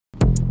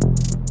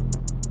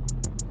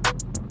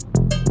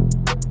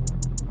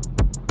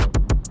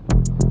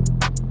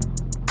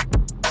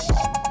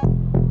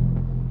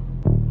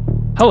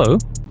Hello,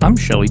 I'm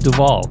Shelley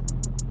Duvall.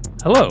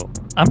 Hello,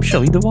 I'm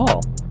Shelley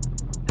Duvall.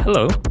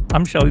 Hello,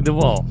 I'm Shelley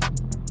Duvall.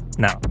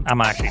 No, I'm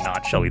actually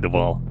not Shelley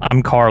Duvall.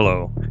 I'm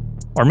Carlo.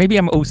 Or maybe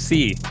I'm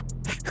OC.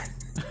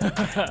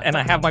 And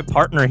I have my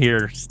partner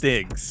here,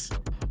 Stiggs.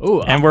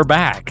 Oh, and we're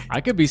back.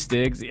 I could be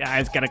Stiggs. Yeah, I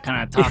just gotta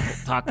kind of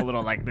talk a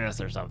little like this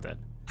or something.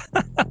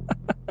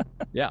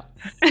 Yeah.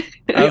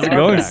 How's it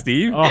going, back.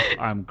 Steve? Oh,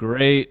 I'm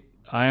great.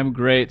 I am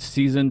great.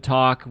 Season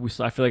talk.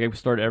 I feel like I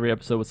started every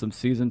episode with some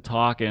season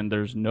talk, and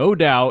there's no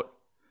doubt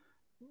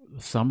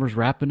the summer's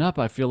wrapping up.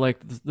 I feel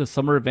like the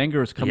summer of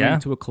anger is coming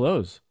to a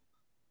close.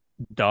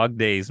 Dog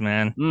days,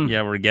 man.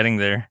 Yeah, we're getting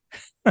there.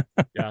 Yeah,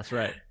 that's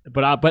right.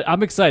 But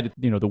I'm excited.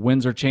 You know, the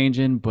winds are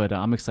changing, but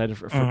I'm excited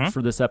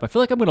for this app. I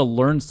feel like I'm going to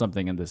learn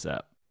something in this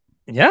app.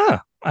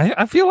 Yeah,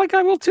 I feel like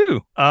I will too.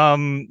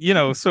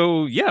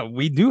 So yeah,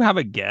 we do have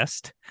a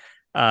guest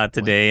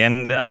today,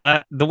 and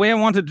the way I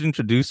wanted to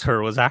introduce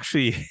her was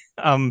actually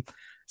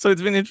so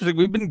it's been interesting.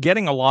 We've been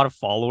getting a lot of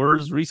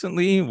followers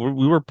recently.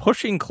 We were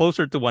pushing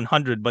closer to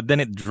 100, but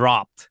then it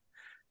dropped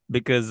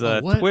because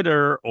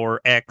Twitter, or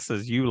X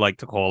as you like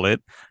to call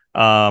it,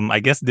 I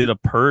guess did a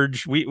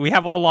purge. We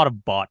have a lot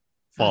of bot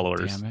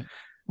followers. Damn it.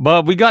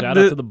 But we got Shout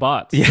out to the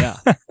bots. Yeah.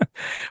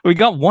 We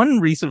got one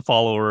recent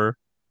follower,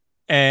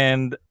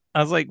 and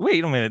I was like,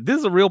 wait a minute, this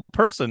is a real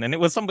person. And it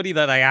was somebody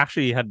that I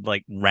actually had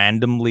like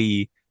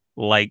randomly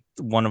liked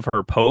one of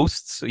her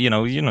posts, you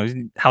know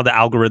how the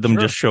algorithm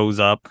just shows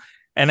up.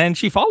 And then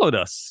she followed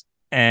us.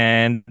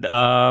 And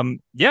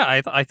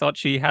I thought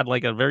she had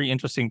like a very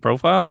interesting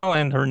profile,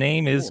 and her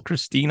name is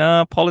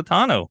Cristina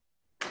Politano.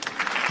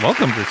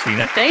 Welcome,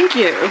 Cristina. Thank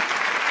you.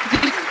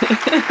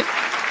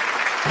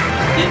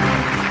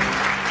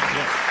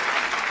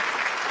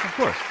 Of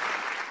course.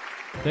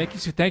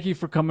 Thank you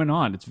for coming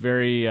on. It's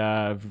very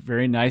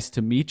very nice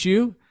to meet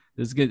you.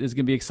 This is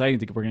gonna be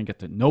exciting. We're gonna get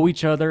to know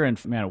each other,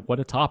 and man, what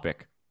a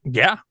topic.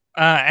 Yeah.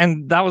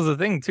 And that was the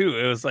thing too.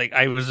 It was like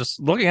I was just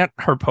looking at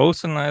her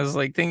posts, and I was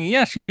like thinking,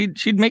 yeah,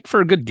 she'd make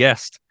for a good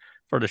guest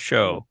for the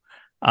show.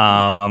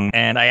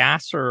 And I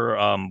asked her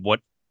what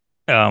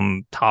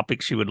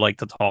topic she would like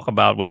to talk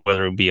about,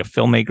 whether it would be a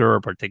filmmaker or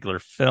a particular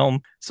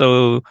film.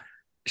 So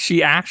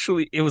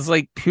it was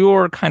like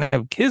pure kind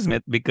of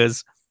kismet,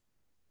 because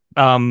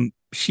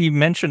she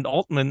mentioned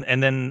Altman,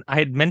 and then I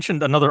had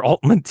mentioned another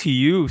Altman to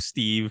you,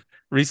 Steve,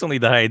 recently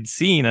that I had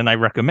seen, and I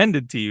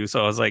recommended to you.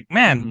 So I was like,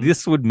 man,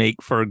 this would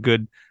make for a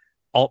good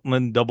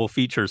Altman double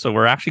feature. So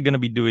we're actually going to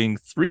be doing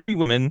 3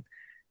 women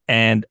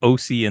and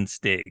OC and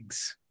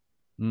Stiggs.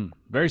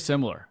 Very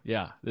similar.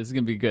 Yeah, this is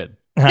going to be good.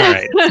 All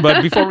right.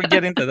 But before we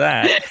get into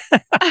that,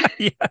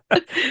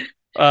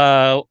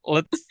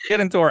 let's get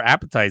into our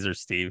appetizers,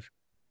 Steve.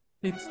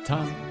 It's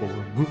time for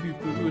movie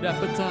food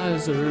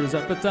appetizers.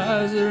 It's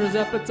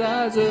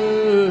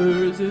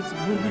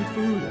movie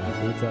food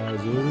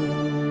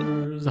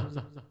appetizers.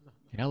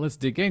 Yeah, let's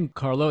dig in,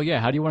 Carlo. Yeah,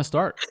 how do you want to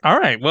start? All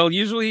right. Well,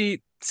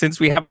 usually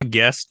since we have a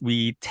guest,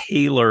 we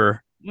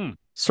tailor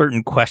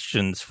certain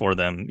questions for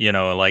them. You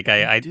know, like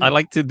I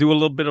like to do a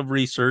little bit of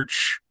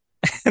research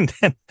and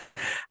then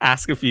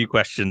ask a few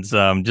questions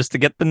just to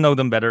get to know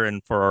them better,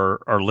 and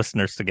for our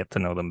listeners to get to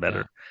know them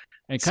better.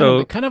 And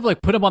kind of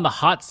like put them on the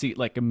hot seat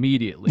like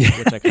immediately,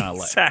 which I kind of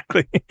like.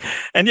 Exactly.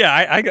 And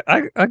yeah,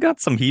 I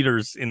got some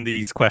heaters in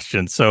these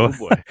questions. So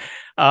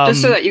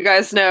just so that you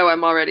guys know,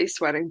 I'm already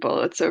sweating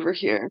bullets over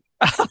here.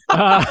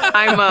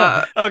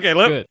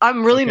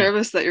 I'm really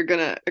nervous that you're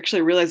gonna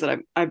actually realize that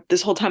I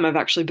this whole time I've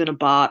actually been a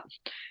bot.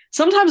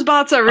 Sometimes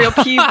bots are real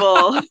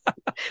people.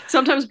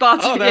 Sometimes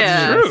bots are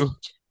true.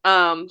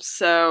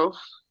 So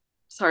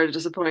sorry to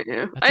disappoint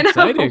you. That's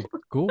exciting.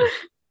 Cool.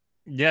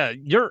 Yeah,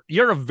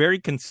 you're a very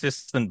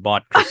consistent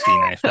bot,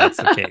 Cristina, if that's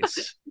the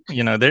case.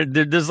 You know,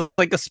 there's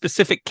like a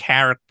specific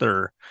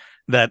character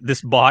that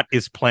this bot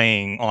is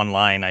playing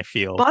online, I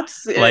feel.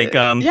 Bots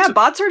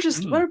bots are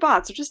just what are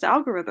bots? They're just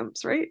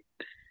algorithms, right?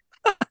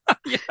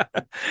 Yeah.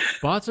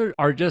 Bots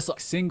are just like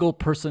single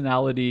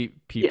personality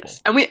people.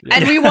 Yes. And we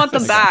want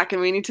them back,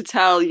 and we need to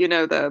tell,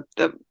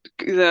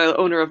 the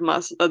owner of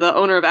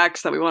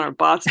X that we want our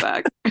bots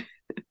back.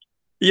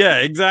 Yeah,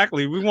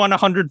 exactly. We want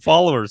 100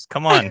 followers.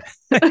 Come on.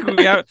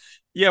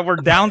 We're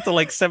down to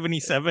like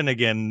 77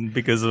 again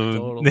because of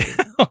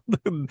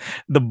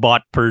the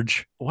bot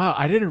purge. Wow,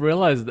 I didn't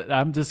realize that.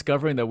 I'm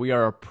discovering that we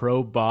are a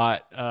pro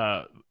bot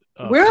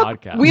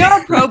podcast. We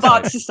are a pro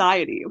bot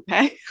society,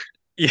 okay?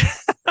 Yeah.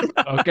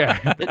 Okay,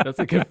 that's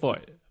a good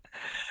point.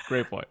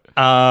 Great point.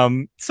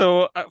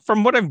 So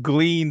from what I've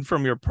gleaned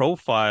from your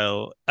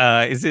profile,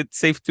 is it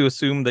safe to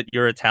assume that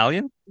you're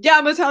Italian? Yeah,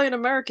 I'm Italian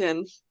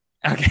American.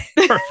 Okay,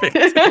 perfect.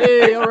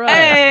 Hey, all right.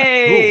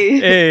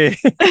 Hey.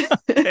 Cool.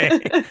 Hey.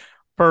 Okay.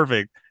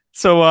 Perfect.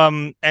 So,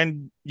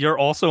 and you're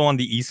also on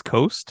the East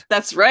Coast?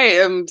 That's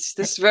right. I'm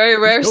this very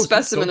rare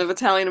specimen of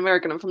Italian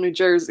American. I'm from New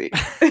Jersey.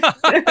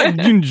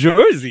 New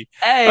Jersey.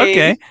 Hey.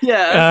 Okay.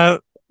 Yeah.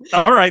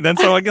 All right, then.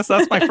 So I guess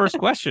that's my first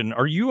question.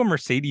 Are you a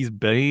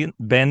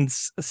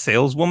Mercedes-Benz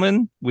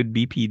saleswoman with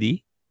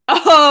BPD?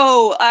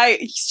 Oh,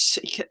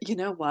 you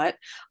know what?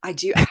 I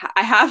do.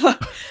 I have a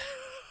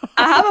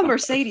I have a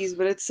Mercedes,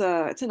 but it's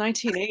a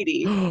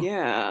 1980.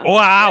 Yeah.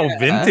 Wow, Yeah.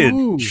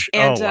 Ooh. vintage.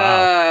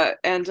 Oh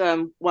And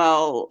wow.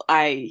 well,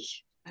 I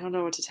don't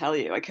know what to tell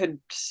you. I could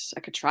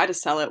try to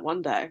sell it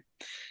one day.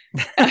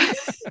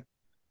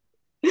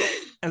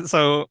 And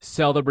so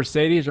Sell the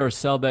Mercedes or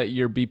sell that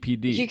your You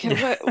BPD?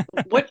 can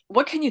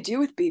what can you do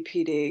with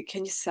BPD?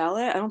 Can you sell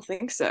it? I don't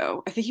think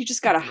so. I think you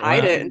just gotta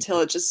hide well, it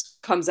until it just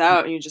comes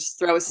out and you just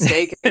throw a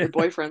stake at your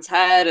boyfriend's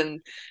head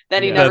and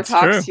then he Yeah. never that's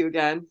true. talks to you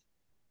again.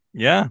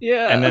 Yeah. And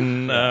Yeah.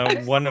 then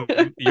Yeah. one of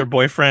your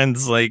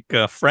boyfriend's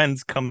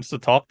friends comes to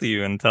talk to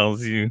you and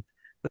tells you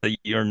that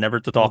you're never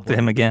to Oh talk to boy.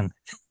 him again.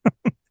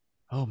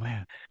 Oh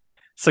man.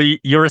 So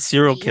you're a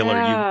serial killer.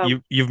 Yeah,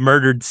 You've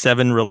murdered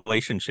 7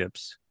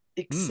 relationships.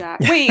 Mm.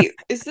 exact. Wait,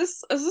 is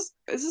this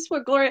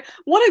what Gloria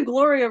what did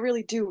Gloria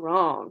really do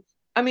wrong?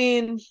 I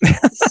mean,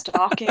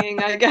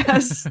 stalking, I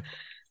guess.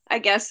 I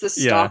guess the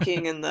Yeah.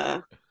 stalking and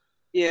the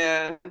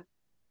yeah,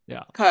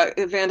 Yeah.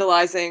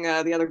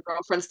 vandalizing the other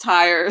girlfriend's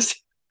tires.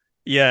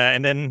 Yeah,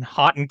 and then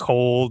hot and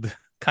cold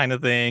kind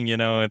of thing,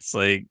 it's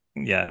like,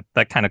 yeah,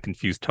 that kind of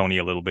confused Tony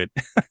a little bit.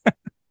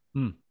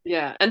 Mm.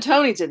 Yeah, and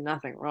Tony did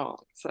nothing wrong,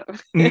 so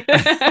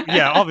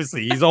Yeah,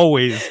 obviously he's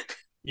always,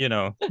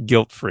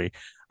 guilt free.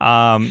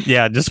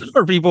 Yeah, just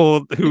for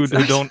people who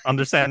exactly. don't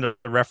understand the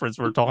reference,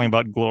 we're talking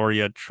about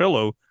Gloria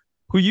Trillo,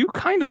 who you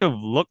kind of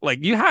look like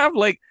you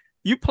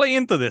play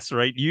into this,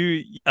 right?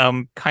 You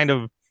kind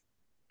of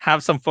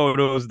have some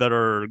photos that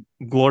are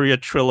Gloria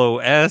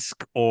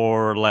Trillo-esque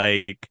or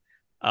like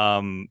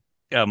um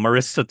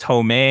Marissa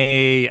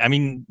Tomei. I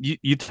mean,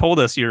 you told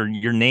us your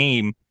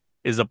name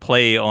is a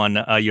play on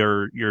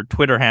your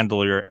Twitter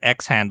handle, your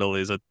X handle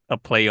is a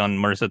play on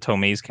Marissa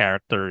Tomei's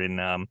character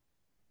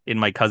in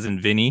My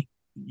Cousin Vinny.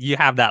 You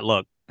have that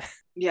look.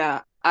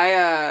 Yeah,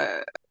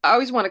 I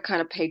always want to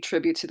kind of pay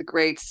tribute to the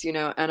greats,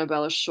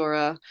 Annabella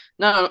Shora,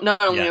 not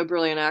only Yeah. a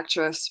brilliant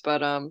actress,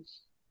 but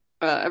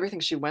everything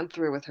she went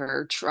through with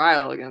her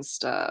trial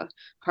against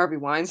Harvey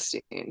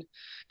Weinstein.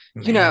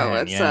 Man,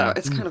 It's yeah.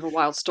 it's kind of a Oof.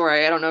 wild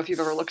story. I don't know if you've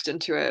ever looked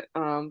into it,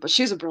 but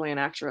she's a brilliant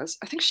actress.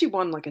 I think she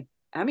won like an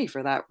Emmy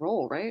for that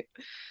role, right?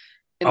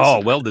 In The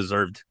Oh, well Sopranos.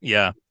 deserved.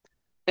 Yeah.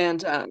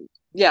 And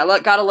yeah,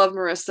 gotta love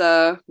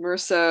Marissa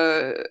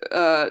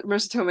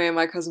Tomei and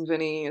My Cousin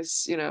Vinny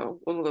is,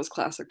 one of those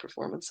classic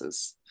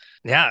performances.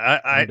 Yeah,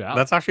 No I doubt.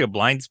 that's actually a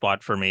blind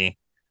spot for me.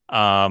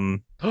 Yeah,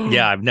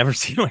 I've never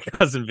seen My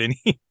Cousin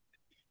Vinny.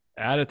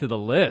 Add it to the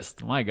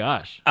list. My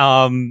gosh.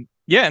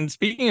 Yeah, and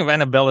speaking of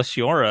Annabella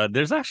Sciorra,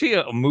 there's actually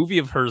a movie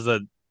of hers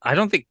that I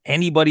don't think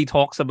anybody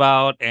talks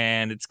about,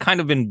 and it's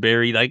kind of been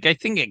buried. Like I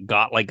think it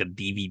got like a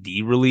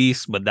DVD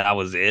release, but that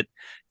was it.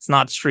 It's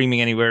not streaming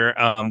anywhere.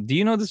 Do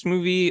you know this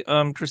movie,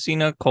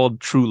 Christina, called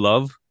True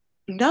Love?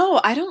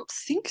 No, I don't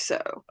think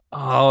so.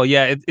 Oh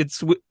yeah,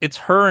 it's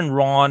her and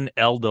Ron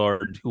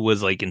Eldard who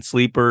was like in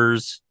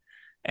Sleepers,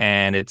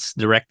 and it's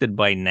directed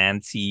by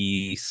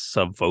Nancy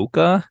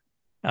Savoca.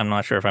 I'm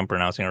not sure if I'm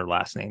pronouncing her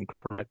last name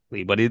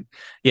correctly, but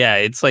yeah,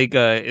 it's like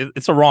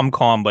it's a rom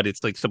com, but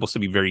it's like supposed to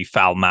be very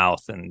foul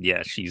mouth, and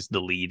yeah, she's the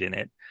lead in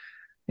it.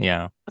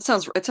 Yeah, It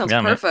sounds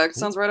yeah, man. perfect.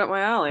 Sounds right up my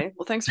alley.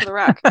 Well, thanks for the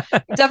rec.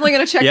 I'm definitely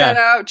gonna check that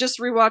Yeah, out. Just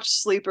rewatched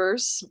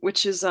Sleepers,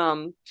 which is I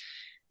Oh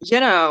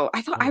yeah.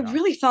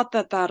 really thought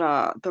that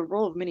the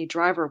role of Minnie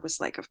Driver was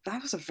that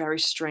was a very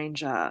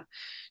strange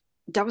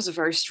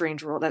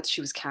role that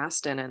she was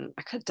cast in, and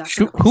I could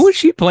definitely who is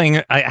she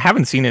playing? I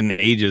haven't seen it in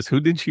ages. Who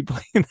did she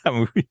play in that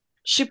movie?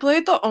 she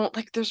played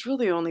there's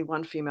really only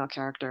one female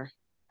character.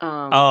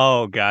 Um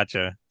Oh,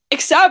 gotcha.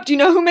 Except,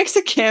 who makes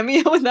a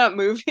cameo in that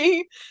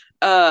movie?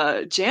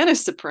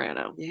 Janice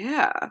Soprano.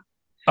 Yeah.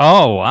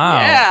 Oh, wow.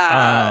 Oh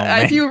Yeah.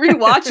 If man, you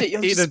rewatch it,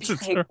 you'll just be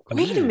It's a like,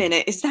 wait a Ooh.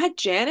 minute, is that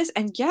Janice?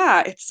 And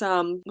yeah, it's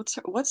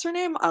what's her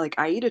name? Like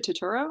Aida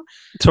Turturro?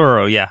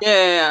 Toro. Yeah. Yeah,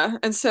 yeah, yeah.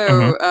 And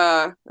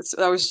Hmm. so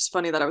that was just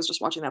funny that I was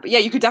just watching that. But yeah,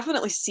 you could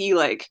definitely see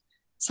like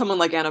someone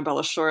like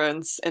Annabella Shore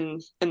in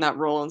that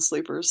role in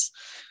Sleepers.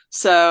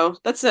 So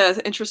that's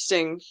an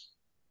interesting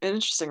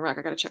rec.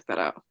 I gotta check that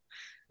out.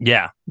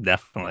 Yeah,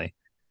 definitely.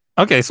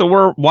 Okay, so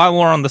while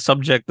we're on the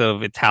subject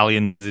of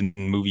Italians in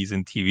movies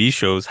and TV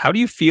shows, how do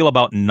you feel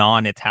about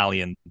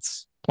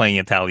non-Italians playing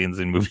Italians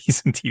in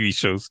movies and TV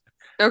shows?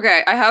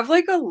 Okay, I have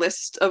like a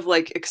list of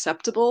like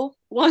acceptable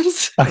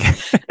ones Okay.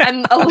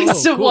 and a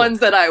list Oh, of cool. ones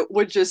that I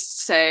would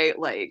just say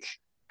like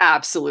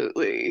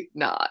absolutely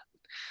not.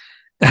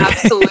 Okay.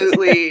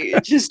 Absolutely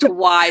just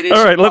why did All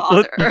you right,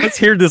 bother? let's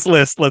hear this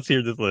list. Let's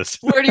hear this list.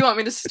 Where do you want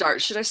me to start?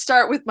 Should I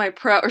start with my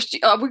pro or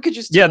we could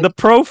just do Yeah, like the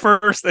pro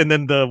first and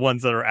then the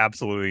ones that are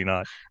absolutely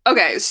not.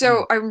 okay, Mm.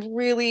 so I'm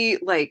really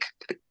like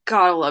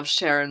gotta love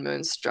Sharon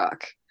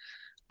Moonstruck.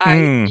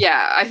 Hmm.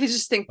 I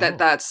just think that Oh.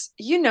 that's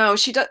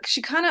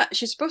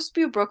she's supposed to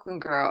be a Brooklyn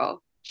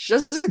girl. She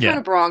does a kind Yeah.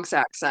 of Bronx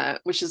accent,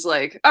 which is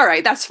like, all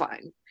right, that's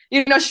fine.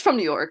 She's from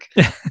New York.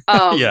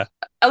 Um, Yeah.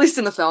 at least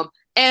in the film.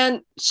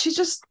 And she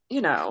just,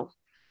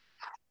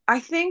 I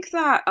think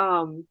that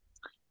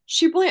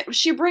she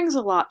brings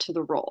a lot to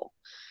the role.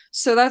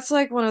 So that's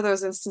like one of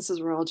those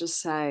instances where I'll just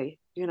say,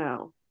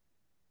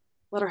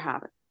 let her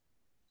have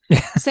it.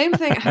 Same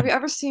thing. Have you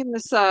ever seen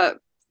this?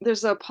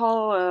 There's a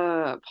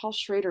Paul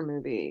Schrader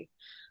movie.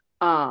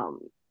 Um,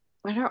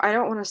 I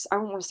don't want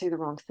to say the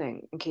wrong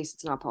thing in case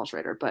it's not Paul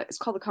Schrader, but it's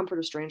called The Comfort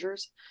of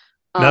Strangers.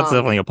 That's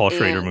definitely a Paul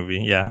Schrader And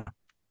movie. Yeah.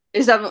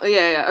 is that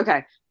yeah,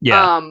 okay.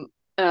 Yeah. Um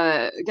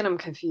again I'm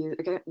confused.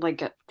 Again, like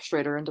get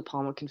Schrader and De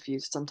Palma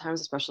confused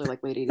sometimes, especially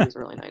like late 80s,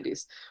 early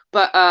 90s.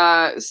 But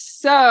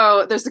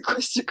so there's the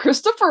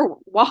Christopher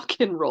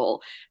Walken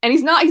role. And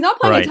he's not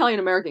playing Right. Italian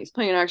American, he's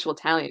playing an actual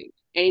Italian.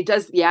 And he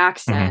does the Hmm.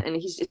 accent and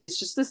it's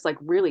just this like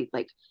really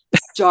like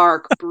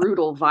dark,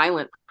 brutal,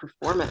 violent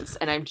performance.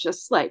 And I'm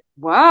just like,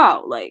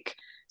 wow, like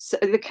so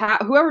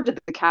whoever did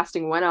the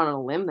casting went out on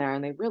a limb there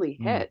and they really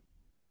Mm. hit.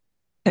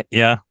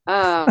 Yeah.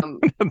 Um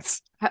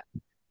That's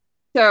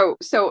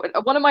so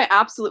one of my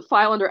absolute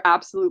file under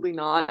absolutely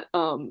not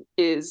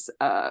is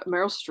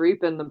Meryl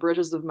Streep in The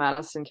Bridges of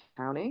Madison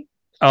County.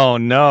 oh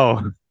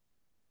no.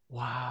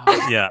 Wow.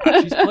 Yeah.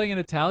 She's playing an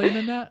Italian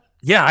in that?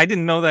 Yeah, I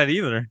didn't know that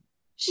either.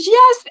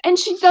 Yes, and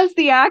she does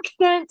the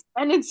accent,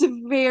 and it's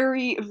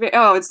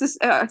oh, it's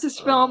this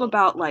film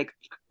about like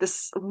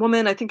this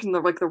woman, I think in the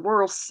like the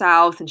rural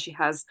South, and she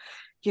has,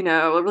 a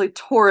really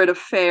torrid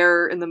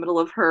affair in the middle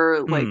of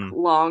her like Hmm.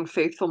 long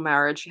faithful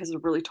marriage. She has a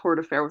really torrid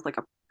affair with like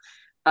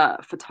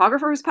a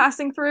photographer who's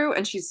passing through,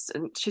 and she's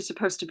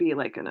supposed to be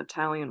like an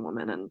Italian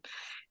woman, and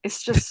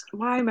it's just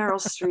why Meryl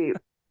Streep?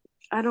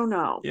 I don't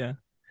know. Yeah.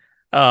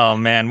 Oh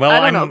man. Well,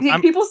 I don't know.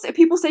 I'm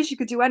People say she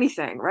could do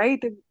anything,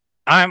 right?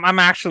 I'm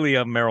actually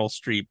a Meryl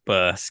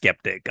Streep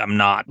skeptic. I'm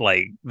not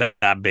like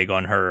that big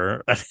on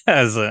her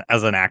as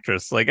an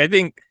actress. Like I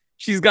think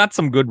she's got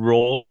some good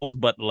roles,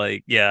 but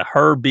like yeah,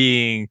 her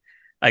being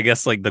I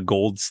guess like the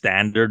gold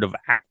standard of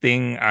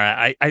acting,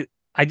 I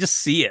just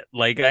see it.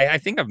 Like I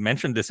think I've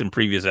mentioned this in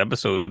previous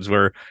episodes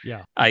where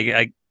Yeah.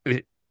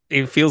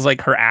 it feels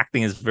like her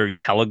acting is very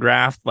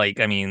telegraphed. Like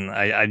I mean,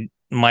 I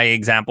my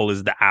example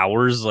is The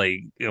Hours,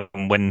 like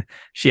when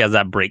she has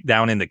that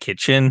breakdown in the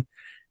kitchen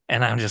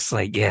and I'm just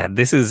like, yeah,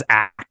 this is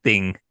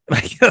acting.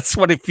 Like that's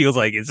what it feels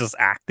like. It's just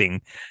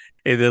acting.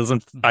 It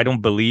doesn't. I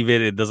don't believe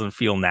it. It doesn't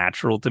feel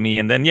natural to me.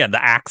 And then yeah,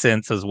 the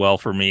accents as well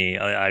for me.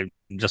 I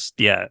just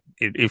yeah,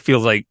 it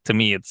feels like to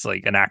me it's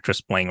like an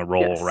actress playing a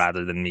role Yes.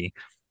 rather than me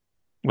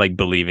like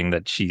believing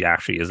that she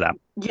actually is that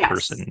Yes.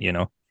 person. You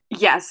know?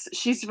 Yes,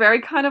 she's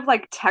very kind of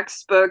like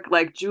textbook,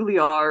 like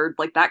Juilliard,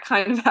 like that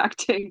kind of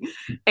acting.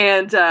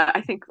 And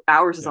I think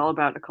Hours is Yeah. all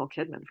about Nicole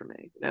Kidman for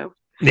me.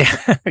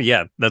 Yeah,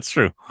 yeah, that's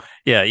true.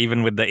 Yeah,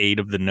 even with the aid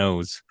of the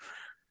nose.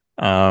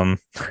 Um,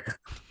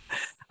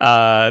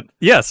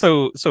 yeah.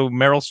 So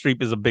Meryl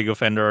Streep is a big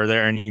offender. Are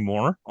there any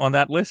more on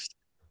that list?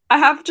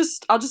 I'll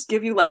just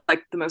give you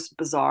like the most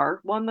bizarre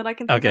one that I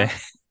can think Okay.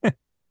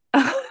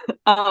 of.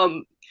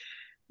 um,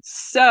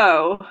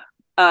 so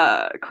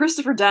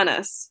Christopher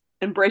Dennis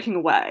in Breaking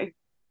Away.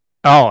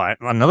 Oh,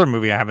 another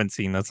movie I haven't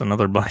seen. That's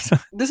another blind.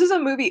 This is a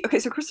movie. Okay,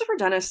 so Christopher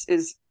Dennis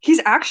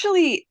he's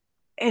actually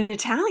an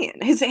Italian.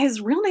 His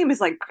real name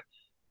is like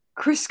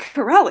Chris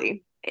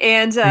Corelli.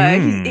 And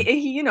Mm.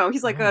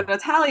 he's like an Oh.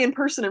 Italian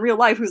person in real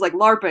life who's like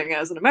LARPing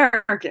as an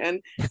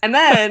American. And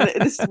then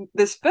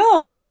this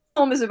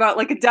film is about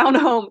like a down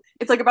home.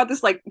 It's like about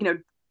this like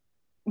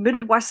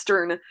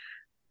Midwestern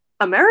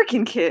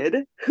American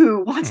kid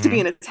who wants to be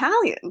Mm. an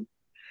Italian.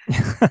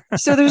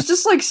 So there's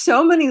just like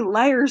so many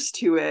layers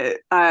to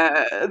it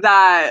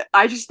that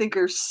I just think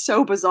are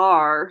so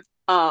bizarre.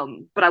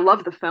 But I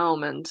love the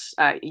film, and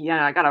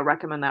yeah, I gotta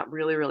recommend that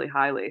really, really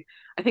highly.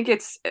 I think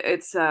it's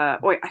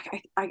wait,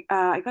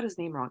 I got his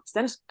name wrong.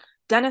 It's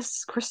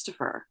Dennis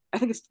Christopher. I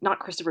think it's not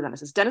Christopher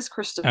Dennis. It's Dennis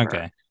Christopher,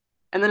 Okay.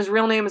 and then his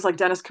real name is like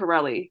Dennis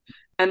Corelli,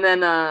 and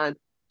then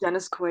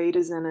Dennis Quaid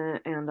is in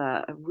it, and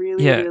a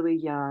really, Yeah. really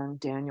young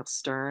Daniel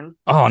Stern.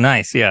 Oh,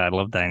 nice. Yeah, I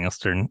love Daniel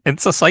Stern.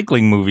 It's a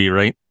cycling movie,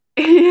 right?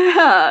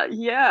 Yeah,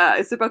 yeah.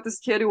 It's about this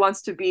kid who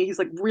wants to be, he's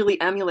like really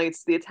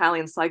emulates the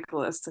Italian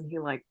cyclists, and he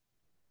like,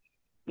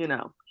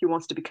 he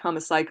wants to become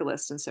a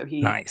cyclist, and so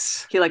he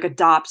Nice. he like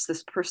adopts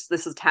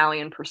this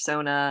Italian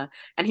persona,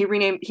 and he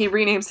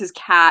renames his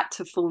cat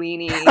to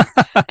Fellini,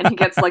 and he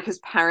gets like his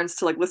parents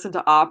to like listen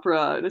to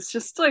opera, and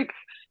Jeez.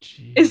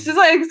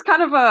 it's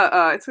kind of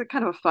a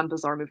kind of a fun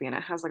bizarre movie, and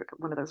it has like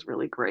one of those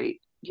really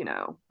great,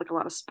 like a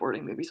lot of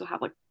sporting movies will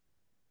have like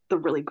the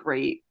really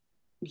great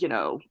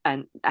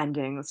and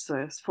ending.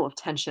 It's full of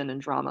tension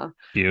and drama.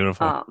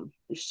 Beautiful.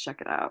 You should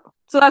check it out.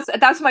 So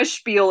that's my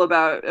spiel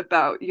about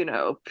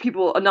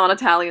people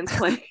non-Italians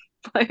playing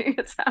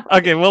Italian.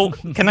 Okay, well,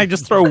 can I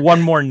just throw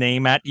one more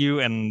name at you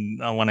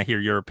and I want to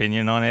hear your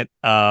opinion on it?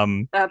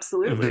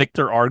 Absolutely.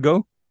 Victor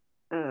Argo.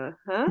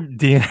 Uh-huh.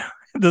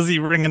 Does he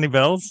ring any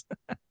bells?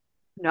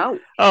 No.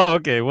 Oh,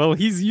 okay. Well,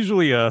 he's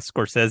usually a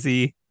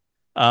Scorsese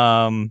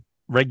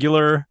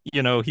regular.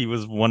 He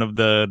was one of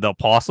the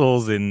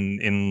apostles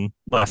in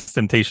Last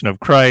Temptation of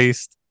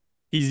Christ.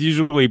 He's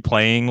usually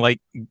playing like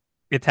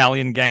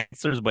Italian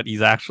gangsters, but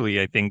he's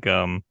actually, I think,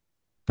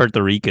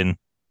 Puerto Rican.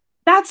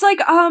 That's like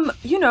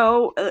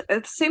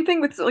same thing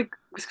with like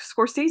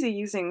Scorsese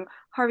using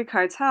Harvey Oh,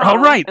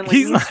 Keitel right. and like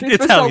He's Mean not Streets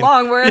for so Italian.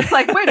 long, where Yeah. it's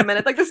like, wait a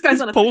minute, like this guy's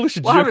He's on a Polish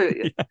well, Jew.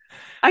 Harvey, Yeah.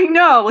 I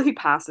know, well he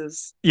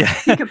passes. Yeah.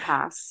 He can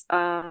pass.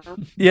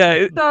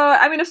 Yeah. So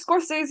I mean, if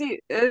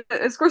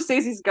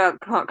Scorsese's got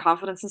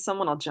confidence in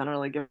someone, I'll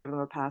generally give them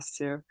a pass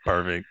too.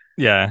 Perfect.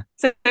 Yeah.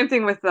 Same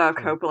thing with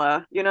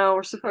Coppola. You know,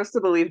 we're supposed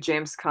to believe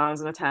James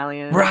Caan's an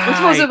Italian. We're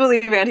supposed to Right.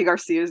 believe Andy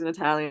Garcia's an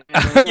Italian.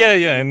 It's Yeah,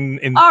 like, yeah.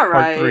 In all part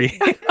right. 3.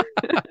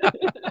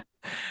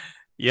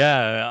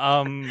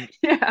 Yeah.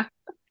 Yeah.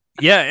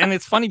 Yeah, and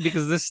it's funny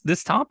because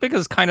this topic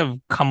has kind of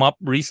come up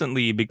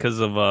recently because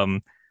of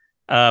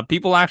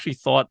people actually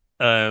thought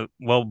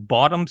well,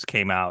 Bottoms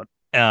came out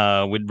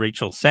with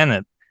Rachel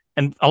Sennett,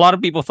 and a lot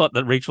of people thought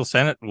that Rachel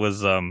Sennett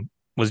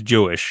was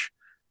Jewish,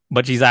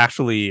 but she's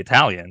actually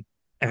Italian,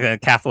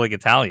 Catholic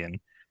Italian.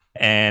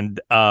 And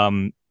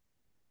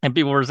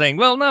people were saying,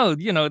 well, no,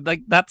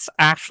 like that's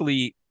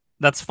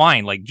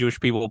fine, like Jewish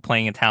people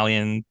playing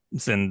Italians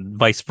and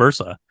vice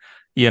versa,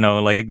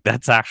 like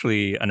that's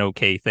actually an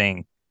okay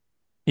thing.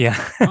 Yeah.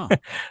 Huh.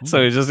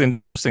 So it's just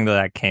interesting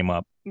that came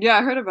up. Yeah,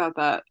 I heard about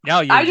that.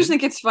 Yeah, you I just did?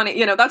 think it's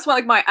funny. That's why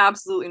like my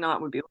absolutely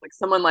not would be like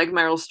someone like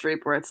Meryl Streep,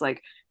 where it's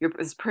like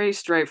it's pretty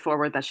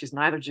straightforward that she's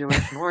neither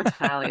Jewish nor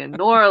Italian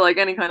nor like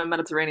any kind of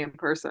Mediterranean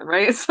person,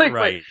 right? It's like, but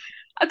Right.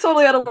 I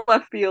totally out of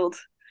left field.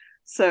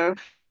 So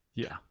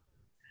Yeah.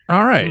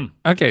 All right.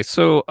 Okay.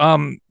 So,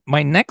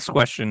 my next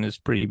question is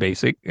pretty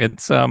basic.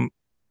 It's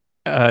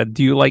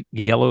do you like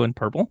yellow and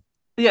purple?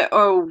 yeah,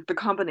 oh, the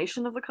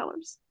combination of the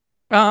colors.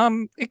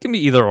 It can be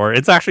either or.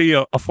 It's actually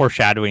a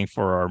foreshadowing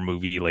for our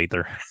movie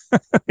later.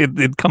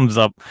 It comes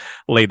up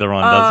later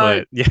on. That's Uh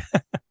why.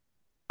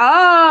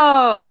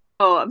 Yeah.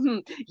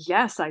 oh,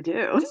 yes, I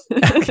do.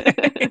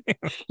 Okay.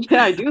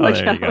 Yeah, I do Oh, like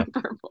there you yellow go. and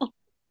purple.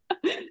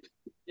 All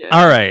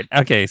Yeah. right.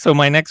 Okay. So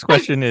my next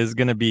question is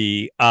gonna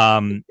be,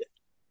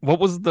 what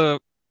was the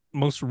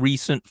most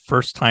recent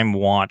first time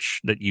watch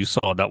that you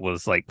saw that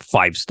was like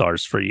 5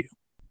 stars for you?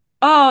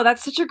 Oh,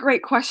 that's such a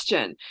great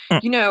question.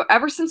 Hmm.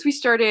 Ever since we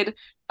started,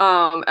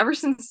 ever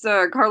since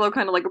Carlo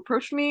kind of like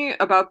approached me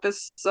about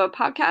this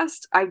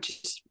podcast, I've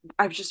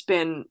just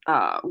been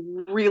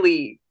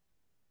really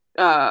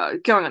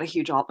going on a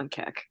huge Altman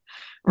kick,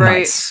 right?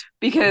 Nice.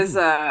 Because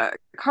Ooh.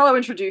 Carlo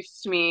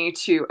introduced me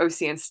to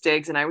OC and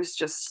Stiggs, and I was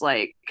just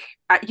like,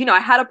 I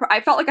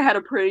felt like I had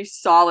a pretty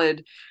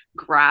solid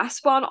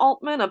grasp on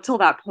Altman up till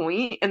that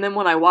point, and then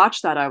when I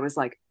watched that, I was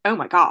like, oh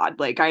my god,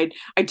 like I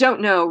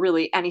don't know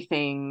really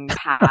anything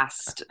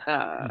past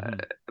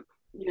Mhm.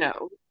 you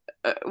know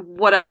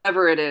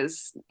whatever it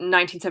is,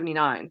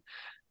 1979.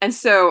 And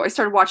so I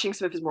started watching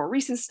some of his more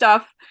recent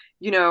stuff,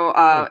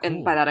 Oh,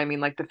 and by cool. that I mean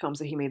like the films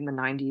that he made in the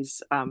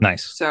 90s.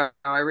 Nice. So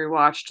I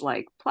rewatched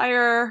like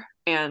Player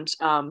and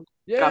Gosford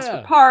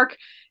Yeah. Park,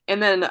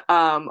 and then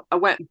I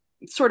went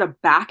sort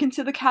of back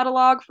into the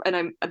catalog,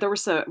 and there were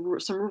some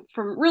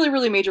from really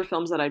really major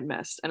films that I'd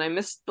missed, and I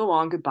missed The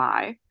Long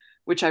Goodbye,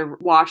 which I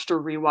watched or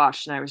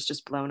rewatched, and I was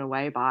just blown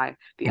away by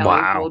the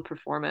Elliot Wow. Gould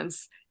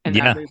performance in that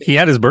Yeah, movie. he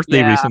had his birthday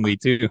Yeah. recently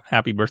too.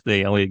 Happy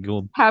birthday, Elliot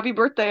Gould. Happy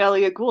birthday,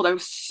 Elliot Gould. I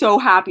was so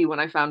happy when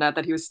I found out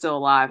that he was still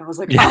alive. I was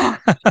like, Yeah.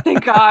 oh,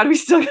 thank God, we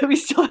still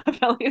have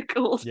Elliot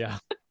Gould. Yeah.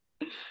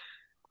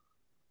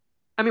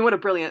 I mean, what a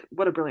brilliant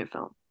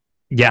film.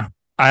 Yeah.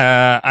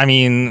 I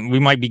mean, we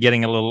might be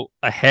getting a little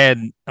ahead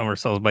of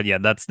ourselves, but yeah,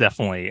 that's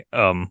definitely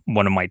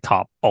one of my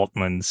top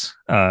Altmans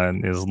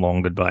is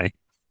Long Goodbye.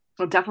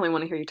 I definitely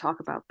want to hear you talk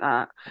about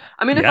that.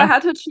 I mean, Yeah. if I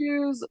had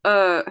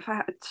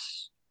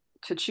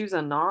to choose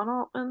a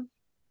non-Altman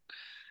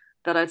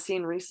that I'd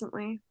seen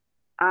recently,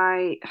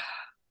 I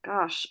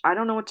gosh, I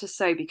don't know what to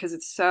say because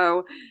it's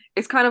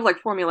kind of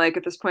like formulaic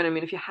at this point. I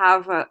mean, if you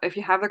have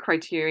the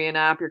Criterion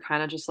app, you're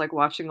kind of just like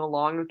watching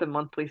along with the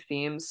monthly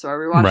themes. So I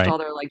rewatched Right. all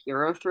their like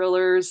Euro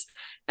thrillers,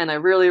 and I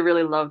really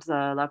really loved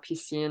La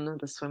Piscine,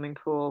 the swimming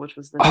pool, which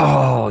was the newest one.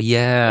 Oh,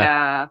 yeah.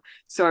 Yeah.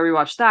 So I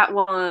rewatched that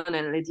one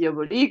and Les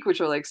Diaboliques,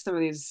 which are like some of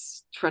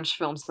these French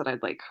films that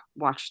I'd like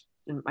watched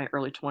in my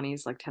early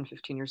 20s, like 10,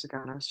 15 years ago.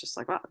 And I was just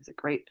like, wow, it's a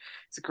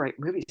great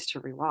movies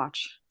to rewatch.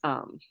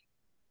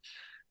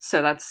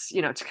 So that's,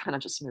 to kind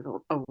of just move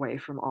away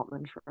from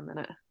Altman for a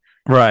minute.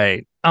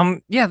 Right.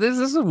 Yeah, this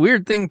is a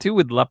weird thing too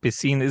with La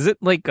Piscine. Is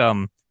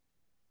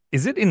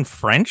it in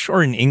French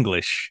or in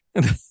English?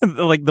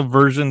 Like the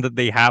version that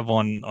they have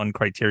on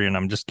Criterion.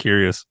 I'm just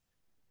curious.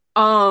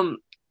 Um,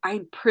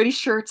 I'm pretty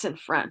sure it's in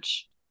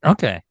French.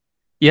 Okay.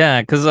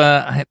 Yeah, because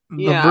the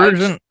Yeah,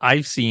 version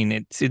I've seen,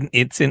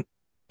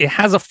 it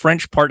has a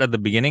French part at the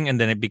beginning, and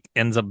then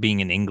ends up being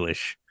in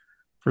English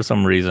for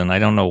some reason. I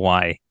don't know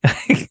why.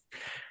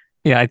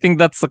 Yeah, I think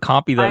that's the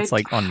copy that's I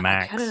like on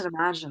I couldn't Max.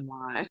 imagine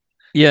why.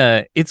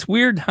 Yeah, it's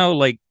weird how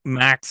like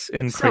Max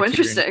and So Criterion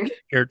interesting.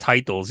 share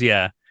titles.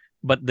 Yeah,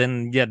 but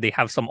then yeah, they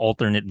have some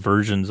alternate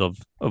versions of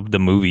the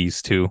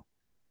movies too.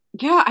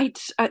 Yeah,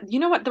 you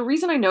know what? The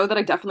reason I know that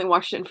I definitely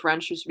watched it in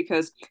French is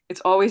because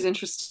it's always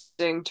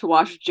interesting to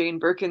watch Jane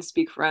Birkin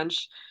speak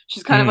French.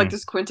 She's kind of like Mm,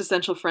 this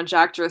quintessential French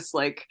actress,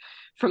 like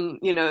from,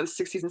 the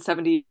 60s and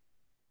 70s,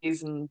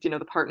 and,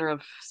 the partner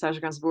of Serge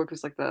Gainsbourg,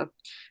 who's like the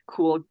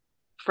cool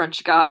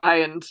French guy,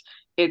 and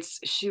it's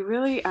she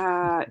really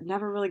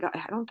never really got.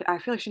 I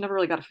feel like she never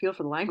really got a feel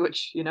for the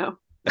language, you know.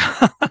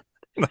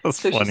 That was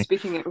So she's funny.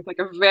 speaking it with like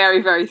a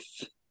very very.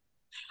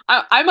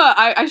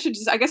 I should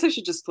just I guess I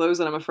should disclose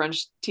that I'm a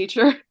French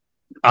teacher.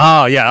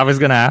 Oh yeah, I was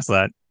gonna ask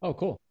that. Oh,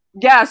 cool.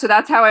 Yeah, so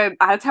that's how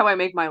I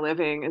make my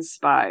living is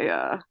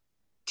by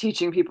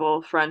teaching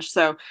people French.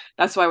 So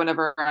that's why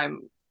whenever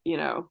I'm,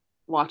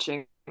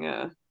 watching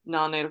a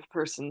non-native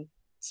person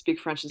speak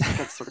French, it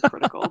gets sort of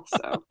critical.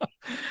 So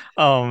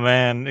Oh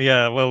man,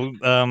 yeah. Well,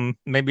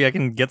 maybe I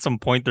can get some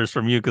pointers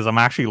from you because I'm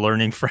actually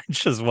learning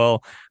French as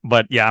well.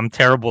 But yeah, I'm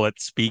terrible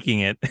at speaking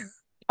it.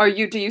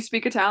 do you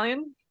speak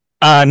Italian?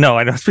 No,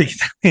 I don't speak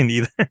Italian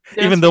either. You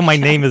don't Even though speak my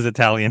name Italian. is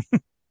Italian.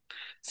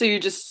 So you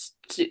just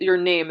your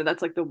name, and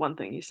that's like the one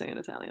thing you say in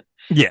Italian.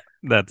 Yeah,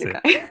 that's it.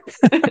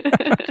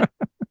 Okay.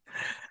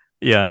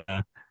 Yeah.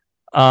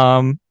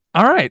 All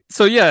right.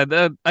 So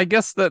yeah, I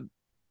guess that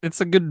it's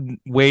a good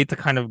way to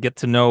kind of get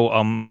to know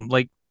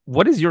like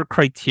what is your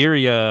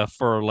criteria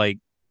for like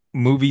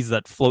movies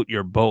that float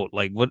your boat?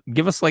 Like what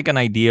give us like an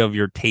idea of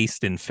your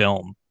taste in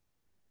film.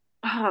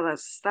 Oh,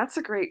 that's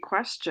a great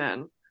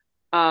question.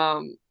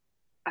 Um,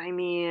 I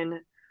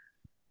mean,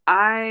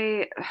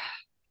 I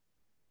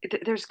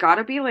there's got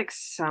to be like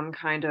some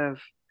kind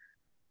of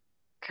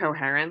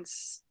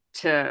coherence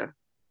to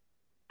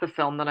the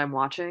film that I'm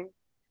watching.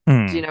 Do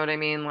you Hmm. know what I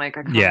mean? Like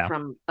I come Yeah.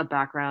 from a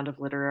background of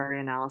literary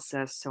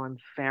analysis, so I'm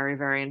very,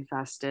 very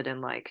invested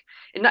in like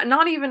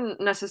not even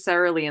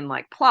necessarily in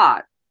like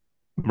plot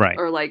Right.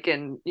 or like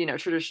in,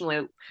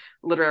 traditionally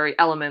literary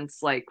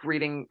elements like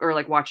reading or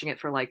like watching it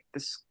for like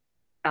this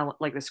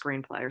like the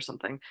screenplay or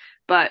something.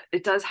 But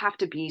it does have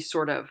to be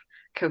sort of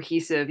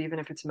cohesive, even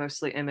if it's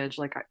mostly image.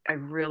 Like I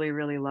really,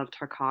 really love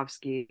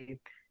Tarkovsky,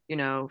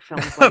 films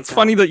That's like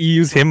funny that you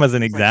use him as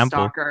an films like example.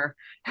 Stalker.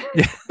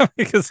 Yeah,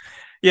 because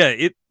yeah,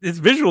 it's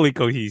visually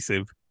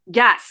cohesive.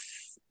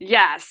 Yes.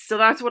 Yes. So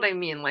that's what I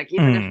mean. Like,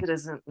 even if Hmm. it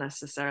isn't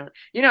necessarily,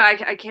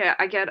 I can't,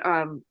 I get,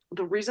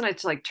 the reason I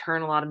to like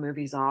turn a lot of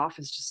movies off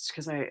is just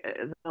because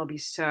they'll be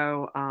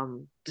so,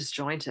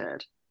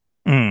 disjointed.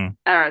 Hmm.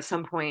 Or at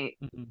some point,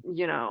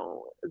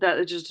 Mhm. that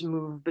it just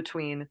move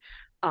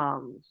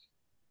um,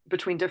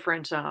 between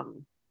different,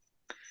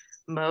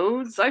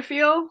 modes, I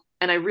feel.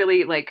 And I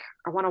really like,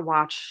 I want to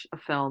watch a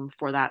film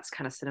for that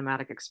kind of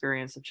cinematic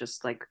experience of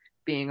just like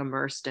being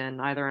immersed in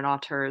either an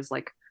auteur's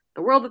like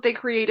the world that they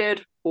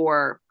created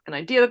or an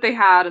idea that they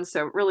had. And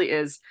so it really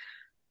is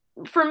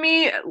for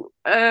me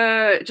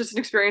just an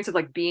experience of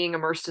like being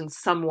immersed in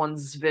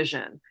someone's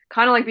vision,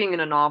 kind of like being in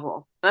a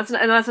novel. That's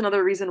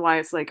another reason why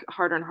it's like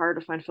harder and harder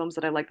to find films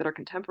that I like that are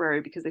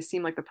contemporary, because they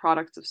seem like the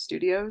products of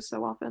studios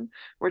so often,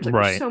 where it's like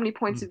there's Right. so many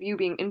points Mm. of view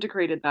being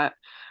integrated that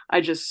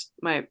I just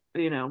my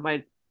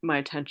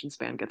attention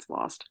span gets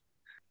lost.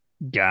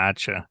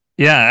 Gotcha.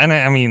 Yeah, and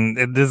I mean,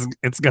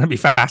 it's gonna be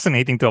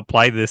fascinating to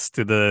apply this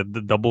to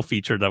the double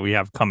feature that we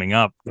have coming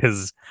up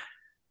because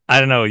I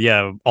don't know.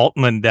 Yeah,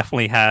 Altman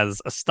definitely has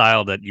a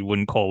style that you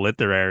wouldn't call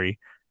literary,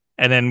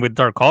 and then with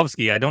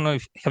Tarkovsky, I don't know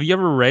if have you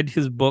ever read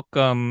his book,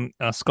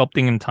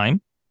 Sculpting in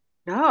Time?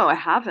 No, I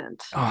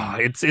haven't. Oh,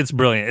 it's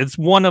brilliant. It's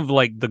one of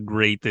like the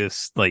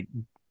greatest like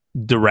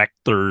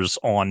directors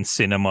on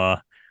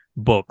cinema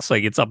books.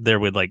 Like it's up there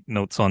with like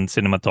Notes on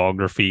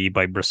Cinematography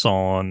by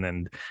Bresson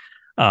and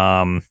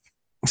um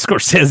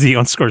Scorsese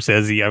on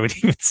Scorsese. I would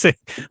even say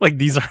like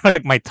these are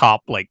like my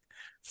top like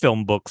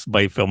film books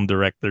by film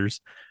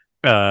directors.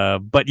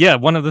 But yeah,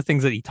 one of the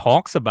things that he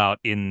talks about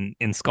in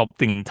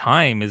Sculpting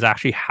Time is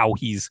actually how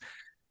he's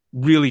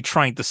really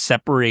trying to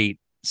separate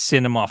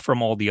cinema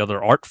from all the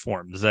other art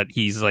forms. That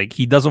he's like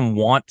he doesn't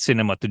want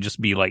cinema to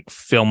just be like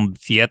film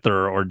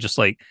theater or just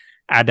like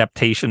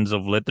adaptations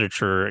of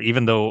literature,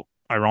 even though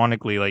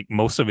ironically like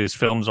most of his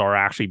films are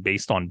actually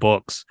based on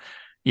books,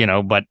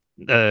 but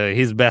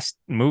his best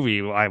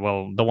movie,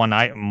 the one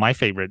I my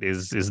favorite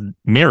is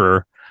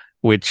Mirror,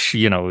 which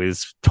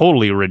is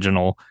totally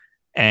original,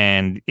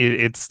 and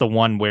it's the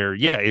one where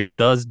yeah it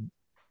does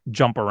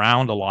jump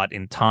around a lot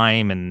in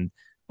time and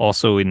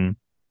also in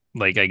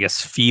like I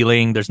guess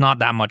feeling. There's not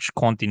that much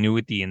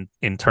continuity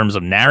in terms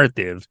of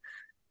narrative,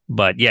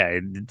 but yeah,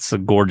 it's a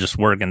gorgeous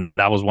work, and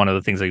that was one of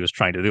the things that he was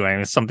trying to do. I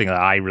mean, it's something that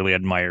I really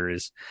admire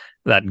is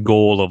that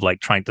goal of like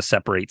trying to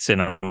separate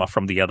cinema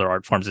from the other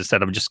art forms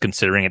instead of just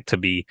considering it to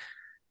be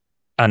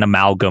an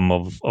amalgam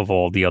of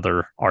all the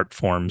other art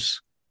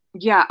forms.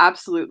 Yeah,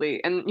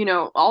 absolutely. And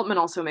Altman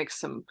also makes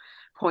some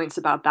points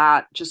about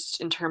that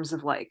just in terms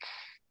of like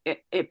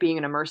it being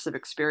an immersive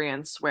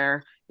experience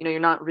where, you're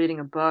not reading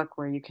a book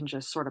where you can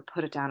just sort of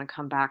put it down and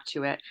come back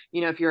to it.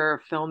 If you're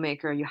a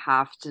filmmaker, you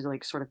have to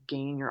like sort of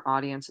gain your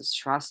audience's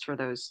trust for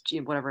those,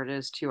 whatever it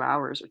is, 2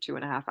 hours or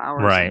 2.5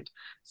 hours, Right. and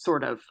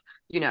sort of,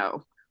 you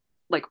know,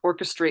 like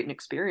orchestrate an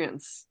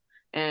experience.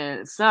 And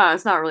it's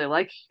not really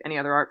like any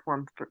other art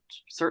form,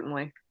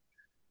 certainly.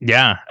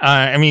 Yeah.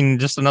 I mean,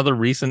 just another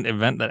recent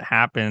event that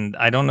happened.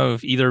 I don't know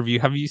if either of you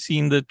have you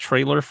seen the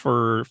trailer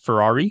for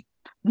Ferrari?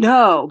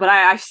 No, but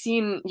I've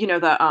seen,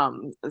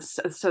 the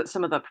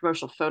some of the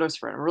promotional photos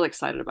for it. I'm really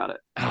excited about it.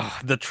 Oh,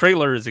 the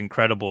trailer is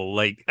incredible.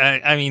 Like,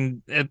 I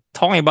mean,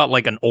 talking about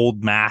like an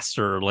old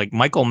master, like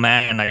Michael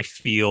Mann, I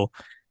feel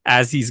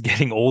as he's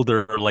getting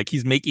older, like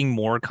he's making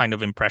more kind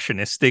of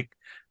impressionistic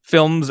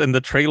films, and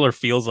the trailer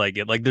feels like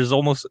it. Like, there's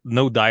almost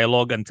no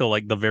dialogue until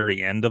like the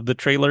very end of the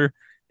trailer.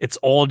 It's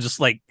all just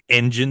like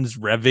engines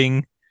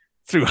revving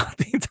throughout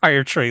the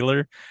entire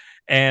trailer.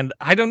 And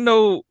I don't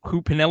know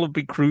who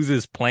Penelope Cruz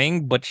is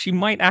playing, but she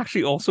might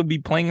actually also be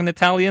playing an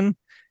Italian.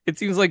 It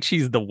seems like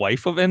she's the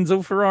wife of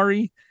Enzo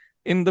Ferrari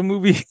in the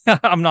movie.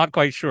 I'm not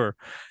quite sure.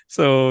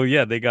 So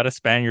yeah, they got a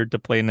Spaniard to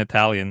play an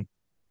Italian.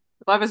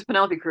 Well, if it's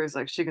Penelope Cruz,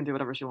 like she can do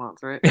whatever she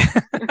wants, right?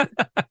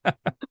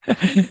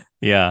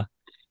 Yeah.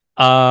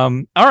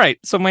 All right.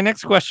 So my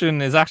next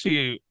question is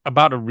actually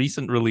about a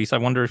recent release. I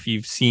wonder if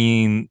you've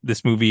seen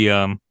this movie.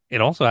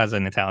 It also has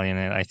an Italian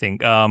in it, I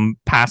think.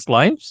 Past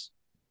Lives.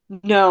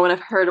 No, and I've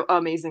heard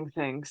amazing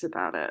things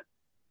about it.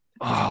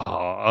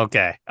 Oh,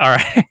 okay. All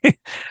right.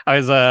 I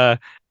was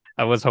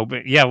I was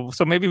hoping, yeah,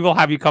 so maybe we'll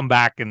have you come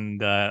back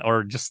and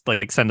or just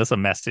like send us a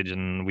message,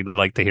 and we'd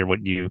like to hear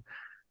what you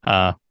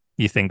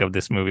think of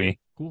this movie.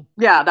 Cool.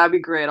 Yeah, that'd be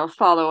great. I'll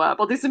follow up.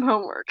 I'll do some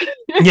homework.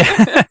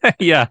 Yeah.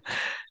 Yeah.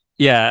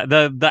 Yeah,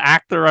 the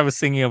actor I was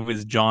thinking of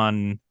is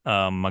John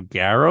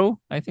Magaro,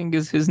 I think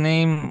is his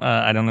name.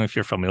 I don't know if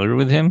you're familiar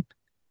with him.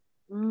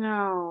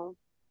 No.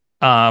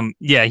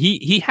 Yeah,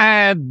 he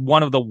had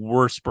one of the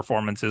worst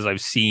performances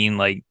I've seen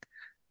like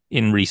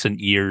in recent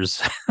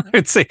years.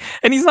 I'd say,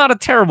 and he's not a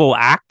terrible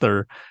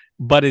actor,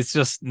 but it's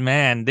just,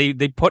 man, they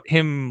put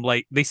him,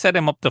 like, they set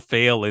him up to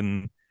fail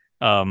in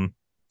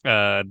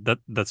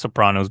the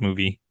Sopranos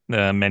movie,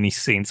 Many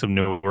Saints of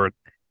Newark.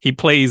 He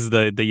plays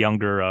the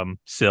younger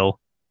Sil.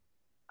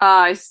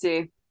 Ah, I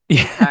see.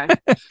 Yeah.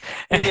 Okay.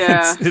 And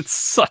Yeah. it's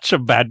such a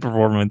bad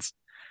performance.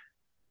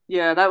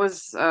 Yeah, that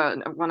was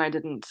when I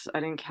didn't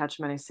catch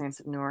many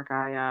Saints of Newark.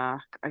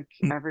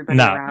 Everybody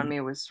Nah, around me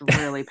was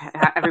really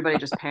everybody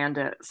just panned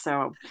it.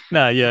 So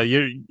nah, yeah,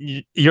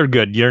 you're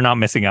good. You're not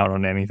missing out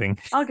on anything.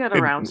 I'll get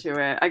around to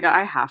it.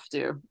 I have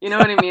to. You know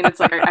what I mean? It's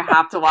like I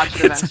have to watch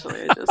it It's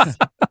eventually. I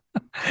just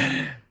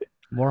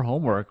More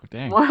homework.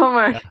 Dang. more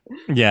homework.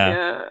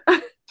 yeah. Yeah.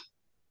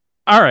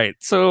 All right.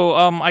 So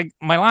I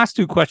my last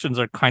two questions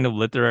are kind of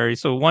literary.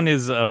 So one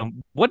is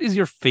what is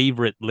your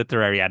favorite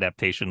literary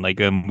adaptation, like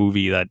a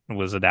movie that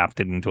was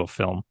adapted into a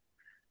film?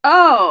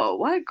 Oh,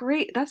 what a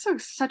great.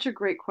 Such a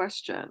great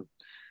question.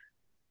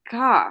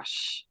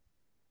 Gosh.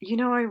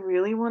 I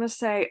really want to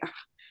say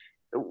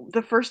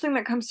the first thing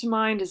that comes to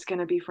mind is going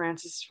to be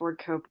Francis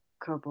Ford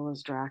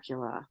Coppola's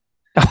Dracula.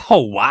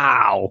 Oh,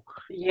 wow.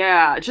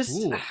 Yeah, just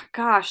Ooh.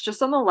 gosh,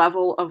 just on the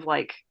level of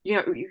like,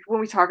 when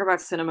we talk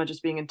about cinema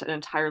just being an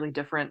entirely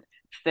different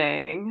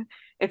thing,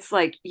 it's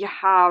like you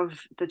have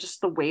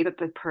the way that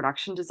the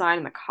production design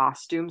and the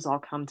costumes all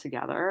come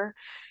together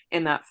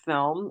in that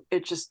film.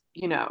 It just,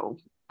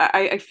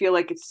 I feel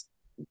like it's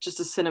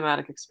just a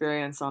cinematic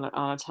experience on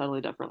a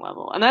totally different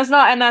level. And that's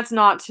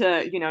not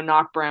to,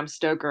 knock Bram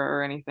Stoker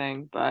or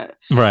anything, but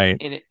Right.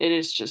 it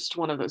is just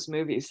one of those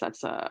movies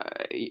that's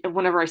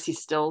whenever I see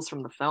stills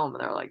from the film,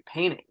 they're like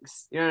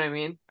paintings. You know what I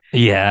mean?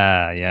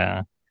 Yeah,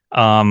 yeah.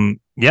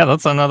 Yeah,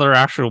 that's another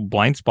actual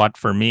blind spot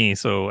for me.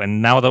 So,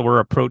 and now that we're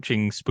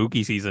approaching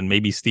spooky season,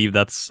 maybe Steve,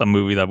 that's a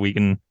movie that we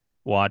can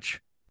watch.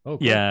 Oh,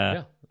 cool. Yeah.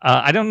 Yeah.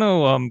 I don't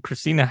know,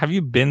 Christina, have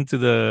you been to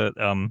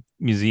the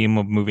Museum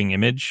of Moving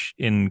Image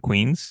in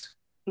Queens?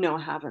 No,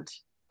 I haven't.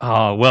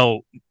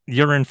 Well,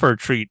 you're in for a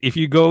treat. If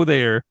you go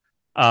there,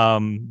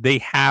 they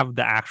have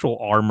the actual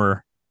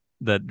armor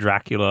that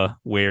Dracula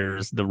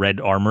wears, the red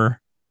armor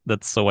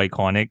that's so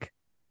iconic.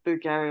 The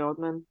Gary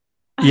Oldman.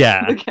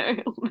 Yeah, The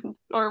Gary Oldman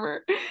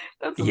armor.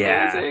 That's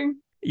yeah, amazing.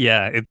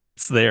 yeah,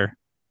 it's there.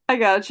 I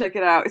gotta check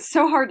it out. It's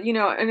so hard, I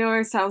know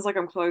it sounds like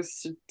I'm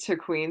close to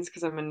Queens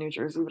because I'm in New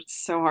Jersey, but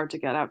it's so hard to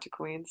get out to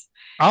Queens.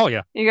 Oh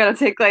yeah. You gotta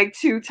take like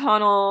two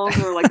tunnels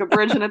or like a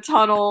bridge and a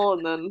tunnel,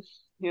 and then,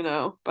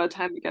 by the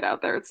time you get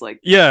out there, it's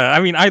like Yeah, I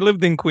mean, I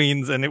lived in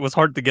Queens and it was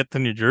hard to get to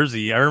New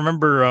Jersey. I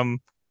remember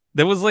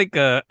there was like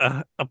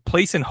a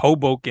place in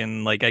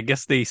Hoboken, like I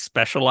guess they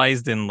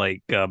specialized in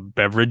like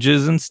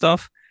beverages and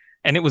stuff.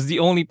 And it was the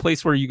only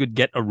place where you could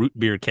get a root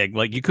beer keg.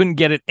 Like you couldn't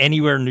get it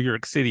anywhere in New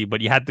York City, but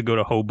you had to go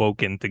to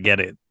Hoboken to get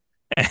it.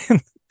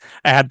 And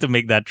I had to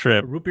make that A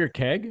trip. root beer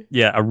keg?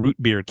 Yeah, a root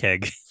beer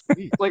keg.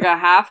 Sweet. like a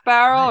half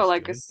barrel or Nice,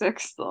 like a dude.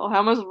 sixth.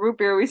 How much root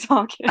beer are we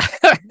talking?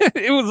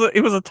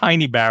 It was a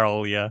tiny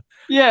barrel, yeah.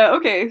 Yeah,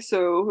 okay.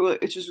 So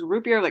it's just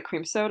root beer, like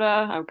cream soda.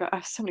 I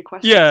have so many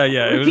questions Yeah, about the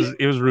yeah, it root beer. was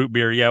it was root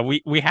beer. Yeah,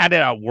 we had it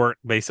at work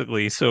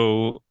basically.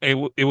 So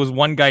it was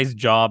one guy's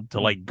job to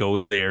Mm. like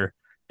go there.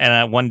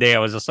 And one day I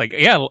was just like,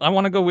 yeah, I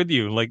want to go with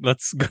you. Like,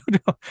 let's go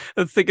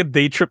let's take a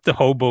day trip to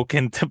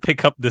Hoboken to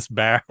pick up this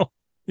barrel.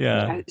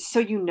 Yeah. Yeah, so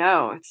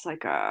it's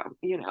like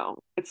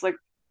it's like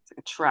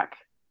a trek.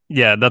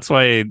 Yeah, that's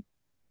why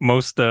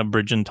most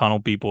bridge and tunnel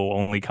people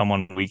only come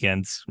on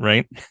weekends,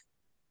 right?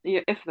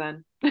 Yeah, if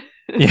then.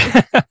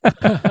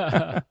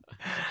 Yeah.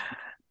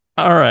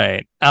 All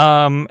right.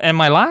 And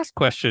my last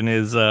question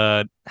is,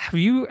 have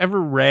you ever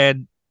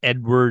read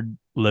Edward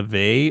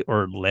Levy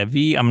or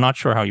Levy? I'm not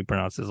sure how you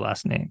pronounce his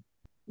last name.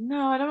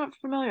 No, I'm not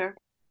familiar.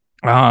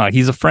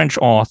 He's a French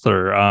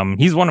author.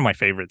 He's one of my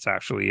favorites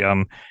actually.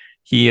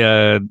 He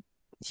uh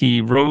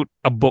he wrote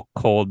a book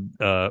called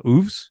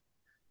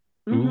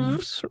Mm-hmm.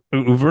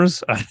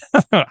 Ouvres.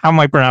 How am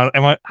I pronounce?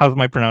 How's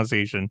my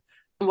pronunciation?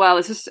 Well,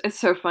 it's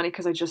so funny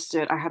because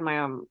I had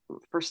my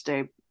first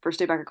day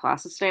back at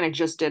classes today, and I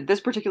just did this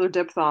particular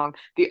diphthong,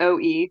 the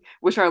OE,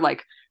 which are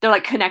like they're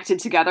like connected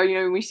together. You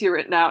know, when we see it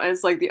written out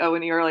as like the O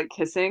and E are like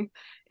kissing,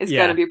 it's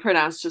gonna Yeah. be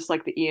pronounced just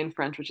like the E in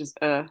French, which is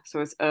so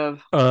it's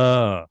of.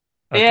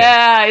 Okay.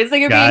 Yeah, it's like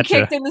you're being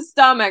kicked Gotcha. in the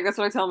stomach. That's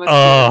what I tell my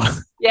students.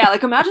 Oh, Yeah,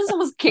 like imagine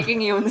someone's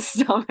kicking you in the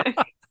stomach.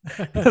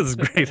 that's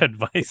great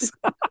advice.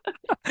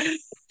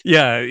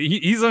 Yeah,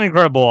 he's an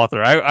incredible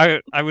author.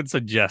 I would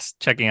suggest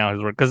checking out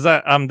his work because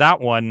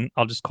that one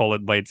I'll just call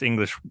it by its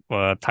English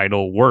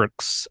title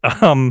works.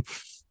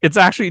 It's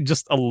actually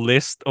just a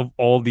list of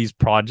all these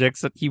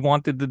projects that he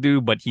wanted to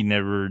do, but he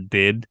never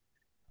did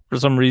for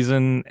some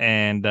reason.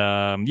 And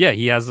yeah,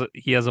 he has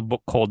a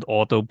book called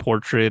Auto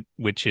Portrait,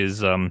 which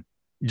is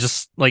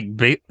just like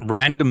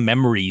random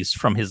memories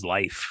from his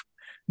life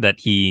that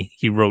he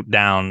wrote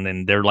down,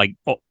 and they're like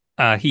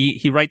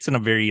he writes in a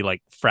very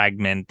like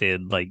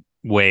fragmented like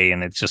way,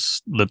 and it's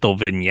just little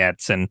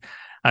vignettes. And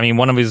I mean,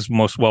 one of his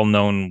most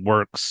well-known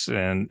works,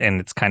 and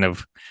it's kind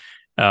of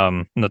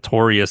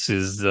notorious,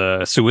 is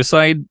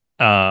Suicide,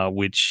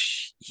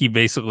 which he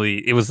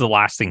basically, it was the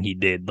last thing he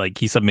did. Like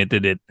he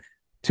submitted it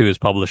to his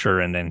publisher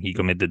and then he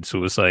committed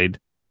suicide.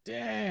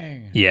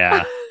 Dang.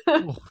 Yeah.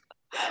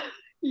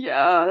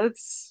 Yeah,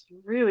 that's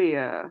really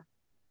a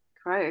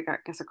cry. I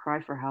guess a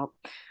cry for help.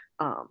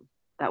 Um,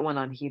 that one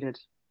unheeded.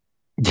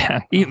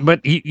 Yeah, he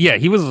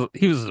was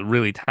a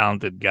really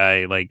talented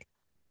guy. Like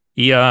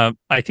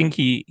I think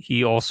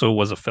he also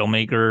was a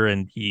filmmaker,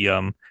 and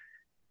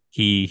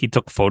he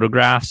took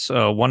photographs.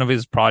 One of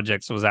his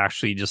projects was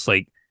actually just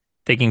like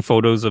taking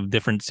photos of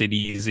different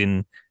cities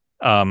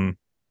um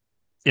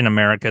in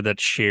America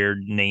that shared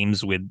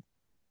names with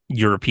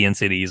European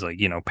cities, like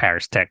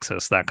Paris,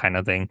 Texas, that kind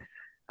of thing.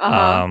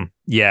 Uh-huh.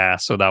 Yeah,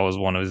 so that was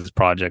one of his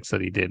projects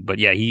that he did. But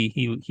yeah,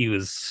 he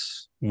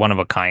was one of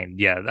a kind.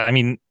 Yeah, I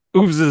mean,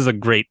 Oops is a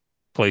great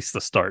place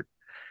to start.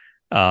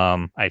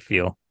 I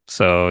feel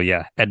so.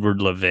 Yeah,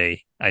 Edward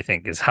Levy, I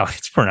think, is how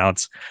it's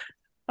pronounced.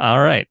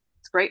 All right,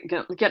 It's great.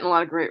 Getting a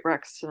lot of great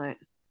recs tonight.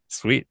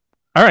 sweet.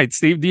 All right,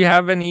 Steve, do you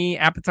have any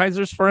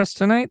appetizers for us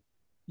tonight?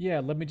 Yeah,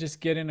 let me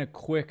just get in a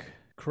quick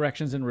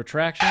corrections and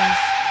retractions.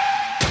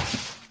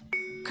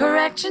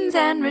 Corrections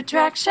and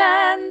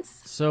retractions.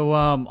 So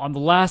on the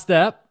last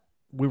ep,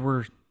 we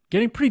were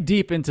getting pretty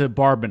deep into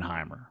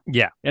Barbenheimer.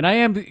 Yeah. And I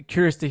am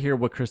curious to hear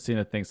what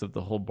Cristina thinks of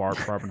the whole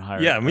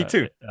Barbenheimer Yeah, me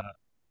too.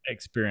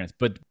 Experience.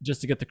 But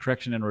just to get the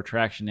correction and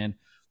retraction in,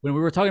 when we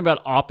were talking about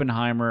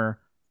Oppenheimer,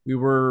 we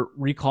were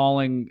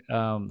recalling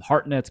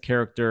Hartnett's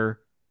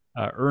character,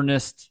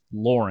 Ernest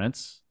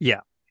Lawrence.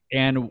 Yeah.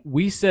 And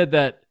we said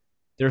that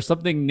there's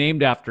something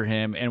named after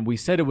him, and we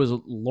said it was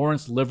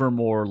Lawrence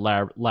Livermore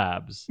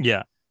Labs.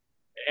 Yeah.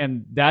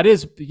 And that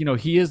is,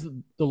 he is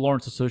the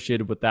Lawrence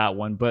associated with that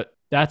one, but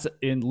that's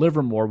in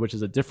Livermore, which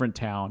is a different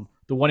town.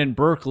 The one in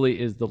Berkeley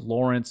is the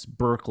Lawrence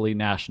Berkeley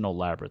National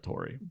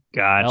Laboratory.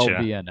 Gotcha.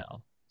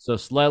 LBNL. So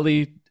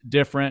slightly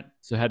different.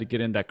 So I had to get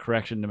in that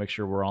correction to make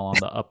sure we're all on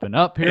the up and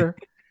up here.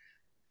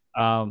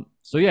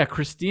 So yeah,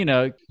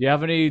 Cristina, do you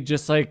have any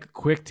just like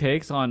quick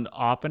takes on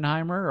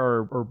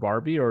Oppenheimer or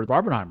Barbie or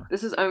Barbenheimer?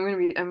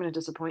 I'm gonna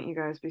disappoint you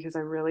guys because I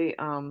really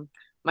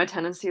my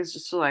tendency is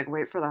just to like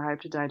wait for the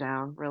hype to die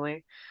down,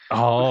 really.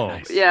 Oh,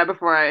 Nice. Yeah,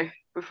 before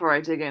I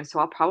dig in. So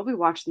I'll probably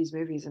watch these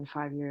movies in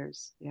 5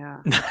 years. Yeah.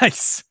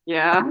 nice.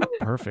 Yeah.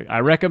 Perfect. I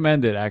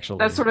recommend it actually.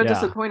 That's sort of Yeah.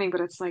 disappointing,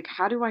 but it's like,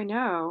 how do I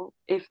know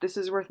if this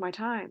is worth my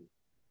time?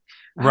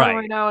 How do I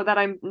Right. know that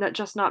I'm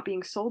not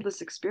being sold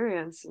this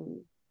experience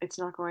and it's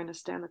not going to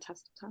stand the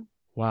test of time?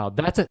 Wow,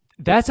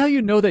 that's how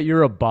you know that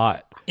you're a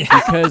bot.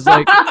 Because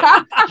like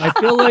I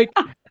feel like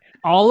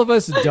all of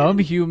us dumb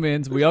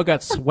humans, we all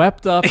got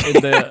swept up in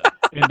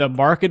the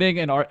marketing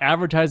and our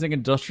advertising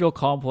industrial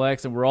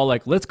complex, and we're all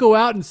like, let's go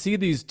out and see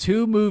these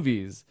two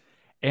movies.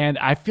 And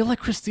I feel like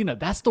Cristina,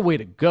 that's the way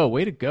to go.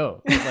 Way to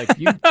go. Like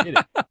you did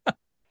it.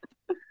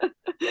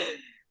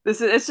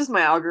 It's just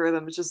my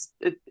algorithm.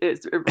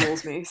 It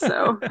rules me.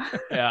 So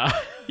Yeah.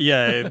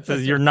 Yeah, it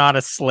says you're not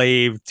a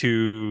slave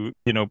to,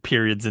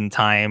 periods in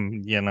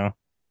time,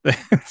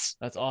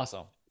 That's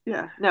awesome.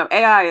 yeah. No,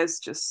 AI is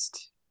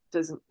just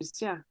doesn't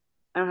just yeah.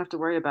 I don't have to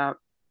worry about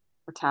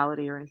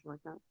mortality or anything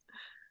like that.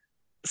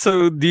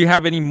 So, do you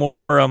have any more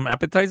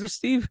appetizers,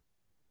 Steve?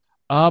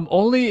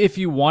 Only if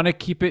you want to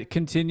keep it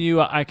continue,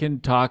 I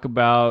can talk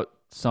about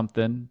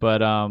something.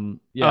 But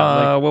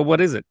yeah, Well, what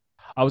is it?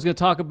 I was going to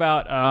talk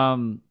about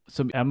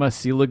some Emma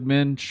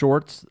Seligman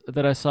shorts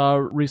that I saw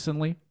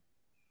recently.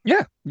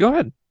 Yeah, go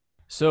ahead.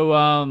 So,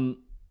 I'm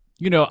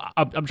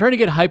trying to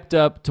get hyped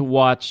up to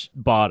watch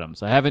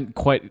Bottoms. I haven't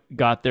quite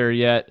got there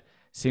yet.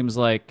 Seems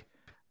like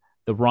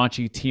the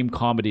raunchy team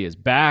comedy is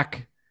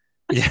back.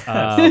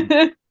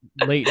 Yeah.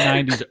 Late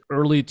 90s,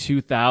 early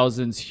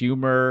 2000s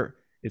humor.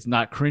 It's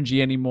not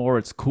cringy anymore.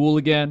 It's cool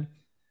again.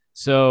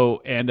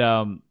 So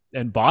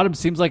and Bottom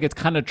seems like it's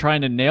kind of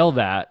trying to nail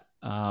that.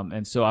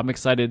 And so I'm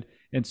excited.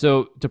 And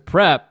so to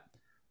prep,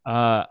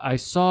 I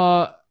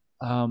saw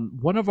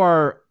one of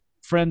our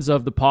friends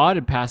of the pod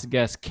and past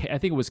guest, I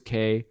think it was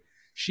Kay.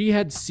 She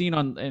had seen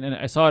on, and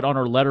I saw it on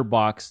her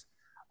letterbox,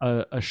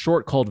 a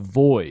short called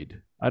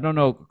Void. I don't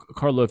know,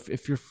 Carlo,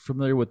 if you're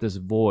familiar with this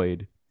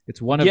Void. It's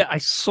one of I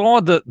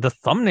saw the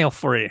thumbnail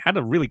for it. It had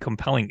a really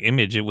compelling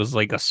image. It was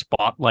like a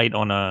spotlight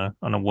on a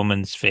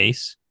woman's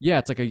face. Yeah,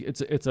 it's like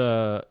it's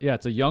a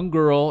young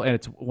girl, and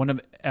it's one of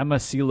Emma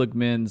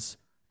Seligman's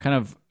kind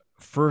of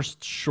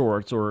first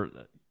shorts, or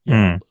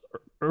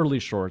early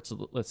shorts,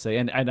 let's say.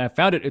 And I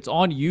found it's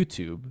on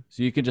YouTube,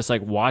 so you can just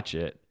like watch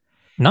it.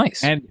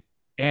 Nice. And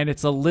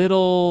it's a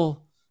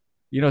little,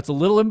 it's a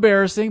little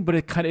embarrassing, but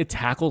it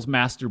tackles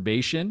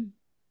masturbation.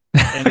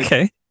 And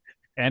okay.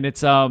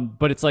 It's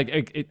but it's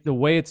like the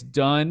way it's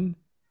done,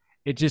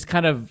 it just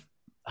kind of,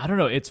 I don't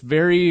know, it's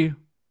very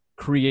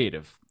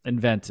creative,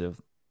 inventive,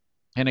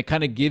 and it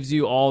kind of gives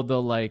you all the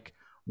like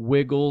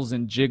wiggles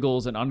and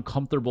jiggles and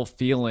uncomfortable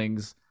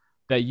feelings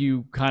that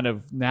you kind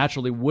of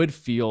naturally would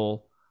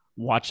feel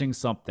watching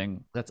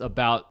something that's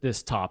about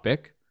this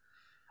topic.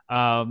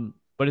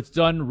 But it's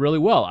done really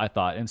well, I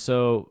thought. And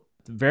so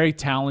very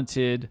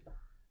talented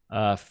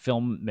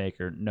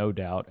filmmaker, no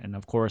doubt. And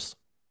of course,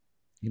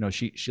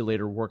 she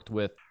later worked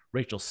with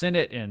Rachel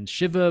Sennett and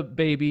Shiva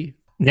Baby.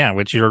 Yeah,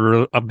 which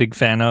you're a big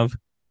fan of.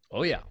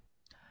 Oh yeah.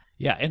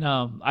 Yeah, and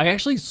I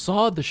actually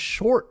saw the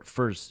short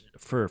for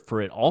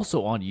it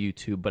also on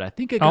YouTube, but I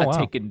think it got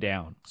taken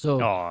down. So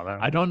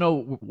I don't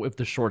know if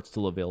the short's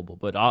still available,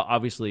 but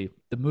obviously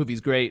the movie's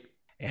great,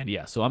 and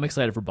yeah, so I'm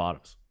excited for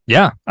Bottoms.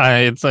 Yeah,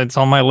 it's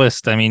on my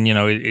list. I mean,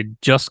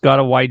 it just got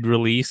a wide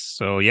release,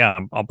 so yeah,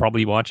 I'll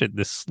probably watch it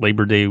this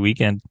Labor Day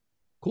weekend.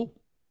 Cool.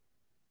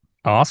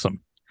 Awesome.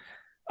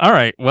 All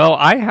right. Well,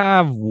 I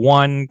have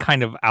one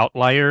kind of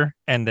outlier,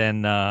 and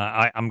then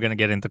I'm going to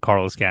get into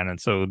Carlos Cannon.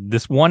 So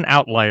this one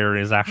outlier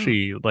is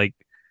actually like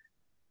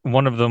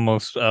one of the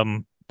most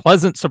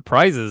pleasant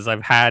surprises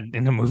I've had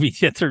in a movie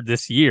theater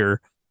this year,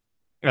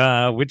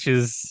 which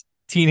is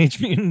Teenage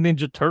Mutant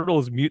Ninja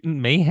Turtles Mutant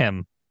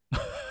Mayhem.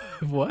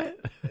 What?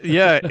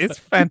 Yeah, it's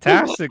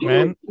fantastic,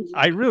 man.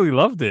 I really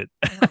loved it.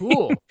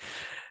 Cool.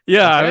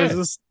 Yeah, okay. I was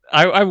just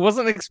I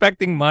wasn't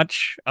expecting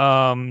much.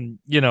 The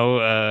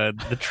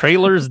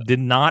trailers did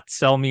not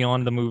sell me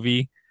on the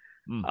movie.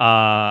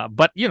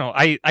 But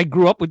I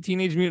grew up with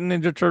Teenage Mutant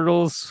Ninja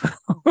Turtles.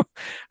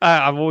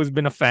 I've always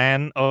been a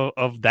fan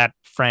of that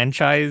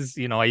franchise.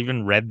 I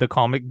even read the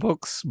comic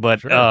books,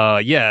 but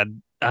sure.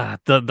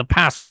 The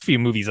past few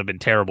movies have been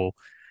terrible.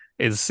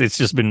 It's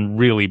just been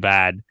really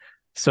bad.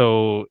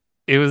 So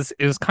it was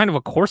kind of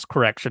a course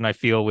correction, I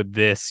feel, with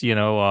this,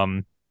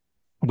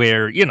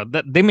 where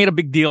they made a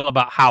big deal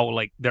about how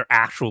like they're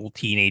actual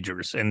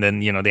teenagers, and then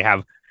they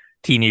have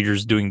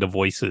teenagers doing the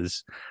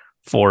voices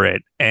for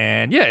it.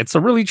 And yeah, it's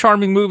a really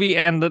charming movie,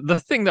 and the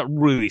thing that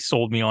really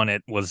sold me on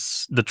it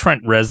was the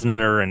Trent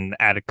Reznor and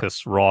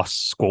Atticus Ross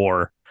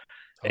score.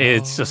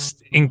 It's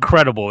just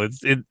incredible.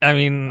 I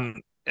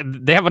mean,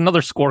 they have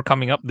another score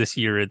coming up this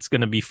year. It's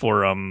going to be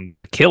for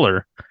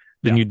Killer,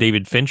 the new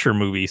David Fincher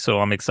movie, so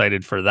I'm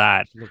excited for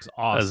that. It looks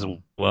awesome as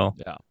well.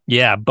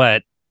 Yeah,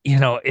 but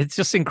it's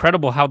just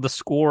incredible how the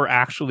score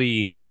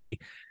actually,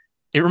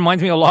 it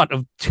reminds me a lot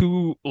of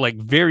two like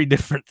very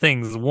different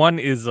things. One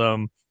is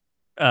the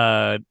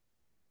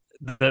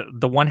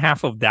one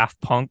half of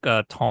Daft Punk,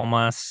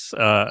 Thomas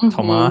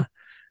Thomas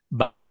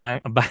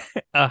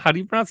how do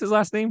you pronounce his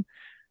last name?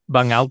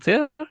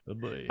 Bangalter.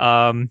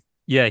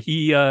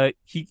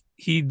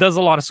 He does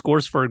a lot of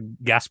scores for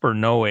Gaspar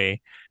Noé,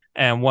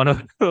 and one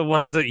of the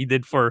ones that he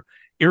did for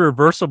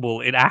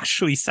Irreversible, it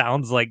actually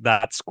sounds like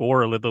that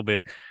score a little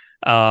bit.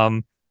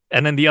 And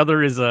then the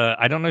other is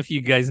I don't know if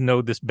you guys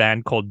know this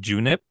band called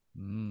Junip.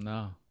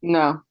 No.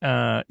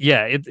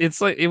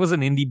 It's like it was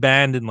an indie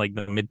band in like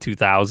the mid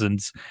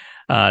 2000s,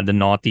 the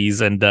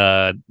noughties, and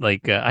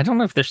I don't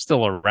know if they're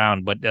still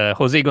around, but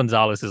Jose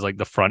Gonzalez is like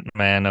the front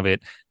man of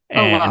it,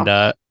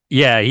 and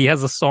he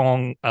has a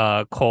song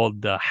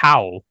called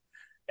Howl,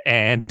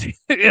 and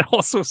it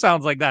also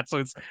sounds like that. So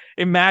it's,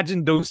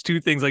 imagine those two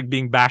things like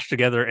being bashed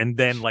together and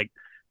then like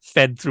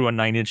fed through a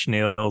Nine Inch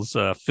Nails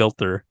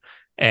filter.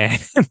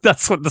 And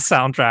that's what the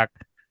soundtrack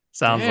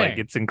sounds like.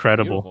 It's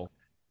incredible. Beautiful.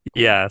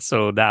 Yeah,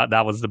 so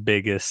that was the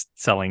biggest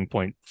selling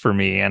point for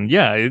me. And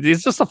yeah,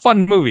 it's just a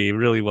fun movie. It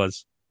really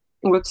was.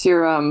 What's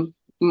your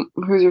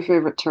who's your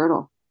favorite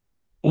turtle?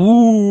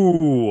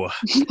 Ooh,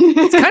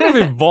 it's kind of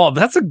involved.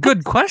 That's a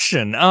good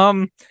question.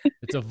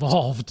 It's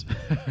evolved.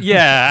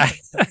 Yeah.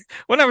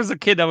 When I was a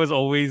kid, I was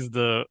always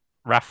the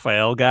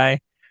Raphael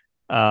guy.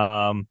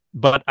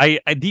 But I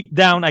deep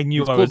down I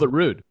knew I was cool but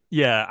rude.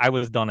 Yeah, I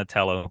was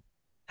Donatello.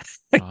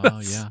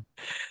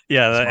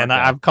 And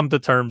I've come to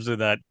terms with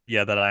that.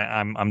 Yeah, that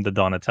I'm the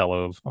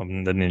Donatello of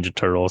the Ninja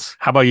Turtles.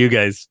 How about you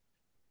guys?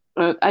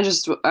 I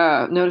just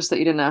noticed that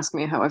you didn't ask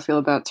me how I feel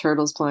about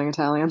turtles playing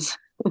Italians.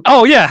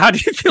 Oh yeah, how do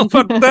you feel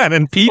about that?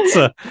 And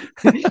pizza?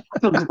 I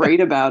feel great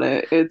about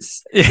it.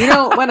 It's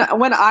Yeah, when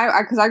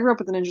I because I grew up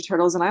with the Ninja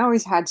Turtles and I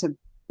always had to,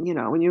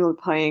 when you were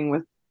playing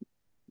with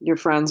your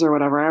friends or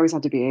whatever, I always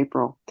had to be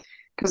April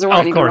because there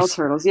weren't of any girl course.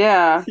 turtles.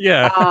 Yeah.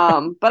 Yeah,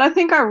 But I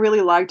think I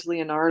really liked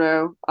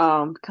Leonardo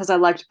because I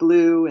liked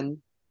Blue and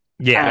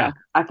yeah.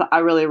 I thought I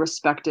really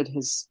respected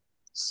his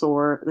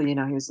sword,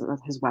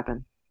 his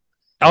weapon.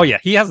 Oh yeah,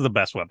 he has the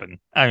best weapon.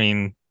 I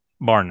mean,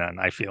 bar none.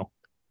 I feel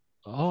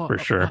Oh, for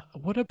sure.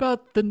 what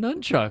about the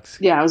nunchucks?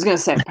 Yeah, I was gonna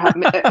say either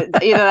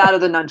that or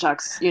the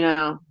nunchucks. It's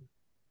Yeah,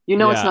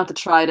 not the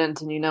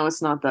trident, and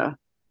it's not the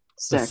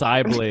the stick.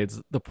 side blades,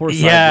 the poor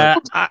side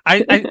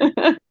blades.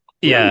 Yeah,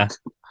 yeah,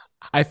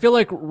 I feel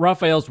like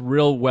Raphael's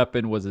real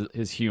weapon was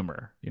his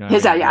humor. You know what I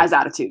His mean? yeah, his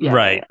attitude.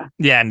 right.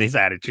 Yeah, and his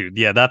attitude.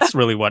 Yeah, that's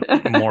really what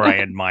more I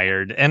Yeah.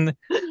 admired. And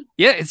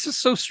yeah, it's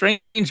just so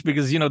strange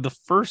because the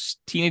first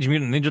Teenage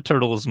Mutant Ninja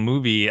Turtles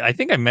movie. I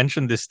think I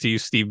mentioned this to you,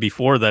 Steve,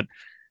 before that.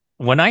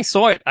 When I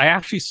saw it, I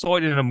actually saw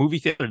it in a movie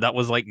theater that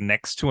was like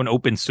next to an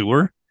open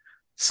sewer.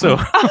 So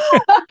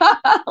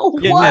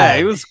yeah, What?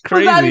 it was Was that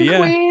crazy. in Yeah.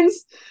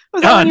 Queens?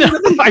 Was that Oh when no, you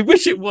were I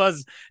wish it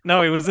was.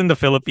 No, it was in the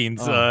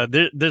Philippines. Oh,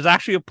 There's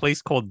actually a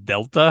place called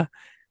Delta,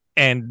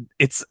 and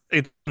it's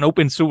an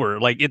open sewer.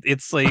 Like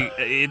it's like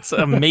it's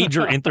a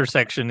major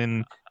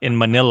intersection in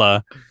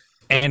Manila,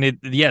 and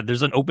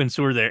there's an open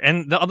sewer there.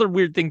 And the other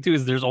weird thing too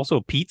is there's also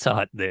a Pizza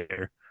Hut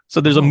there. So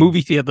there's a oh,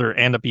 movie theater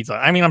and a pizza.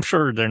 I mean, I'm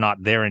sure they're not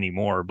there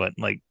anymore, but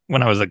like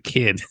when I was a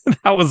kid,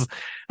 that was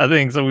a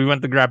thing. So we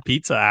went to grab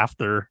pizza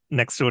after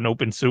next to an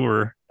open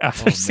sewer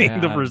after oh seeing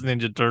the first man,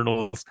 Ninja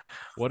Turtles.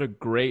 what a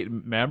great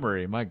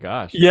memory! My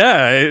gosh.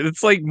 Yeah,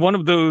 it's like one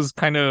of those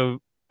kind of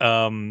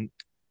um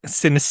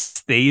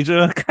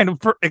synesthesia kind of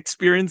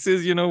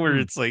experiences, where Hmm.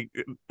 it's like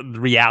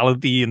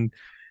reality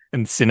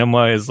and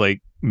cinema is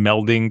like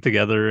melding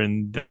together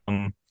and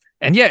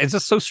yeah, it's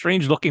just so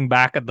strange looking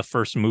back at the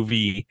first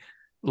movie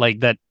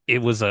like that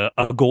it was a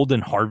Golden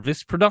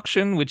Harvest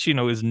production, which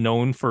is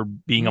known for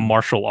being a Hmm.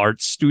 martial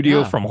arts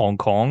studio Yeah. from Hong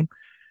Kong.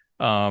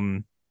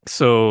 Um,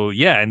 so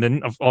yeah, and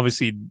then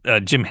obviously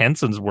Jim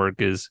Henson's work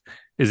is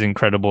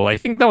incredible. I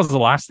think that was the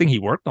last thing he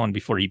worked on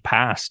before he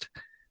passed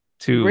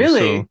too. So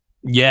really?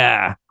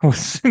 yeah,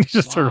 was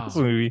just Turtles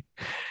Wow. movie.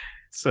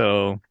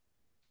 So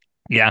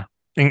yeah,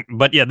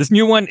 but yeah, this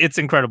new one it's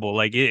incredible.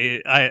 Like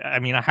I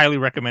mean, I highly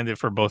recommend it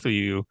for both of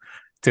you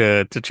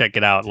to check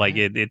it out. Like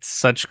Dang. it's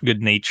such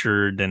good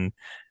natured and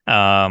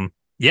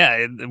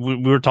yeah, we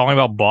were talking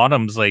about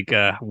bottoms. Like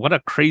what a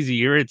crazy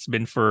year it's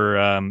been for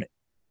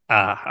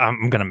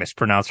I'm gonna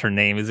mispronounce her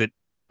name. Is it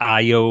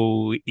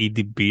Ayo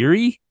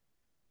Idibiri?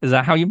 Is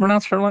that how you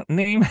pronounce her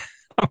name?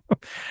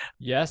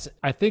 Yes,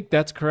 I think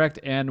that's correct,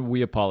 and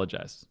we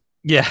apologize.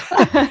 Yeah.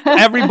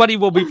 Everybody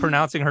will be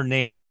pronouncing her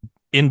name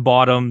in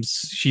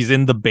bottoms. She's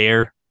in The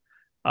Bear,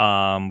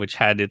 which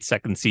had its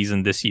second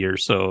season this year.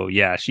 So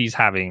yeah, she's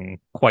having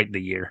quite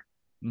the year.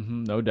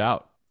 No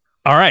doubt.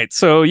 All right.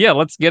 So yeah,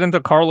 let's get into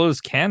Carlos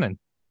Canon.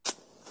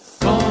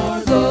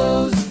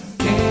 Carlos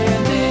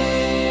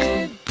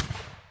Cannon.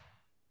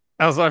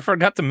 I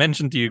forgot to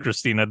mention to you,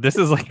 Christina, this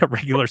is like a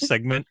regular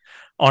segment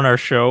on our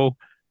show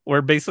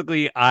where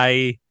basically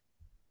I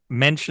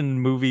mention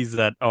movies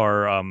that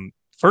are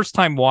first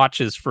time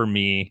watches for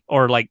me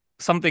or like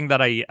something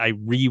that I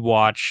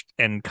rewatched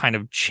and kind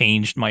of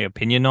changed my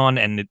opinion on,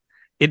 and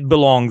it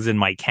belongs in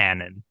my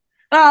canon.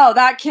 Oh,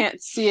 that can't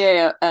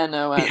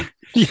Canon.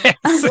 Yes.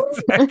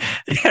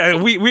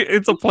 Yeah, we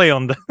it's a play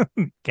on the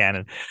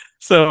canon.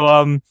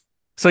 So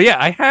so yeah,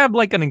 I had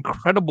like an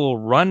incredible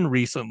run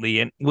recently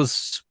and it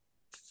was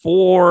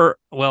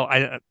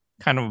I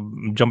kind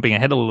of jumping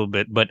ahead a little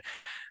bit, but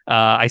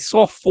I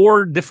saw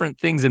four different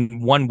things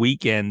in one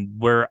weekend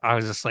where I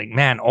was just like,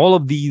 man, all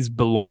of these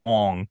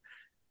belong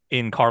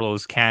in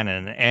Carlos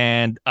Canon.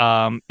 And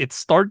it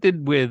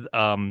started with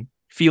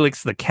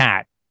Felix the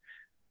Cat.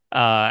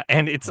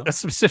 And it's Huh? a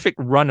specific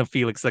run of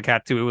Felix the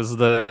Cat too. It was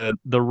the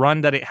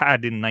run that it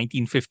had in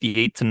 1958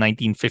 to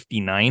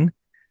 1959.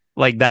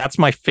 Like that's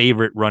my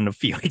favorite run of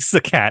Felix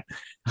the Cat.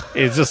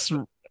 It's just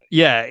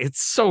yeah, it's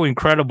so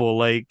incredible.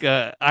 Like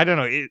I don't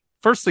know.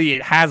 Firstly,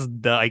 it has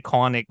the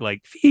iconic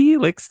like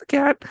Felix the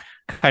Cat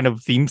kind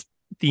of theme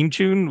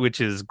tune, which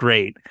is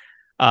great.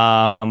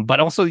 But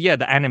also yeah,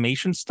 the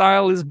animation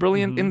style is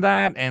brilliant Hmm. in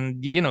that,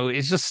 and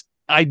it's just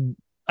I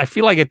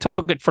feel like I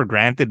took it for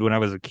granted when I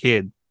was a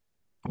kid,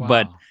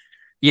 but Wow.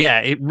 yeah,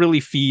 it really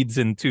feeds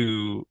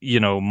into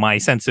my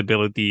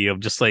sensibility of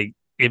just like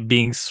it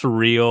being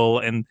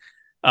surreal. And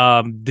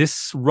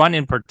this run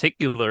in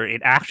particular,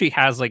 it actually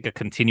has like a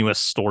continuous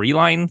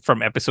storyline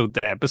from episode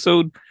to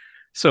episode.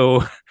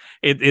 So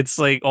it's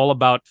like all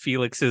about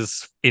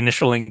Felix's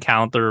initial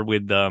encounter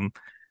with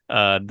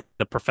uh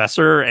the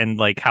professor, and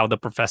like how the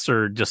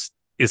professor just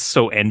is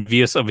so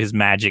envious of his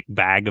magic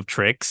bag of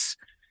tricks.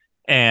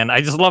 And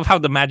I just love how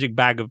the magic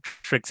bag of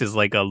tricks is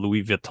like a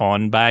Louis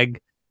Vuitton bag.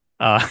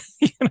 uh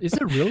Is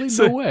it really? No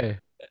so way.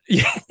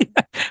 yeah,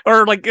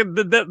 or like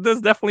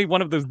there's definitely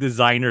one of those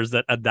designers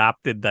that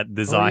adapted that Oh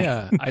design.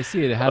 yeah, I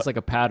see it. It has like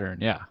a pattern.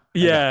 Yeah, I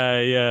got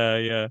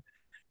you. Yeah.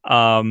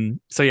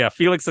 So yeah,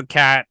 Felix the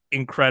Cat,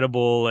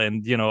 incredible,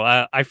 and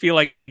I feel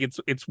like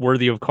it's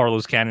worthy of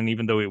Carlos Cannon,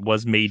 even though it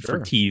was made for Sure.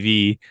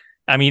 TV.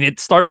 I mean, it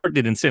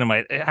started in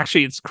cinema.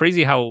 Actually, it's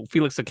crazy how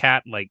Felix the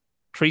Cat like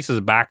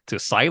traces back to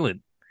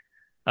silent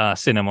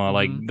cinema.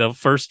 Like Mhm. the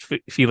first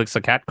Felix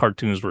the Cat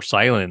cartoons were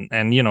silent,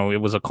 and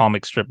it was a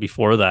comic strip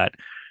before that.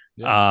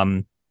 Yeah.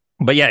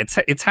 But yeah,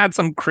 it's had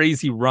some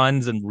crazy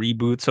runs and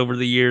reboots over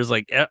the years.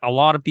 Like a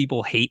lot of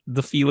people hate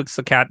the Felix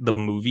the Cat, the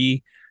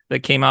movie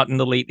that came out in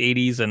the late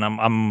 '80s, and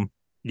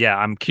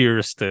I'm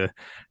curious to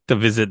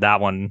visit that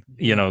one,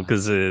 Yeah.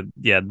 because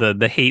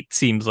the hate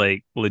seems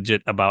like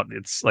legit about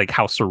it's like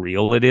how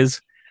surreal it is.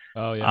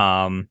 Oh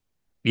yeah.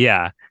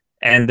 Yeah.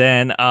 And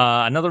then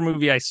another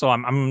movie I saw,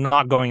 I'm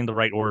not going in the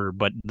right order,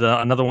 but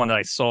another one that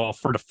I saw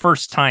for the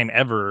first time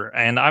ever,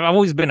 and I've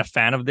always been a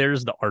fan of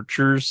theirs, The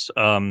Archers.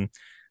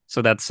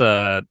 So that's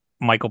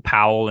Michael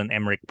Powell and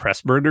Emmerich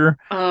Pressburger.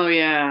 Oh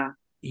yeah.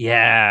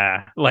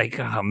 Yeah, like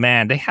oh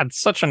man, they had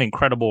such an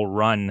incredible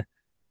run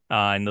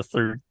in the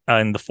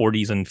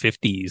 40s and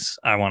 50s,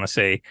 I want to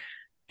say.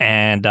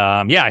 And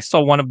I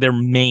saw one of their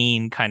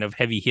main kind of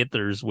heavy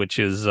hitters, which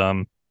is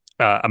A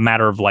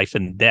Matter of Life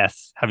and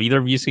Death. Have either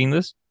of you seen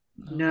this?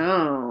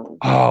 No.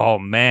 Oh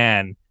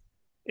man,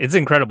 it's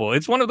incredible.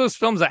 It's one of those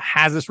films that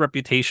has this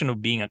reputation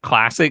of being a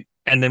classic,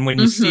 and then when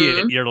you see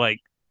it, you're like,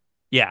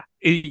 yeah,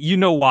 you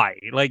know why.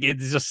 Like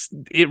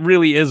it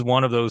really is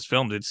one of those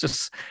films. It's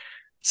just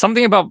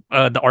something about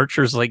the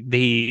Archers. Like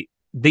they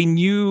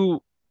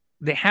knew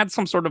they had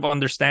some sort of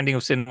understanding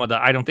of cinema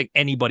that I don't think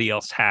anybody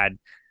else had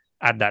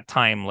at that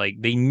time. Like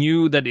they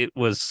knew that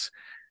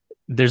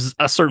there's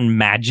a certain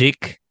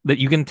magic that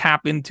you can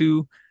tap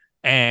into,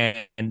 and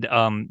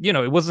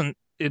it wasn't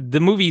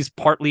the movie's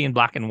partly in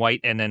black and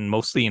white and then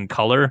mostly in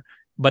color,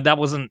 but that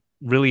wasn't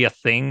really a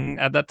thing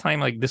at that time.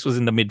 Like this was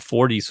in the mid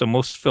 40s, so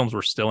most films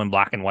were still in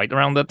black and white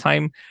around that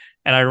time.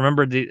 And I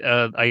remember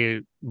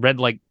I read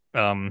like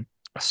a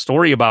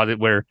story about it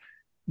where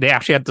they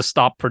actually had to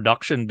stop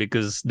production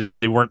because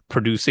they weren't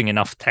producing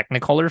enough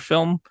Technicolor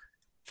film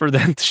for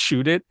them to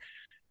shoot it.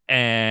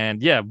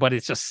 And yeah, but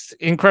it's just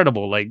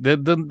incredible. Like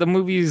the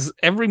movies,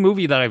 every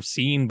movie that I've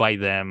seen by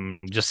them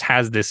just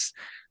has this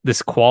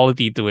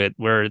quality to it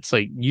where it's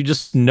like you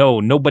just know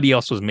nobody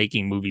else was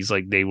making movies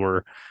like they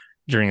were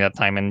during that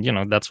time,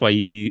 and that's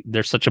why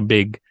they're such a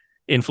big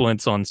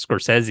influence on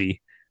Scorsese.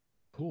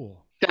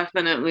 Cool.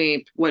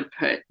 Definitely would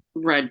put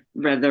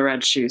the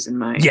red shoes in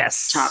my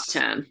Yes, top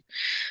 10.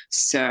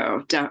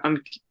 So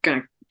I'm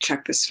gonna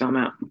check this film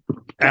out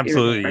that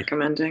absolutely you're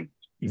recommending.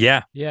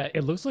 Yeah. Yeah,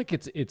 it looks like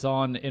it's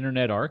on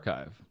Internet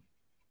Archive.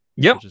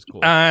 Yep. Which is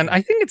cool. And Yeah.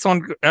 I think it's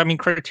on, I mean,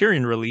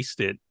 Criterion released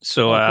it.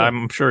 So Oh, cool.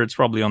 I'm sure it's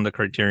probably on the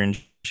Criterion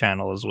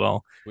channel as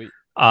well. Sweet.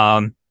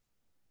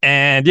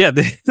 And yeah,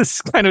 this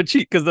is kind of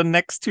cheap because the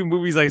next two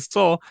movies I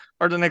saw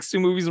are the next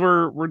two movies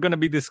we're going to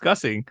be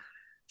discussing.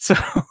 So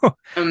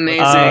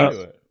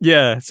Amazing.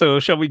 yeah. So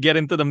shall we get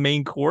into the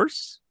main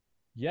course?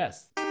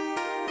 Yes.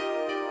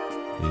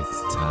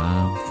 It's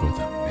time for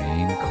the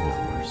main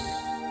course.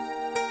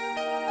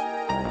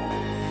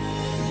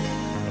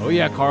 Oh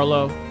yeah,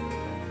 Carlo.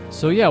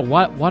 So yeah,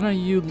 why don't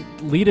you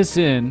lead us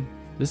in?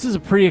 This is a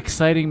pretty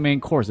exciting main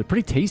course. It's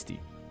pretty tasty.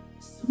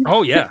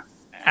 Oh yeah,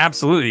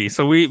 absolutely.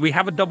 So we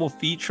have a double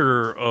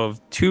feature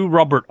of two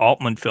Robert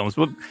Altman films.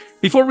 But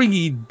before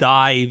we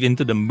dive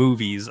into the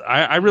movies,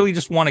 I really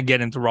just want to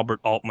get into Robert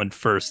Altman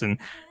first. And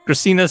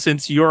Cristina,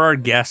 since you're our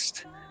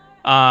guest,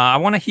 I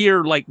want to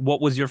hear like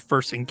what was your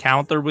first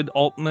encounter with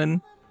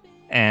Altman,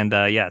 and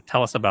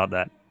tell us about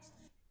that.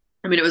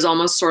 I mean, it was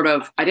almost sort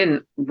of, I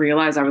didn't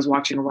realize I was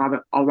watching a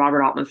Robert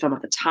Altman film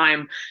at the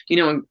time.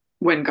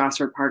 When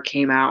Gosford Park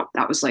came out,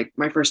 that was like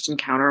my first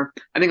encounter.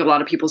 I think a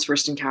lot of people's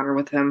first encounter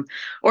with him,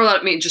 or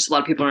just a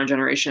lot of people in our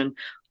generation.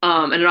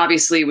 And it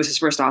obviously was his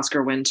first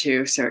Oscar win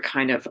too. So it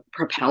kind of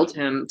propelled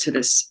him to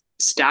this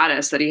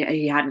status that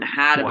he hadn't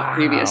had in the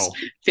previous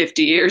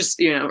 50 years,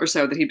 or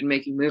so that he'd been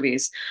making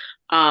movies.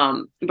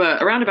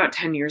 But around about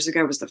 10 years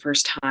ago was the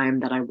first time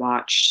that I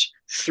watched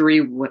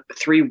Three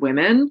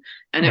Women.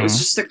 And it was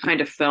just the kind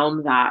of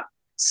film that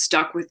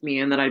stuck with me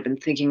and that I'd been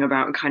thinking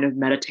about and kind of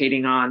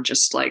meditating on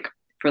just like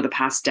for the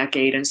past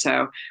decade. And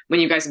so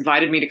when you guys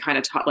invited me to kind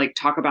of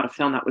talk about a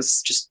film,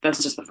 that's just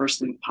the first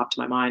thing that popped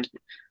to my mind.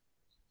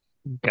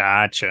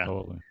 Gotcha.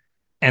 Totally.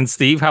 And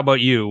Steve, how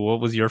about you? What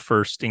was your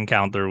first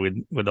encounter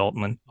with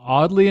Altman?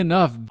 Oddly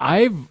enough,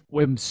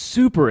 I'm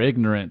super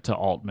ignorant to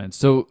Altman.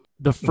 So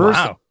the first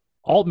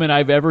Altman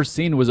I've ever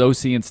seen was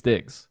O.C. and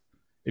Stiggs,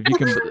 if you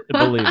can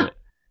believe it.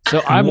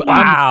 So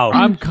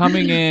I'm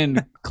coming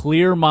in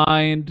clear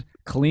mind,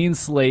 clean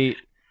slate,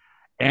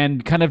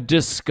 and kind of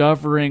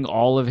discovering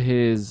all of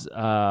his his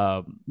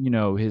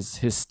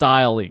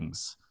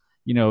stylings,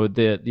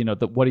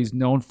 what he's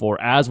known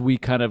for as we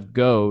kind of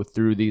go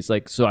through these.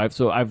 Like,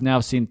 I've now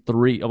seen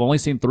three. I've only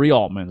seen three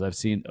Altmans. I've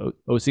seen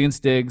O.C. and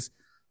Stiggs,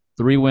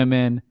 Three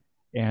Women,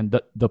 and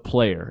the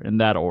Player, in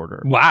that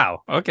order.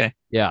 Wow. Okay.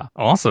 Yeah.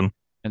 Awesome.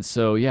 And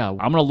so, yeah, I'm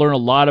going to learn a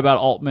lot about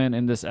Altman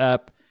in this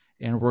ep,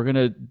 and we're going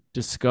to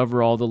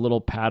discover all the little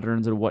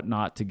patterns and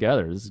whatnot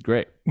together. This is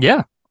great.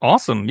 Yeah.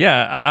 Awesome.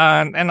 Yeah.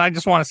 And I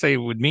just want to say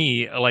with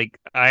me, like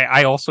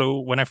I also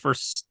when I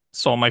first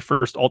saw my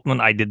first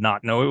Altman, I did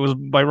not know it was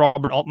by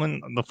Robert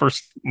Altman. The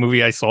first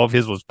movie I saw of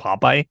his was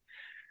Popeye.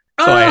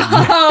 So I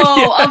had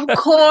Oh, of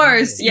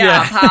course. Yeah,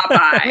 yeah.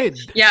 Popeye.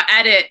 Wait, Yeah,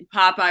 edit.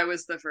 Popeye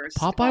was the first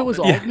Popeye was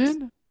Altman.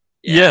 Altman?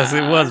 Yes,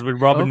 it Yeah. was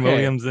with Robin Okay.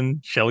 Williams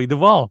and Shelley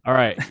Duvall. All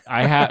right.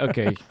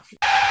 Okay.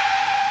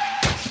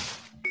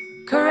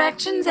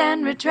 Corrections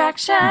and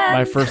retractions.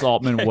 My first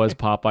Altman was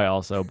Popeye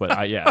also, but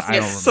I don't Yes.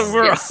 remember. So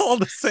we're Yes. all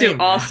the So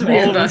same. all three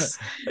of All- us.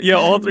 Yeah,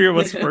 all three of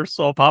us first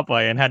saw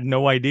Popeye and had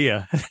no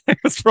idea it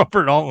was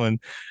Robert Altman.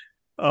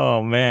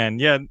 Oh man,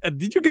 yeah.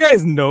 Did you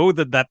guys know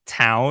that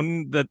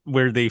town that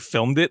where they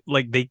filmed it,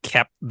 like they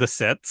kept the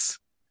sets?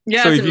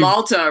 Yeah, So it's if in you-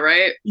 Malta,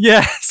 right?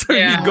 Yeah, so if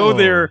Yeah. you go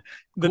there,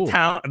 the Cool.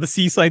 town, the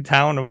seaside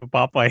town of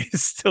Popeye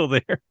is still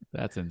there.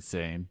 That's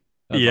insane.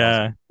 That's Yeah,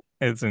 awesome.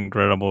 it's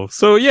incredible.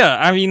 So yeah,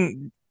 I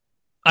mean,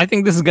 I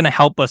think this is going to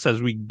help us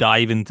as we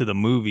dive into the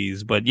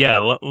movies. But yeah,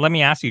 let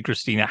me ask you,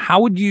 Christina,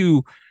 how would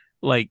you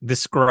like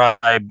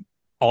describe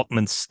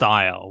Altman's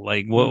style?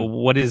 Like,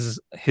 what is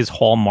his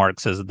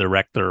hallmarks as a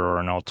director or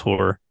an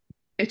auteur?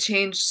 It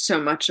changed so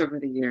much over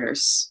the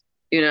years,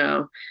 you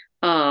know.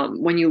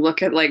 When you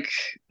look at like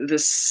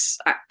this,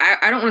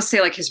 I don't want to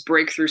say like his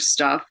breakthrough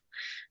stuff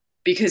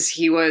because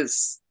he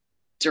was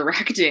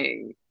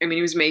directing. I mean,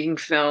 he was making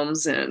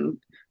films and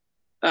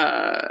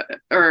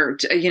or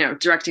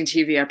directing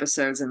TV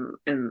episodes in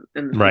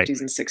the Right.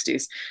 50s and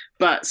 60s.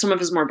 But some of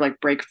his more like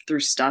breakthrough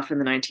stuff in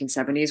the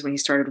 1970s when he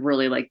started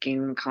really like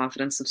gaining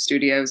confidence of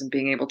studios and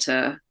being able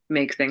to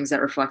make things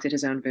that reflected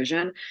his own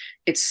vision.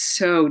 It's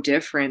so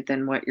different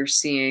than what you're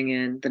seeing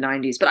in the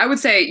 90s. But I would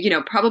say, you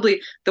know,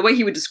 probably the way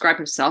he would describe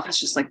himself is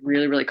just like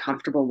really, really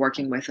comfortable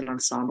working with an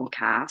ensemble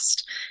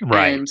cast.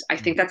 Right. And I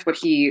think that's what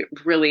he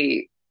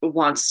really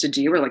wants to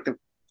do, or like the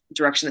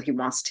direction that he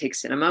wants to take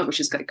cinema, which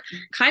is like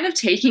kind of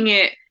taking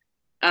it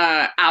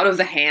out of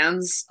the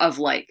hands of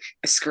like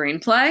a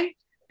screenplay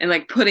and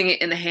like putting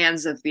it in the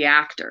hands of the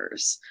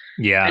actors.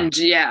 Yeah. And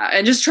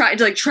just trying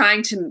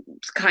to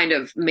kind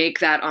of make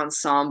that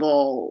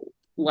ensemble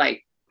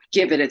like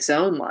give it its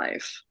own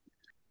life.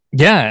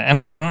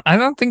 Yeah, and I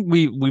don't think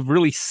we've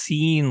really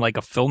seen like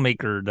a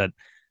filmmaker that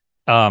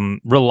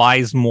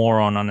relies more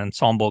on an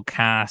ensemble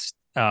cast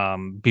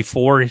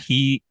before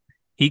he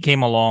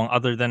came along,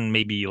 other than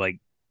maybe like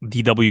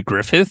D.W.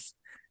 Griffith.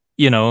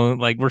 You know,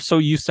 like we're so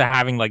used to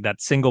having like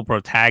that single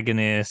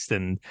protagonist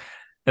and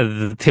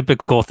the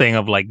typical thing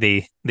of like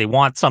they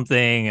want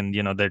something and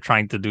you know they're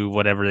trying to do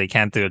whatever they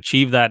can to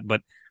achieve that.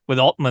 But with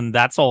Altman,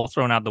 that's all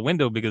thrown out the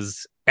window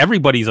because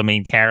everybody's a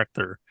main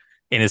character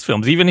in his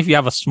films, even if you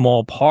have a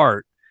small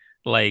part.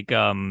 Like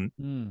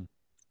there's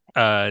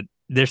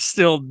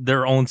still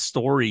their own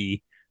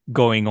story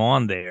going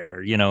on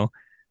there, you know.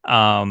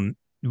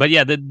 But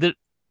yeah,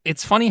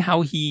 it's funny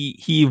how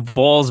he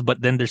evolves,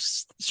 but then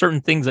there's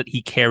certain things that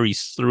he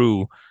carries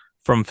through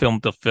from film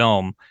to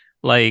film.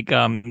 Like,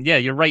 yeah,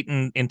 you're right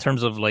in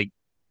terms of like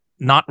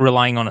not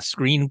relying on a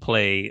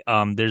screenplay.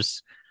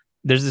 There's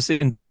this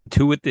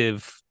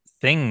intuitive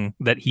thing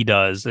that he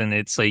does, and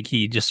it's like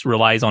he just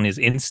relies on his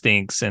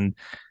instincts. And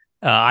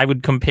I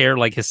would compare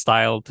like his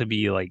style to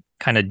be like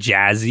kind of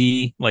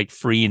jazzy, like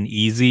free and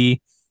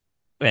easy.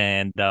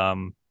 And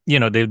you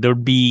know,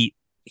 there'd be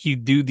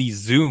he'd do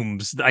these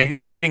zooms. I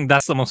think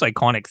that's the most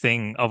iconic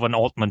thing of an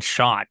Altman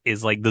shot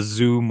is like the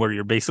zoom where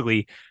you're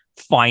basically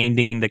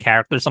finding the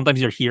characters.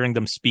 Sometimes you're hearing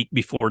them speak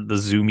before the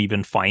zoom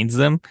even finds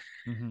them.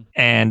 Mm-hmm.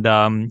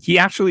 And he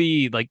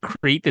actually like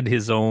created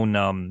his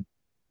own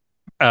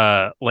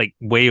like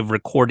way of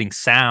recording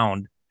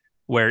sound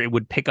where it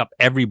would pick up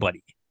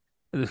everybody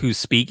who's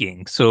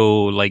speaking.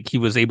 So like he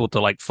was able to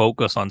like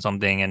focus on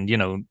something, and you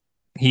know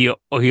he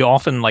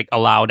often like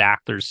allowed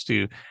actors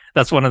to.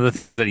 That's one of the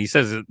things that he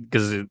says,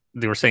 because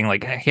they were saying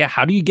like, yeah,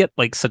 how do you get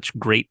like such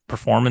great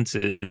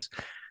performances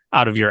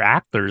out of your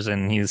actors?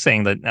 And he's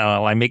saying that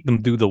I make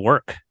them do the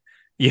work.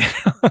 Yeah.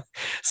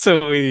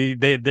 So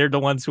they're the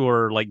ones who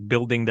are like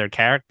building their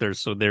characters,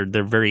 so they're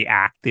very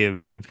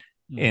active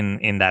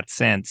in that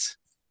sense.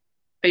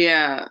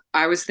 Yeah,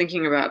 I was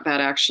thinking about that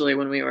actually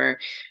when we were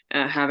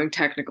having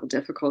technical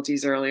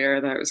difficulties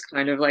earlier. That was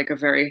kind of like a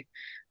very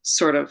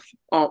sort of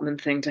Altman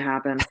thing to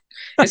happen.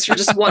 It's for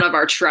just one of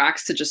our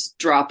tracks to just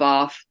drop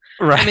off.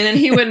 Right. I mean, and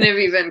he wouldn't have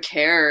even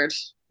cared,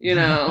 you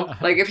know.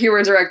 Like if he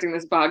were directing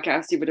this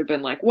podcast, he would have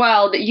been like,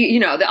 "Well, you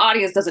know, the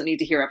audience doesn't need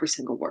to hear every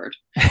single word,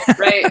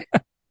 right?"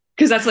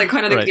 Because that's like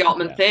kind of like the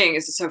Altman thing.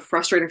 Is it's so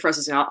frustrating for us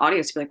as an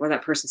audience to be like, "What did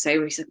that person say?"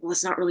 When he's like, "Well,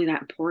 it's not really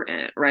that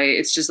important, right?"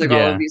 It's just like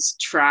all of these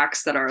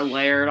tracks that are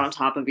layered on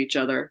top of each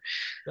other.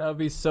 That would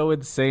be so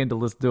insane to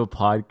listen to a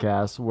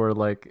podcast where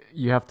like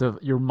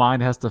your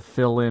mind has to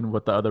fill in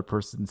what the other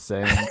person's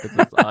saying because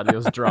the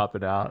audio's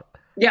dropping out.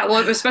 Yeah,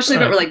 well, especially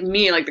if it were like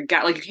me, like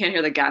like you can't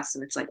hear the guests,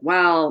 and it's like,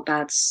 well,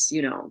 that's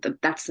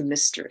that's the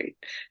mystery.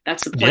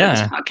 That's the point of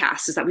this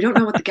podcast, is that we don't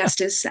know what the guest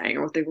is saying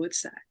or what they would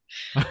say.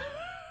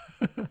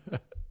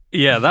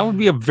 Yeah, that would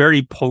be a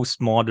very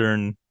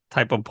postmodern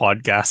type of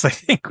podcast, I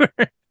think,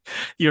 where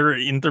you're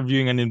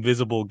interviewing an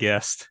invisible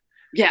guest.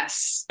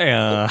 Yes.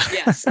 Uh,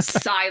 Yes.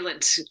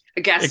 Silent.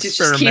 A guest who's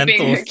just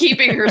Experimental.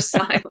 keeping her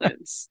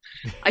silence.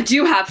 I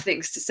do have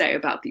things to say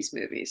about these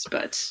movies,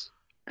 but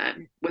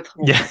I'm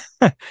withholding.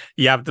 Yeah,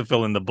 you have to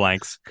fill in the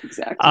blanks.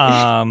 Exactly.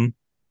 Um,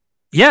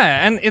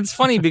 yeah, and it's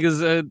funny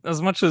because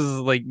as much as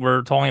like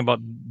we're talking about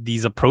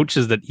these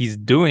approaches that he's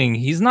doing,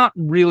 he's not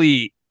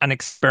really an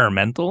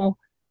experimental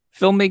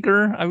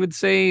filmmaker, I would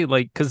say,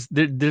 like because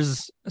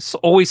there's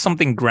always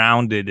something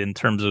grounded in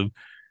terms of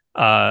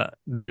uh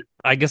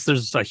I guess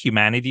there's a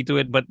humanity to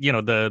it, but you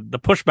know the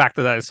pushback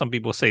to that is some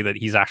people say that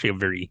he's actually a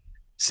very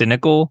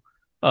cynical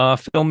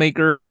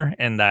filmmaker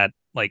and that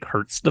like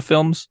hurts the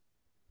films.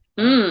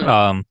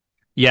 Mm.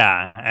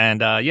 Yeah,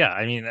 and yeah,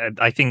 I mean,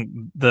 I think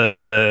the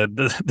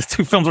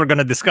two films we're going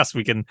to discuss,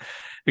 we can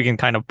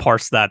kind of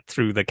parse that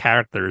through the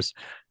characters.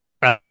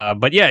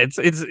 But yeah,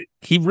 it's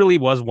he really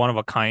was one of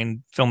a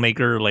kind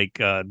filmmaker. Like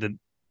the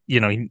you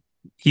know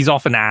he's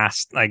often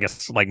asked, I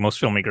guess, like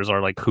most filmmakers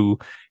are, like who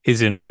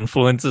his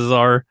influences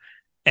are,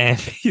 and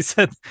he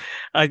said,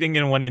 I think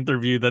in one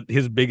interview that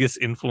his biggest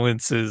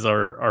influences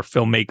are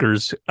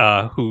filmmakers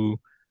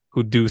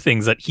who do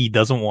things that he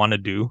doesn't want to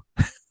do.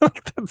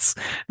 Like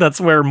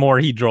that's where more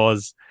he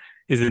draws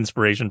his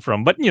inspiration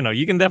from. But you know,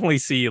 you can definitely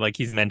see like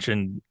he's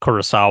mentioned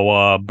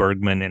Kurosawa,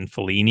 Bergman, and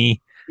Fellini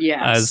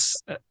as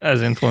Yes.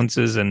 as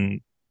influences,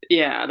 and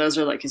Yeah, those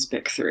are like his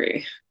big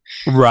three.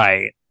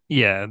 right,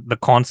 yeah, the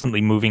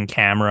constantly moving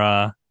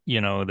camera,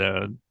 you know,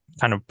 the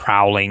kind of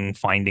prowling,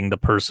 finding the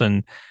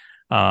person.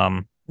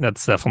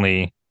 That's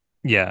definitely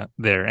yeah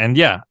there, and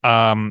yeah,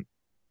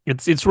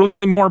 it's really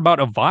more about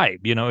a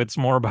vibe, you know, it's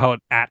more about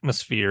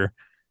atmosphere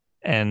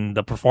and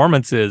the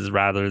performances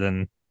rather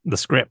than the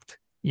script,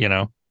 you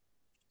know.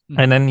 And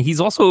Mhm. then he's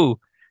also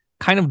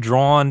kind of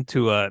drawn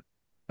to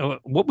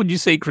what would you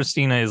say,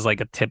 Christina, is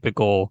like a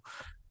typical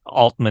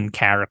Altman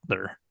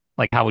character?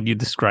 Like, how would you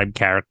describe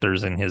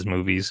characters in his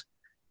movies?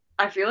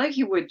 I feel like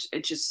he would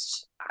it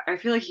just I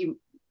feel like he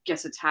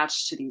gets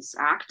attached to these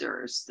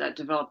actors that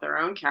develop their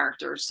own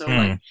characters. So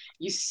like Hmm.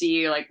 you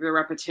see like the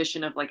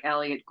repetition of like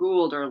Elliot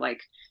Gould or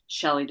like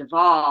Shelley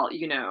Duvall,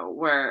 you know,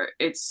 where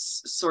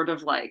it's sort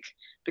of like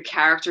the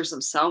characters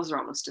themselves are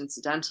almost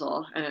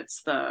incidental and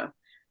it's the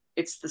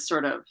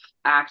sort of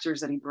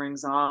actors that he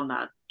brings on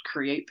that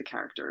create the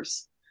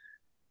characters.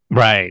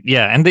 Right.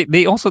 Yeah. And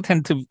they also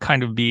tend to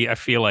kind of be, I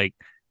feel like,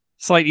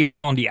 slightly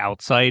on the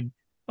outside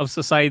of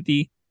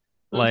society.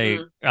 Like,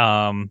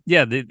 Mm-hmm.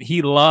 yeah,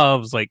 he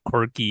loves like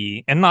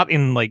quirky and not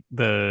in like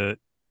the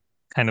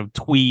kind of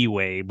twee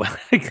way, but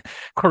like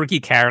quirky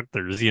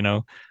characters, you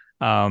know.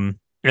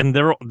 And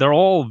they're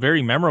all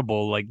very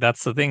memorable. Like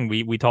that's the thing.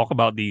 We talk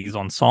about these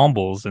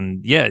ensembles,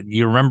 and yeah,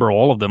 you remember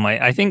all of them.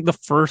 I think the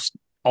first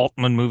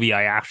Altman movie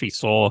I actually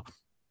saw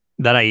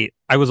that I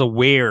was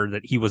aware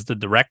that he was the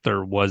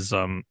director was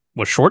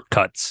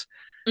Shortcuts.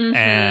 Mm-hmm.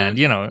 And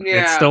you know, it's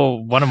Yeah.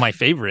 still one of my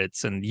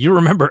favorites. And you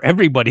remember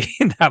everybody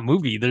in that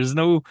movie. There's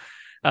no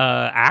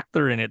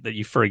actor in it that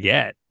you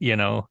forget, you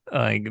know.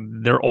 Like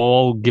they're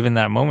all given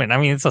that moment. I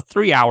mean, it's a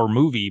 3 hour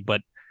movie,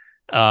 but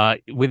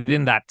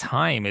within that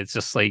time, it's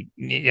just like,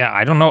 yeah,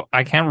 I don't know.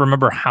 I can't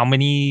remember how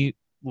many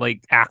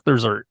like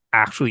actors are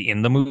actually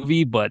in the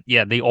movie, but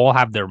yeah, they all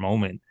have their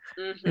moment.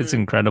 It's Mm-hmm.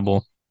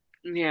 incredible.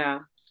 Yeah.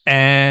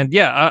 And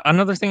yeah,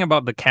 another thing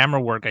about the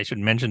camera work I should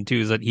mention too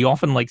is that he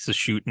often likes to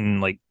shoot in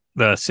like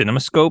the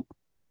cinemascope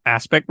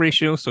aspect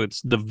ratio. So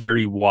it's the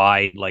very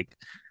wide, like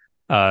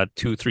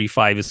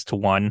 2:3:5 is to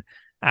one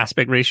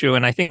aspect ratio.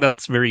 And I think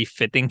that's very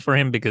fitting for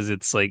him because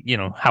it's like, you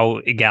know, how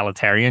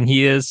egalitarian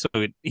he is.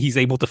 So he's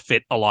able to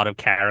fit a lot of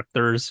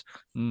characters,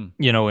 Mm.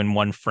 you know, in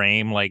one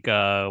frame. Like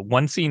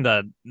one scene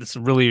that is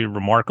really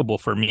remarkable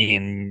for me.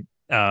 And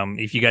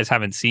if you guys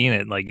haven't seen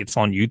it, like it's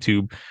on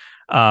YouTube.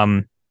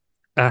 Um,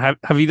 have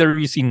either of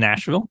you seen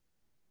Nashville?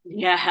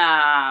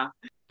 Yeah.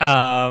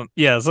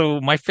 Yeah.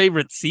 So my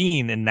favorite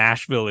scene in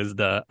Nashville is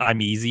the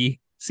 "I'm Easy"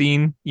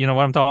 scene. You know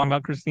what I'm talking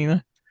about,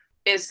 Christina?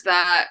 Is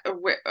that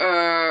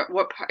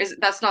what part is it?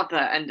 That's not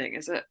the ending,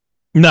 is it?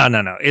 No,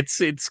 no, no. It's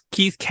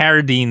Keith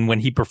Carradine when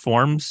he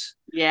performs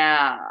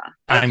Yeah.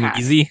 "I'm Okay.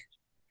 Easy."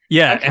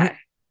 Yeah, and Okay.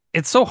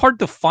 it's so hard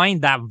to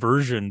find that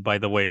version, by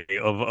the way,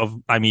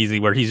 of "I'm Easy"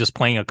 where he's just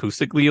playing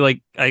acoustically,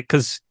 like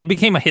because it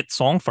became a hit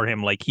song for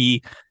him. Like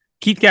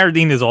Keith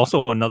Carradine is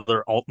also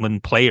another Altman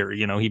player.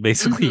 You know, he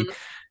basically, Mm-hmm.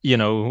 you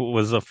know,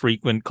 was a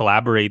frequent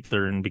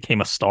collaborator and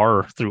became a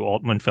star through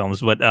Altman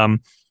films. But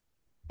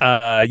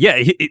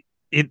yeah,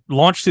 it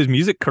launched his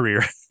music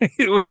career.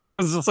 It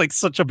was just like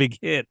such a big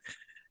hit.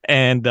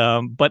 And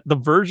but the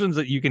versions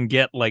that you can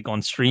get like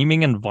on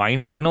streaming and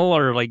vinyl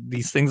are like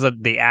these things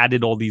that they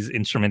added all these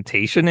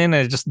instrumentation in,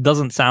 and it just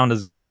doesn't sound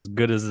as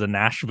good as the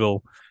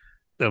Nashville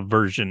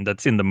version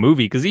that's in the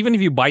movie. Because even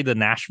if you buy the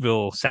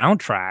Nashville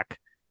soundtrack,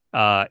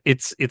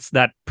 it's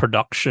that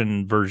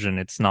production version.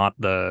 It's not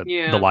the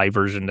Yeah. live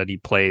version that he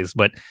plays.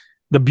 But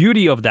the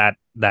beauty of that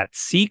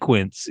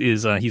sequence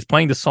is he's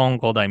playing the song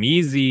called "I'm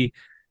Easy,"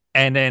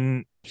 and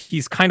then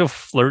he's kind of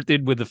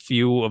flirted with a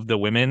few of the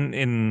women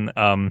in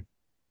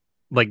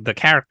like the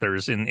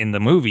characters in the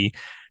movie,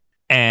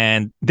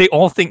 and they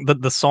all think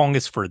that the song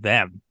is for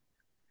them.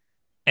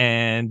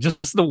 And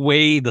just the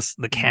way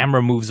the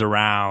camera moves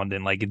around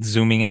and like it's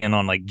zooming in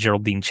on like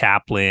Geraldine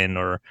Chaplin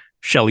or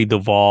Shelley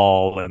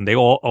Duvall and they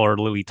all or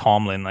Lily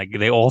Tomlin, like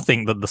they all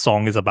think that the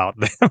song is about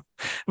them.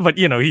 But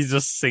he's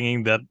just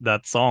singing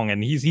that song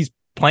and he's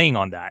playing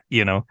on that,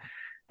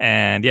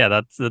 and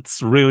yeah,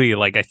 that's really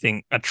like I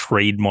think a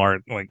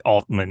trademark like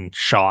Altman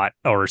shot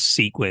or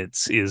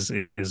sequence is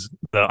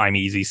the I'm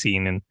Easy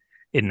scene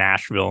in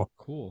Nashville.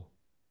 Cool.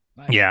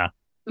 Nice. Yeah.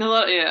 A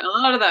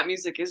lot of that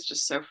music is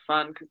just so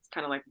fun because it's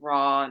kind of like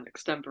raw and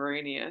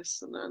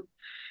extemporaneous, and then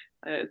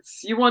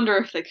you wonder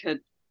if they could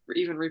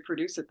even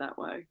reproduce it that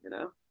way,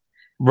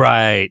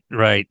 Right.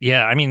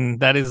 Yeah. I mean,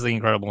 that is the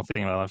incredible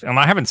thing about it. And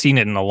I haven't seen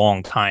it in a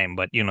long time,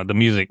 but the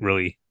music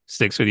really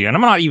sticks with you. And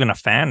I'm not even a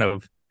fan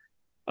of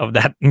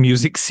that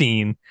music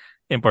scene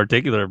in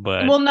particular,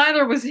 but well,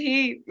 neither was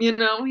he. He was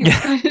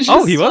kind of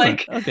just he wasn't.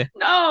 like, okay.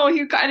 No,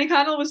 he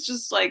kind of was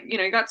just like,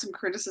 he got some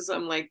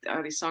criticism like,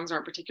 oh, these songs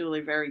aren't particularly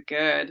very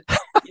good,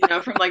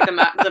 from like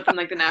from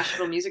like the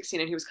Nashville music scene,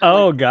 and he was kind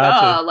of like,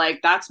 gotcha.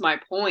 Like that's my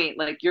point,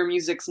 like your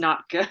music's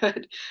not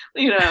good,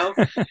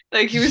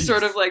 like he was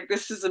sort of like,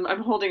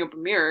 I'm holding up a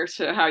mirror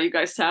to how you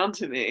guys sound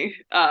to me.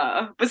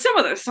 But some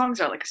of those songs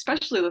are like,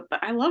 especially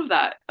I love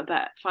that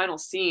final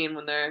scene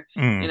when they're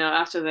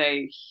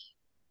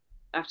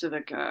after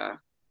the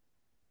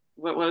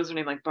what was her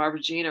name, like Barbara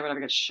Jean or whatever,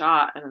 gets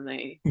shot, and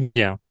then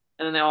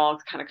they all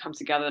kind of come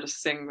together to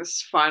sing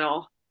this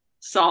final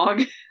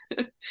song.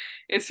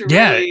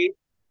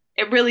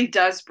 It really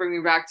does bring me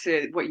back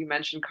to what you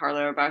mentioned,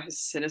 Carlo, about his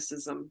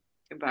cynicism,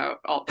 about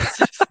all the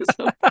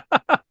cynicism.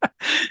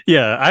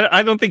 Yeah,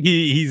 I don't think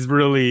he's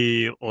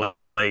really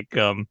like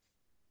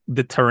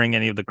deterring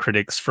any of the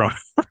critics from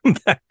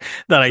that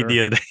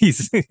idea that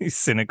he's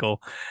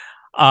cynical.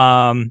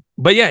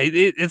 But yeah,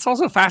 it's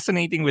also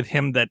fascinating with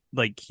him that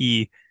like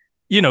he's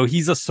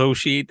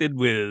associated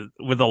with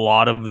a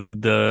lot of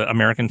the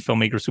American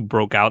filmmakers who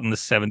broke out in the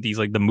 70s,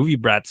 like the movie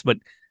brats, but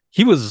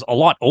he was a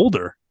lot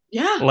older.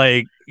 Yeah.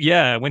 Like,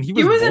 yeah, when he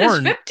was born,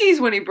 in his 50s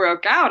when he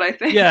broke out, I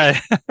think. Yeah.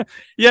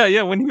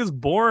 Yeah. When he was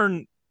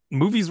born,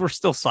 movies were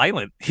still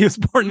silent. He was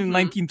born in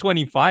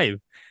 1925.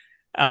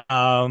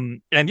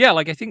 And yeah,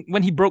 like I think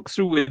when he broke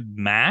through with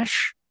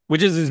MASH,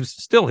 which is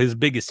still his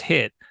biggest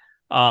hit,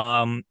 he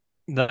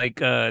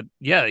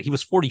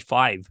was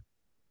 45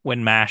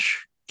 when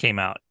MASH came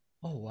out.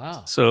 Oh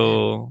wow!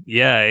 So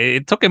yeah,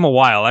 it took him a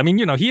while. I mean,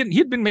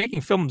 he'd been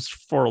making films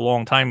for a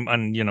long time,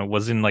 and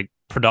was in like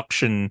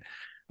production,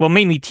 well,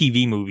 mainly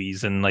TV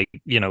movies, and like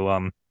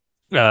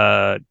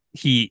I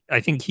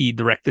think he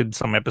directed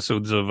some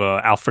episodes of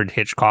Alfred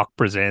Hitchcock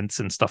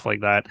Presents and stuff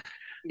like that.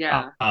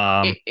 Yeah,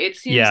 it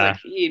seems like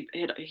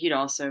he'd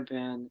also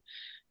been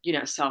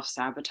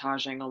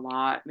self-sabotaging a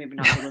lot, maybe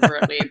not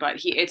deliberately,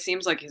 but it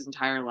seems like his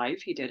entire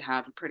life he did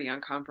have a pretty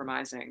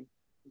uncompromising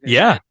vision.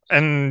 Yeah,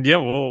 and yeah,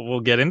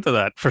 we'll get into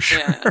that for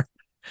sure.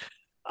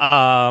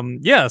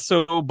 Yeah.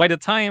 So by the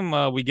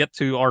time we get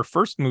to our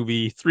first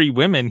movie, Three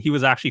Women, he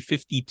was actually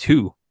 52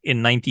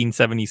 in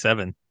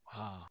 1977.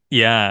 Wow.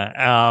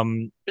 Yeah.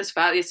 It's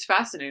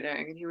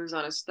fascinating. And he was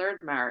on his third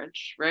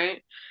marriage,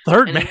 right?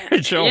 Third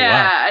marriage. Oh,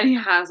 wow. And he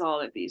has all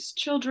of these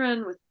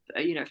children with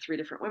three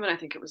different women. I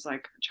think it was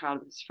like a child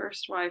with his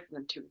first wife and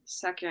then two with the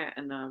second,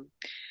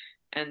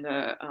 and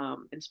the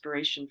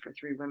inspiration for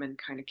Three Women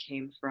kind of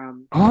came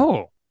from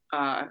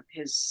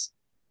his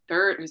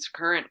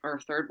current or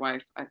third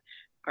wife,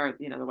 or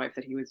the wife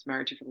that he was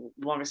married to for the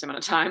longest amount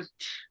of time,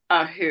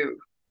 who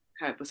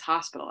was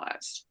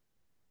hospitalized.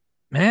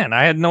 Man,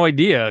 I had no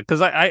idea,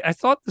 because I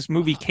thought this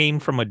movie came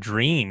from a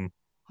dream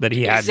that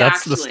he had. Exactly.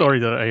 That's the story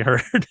that I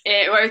heard.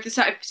 It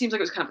seems like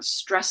it was kind of a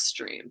stress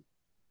dream.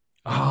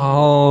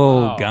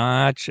 Oh, wow.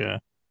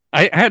 Gotcha.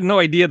 I had no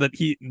idea that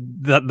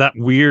that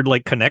weird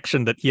like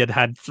connection that he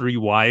had three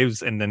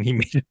wives, and then he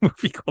made a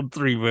movie called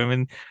Three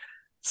Women,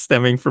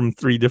 stemming from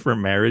three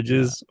different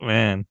marriages. Yeah.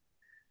 Man,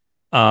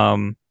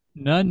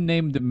 none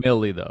named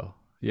Millie though.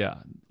 Yeah,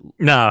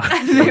 no,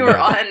 they were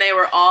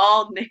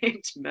all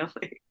named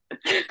Millie.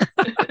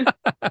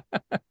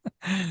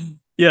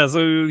 Yeah,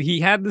 so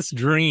he had this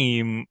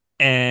dream,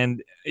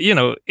 and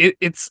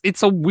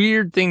it's a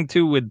weird thing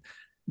too with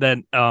that.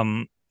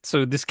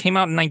 So this came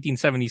out in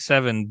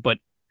 1977, but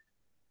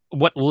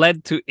what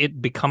led to it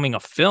becoming a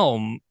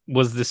film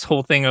was this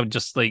whole thing of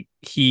just like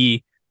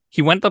he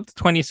went up to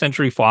 20th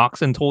Century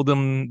Fox and told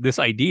them this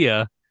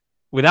idea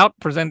without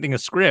presenting a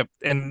script,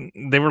 and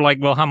they were like,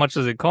 well, how much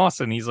does it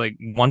cost? And he's like,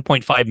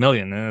 1.5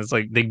 million, and it's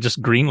like they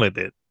just greenlit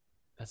it.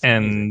 That's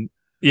amazing.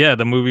 Yeah,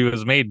 the movie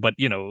was made, but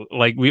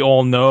like we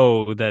all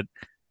know that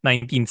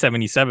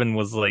 1977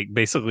 was like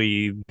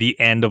basically the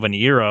end of an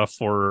era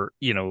for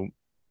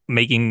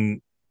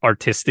making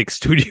artistic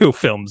studio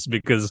films,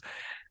 because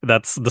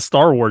that's the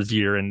Star Wars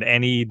year, and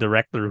any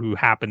director who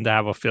happened to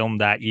have a film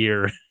that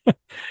year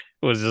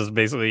was just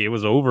basically, it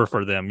was over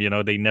for them.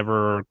 They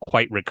never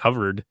quite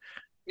recovered.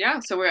 Yeah,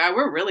 so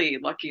we're really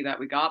lucky that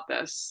we got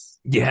this.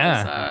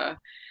 Yeah,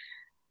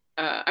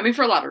 I mean,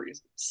 for a lot of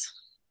reasons.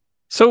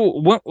 So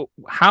what?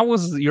 How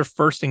was your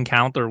first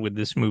encounter with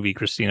this movie,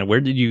 Christina?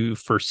 Where did you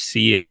first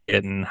see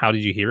it, and how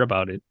did you hear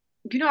about it?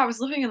 I was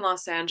living in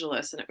Los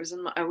Angeles, and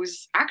I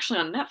was actually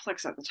on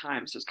Netflix at the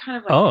time, so it's kind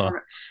of like Oh,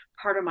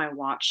 part of my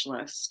watch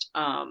list.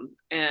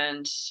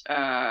 And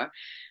I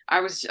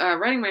was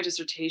writing my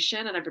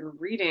dissertation, and I've been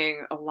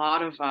reading a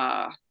lot of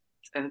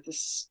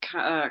this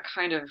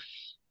kind of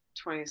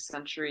 20th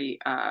century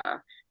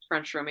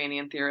French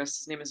Romanian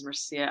theorist. His name is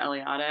Mircea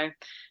Eliade.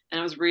 And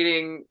I was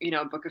reading,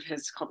 a book of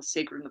his called The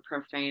Sacred and the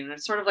Profane. And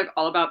it's sort of like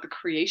all about the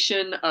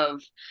creation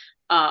of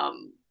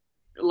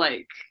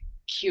like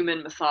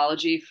human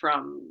mythology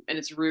and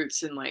its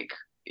roots in like,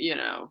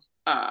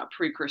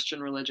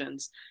 pre-Christian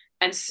religions.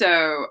 And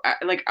so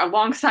like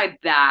alongside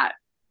that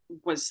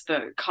was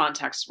the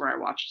context where I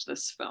watched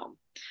this film.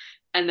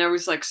 And there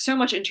was like so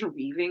much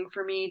interweaving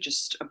for me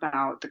just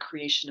about the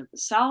creation of the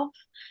self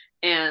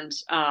and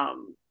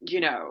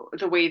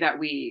the way that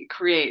we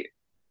create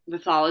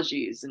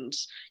mythologies. And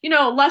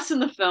less in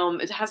the film,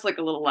 it has like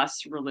a little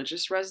less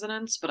religious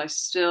resonance, but I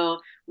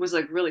still was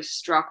like really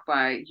struck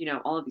by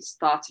all of these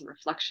thoughts and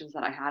reflections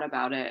that I had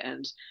about it.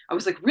 And I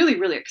was like really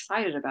really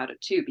excited about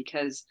it too,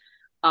 because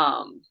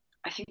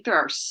I think there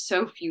are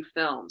so few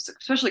films,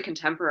 especially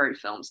contemporary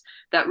films,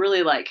 that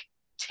really like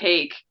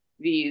take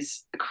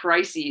these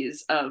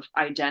crises of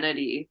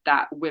identity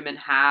that women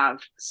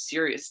have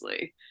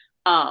seriously,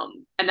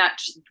 and that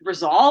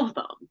resolve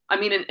them. I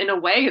mean, in a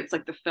way, it's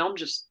like the film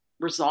just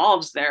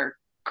resolves their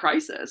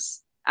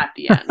crisis at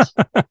the end.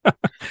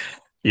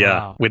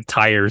 yeah, Wow.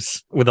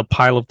 with a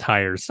pile of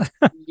tires,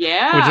 which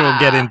we'll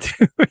get Yeah.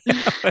 into.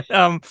 But,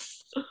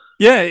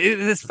 yeah,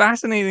 it's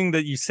fascinating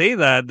that you say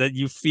that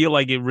you feel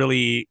like it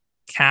really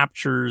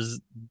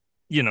captures,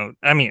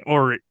 I mean,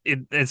 or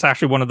it's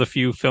actually one of the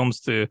few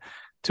films to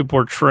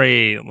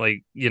portray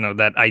like,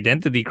 that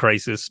identity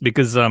crisis,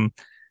 because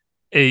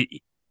a,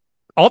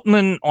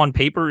 Altman on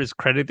paper is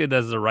credited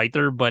as the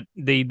writer, but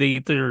they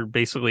later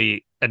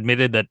basically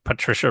admitted that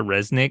Patricia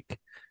Resnick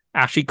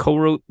actually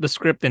co-wrote the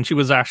script, and she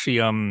was actually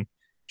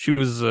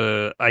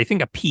I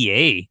think a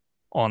PA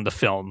on the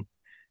film,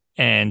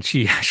 and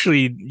she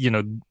actually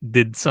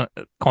did some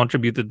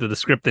contributed to the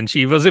script, and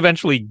she was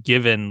eventually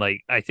given,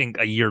 like, I think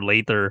a year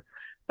later,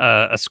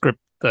 a script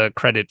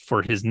credit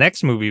for his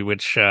next movie,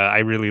 which I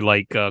really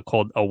like,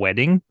 called A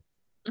Wedding.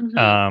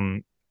 Mm-hmm.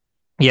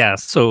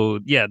 So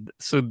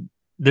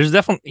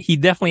he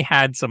definitely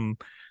had some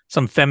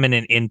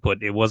feminine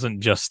input. It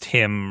wasn't just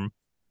him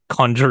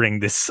conjuring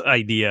this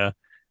idea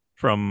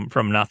from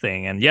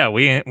nothing. And yeah,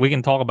 we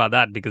can talk about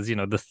that, because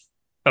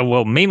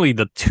mainly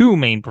the two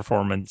main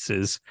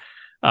performances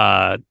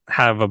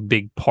have a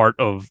big part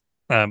of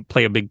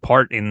play a big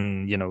part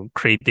in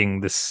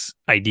creating this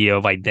idea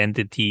of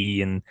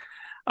identity and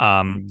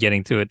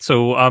getting to it.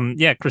 So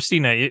yeah,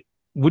 Christina,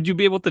 would you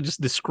be able to just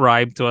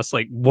describe to us,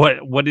 like,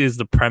 what is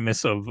the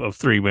premise of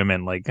Three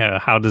Women? Like,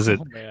 how does it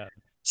Oh man.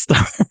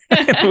 start?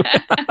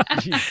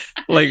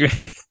 Like,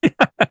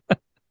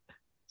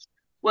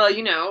 Well,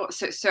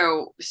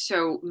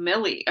 so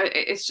Millie,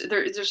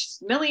 there's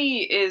Millie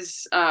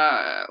is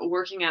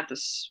working at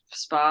this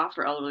spa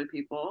for elderly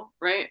people,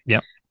 right?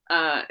 yeah,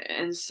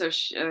 And so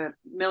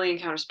Millie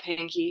encounters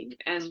Pinky,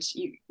 and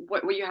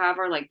what you have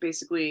are like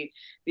basically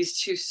these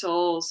two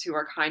souls who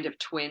are kind of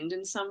twinned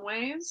in some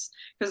ways,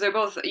 because they're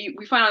both.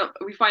 We find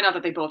out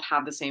that they both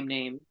have the same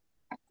name,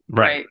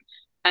 right, right?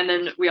 And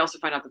then we also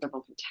find out that they're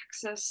both from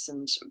Texas,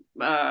 and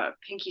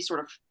Pinky sort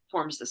of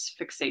forms this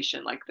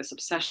fixation, like this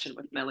obsession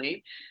with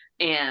Millie,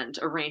 and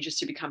arranges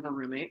to become her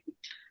roommate.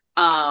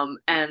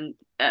 And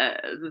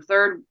the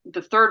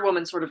third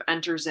woman sort of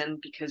enters in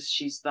because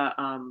she's the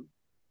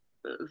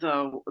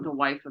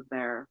wife of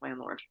their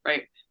landlord,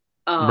 right?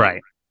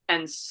 right.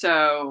 And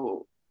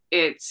so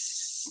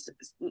it's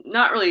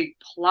not really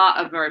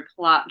a very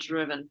plot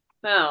driven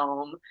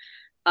film.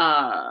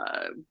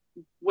 Uh,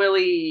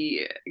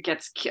 Millie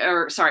kicks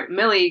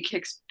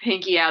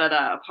Pinky out of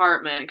the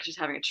apartment because she's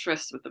having a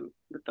tryst with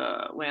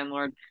the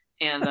landlord,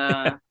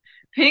 and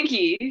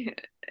Pinky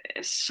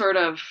is sort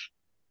of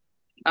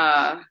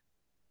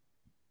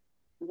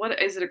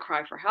what is it, a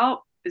cry for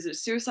help? Is it a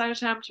suicide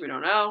attempt? We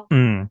don't know.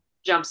 Mm.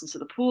 Jumps into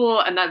the pool,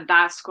 and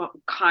that's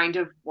kind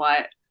of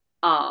what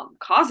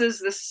causes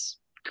this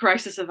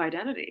crisis of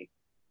identity.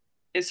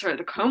 Is sort of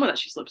the coma that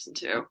she slips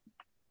into.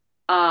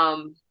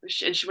 And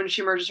when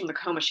she emerges from the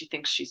coma, she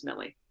thinks she's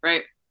Millie,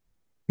 right?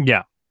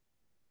 Yeah,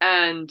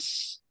 And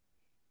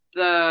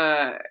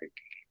the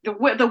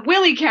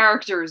Willie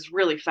character is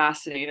really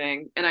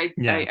fascinating, and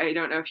yeah. I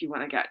don't know if you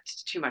want to get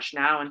too much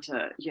now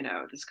into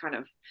this kind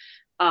of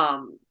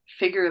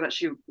figure that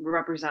she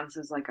represents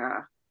as like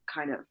a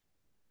kind of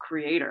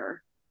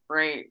creator,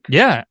 right?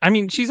 Yeah, I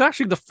mean, she's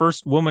actually the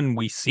first woman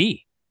we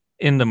see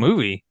in the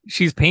movie.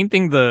 She's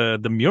painting the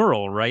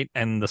mural, right,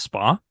 and the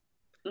spa.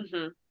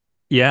 Mm-hmm.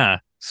 Yeah.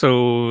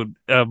 So,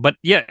 but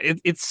yeah,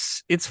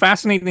 it's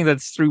fascinating that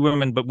it's three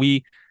women, but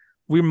we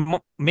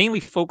mainly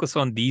focus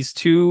on these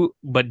two.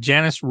 But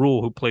Janice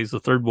Rule, who plays the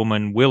third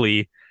woman,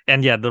 Willie,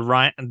 and yeah, the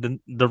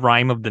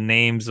rhyme of the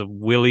names of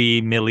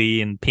Willie,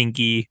 Millie, and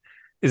Pinky,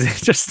 is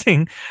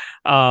interesting.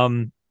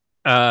 Um,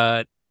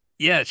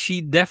 yeah,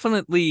 she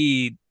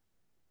definitely.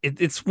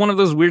 It's one of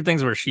those weird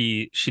things where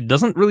she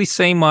doesn't really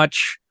say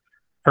much.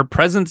 Her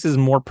presence is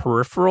more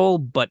peripheral,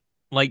 but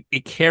like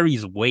it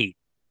carries weight.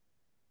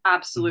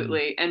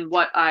 Absolutely. And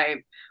what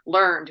I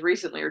learned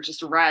recently or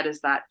just read is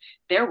that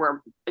there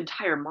were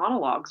entire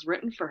monologues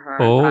written for her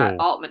that Oh,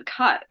 Altman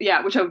cut.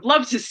 Yeah, which I would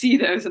love to see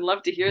those and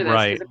love to hear those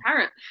because right.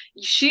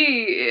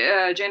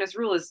 apparently Janice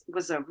Rule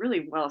was a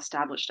really well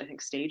established, I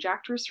think, stage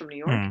actress from New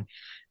York. Hmm.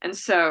 And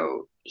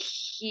so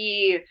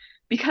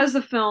because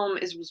the film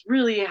was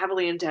really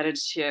heavily indebted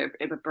to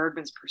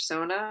Bergman's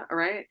persona,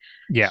 right?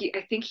 Yeah,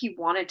 I think he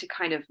wanted to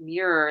kind of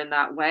mirror in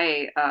that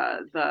way I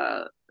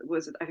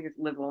think it's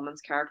Liv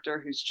Ullman's character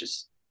who's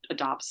just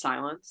adopts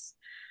silence.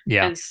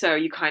 yeah, And so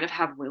you kind of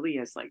have Willie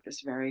as like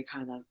this very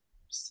kind of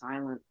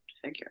silent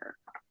figure,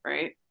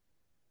 right?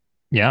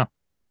 yeah.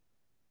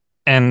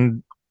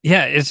 And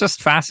yeah, it's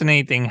just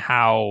fascinating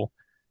how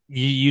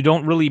you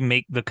don't really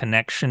make the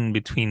connection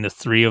between the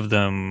three of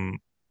them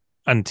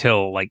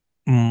until like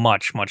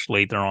much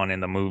later on in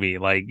the movie.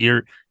 Like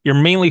you're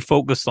mainly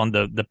focused on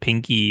the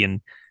Pinky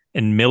and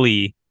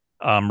Millie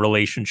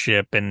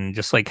relationship, and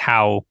just like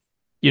how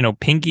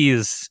Pinky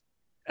is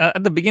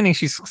at the beginning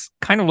she's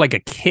kind of like a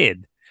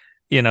kid.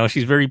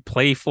 She's very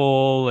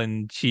playful,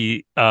 and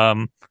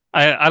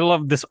I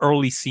love this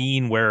early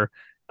scene where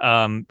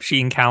she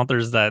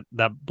encounters that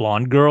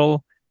blonde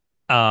girl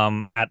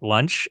at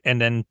lunch,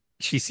 and then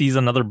she sees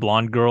another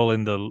blonde girl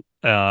in the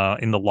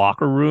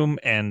locker room,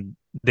 and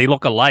they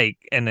look alike.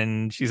 And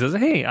then she says,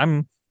 "Hey,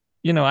 I'm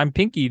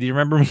Pinky. Do you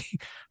remember me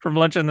from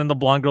lunch?" And then the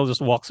blonde girl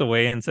just walks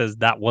away and says,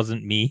 "That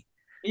wasn't me."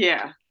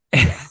 Yeah.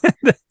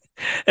 Yeah.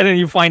 And then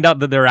you find out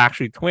that they're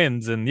actually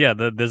twins. And yeah,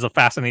 there's a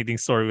fascinating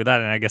story with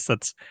that. And I guess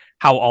that's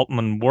how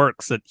Altman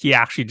works, that he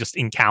actually just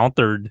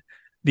encountered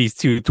these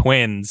two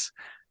twins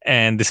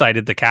and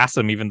decided to cast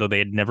them, even though they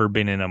had never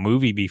been in a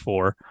movie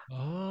before.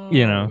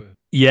 You know, Oh,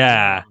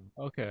 yeah.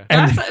 okay.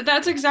 And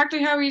That's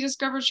exactly how he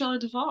discovered Shelley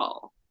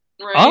Duvall,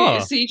 right? oh,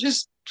 So he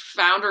just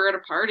found her at a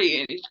party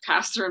and he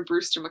cast her in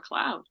Brewster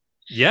McCloud.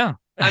 yeah.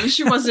 I mean,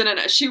 she wasn't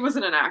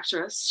an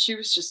actress. She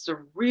was just a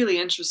really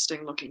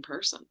interesting looking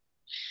person.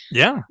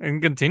 Yeah,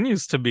 and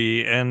continues to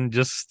be. And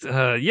just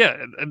yeah,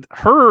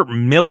 her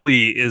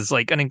Millie is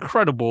like an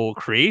incredible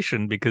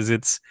creation, because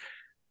it's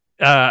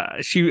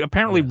she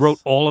apparently wrote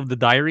Yes. all of the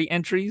diary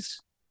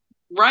entries.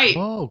 Right.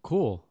 Oh,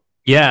 cool.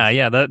 Yeah, Nice.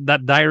 yeah,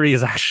 that diary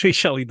is actually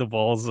Shelley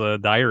Duvall's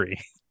diary.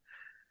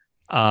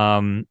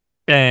 Um,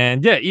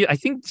 and yeah, I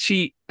think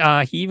he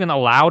even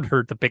allowed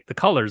her to pick the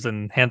colors,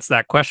 and hence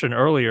that question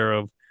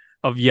earlier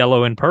of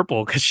yellow and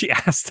purple, because she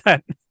asked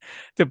that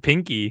to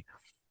Pinky.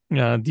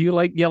 Do you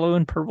like yellow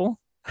and purple?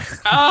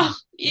 Oh,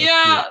 That's cute.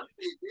 yeah.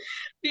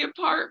 The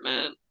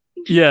apartment.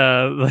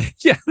 Yeah,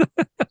 yeah.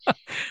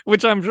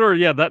 Which I'm sure,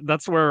 yeah,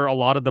 that's where a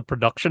lot of the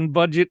production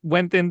budget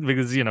went in,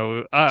 because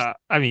I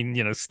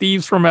mean,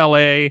 Steve's from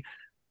LA.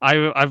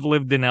 I've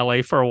lived in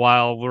LA for a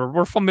while.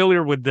 We're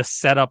familiar with the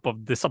setup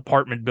of this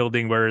apartment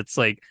building, where it's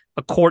like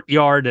a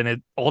courtyard,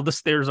 and all the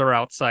stairs are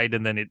outside,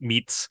 and then it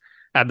meets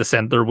at the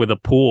center with a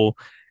pool,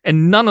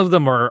 and none of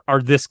them are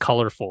this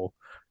colorful.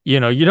 You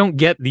don't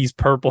get these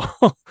purple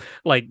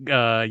like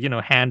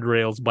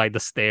handrails by the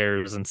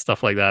stairs and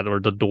stuff like that, or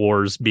the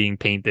doors being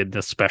painted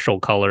a special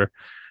color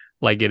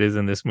like it is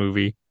in this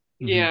movie.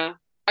 Hmm. Yeah.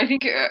 I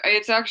think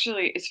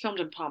it's filmed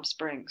in Palm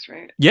Springs,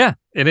 right? Yeah,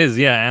 it is.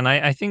 Yeah, and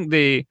I think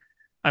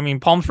I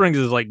mean, Palm Springs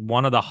is like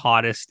one of the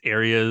hottest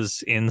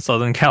areas in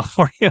Southern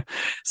California,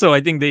 so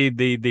I think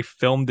they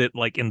filmed it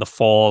like in the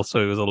fall, so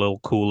it was a little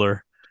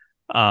cooler.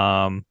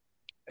 Um,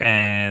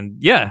 and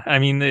yeah, I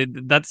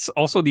mean, that's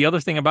also the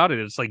other thing about it.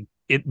 It's like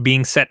it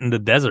being set in the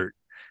desert,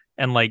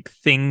 and like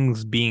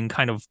things being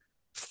kind of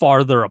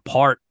farther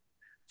apart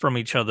from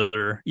each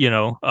other,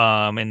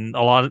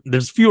 and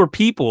there's fewer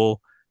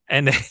people,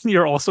 and then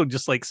you're also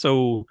just like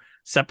so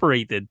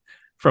separated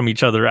from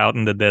each other out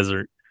in the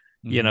desert,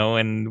 Hmm.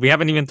 and we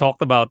haven't even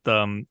talked about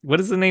what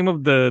is the name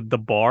of the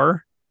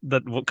bar,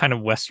 that what kind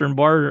of Western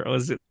bar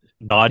was it?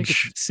 I think it's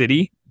Dodge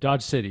City.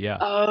 Dodge City. Yeah.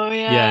 Oh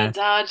yeah, Yeah.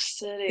 Dodge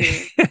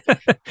City.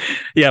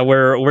 Yeah,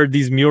 where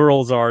these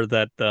murals are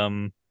that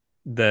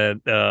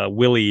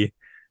Willie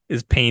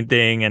is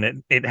painting,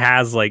 and it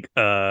has like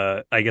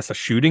I guess a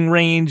shooting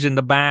range in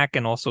the back,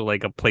 and also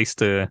like a place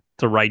to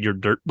ride your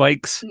dirt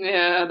bikes.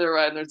 Yeah, they're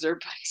riding their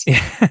dirt bikes.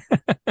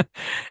 Yeah.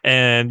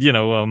 And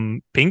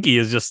Pinky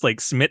is just like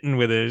smitten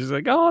with it. She's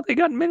like, "Oh, they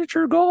got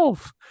miniature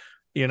golf."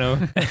 You know.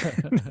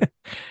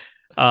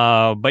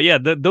 But yeah,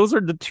 those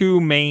are the two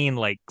main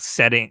like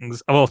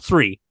settings. Well,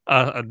 three.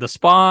 The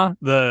spa,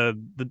 the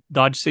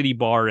Dodge City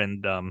bar,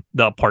 and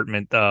the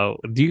apartment. Do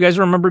you guys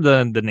remember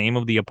the name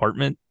of the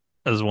apartment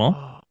as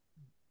well?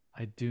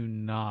 I do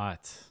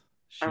not.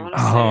 I want Shoot.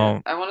 to say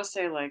Oh, I want to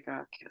say like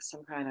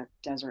some kind of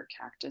desert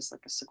cactus,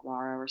 like a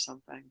saguaro or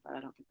something, but I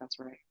don't think that's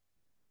right.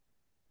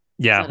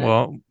 Is yeah. that it?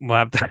 Well, we'll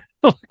have to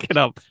look it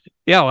up.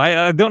 Yeah,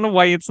 I don't know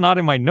why it's not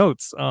in my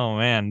notes. Oh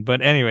man,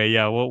 but anyway,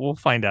 yeah, we'll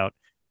find out.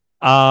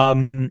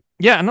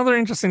 Yeah, another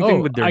interesting thing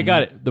Oh, with their I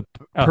got it. The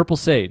oh, purple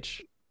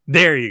sage.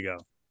 There you go.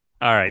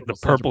 All right, the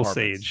Sage purple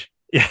Apartments. sage.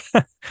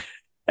 Yeah.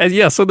 And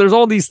yeah, so there's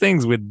all these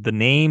things with the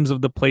names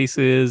of the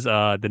places,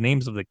 the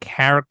names of the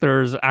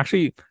characters.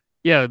 Actually,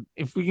 yeah,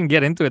 if we can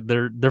get into it,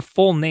 they're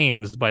full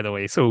names, by the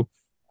way. So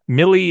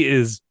Millie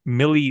is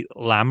Millie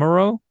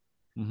Lamoureux.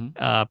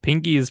 Mm-hmm.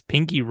 Pinky is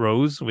Pinky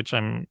Rose, which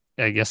I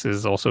guess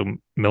is also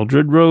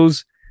Mildred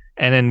Rose.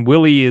 And then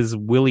Willie is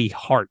Willie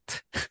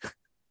Hart.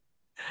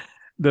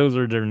 Those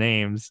are their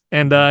names.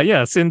 And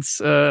yeah, since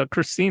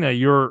Christina,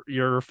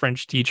 you're a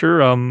French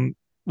teacher,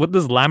 what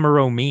does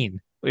Lamoureux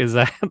mean? Is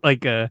that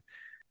like a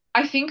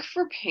I think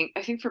for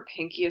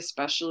Pinky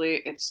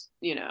especially, it's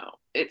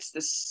it's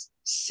this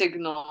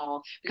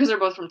signal because they're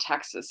both from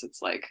Texas.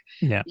 It's like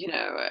yeah.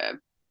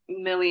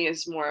 Millie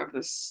is more of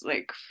this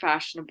like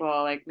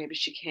fashionable, like maybe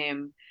she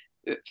came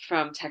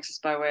from Texas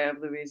by way of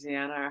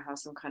Louisiana or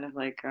has some kind of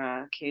like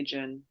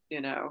Cajun,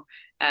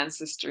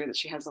 ancestry that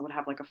she has that would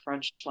have like a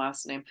French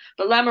last name.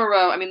 But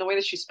Lamoureux, I mean, the way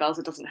that she spells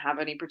it doesn't have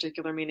any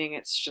particular meaning.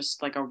 It's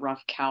just like a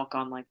rough calque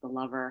on like the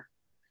lover.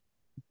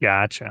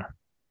 Gotcha.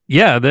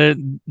 Yeah,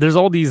 there's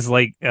all these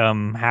like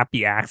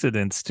happy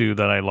accidents too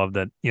that I love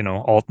that,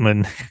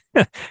 Altman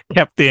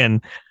kept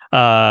in.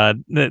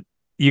 That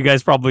you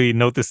guys probably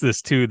noticed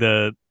this too,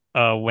 the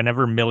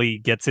whenever Millie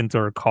gets into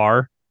her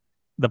car,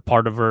 the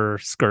part of her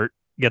skirt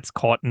gets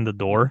caught in the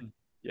door.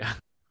 Yeah.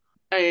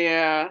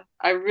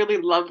 I really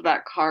love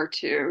that car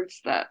too.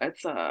 It's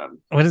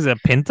What is it,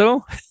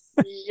 Pinto?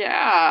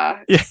 yeah,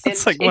 Yeah,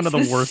 it's and like one of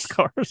the worst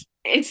cars.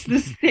 it's the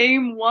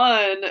same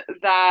one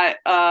that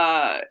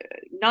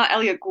not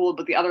Elliot Gould,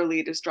 but the other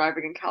lead is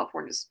driving in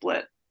California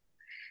Split.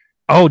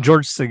 Oh,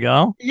 George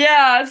Segal?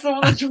 Yeah, it's the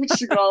one that George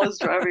Segal is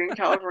driving in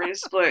California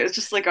Split. It's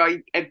just like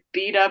a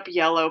beat up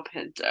yellow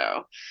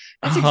Pinto.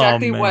 That's Oh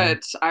exactly man.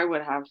 what I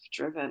would have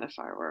driven if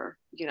I were,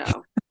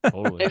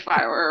 Totally. if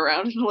I were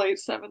around in the late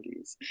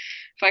 70s.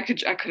 If I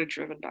could have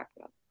driven back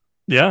then.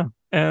 Yeah.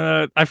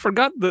 I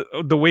forgot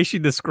the way she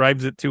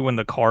describes it too when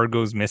the car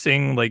goes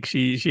missing. Like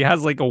she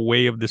has like a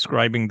way of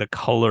describing the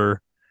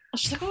color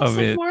She's like, oh, it's of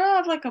like it. more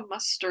of like a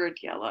mustard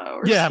yellow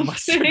or Yeah, something.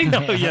 mustard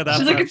yellow. Yeah, that's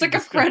She's like, how it's she like a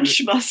describes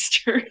French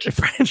mustard. it.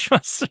 French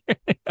mustard.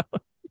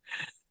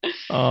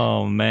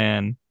 Oh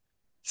man.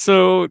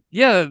 So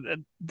yeah,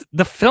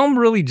 the film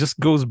really just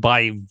goes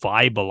by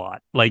vibe a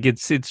lot. Like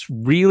it's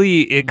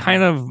really it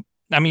kind of.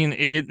 I mean,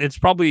 it's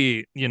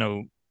probably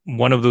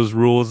one of those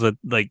rules that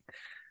like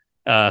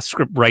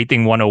script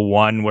writing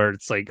 101 where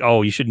it's like,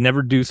 oh, you should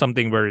never do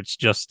something where it's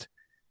just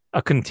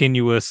a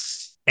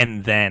continuous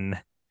and then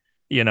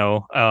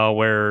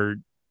where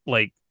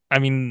like I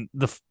mean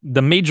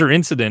the major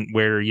incident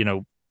where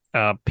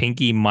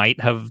Pinky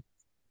might have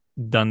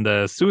done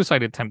the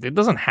suicide attempt, it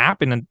doesn't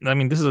happen. And I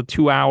mean, this is a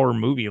 2-hour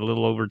movie, a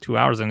little over 2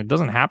 hours, and it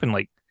doesn't happen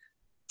like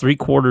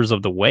 3/4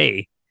 of the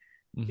way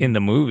in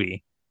the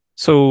movie.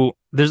 So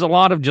there's a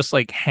lot of just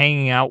like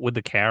hanging out with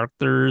the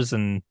characters.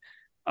 And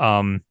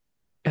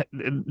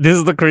this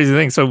is the crazy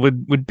thing. So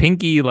with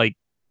Pinky like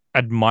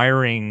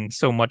admiring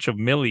so much of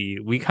Millie,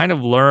 we kind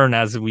of learn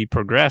as we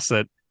progress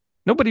that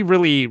nobody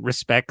really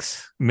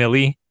respects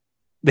Millie.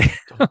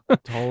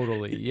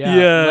 Totally.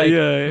 Yeah,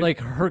 Yeah. Like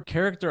her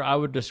character I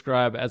would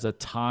describe as a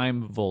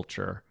time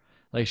vulture.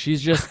 Like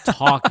she's just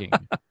talking,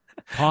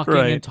 talking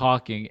Right. and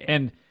talking.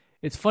 And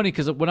it's funny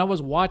because when I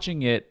was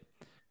watching it,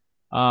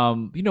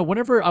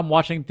 whenever I'm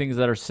watching things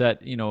that are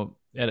set,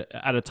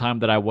 at a time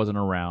that I wasn't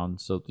around,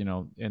 so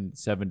in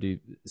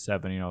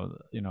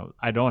 77,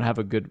 I don't have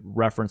a good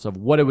reference of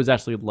what it was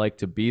actually like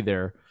to be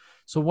there.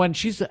 So when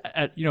she's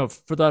at,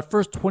 for the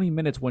first 20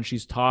 minutes when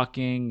she's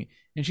talking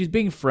and she's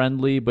being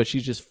friendly, but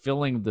she's just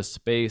filling the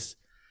space,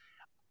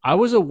 I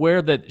was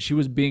aware that she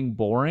was being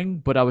boring,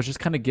 but I was just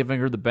kind of giving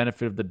her the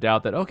benefit of the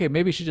doubt that, okay,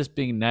 maybe she's just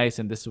being nice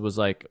and this was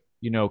like,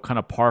 kind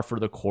of par for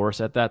the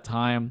course at that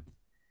time.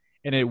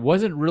 And it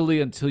wasn't really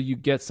until you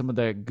get some of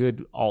that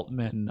good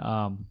Altman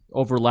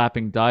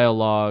overlapping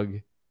dialogue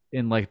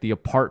in like the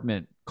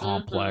apartment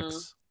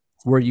complex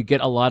where you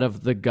get a lot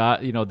of the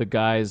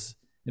guys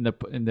in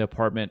the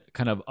apartment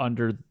kind of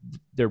under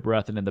their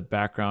breath and in the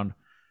background,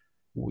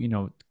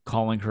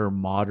 calling her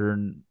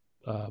modern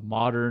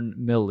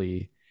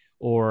Millie,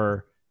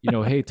 or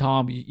hey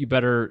Tom, you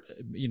better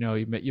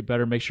you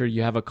better make sure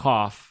you have a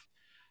cough.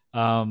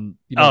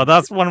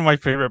 That's one of my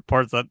favorite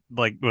parts that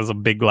like was a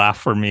big laugh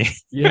for me.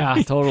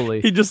 Yeah, totally.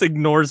 He just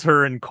ignores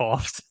her and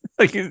coughs.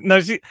 Like no,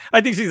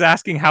 I think she's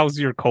asking how's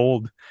your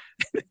cold.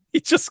 He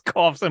just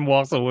coughs and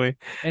walks away.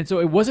 And so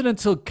it wasn't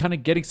until kind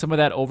of getting some of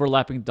that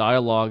overlapping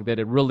dialogue that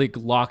it really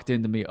locked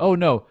into me. Oh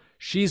no,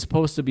 she's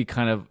supposed to be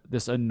kind of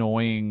this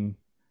annoying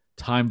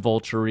time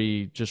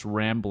vulture-y, just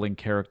rambling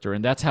character,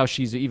 and that's how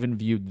she's even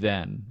viewed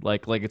then.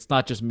 Like it's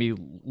not just me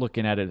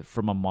looking at it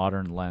from a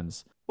modern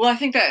lens. Well, I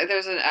think that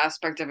there's an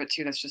aspect of it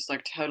too that's just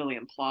like totally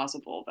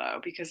implausible though,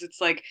 because it's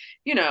like,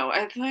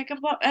 it's like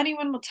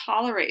anyone will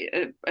tolerate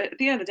it. At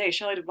the end of the day,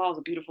 Shelley Duvall is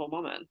a beautiful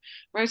woman,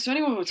 right? So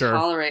anyone would Sure.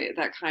 tolerate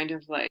that kind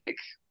of like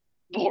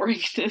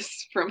boringness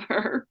from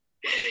her.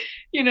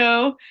 you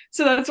know,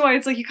 so that's why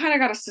it's like you kind of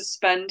got to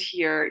suspend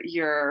your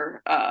you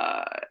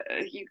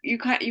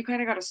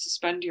kind of got to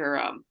suspend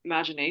your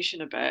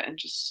imagination a bit and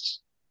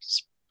just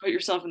put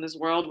yourself in this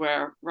world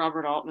where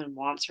Robert Altman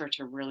wants her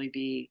to really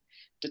be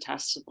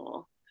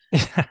detestable.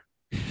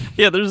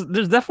 Yeah, there's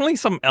definitely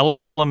some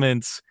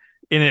elements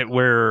in it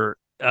where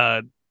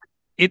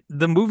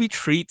the movie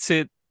treats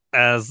it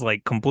as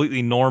like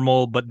completely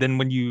normal, but then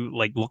when you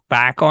like look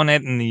back on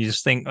it and you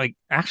just think like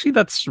actually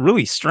that's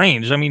really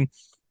strange. I mean,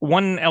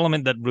 one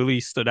element that really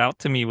stood out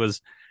to me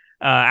was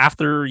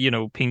after,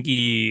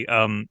 Pinky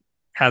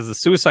has a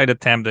suicide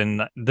attempt,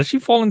 and does she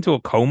fall into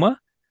a coma?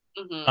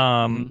 Hmm.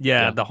 Yeah,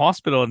 Yeah. at the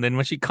hospital, and then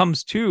when she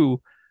comes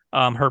to,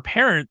 her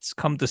parents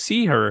come to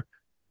see her,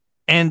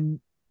 and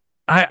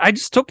I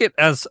just took it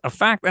as a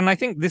fact, and I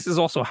think this is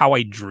also how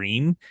I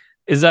dream.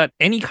 Is that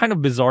any kind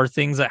of bizarre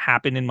things that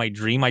happen in my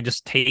dream, I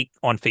just take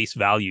on face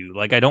value.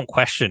 Like I don't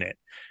question it.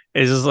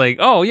 It's just like,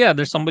 oh yeah,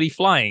 there's somebody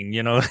flying,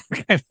 kind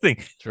of thing.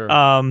 Sure.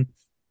 Um,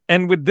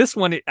 and with this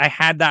one, I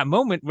had that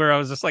moment where I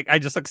was just like, I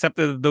just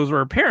accepted that those were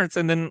her parents,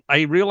 and then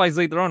I realized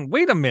later on,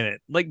 wait a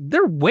minute, like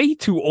they're way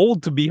too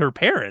old to be her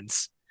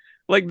parents.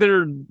 Like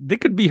they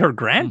could be her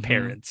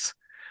grandparents,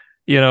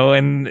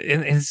 and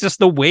it's just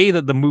the way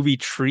that the movie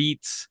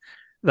treats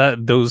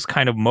those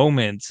kind of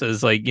moments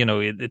is like,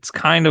 it's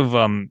kind of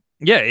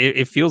yeah,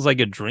 it feels like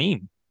a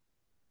dream.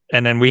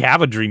 And then we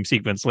have a dream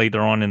sequence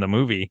later on in the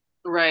movie.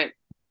 Right.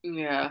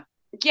 Yeah.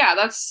 Yeah,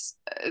 that's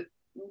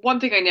one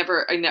thing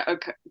I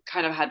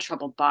kind of had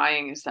trouble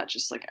buying is that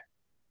just like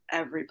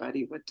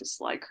everybody would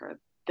dislike her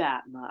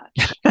that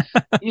much,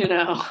 you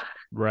know?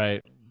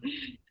 Right.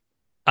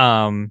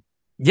 um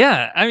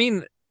yeah, I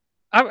mean,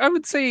 I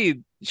would say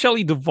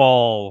Shelley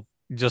Duvall,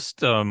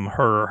 just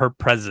her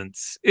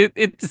presence,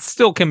 it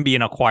still can be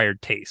an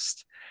acquired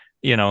taste,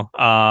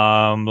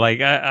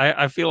 like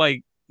I feel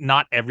like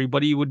not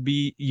everybody would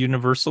be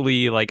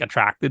universally like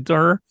attracted to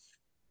her.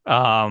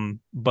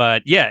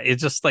 But yeah,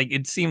 it's just like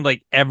it seemed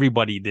like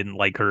everybody didn't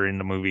like her in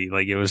the movie.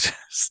 Like it was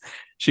just,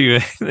 she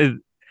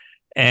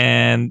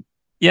and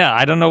yeah,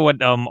 I don't know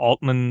what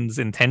Altman's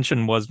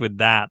intention was with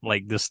that,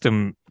 like just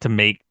to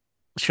make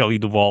Shelley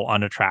Duvall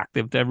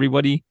unattractive to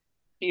everybody.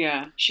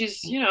 Yeah,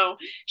 she's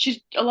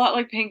a lot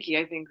like Pinky.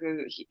 I think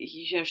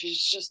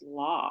she's just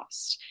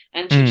lost,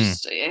 and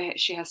Mm.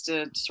 she has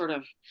to sort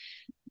of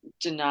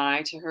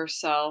deny to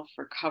herself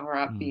or cover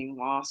up Mm. being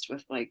lost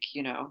with like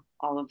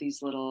all of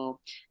these little.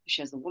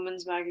 She has the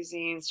women's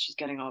magazines she's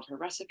getting all of her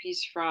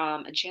recipes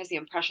from, and she has the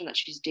impression that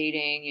she's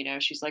dating.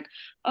 She's like,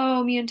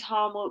 oh, me and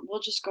Tom we'll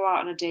just go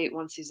out on a date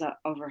once he's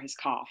over his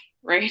cough,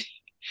 right?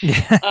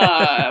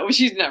 Yeah. Which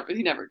he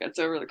never gets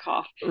over the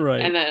cough. Right.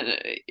 And then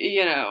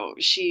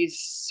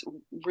she's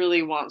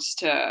really wants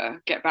to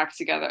get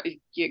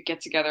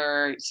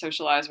together,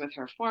 socialize with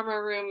her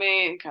former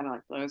roommate, and kind of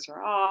like blows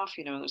her off.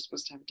 They're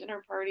supposed to have a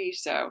dinner party,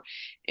 so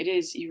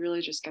you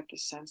really just get the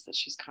sense that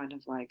she's kind of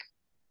like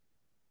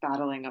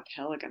battling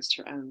uphill against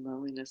her own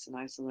loneliness and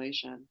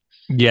isolation.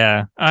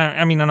 Yeah.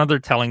 I mean, another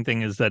telling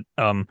thing is that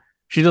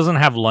she doesn't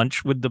have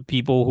lunch with the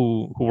people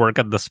who work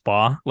at the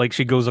spa. Like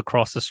she goes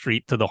across the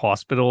street to the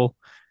hospital,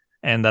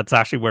 and that's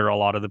actually where a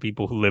lot of the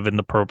people who live in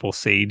the Purple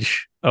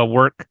Sage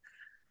work.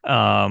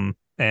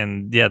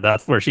 And yeah,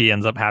 that's where she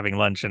ends up having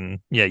lunch. And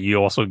yeah,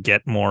 you also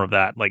get more of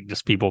that, like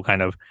just people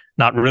kind of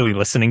not really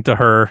listening to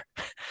her,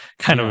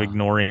 kind of Yeah.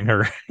 ignoring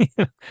her.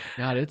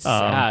 God, it's um,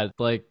 sad.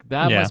 Like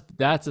yeah.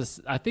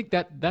 I think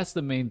that's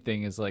the main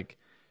thing is like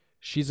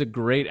she's a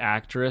great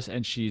actress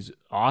and she's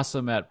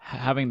awesome at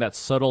having that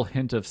subtle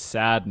hint of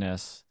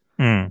sadness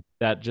Mm.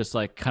 that just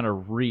like kind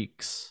of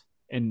reeks.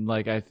 And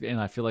like I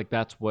feel like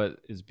that's what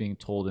is being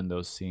told in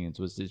those scenes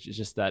was it's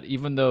just that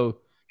even though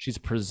she's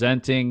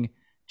presenting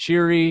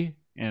cheery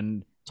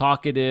and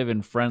talkative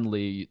and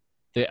friendly,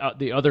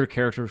 the other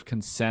characters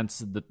can sense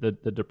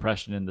the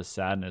depression and the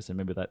sadness, and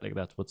maybe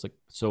that's what's like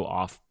so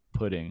off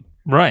putting.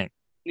 Right.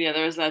 Yeah,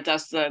 there's that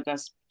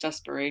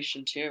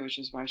desperation too, which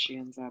is why she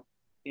ends up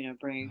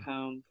bringing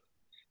home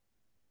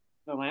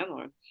the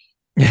landlord.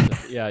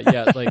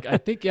 Yeah. Like I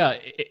think,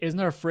 isn't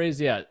there a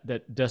phrase? Yeah,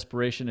 that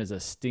desperation is a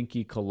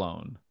stinky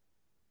cologne,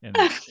 and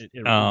it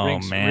Oh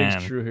rings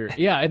man. true here.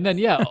 Yeah, and then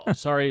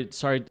sorry,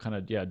 kind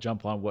of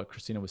jump on what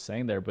Christina was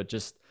saying there, but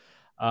just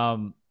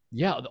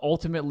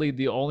ultimately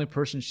the only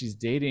person she's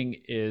dating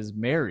is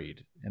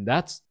married, and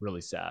that's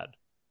really sad.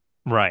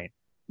 Right.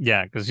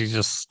 Yeah, because he's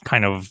just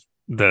kind of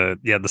the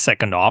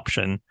second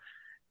option.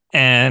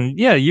 And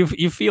yeah, you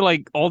feel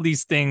like all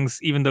these things,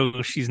 even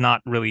though she's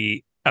not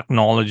really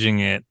acknowledging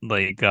it,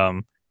 like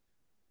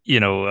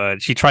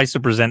she tries to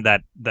present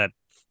that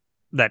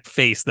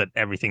face that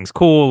everything's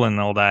cool and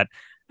all that,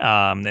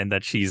 and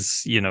that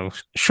she's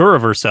sure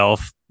of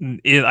herself.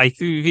 I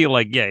feel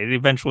like yeah, it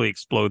eventually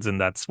explodes, and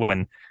that's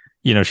when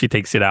she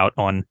takes it out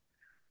on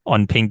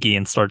Pinky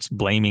and starts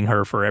blaming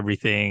her for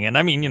everything. And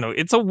I mean,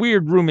 it's a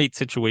weird roommate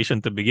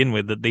situation to begin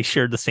with that they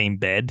share the same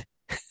bed.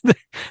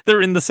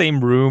 They're in the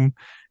same room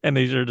and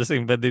they share the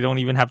same bed. They don't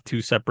even have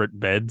two separate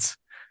beds.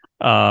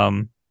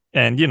 And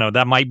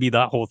that might be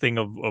that whole thing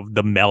of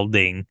the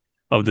melding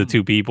of the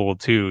two people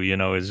too.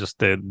 Is just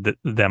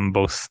them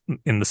both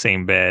in the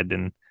same bed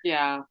and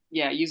Yeah,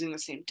 using the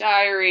same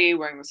diary,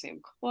 wearing the same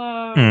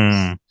clothes.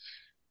 mm,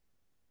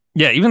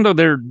 yeah, even though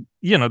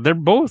they're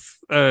both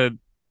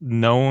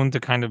known to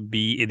kind of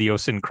be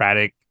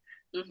idiosyncratic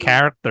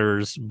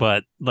characters,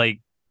 but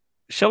like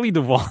Shelley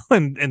Duvall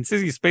and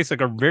Sissy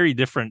Spacek are very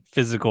different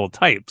physical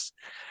types.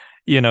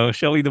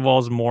 Shelley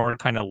Duvall's more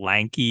kind of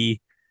lanky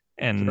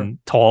and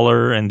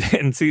taller, and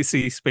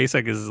Sissy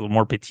Spacek is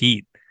more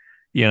petite.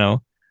 You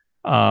know,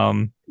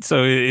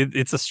 so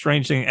it's a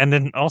strange thing. And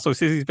then also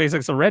Sissy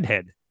Spacek's a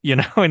redhead.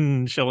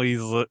 And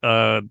Shelley's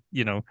a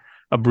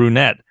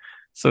brunette.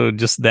 So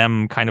just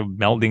them kind of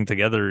melding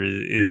together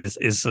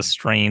is a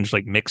strange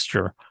like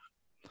mixture.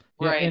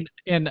 Right.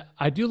 Yeah, and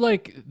I do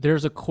like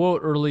there's a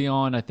quote early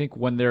on, I think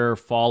when they're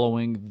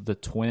following the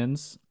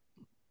twins,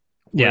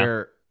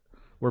 where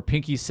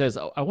Pinky says,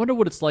 "Oh, I wonder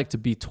what it's like to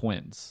be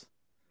twins."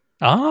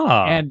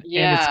 And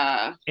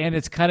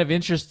it's kind of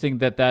interesting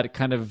that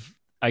kind of,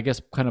 I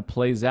guess, kind of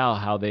plays out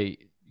how they,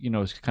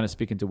 kind of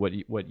speaking to what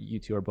you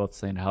two are both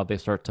saying, how they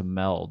start to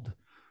meld.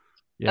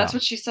 Yeah. That's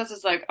what she says,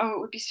 is like, oh, it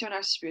would be so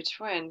nice to be a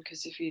twin,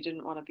 because if you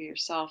didn't want to be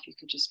yourself, you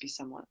could just be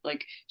someone.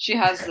 Like, she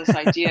has this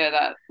idea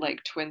that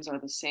like twins are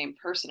the same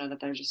person, or that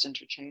they're just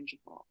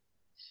interchangeable.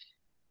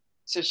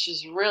 So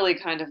she's really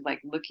kind of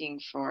like looking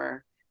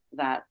for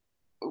that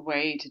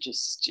way to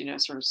just,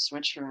 sort of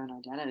switch her own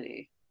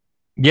identity.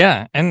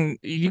 Yeah, and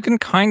you can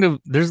kind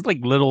of, there's like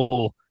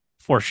little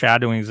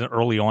foreshadowings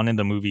early on in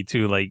the movie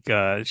too. Like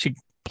she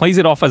plays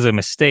it off as a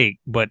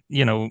mistake, but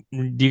do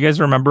you guys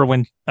remember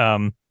when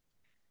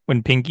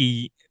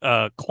Pinky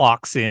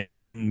clocks in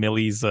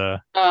Millie's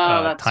that's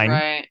time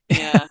right.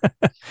 Yeah.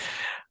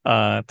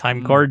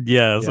 time card?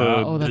 Yeah,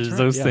 so that's there's right.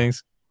 those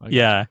things.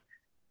 Yeah.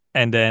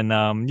 And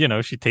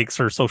then she takes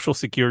her social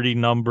security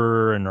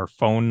number and her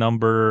phone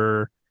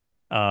number.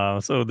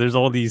 So there's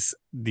all these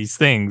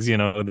things,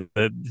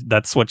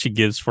 that's what she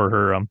gives for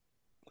her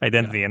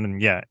identity.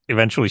 And then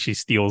eventually she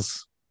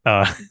steals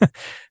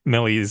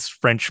Millie's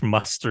French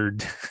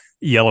mustard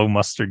yellow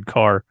mustard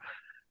car,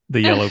 the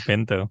yellow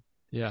Pinto.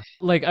 Yeah.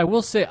 Like, I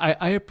will say,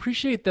 I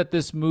appreciate that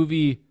this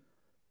movie,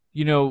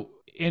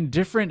 in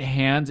different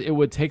hands, it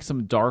would take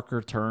some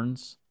darker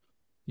turns,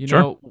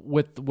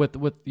 with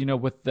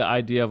the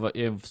idea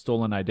of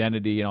stolen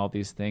identity and all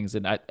these things.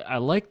 And I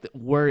like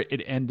where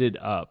it ended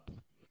up.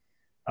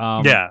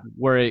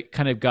 Where it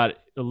kind of got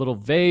a little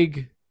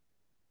vague.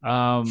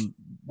 Well,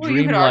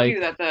 you could argue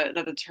that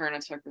the turn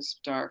it took was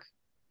dark.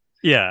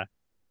 Yeah.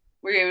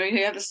 Where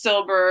you have the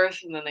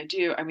stillbirth, and then they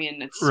do. I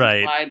mean, it's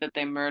implied that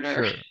they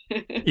murder.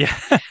 Sure.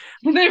 Yeah.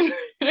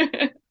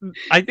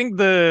 I think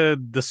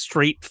the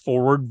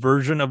straightforward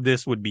version of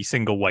this would be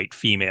single white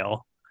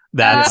female.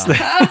 That's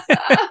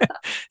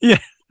yeah.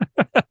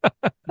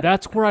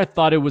 That's where I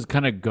thought it was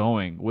kind of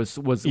going. Was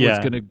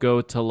going to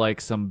go to like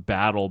some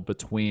battle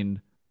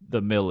between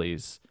the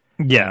Millies.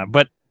 Yeah,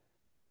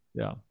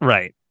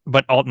 right.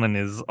 But Altman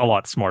is a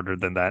lot smarter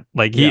than that.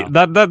 Like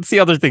that's the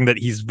other thing that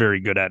he's very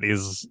good at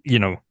is,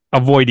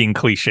 avoiding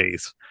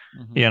cliches.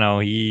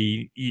 Mm-hmm.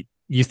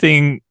 You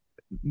think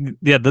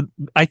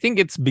I think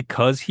it's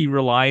because he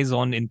relies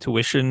on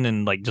intuition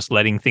and like just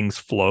letting things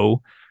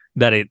flow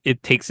that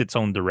it takes its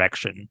own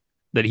direction,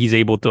 that he's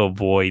able to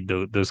avoid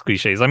those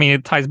cliches. I mean,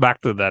 it ties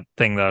back to that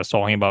thing that I was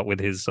talking about with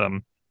his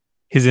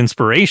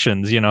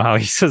inspirations, how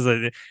he says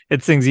that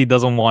it's things he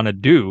doesn't want to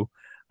do.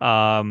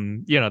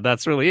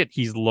 That's really it.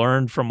 He's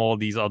learned from all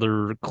these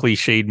other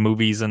cliched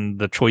movies and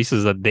the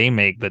choices that they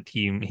make, that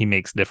he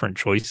makes different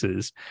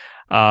choices.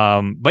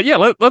 But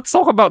yeah, let's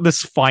talk about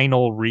this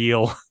final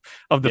reel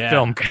of the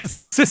film,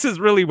 because this is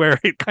really where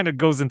it kind of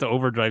goes into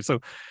overdrive.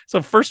 So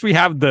first we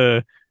have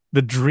the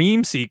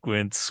dream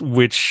sequence,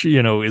 which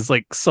is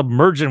like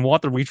submerged in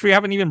water, which we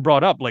haven't even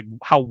brought up, like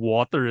how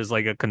water is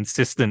like a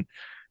consistent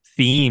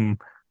theme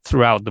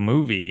throughout the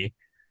movie.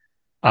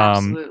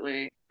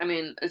 Absolutely. I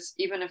mean, it's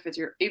even if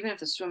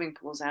the swimming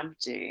pool is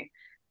empty,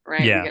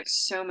 right? Yeah. We get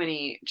so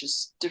many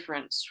just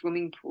different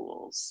swimming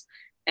pools,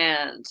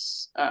 and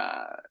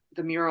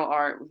the mural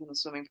art within the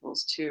swimming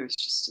pools too.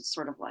 It's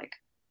sort of like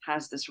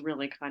has this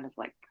really kind of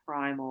like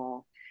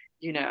primal,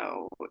 you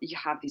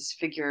have these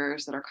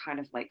figures that are kind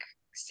of like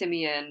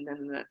simian,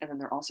 and then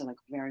they're also like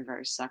very,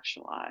 very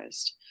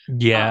sexualized.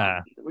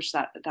 Yeah. Which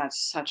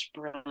that's such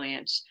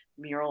brilliant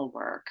mural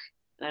work.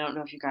 I don't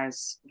know if you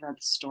guys read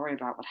the story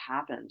about what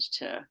happened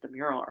to the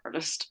mural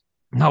artist.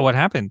 No, what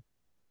happened?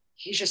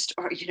 He just,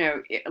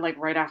 like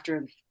right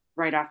after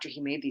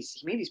he made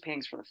these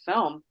paintings for the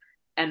film,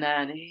 and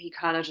then he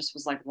kind of just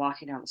was like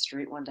walking down the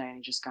street one day, and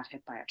he just got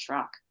hit by a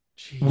truck.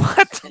 Jeez.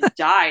 What? And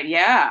died.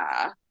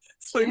 Yeah.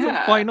 It's like the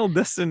Final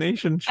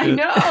Destination shit. I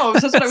know.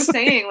 So that's what I was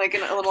saying. Like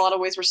in a lot of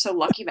ways, we're so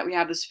lucky that we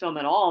have this film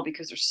at all,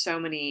 because there's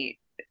so many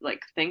like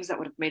things that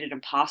would have made it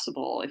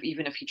impossible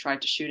even if he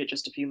tried to shoot it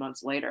just a few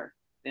months later.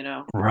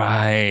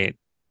 Right.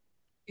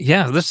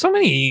 Yeah, there's so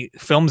many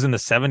films in the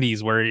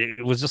 70s where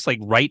it was just like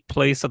right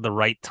place at the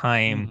right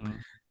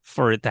time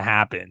for it to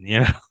happen,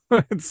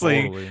 It's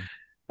totally. Like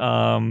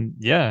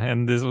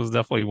and this was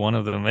definitely one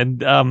of them.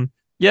 And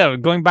Yeah,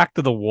 going back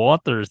to the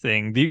water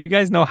thing, do you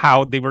guys know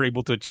how they were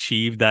able to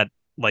achieve that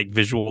like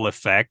visual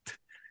effect?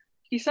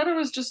 He said it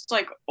was just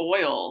like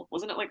oil,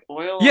 wasn't it? Like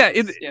oil Yeah, on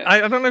his, yeah.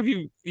 I don't know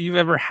if you've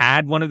ever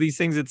had one of these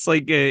things. It's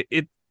like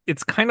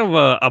it's kind of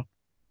a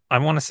I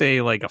want to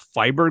say like a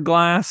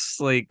fiberglass,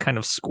 like kind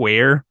of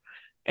square,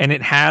 and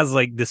it has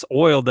like this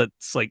oil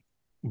that's like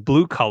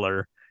blue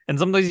color. And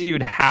sometimes you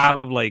would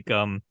have like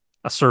a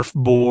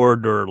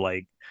surfboard or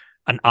like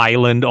an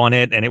island on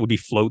it, and it would be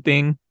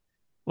floating.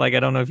 Like I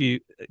don't know if you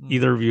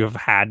either of you have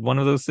had one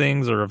of those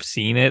things or have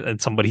seen it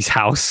at somebody's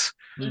house.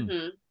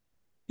 Mm-hmm.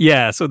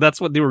 Yeah, so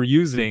that's what they were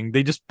using.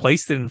 They just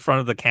placed it in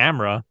front of the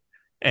camera,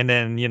 and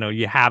then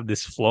you have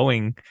this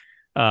flowing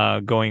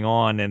going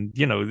on, and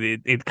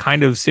it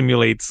kind of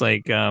simulates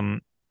like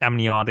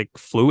amniotic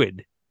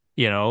fluid,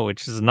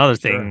 which is another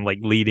thing like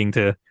leading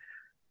to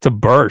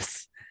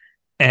birth.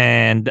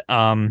 And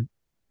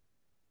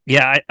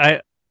yeah,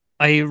 I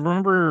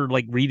remember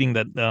like reading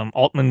that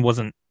Altman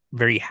wasn't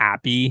very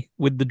happy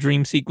with the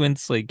dream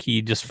sequence. Like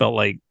he just felt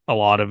like a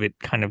lot of it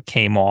kind of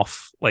came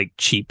off like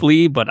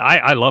cheaply, but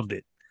I loved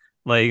it.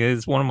 Like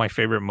it's one of my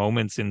favorite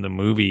moments in the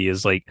movie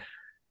is like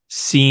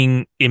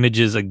seeing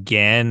images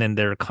again and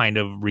they're kind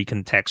of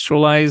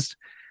recontextualized.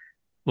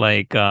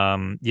 Like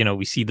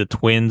we see the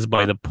twins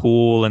by the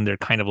pool and they're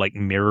kind of like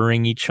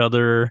mirroring each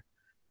other.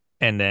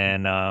 And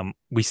then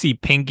we see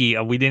Pinky.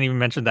 We didn't even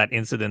mention that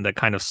incident that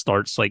kind of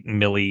starts like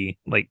Millie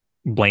like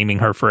blaming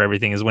her for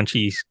everything is when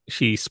she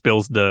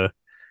spills the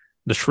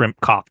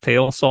shrimp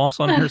cocktail sauce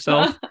on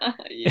herself.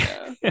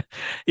 Yeah.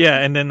 Yeah,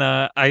 and then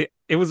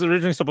it was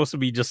originally supposed to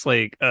be just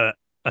like a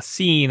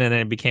scene, and then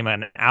it became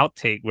an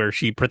outtake where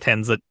she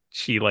pretends that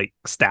she like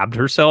stabbed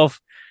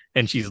herself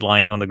and she's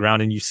lying on the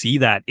ground, and you see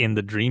that in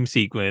the dream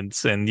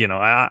sequence. And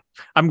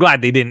I'm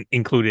glad they didn't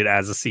include it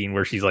as a scene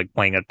where she's like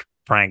playing a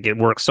prank. It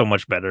works so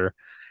much better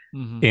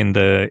in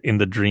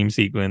the dream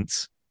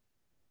sequence.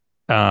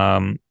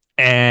 And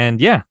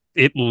yeah,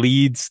 it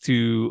leads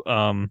to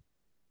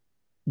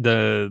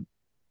the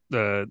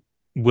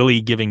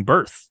Willie giving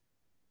birth.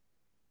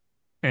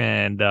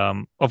 And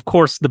of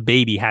course the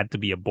baby had to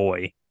be a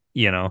boy,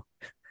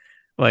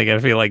 like I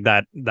feel like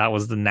that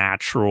was the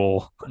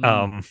natural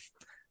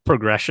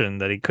progression,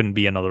 that it couldn't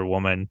be another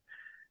woman.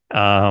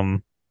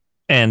 And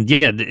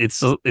yeah,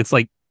 it's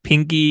like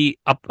Pinky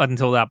up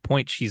until that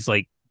point, she's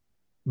like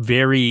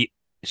she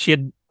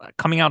had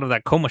coming out of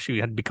that coma, she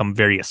had become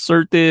very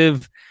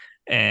assertive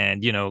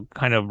and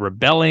kind of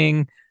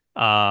rebelling.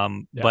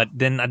 But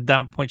then at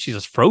that point she's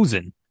just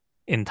frozen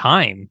in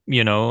time,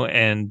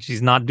 and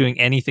she's not doing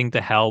anything to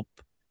help.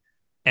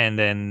 And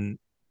then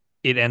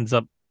it ends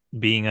up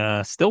being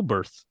a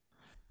stillbirth.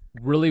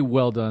 Really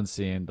well done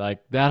scene. Like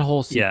that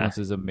whole sequence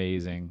is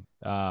amazing.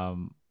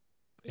 And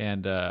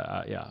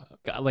yeah,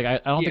 like I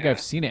don't think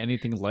I've seen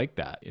anything like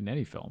that in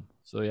any film.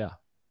 So yeah,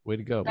 way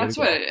to go. That's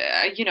what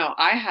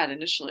I had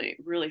initially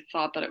really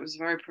thought that it was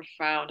very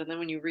profound, and then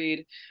when you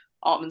read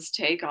Altman's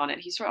take on it,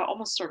 he's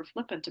almost sort of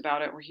flippant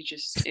about it, where he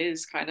just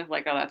is kind of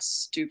like, oh, that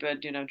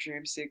stupid,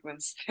 dream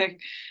sequence thing.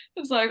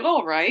 It's like,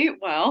 all right,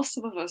 well,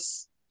 some of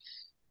us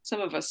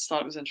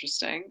thought it was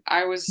interesting.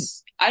 I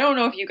don't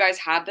know if you guys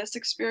had this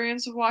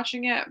experience of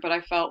watching it, but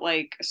I felt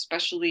like,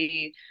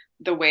 especially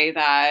the way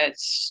that,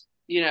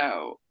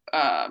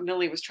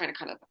 Millie was trying to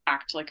kind of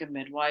act like a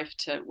midwife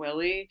to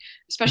Willie,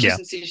 especially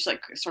since she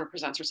like sort of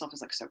presents herself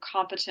as like so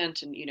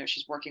competent, and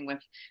she's working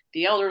with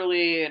the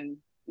elderly and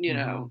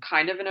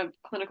kind of in a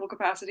clinical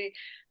capacity.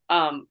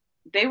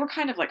 They were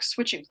kind of like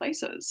switching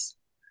places,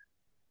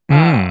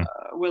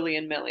 Willie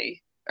and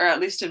Millie, or at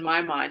least in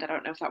my mind. I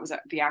don't know if that was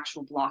the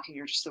actual blocking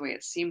or just the way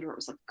it seemed, where it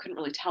was like couldn't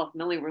really tell if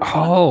Millie was the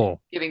one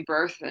giving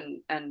birth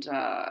and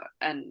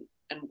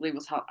Willie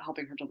was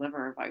helping her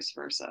deliver, or vice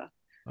versa.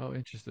 Oh,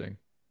 interesting.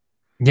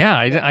 Yeah,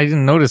 I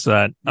didn't notice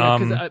that.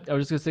 Yeah, I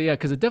was just gonna say,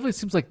 because it definitely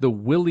seems like the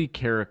Willie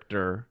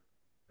character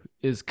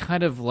is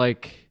kind of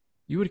like,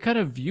 you would kind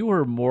of view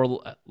her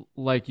more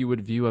like you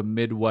would view a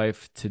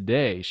midwife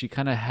today. She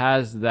kind of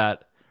has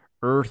that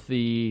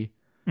earthy,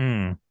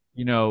 kind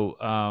of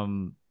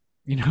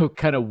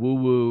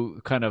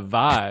woo-woo kind of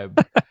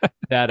vibe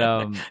that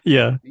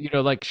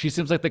like she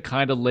seems like the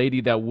kind of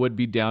lady that would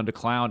be down to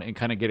clown and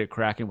kind of get it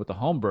cracking with the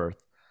home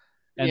birth.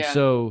 And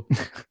so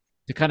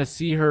to kind of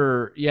see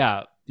her,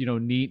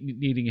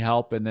 needing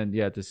help, and then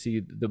to see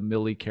the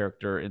Millie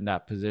character in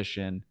that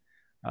position,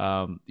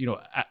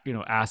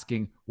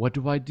 asking, what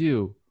do I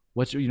do?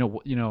 What's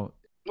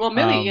well,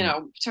 Millie,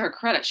 to her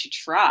credit, she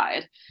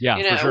tried. Yeah,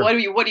 for sure.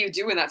 What do you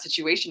do in that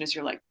situation? Is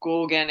you're like,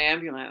 go get an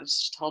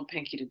ambulance. She told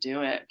Pinky to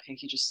do it.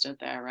 Pinky just stood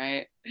there,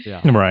 right?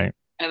 Yeah, right.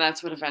 And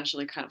that's what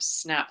eventually kind of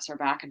snaps her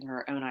back into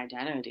her own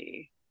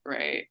identity,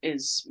 right?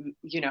 Is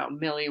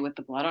Millie with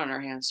the blood on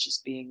her hands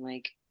just being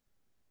like,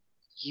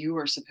 you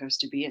are supposed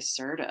to be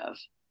assertive.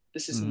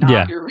 This is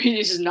not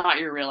this is not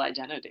your real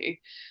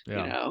identity.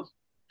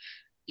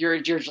 You're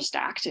just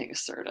acting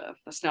assertive.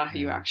 That's not who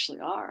you actually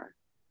are.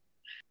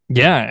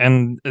 Yeah,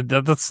 and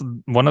that's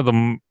one of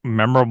the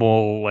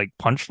memorable like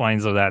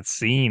punchlines of that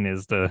scene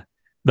is the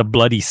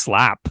bloody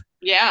slap.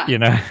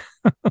 Yeah.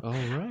 Oh,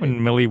 right.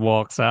 when Millie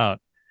walks out.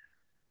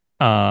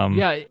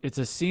 Yeah, it's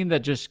a scene that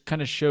just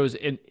kind of shows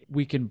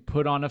we can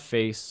put on a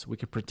face, we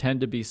can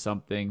pretend to be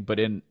something, but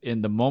in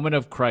the moment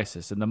of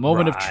crisis, in the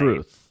moment of Right.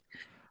 truth,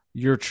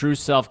 your true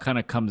self kind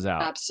of comes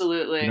out.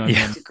 Absolutely. You know what I Yeah.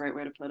 mean? That's a great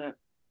way to put it.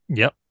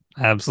 Yep,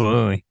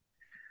 absolutely.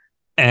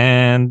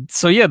 And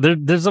so yeah,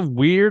 there's a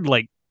weird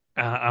like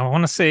I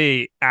want to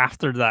say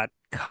after that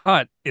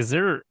cut, is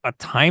there a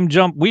time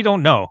jump? We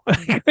don't know.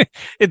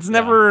 It's Yeah.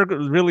 never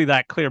really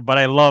that clear, but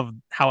I love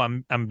how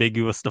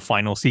ambiguous the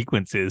final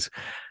sequence is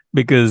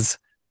because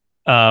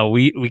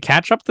we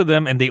catch up to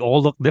them and they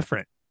all look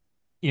different.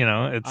 You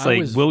know, it's I like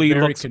was Willie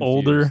very looks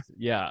older. confused.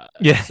 Yeah.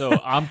 Yeah. So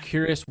I'm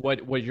curious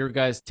what your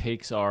guys'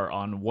 takes are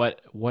on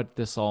what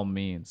this all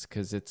means,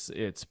 because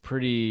it's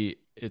pretty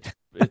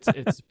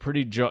it's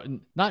pretty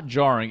not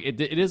jarring.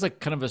 It is like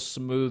kind of a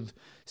smooth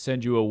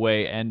send you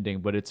away ending,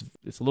 but it's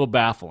a little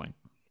baffling.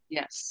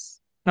 Yes.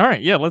 All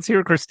right, yeah, let's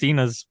hear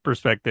Christina's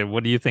perspective.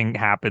 What do you think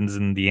happens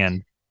in the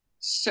end?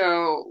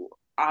 So,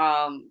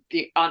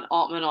 the on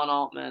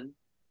Altman,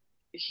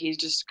 he's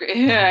just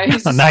he's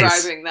Nice.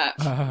 describing that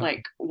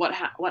like what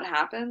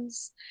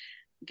happens.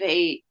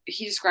 He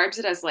describes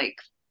it as like,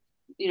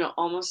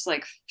 almost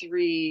like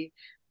three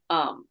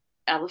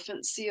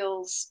elephant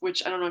seals,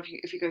 which I don't know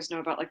if you guys know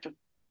about like the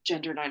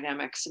gender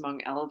dynamics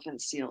among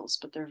elephant seals,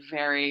 but they're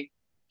very,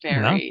 No.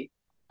 very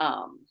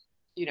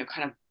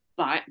kind of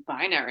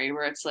binary,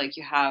 where it's like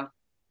you have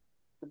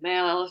the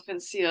male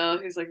elephant seal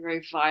who's like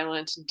very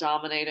violent and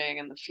dominating,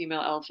 and the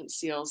female elephant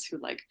seals who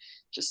like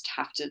just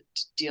have to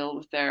deal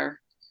with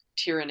their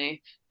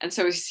tyranny. And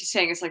so he's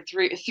saying it's like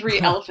three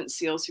elephant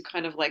seals who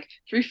kind of like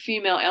three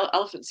female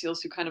elephant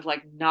seals who kind of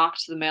like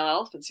knocked the male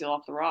elephant seal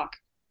off the rock.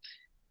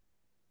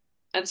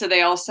 And so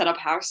they all set up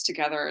house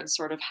together and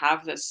sort of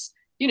have this,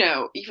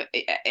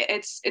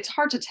 it's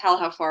hard to tell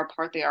how far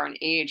apart they are in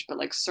age, but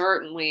like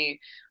certainly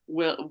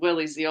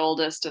Willie's the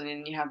oldest, and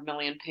then you have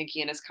Millie and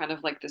Pinky, and it's kind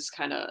of like this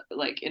kind of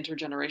like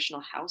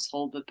intergenerational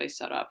household that they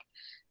set up,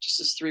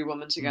 just as three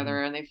women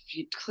together, and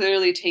they've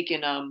clearly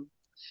taken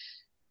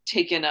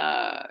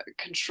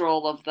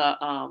control of the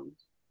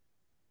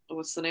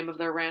what's the name of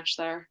their ranch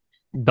there?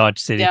 Dodge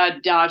City. Yeah,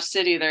 Dodge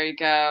City. There you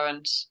go.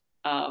 And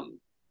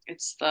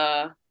it's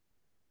I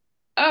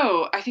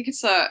think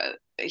it's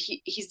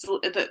he's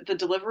the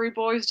delivery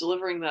boy who's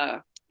delivering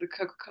the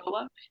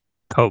Coca-Cola.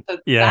 Cope. So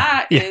Yeah.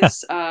 that Yeah.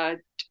 is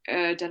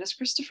Dennis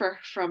Christopher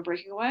from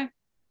Breaking Away.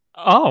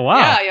 Oh wow.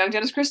 Yeah, young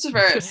Dennis Christopher.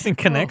 Interesting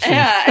connection.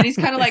 Yeah, and he's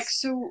kind of like,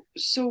 so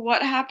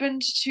what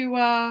happened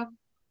to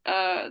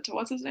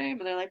what's his name?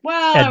 And they're like,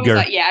 well, I was Edgar.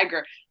 like, yeah,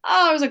 Edgar.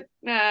 Oh, I was like,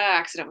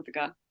 accident with the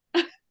gun.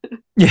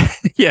 Yeah,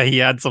 yeah, he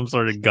had some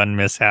sort of gun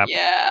mishap.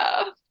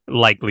 Yeah.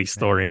 Likely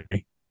story.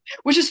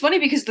 Which is funny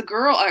because the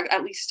girl,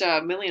 at least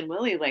Millie and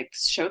Willie, like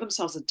show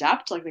themselves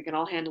adept, like they can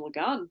all handle a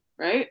gun,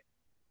 right?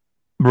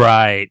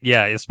 Right.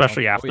 Yeah,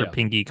 especially after yeah.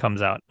 Pinky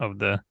comes out of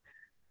the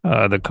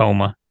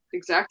coma.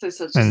 Exactly.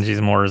 So it's and she's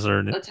more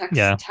reserved. A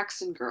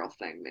Texan girl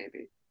thing,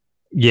 maybe.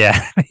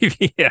 Yeah,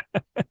 maybe. Yeah,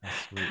 yeah.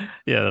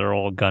 They're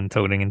all gun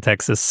toting in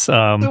Texas.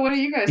 So what do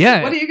you guys?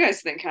 Yeah. What do you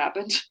guys think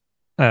happened?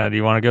 Do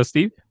you want to go,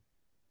 Steve?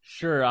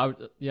 Sure.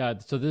 Yeah.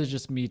 So this is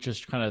just me,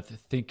 just kind of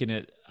thinking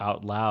it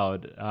out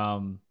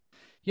loud.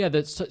 Yeah,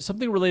 that's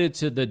something related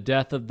to the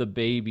death of the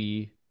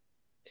baby.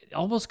 It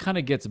almost kind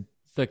of gets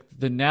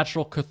the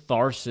natural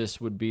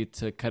catharsis would be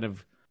to kind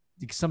of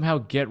somehow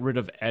get rid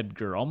of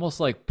Edgar, almost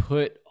like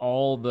put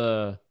all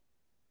the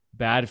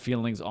bad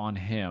feelings on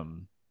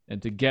him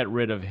and to get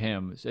rid of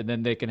him, and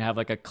then they can have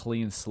like a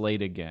clean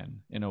slate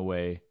again in a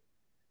way.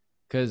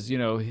 Because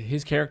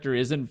his character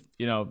isn't,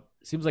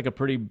 seems like a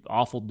pretty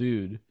awful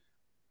dude.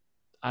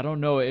 I don't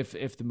know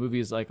if the movie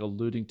is like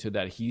alluding to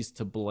that he's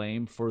to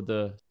blame for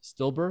the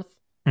stillbirth.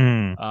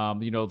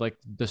 Like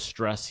the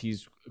stress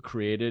he's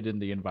created in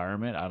the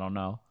environment. I don't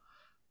know.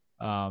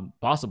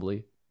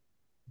 Possibly.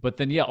 But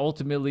then,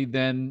 ultimately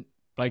then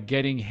by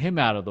getting him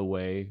out of the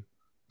way,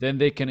 then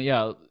they can,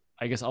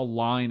 I guess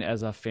align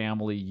as a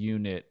family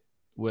unit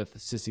with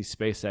Sissy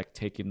Spacek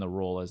taking the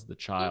role as the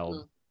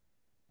child.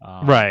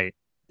 Mm-hmm. Right.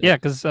 Yeah,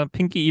 because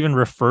Pinky even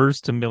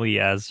refers to Millie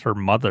as her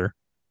mother.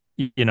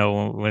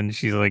 When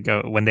she's like,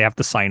 when they have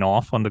to sign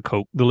off on the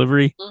Coke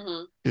delivery,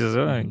 she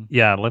says,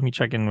 yeah, let me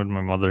check in with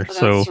my mother.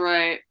 That's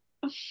right.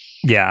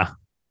 Yeah.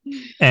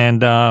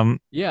 And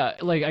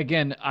like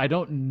again, I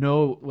don't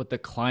know what the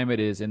climate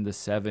is in the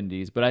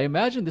 70s, but I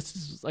imagine this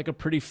is like a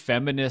pretty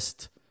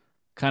feminist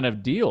kind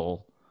of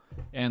deal.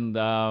 And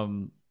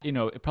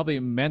it probably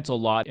meant a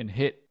lot and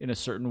hit in a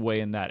certain way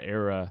in that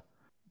era.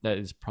 That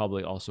is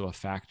probably also a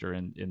factor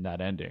in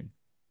that ending.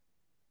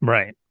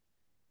 Right.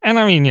 And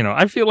I mean,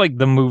 I feel like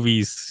the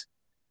movie's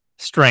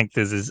strength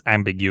is its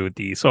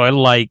ambiguity. So I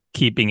like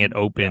keeping it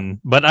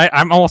open, but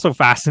I'm also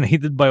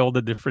fascinated by all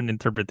the different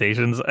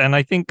interpretations. And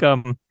I think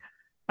I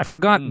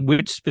forgot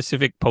which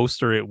specific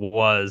poster it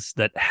was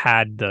that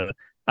had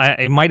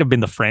it might have been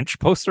the French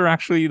poster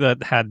actually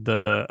that had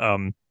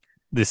the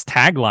this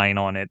tagline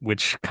on it,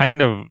 which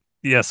kind of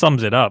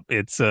sums it up.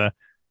 It's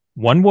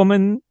one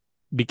woman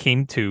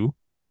became two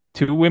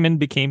women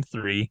became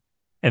three,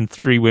 and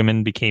three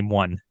women became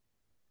one.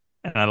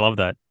 And I love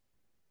that.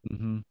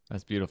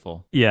 That's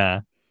beautiful.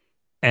 Yeah.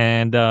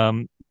 And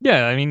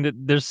yeah, I mean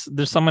there's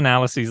some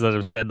analyses that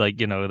have said like,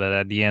 that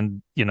at the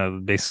end,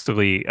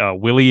 basically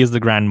Willie is the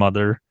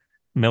grandmother,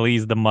 Millie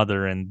is the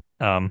mother, and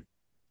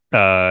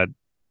uh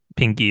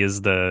Pinky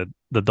is the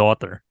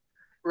daughter,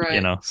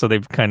 Right. So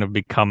they've kind of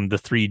become the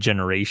three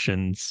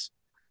generations.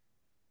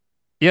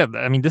 Yeah,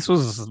 I mean this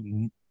was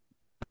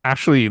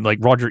actually like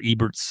Roger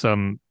Ebert's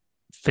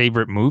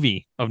favorite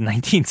movie of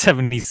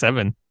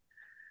 1977.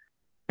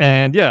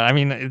 And yeah, I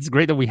mean, it's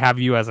great that we have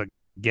you as a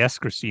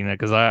guest, Christina,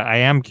 because I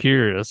am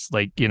curious,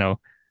 like,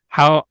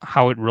 how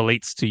it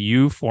relates to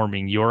you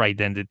forming your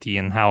identity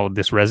and how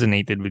this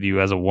resonated with you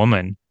as a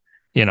woman,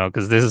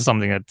 because this is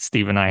something that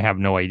Steve and I have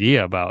no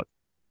idea about.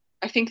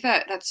 I think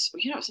that that's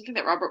something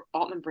that Robert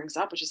Altman brings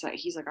up, which is that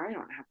he's like, I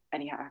don't have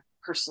any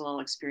personal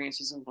experience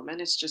as a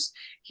woman. It's just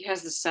he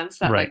has the sense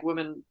that Right. like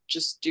women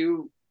just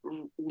do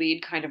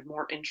lead kind of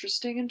more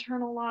interesting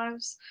internal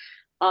lives.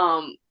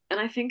 And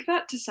I think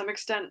that to some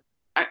extent,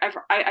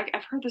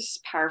 I've heard this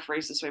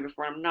paraphrased this way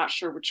before. And I'm not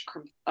sure which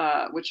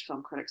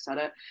film critic said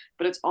it,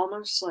 but it's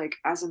almost like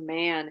as a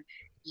man,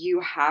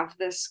 you have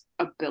this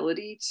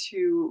ability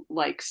to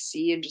like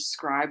see and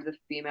describe the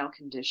female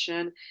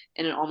condition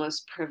in an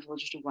almost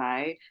privileged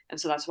way, and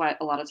so that's why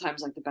a lot of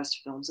times like the best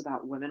films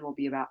about women will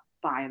be about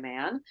by a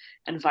man,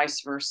 and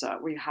vice versa,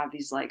 where you have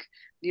these like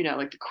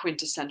like the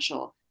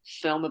quintessential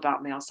film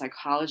about male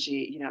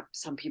psychology.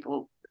 Some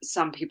people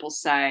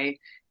say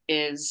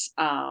is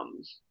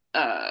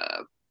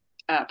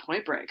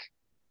Point Break,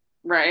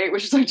 right?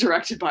 Which is like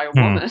directed by a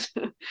Hmm. woman,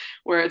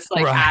 where it's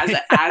like as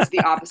Right. as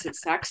the opposite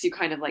sex, you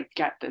kind of like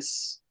get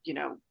this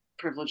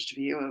privileged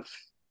view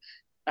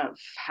of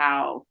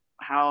how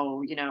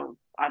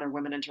either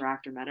women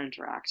interact or men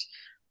interact.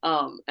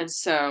 And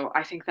so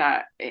I think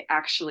that it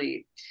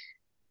actually,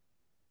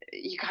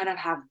 you kind of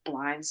have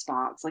blind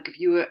spots. Like if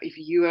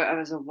you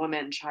as a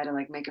woman try to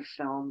like make a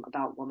film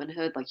about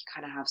womanhood, like you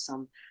kind of have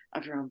some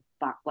of your own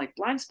like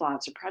blind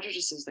spots or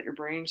prejudices that you're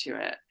bringing to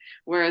it.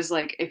 Whereas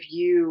like if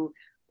you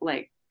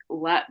like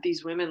let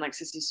these women like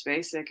Sissy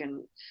Spacek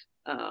and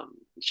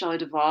Shelley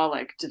Duvall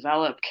like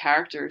develop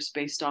characters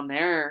based on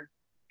their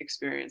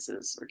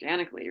experiences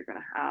organically, you're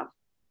gonna have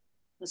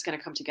what's gonna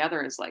come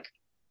together as like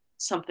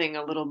something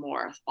a little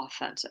more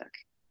authentic,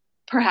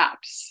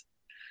 perhaps,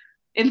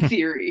 in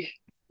theory.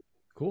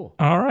 Cool.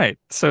 All right.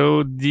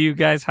 So do you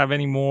guys have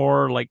any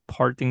more like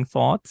parting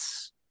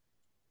thoughts?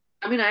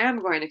 I mean, I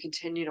am going to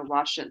continue to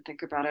watch it and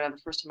think about it. The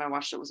first time I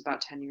watched it was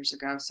about 10 years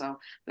ago. So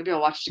maybe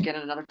I'll watch it again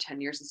in another 10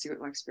 years and see what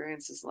my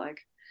experience is like,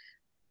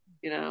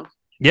 you know?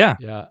 Yeah.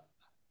 Yeah.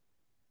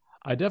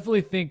 I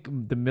definitely think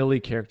the Millie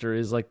character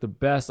is like the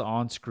best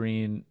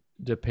on-screen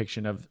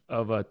depiction of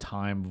a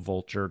time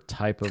vulture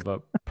type of a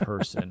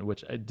person,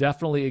 which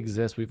definitely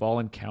exists. We've all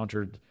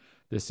encountered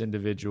this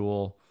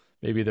individual.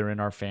 Maybe they're in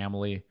our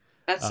family.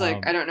 That's like,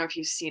 I Um, don't know if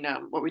you've seen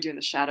What We Do in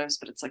the Shadows,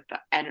 but it's like the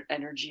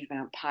energy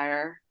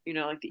vampire,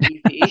 like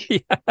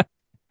the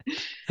EV.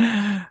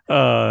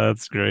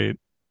 That's great.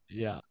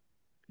 yeah,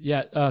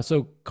 yeah.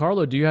 So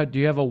Carlo, do you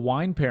have a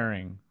wine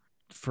pairing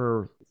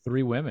for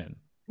three women?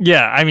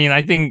 Yeah, I mean,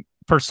 I think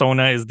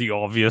Persona is the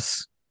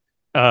obvious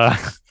uh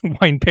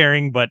wine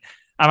pairing, but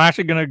I'm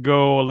actually gonna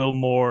go a little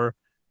more.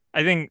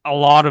 I think a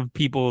lot of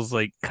people's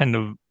like kind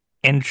of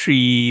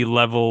entry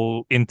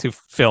level into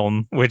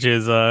film, which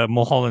is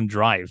Mulholland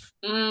Drive.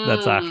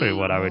 That's actually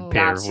what I would Oh,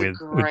 pair That's a with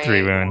three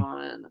great women.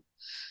 one.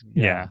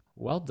 yeah. Yeah.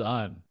 Well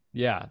done.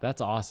 Yeah,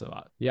 that's awesome.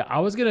 Yeah, I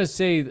was gonna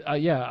say,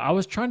 yeah, I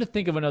was trying to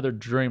think of another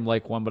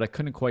dream-like one, but I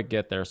couldn't quite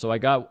get there. So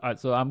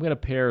I'm gonna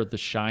pair The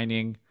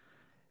Shining.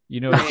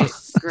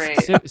 It's Great,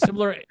 just great.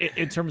 similar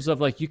in terms of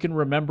like you can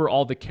remember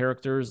all the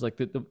characters, like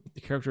the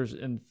characters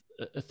in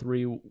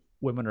Three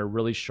Women are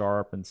really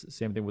sharp, and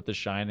same thing with The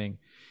Shining.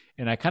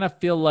 And I kind of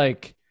feel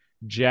like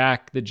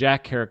the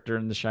Jack character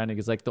in The Shining,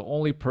 is like the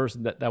only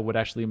person that would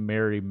actually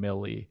marry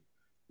Millie.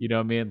 You know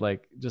what I mean?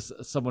 Like just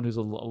someone who's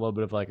a little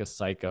bit of like a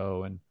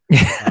psycho and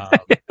um,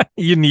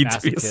 You need to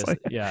be a masochist, psych.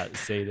 yeah,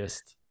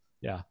 sadist,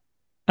 yeah.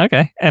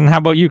 Okay. And how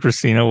about you,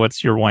 Christina?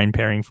 What's your wine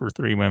pairing for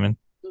three women?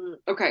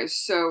 Okay,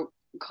 so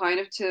kind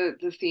of to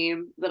the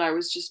theme that I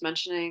was just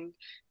mentioning,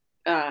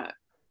 uh,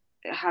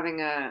 having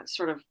a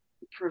sort of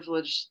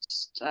privileged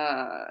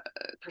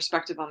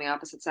perspective on the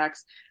opposite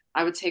sex,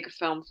 I would take a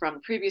film from the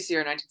previous year,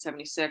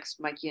 1976,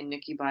 Mikey and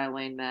Nikki by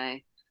Elaine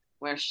May,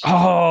 where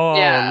Oh,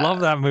 yeah, love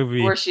that where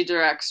movie. she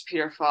directs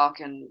Peter Falk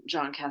and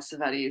John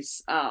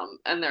Cassavetes,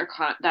 and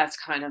that's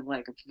kind of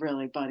like a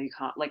really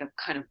like a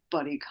kind of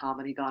buddy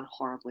comedy gone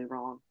horribly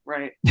wrong,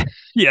 right?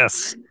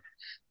 Yes.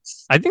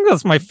 I think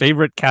that's my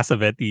favorite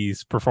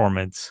Cassavetes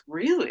performance.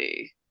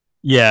 Really?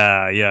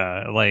 Yeah,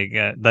 yeah, like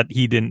that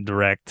he didn't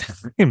direct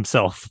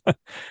himself.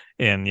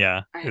 And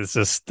yeah, I, it's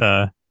just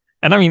and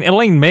I mean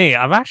Elaine May,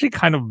 I've actually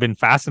kind of been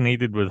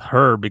fascinated with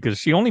her because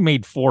she only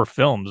made four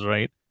films,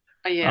 right?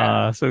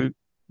 yeah. So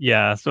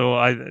yeah, so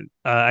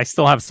I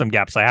still have some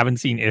gaps. I haven't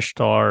seen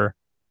Ishtar.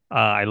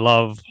 I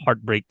love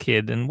Heartbreak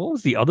Kid, and what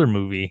was the other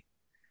movie?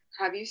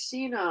 Have you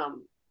seen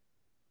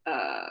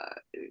uh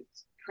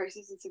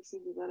Crisis in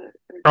 16, is that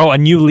it? Oh, A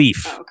New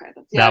Leaf. Oh, okay.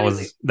 That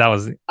was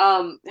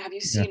Have you yeah.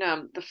 seen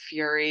The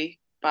Fury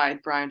by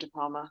Brian De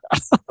Palma?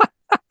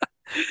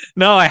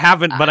 No, I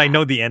haven't, but I Uh,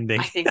 know the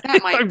ending. I think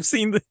that might I've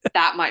seen the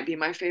that might be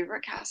my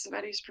favorite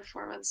Cassavetes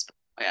performance.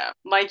 But yeah,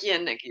 Mikey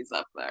and Nikki's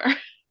up there.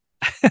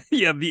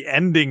 yeah, the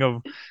ending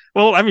of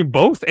well, I mean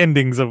both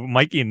endings of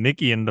Mikey and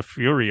Nikki and the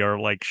Fury are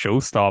like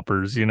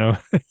showstoppers, you know.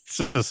 It's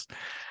just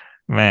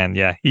man,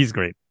 yeah, he's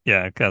great.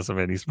 Yeah,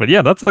 Cassavetes. But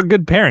yeah, that's a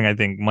good pairing, I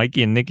think.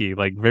 Mikey and Nikki,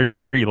 like very,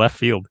 very left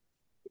field.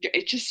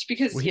 It's just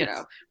because Sweet.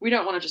 we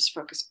don't want to just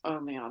focus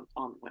only on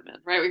women,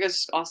 right? We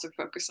guys also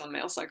focus on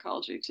male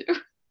psychology too.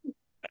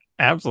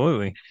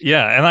 Absolutely.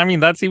 Yeah. And I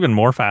mean that's even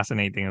more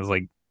fascinating is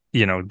like,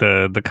 you know,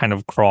 the kind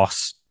of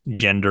cross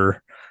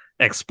gender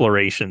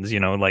explorations, you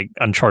know, like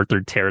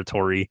uncharted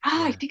territory.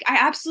 I think I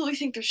absolutely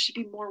think there should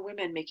be more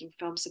women making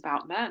films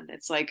about men.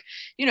 It's like,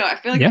 I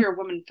feel like if Yeah. you're a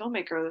woman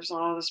filmmaker, there's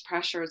all this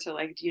pressure to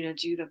like, do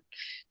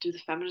the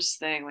feminist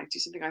thing, like do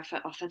something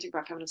authentic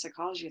about feminine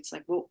psychology. It's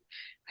like, well,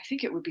 I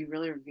think it would be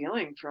really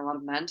revealing for a lot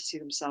of men to see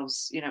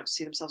themselves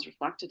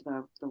reflected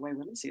the way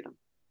women see them.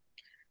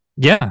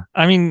 Yeah.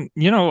 I mean,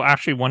 you know,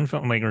 actually one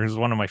filmmaker who's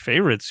one of my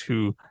favorites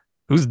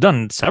who's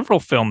done several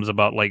films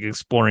about like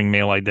exploring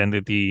male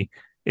identity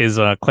is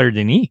Claire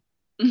Denis.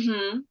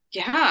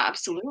 Yeah,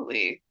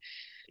 absolutely.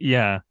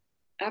 Yeah.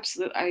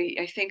 Absolutely.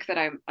 I think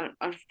that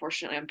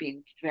unfortunately I'm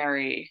being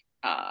very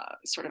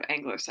sort of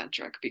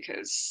Anglo-centric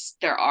because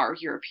there are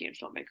European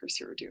filmmakers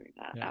who are doing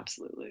that. Yeah.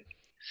 Absolutely.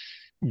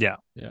 Yeah.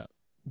 Yeah.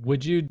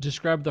 Would you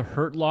describe The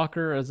Hurt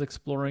Locker as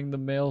exploring the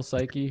male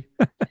psyche?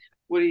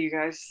 What do you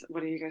guys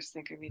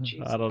think? I mean,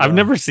 geez. I don't I've know.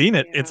 never seen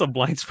it. Yeah. It's a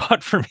blind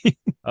spot for me.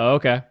 Oh,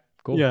 okay.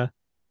 Cool. Yeah.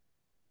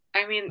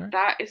 I mean, Right.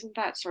 that isn't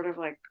that sort of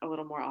like a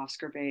little more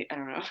Oscar bait. I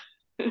don't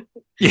know.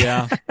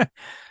 Yeah.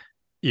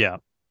 Yeah.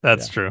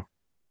 That's Yeah. true.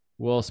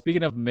 Well,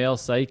 speaking of male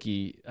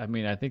psyche, I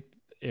mean, I think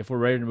if we're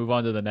ready to move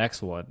on to the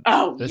next one.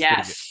 Oh, this is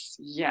pretty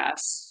good.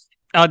 yes.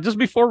 Just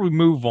before we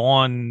move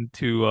on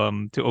to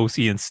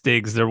OC and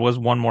Stiggs, there was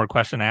one more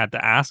question I had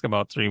to ask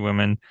about Three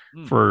Women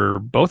for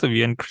both of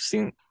you. And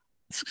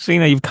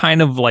Christina, you've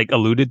kind of like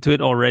alluded to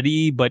it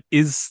already, but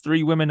is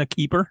Three Women a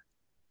keeper?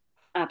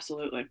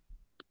 Absolutely.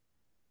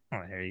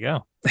 Oh, there you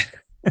go.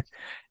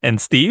 And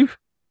Steve?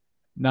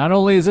 Not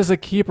only is this a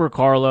keeper,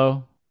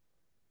 Carlo,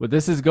 but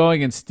this is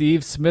going in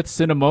Steve Smith's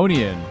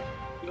Cinnamonian.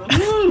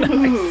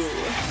 Ooh.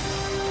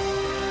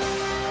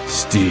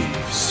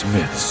 Steve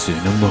Smith's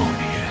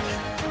Cinnamonian.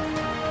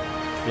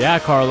 Yeah,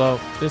 Carlo,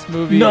 this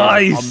movie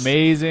Nice. is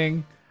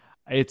amazing.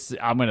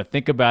 I'm gonna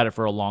think about it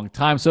for a long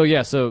time. So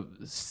yeah, so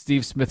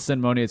Steve Smith's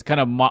Cinnamonian is kind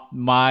of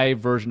my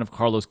version of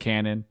Carlo's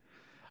canon.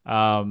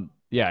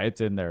 Yeah,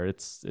 it's in there.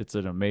 It's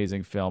an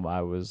amazing film.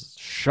 I was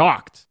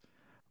shocked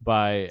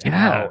by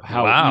how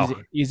wow.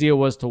 easy it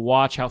was to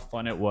watch, how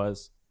fun it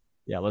was.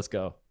 Yeah, let's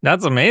go.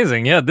 That's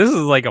amazing. Yeah, this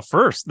is like a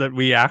first that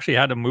we actually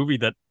had a movie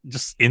that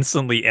just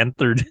instantly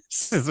entered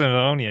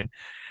Cinnamonian.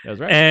 That's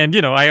right. And,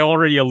 you know, I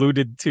already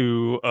alluded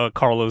to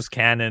Carlos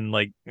Cannon,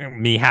 like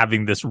me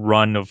having this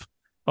run of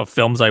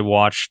films I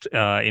watched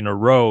in a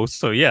row.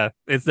 So, yeah,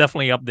 it's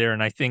definitely up there.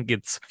 And I think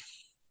it's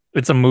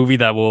a movie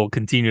that will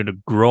continue to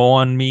grow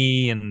on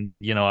me. And,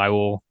 you know, I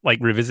will like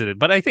revisit it.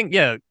 But I think,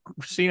 yeah,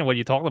 Christina, what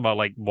you talked about,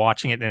 like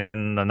watching it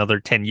in another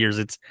 10 years,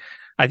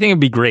 I think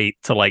it'd be great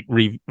to like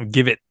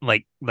give it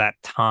like that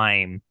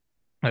time,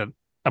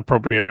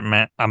 appropriate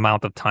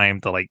amount of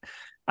time to like.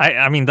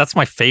 I mean, that's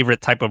my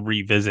favorite type of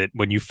revisit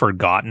when you've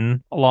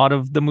forgotten a lot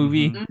of the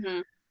movie,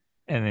 Mm-hmm.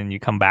 and then you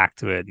come back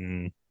to it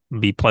and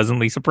be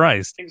pleasantly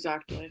surprised.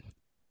 Exactly.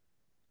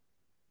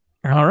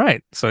 All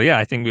right, so yeah,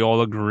 I think we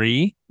all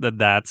agree that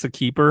that's a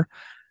keeper.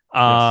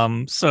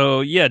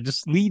 So yeah,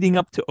 just leading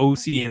up to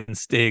OC and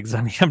Stiggs.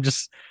 I mean,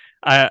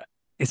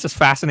 it's just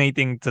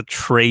fascinating to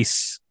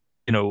trace,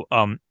 you know,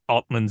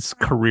 Altman's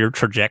career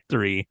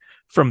trajectory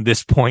from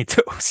this point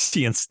to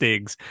OC and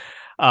Stiggs.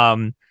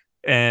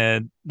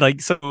 And like,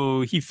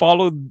 so he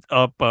followed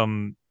up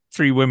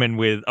Three Women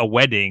with A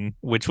Wedding,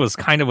 which was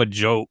kind of a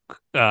joke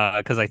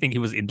because I think he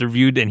was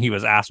interviewed and he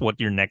was asked what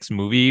your next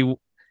movie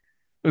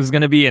was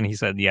going to be, and he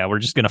said, yeah, we're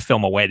just going to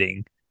film a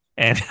wedding.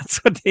 And that's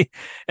what they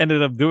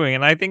ended up doing.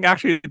 And I think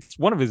actually it's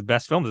one of his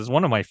best films. It's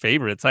one of my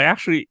favorites. I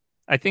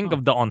think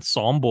of the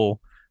ensemble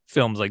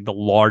films, like the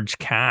large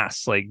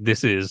cast, like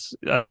this is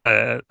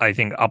I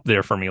think up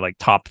there for me, like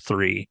top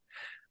 3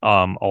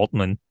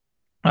 Altman.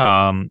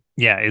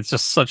 Yeah, it's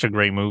just such a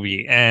great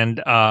movie.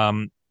 And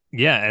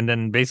yeah, and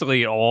then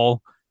basically it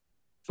all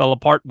fell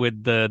apart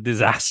with the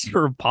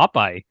disaster of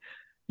Popeye,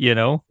 you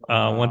know.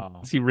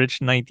 Once he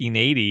reached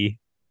 1980,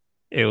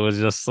 it was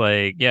just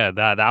like, yeah,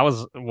 that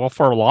was, well,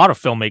 for a lot of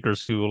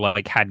filmmakers who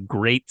like had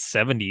great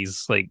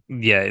 70s, like,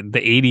 yeah, the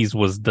 80s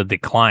was the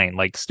decline.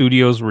 Like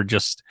studios were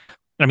just,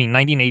 I mean,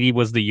 1980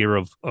 was the year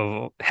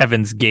of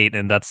Heaven's Gate,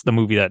 and that's the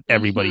movie that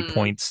everybody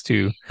points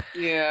to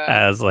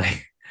as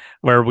like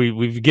where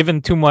we've given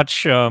too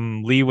much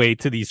leeway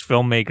to these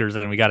filmmakers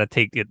and we got to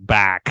take it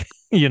back.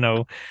 You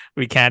know,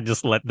 we can't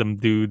just let them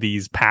do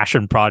these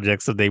passion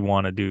projects that they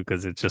want to do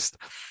because it's just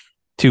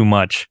too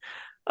much.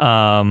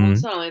 Well,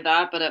 it's not only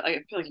that, but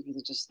I feel like if you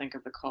just think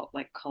of the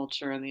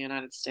culture in the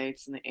United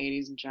States in the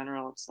 80s in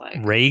general, it's like,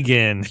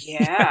 Reagan. yeah,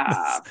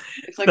 Yes.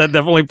 it's like That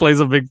definitely plays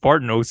a big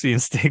part in OC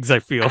and Stiggs, I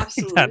feel, like that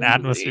absolutely.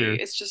 atmosphere.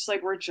 It's just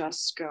like we're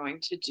just going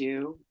to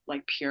do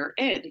like pure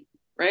id,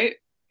 right?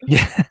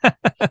 Yeah.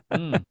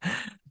 Mm.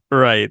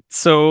 Right.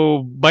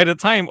 So by the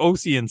time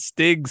OC and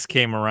Stiggs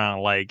came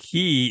around, like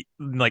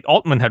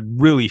Altman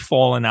had really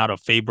fallen out of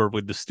favor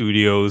with the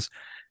studios.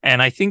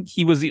 And I think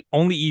he was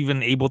only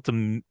even able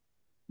to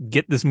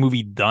get this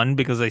movie done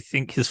because I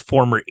think his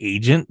former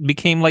agent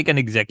became like an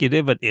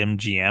executive at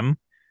MGM.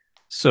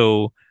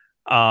 So,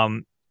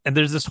 and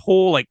there's this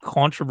whole like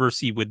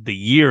controversy with the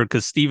year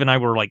because Steve and I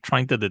were like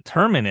trying to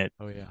determine it.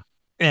 Oh yeah.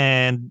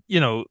 And,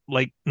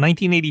 like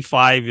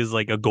 1985 is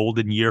like a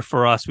golden year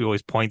for us. We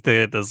always point to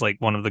it as like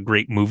one of the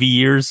great movie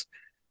years.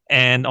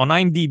 And on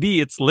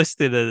IMDb, it's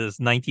listed as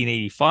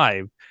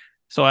 1985.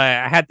 So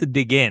I had to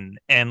dig in.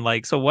 And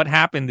like, so what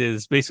happened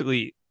is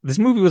basically this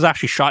movie was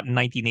actually shot in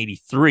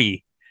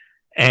 1983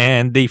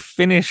 and they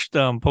finished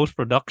post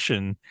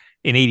production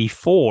in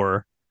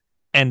 84.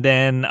 And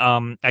then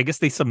I guess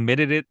they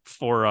submitted it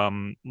for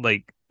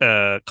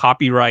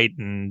copyright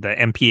and the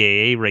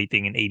MPAA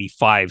rating in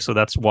 85. So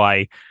that's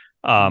why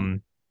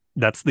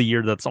that's the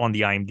year that's on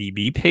the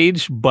IMDb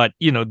page. But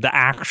the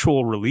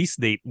actual release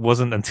date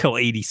wasn't until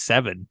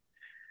 87.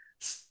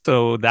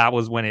 So that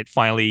was when it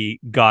finally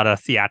got a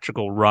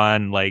theatrical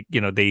run. Like,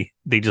 they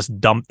just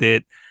dumped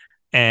it.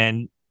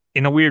 And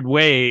in a weird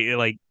way,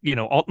 like,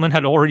 Altman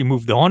had already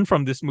moved on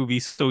from this movie.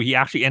 So he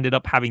actually ended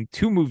up having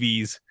two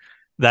movies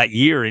that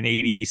year in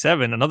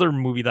 87. Another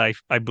movie that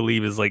I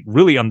believe is like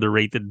really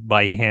underrated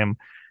by him.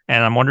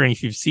 And I'm wondering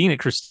if you've seen it,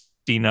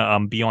 Christina,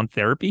 Beyond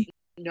Therapy.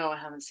 No, I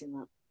haven't seen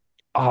that.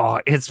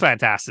 Oh, it's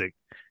fantastic.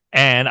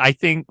 And I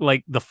think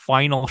like the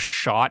final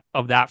shot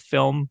of that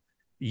film,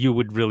 you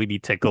would really be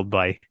tickled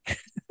by.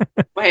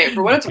 Wait,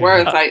 for what it's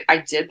worth,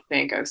 I did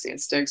think OC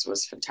and Stiggs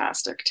was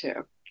fantastic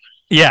too.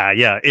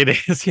 Yeah, it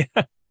is.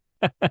 Yeah.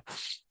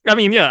 I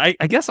mean, yeah,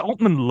 I guess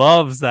Altman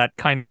loves that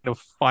kind of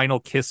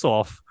final kiss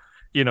off,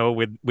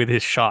 with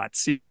his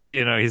shots,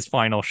 his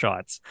final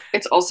shots.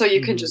 It's also,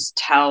 you can just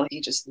tell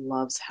he just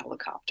loves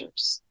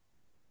helicopters.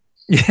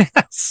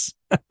 Yes.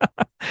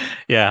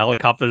 Yeah,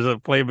 helicopters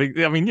play a big.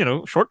 I mean,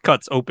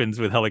 Shortcuts opens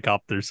with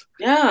helicopters.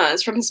 Yeah,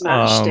 it's from his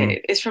MASH days.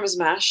 It's from his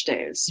MASH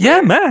days. Yeah,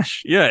 right?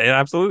 MASH. Yeah,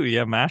 absolutely.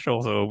 Yeah, MASH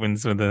also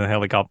opens with a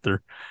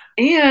helicopter.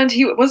 And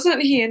he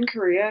in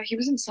Korea? He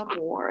was in some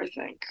war, I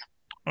think.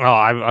 Oh,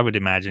 I would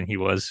imagine he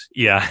was.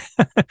 Yeah,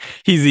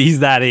 he's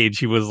that age.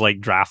 He was like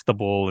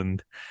draftable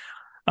and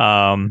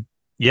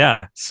yeah.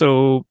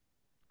 So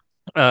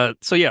yeah,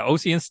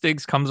 OC and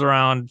Stiggs comes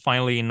around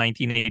finally in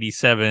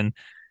 1987,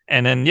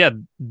 and then yeah,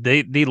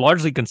 they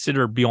largely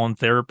consider Beyond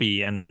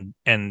Therapy and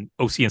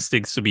OC and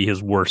Stiggs to be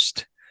his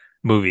worst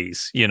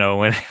movies.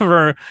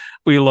 Whenever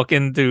we look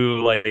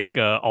into like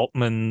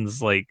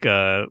Altman's like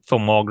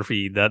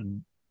filmography, that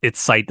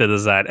it's cited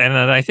as that, and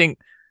then I think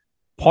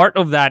part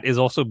of that is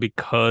also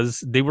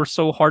because they were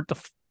so hard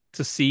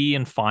to see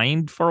and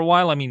find for a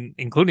while. I mean,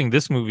 including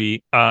this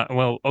movie.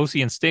 OC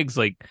and Stiggs,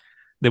 like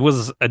there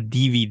was a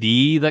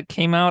DVD that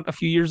came out a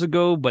few years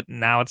ago, but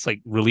now it's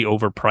like really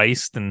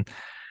overpriced and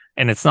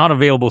it's not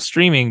available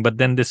streaming. But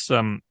then this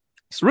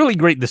really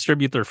great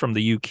distributor from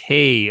the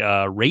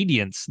UK,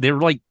 Radiance,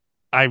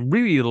 I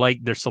really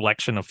like their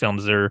selection of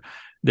films.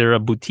 They're a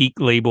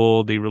boutique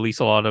label. They release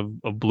a lot of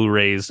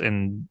Blu-rays,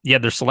 and yeah,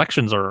 their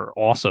selections are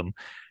awesome.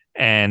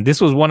 And this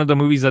was one of the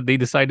movies that they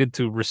decided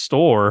to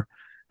restore.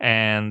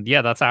 And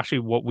yeah, that's actually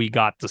what we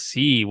got to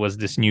see was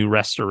this new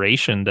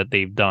restoration that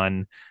they've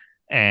done.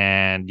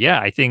 And yeah,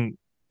 I think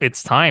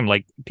it's time,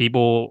 like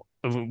people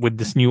with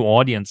this new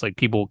audience, like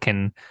people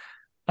can,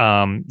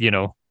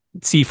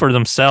 see for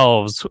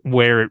themselves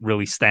where it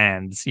really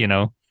stands,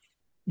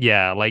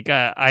 Yeah, like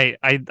I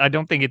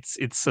don't think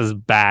it's as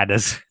bad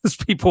as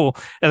people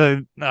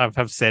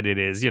have said it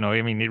is.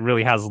 I mean, it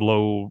really has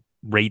low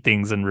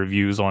ratings and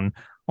reviews on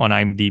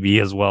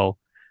IMDb as well.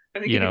 I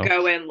think if you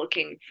go in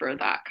looking for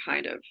that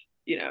kind of,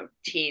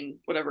 teen,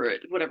 whatever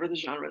the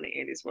genre in the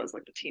 80s was,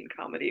 like the teen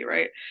comedy,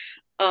 right?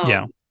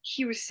 Yeah.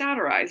 He was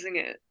satirizing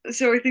it.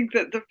 So I think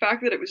that the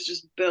fact that it was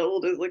just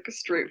billed as like a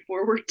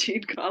straightforward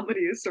teen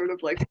comedy is sort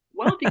of like,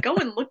 well, if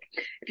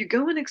you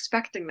go in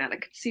expecting that, I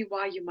could see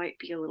why you might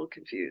be a little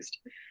confused.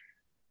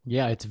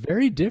 Yeah, it's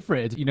very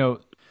different.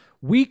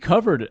 We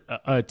covered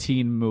a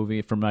teen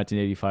movie from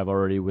 1985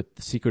 already with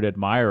The Secret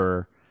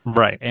Admirer.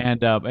 Right.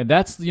 And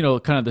that's,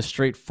 kind of the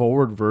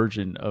straightforward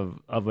version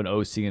of an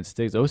OC and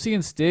Stiggs. OC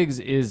and Stiggs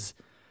it's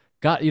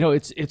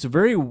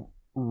very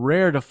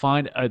rare to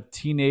find a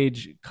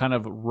teenage kind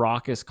of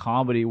raucous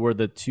comedy where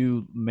the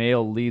two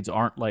male leads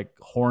aren't like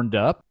horned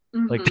up.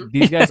 Mm-hmm. Like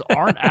these guys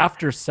aren't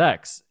after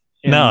sex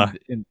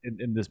in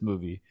this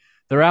movie.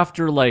 They're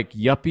after like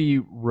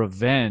yuppie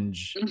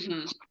revenge.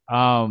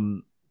 Mm-hmm.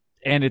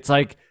 And it's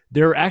like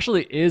there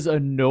actually is a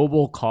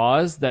noble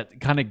cause that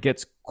kind of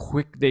gets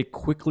they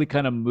quickly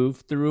kind of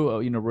move through,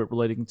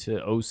 relating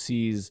to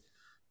OC's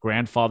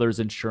grandfather's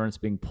insurance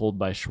being pulled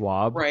by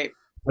Schwab. Right.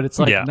 But it's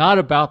like Yeah. not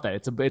about that.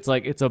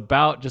 It's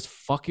about just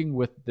fucking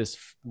with this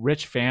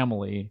rich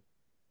family,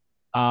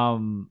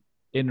 in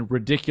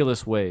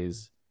ridiculous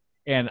ways.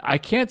 And I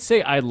can't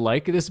say I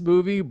like this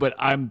movie, but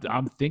I'm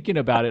thinking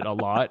about it a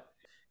lot,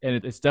 and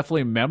it's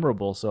definitely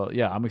memorable. So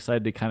yeah, I'm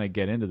excited to kind of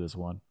get into this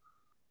one.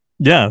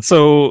 Yeah.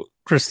 So,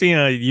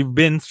 Christina, you've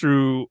been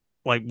through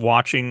like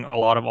watching a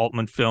lot of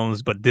Altman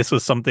films, but this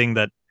was something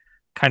that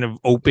kind of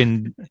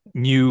opened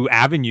new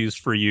avenues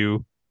for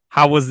you.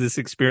 How was this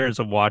experience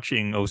of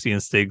watching OC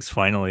and Stiggs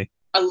finally?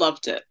 I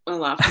loved it. I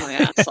laughed my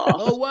ass off.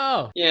 Oh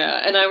wow!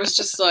 Yeah, and I was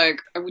just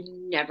like, I would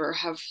never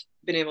have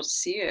been able to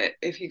see it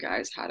if you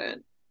guys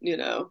hadn't,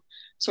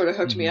 sort of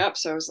hooked me Mhm. up.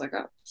 So I was like,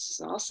 oh, this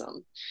is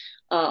awesome.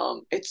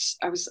 I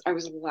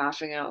was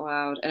laughing out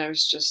loud, and I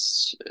was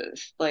just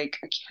like,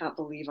 I can't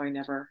believe I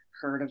never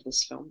heard of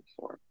this film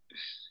before.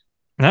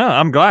 No,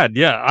 I'm glad.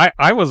 Yeah,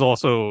 I was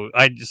also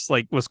I just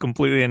like was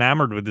completely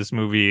enamored with this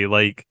movie.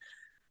 Like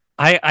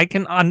I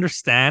can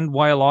understand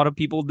why a lot of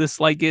people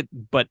dislike it,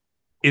 but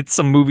it's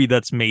a movie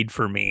that's made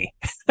for me.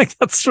 Like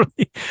that's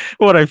really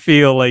what I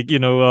feel like.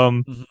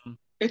 Mhm.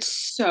 It's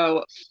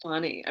so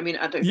funny. I mean,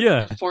 the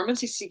Yeah.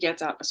 performances he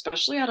gets out,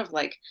 especially out of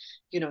like,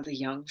 the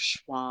young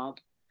Schwab.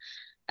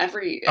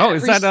 Every Oh,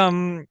 is every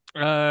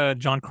that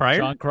John Cryer?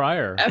 John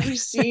Cryer. every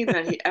scene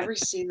that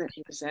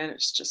he was in,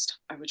 it's just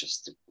I was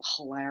just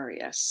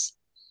hilarious.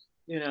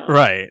 You know.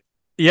 Right.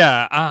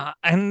 Yeah,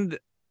 and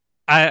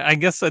I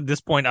guess at this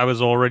point I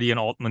was already an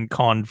Altman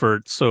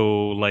convert,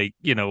 so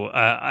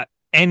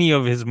any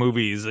of his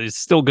movies is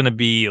still gonna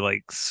be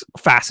like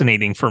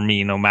fascinating for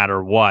me no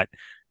matter what.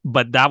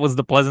 But that was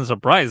the pleasant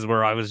surprise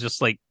where I was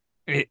just like,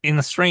 in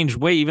a strange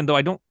way, even though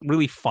I don't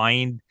really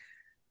find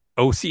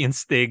OC and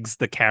Stiggs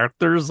the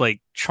characters like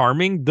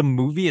charming, the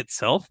movie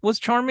itself was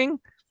charming,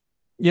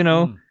 you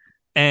know. Mm.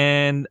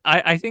 And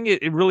I think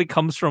it really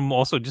comes from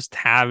also just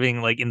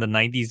having like in the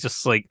 90s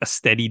just like a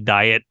steady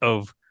diet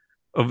of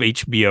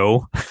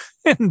HBO.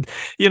 And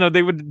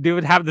they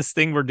would have this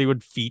thing where they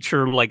would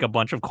feature like a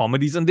bunch of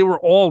comedies and they were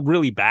all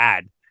really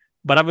bad.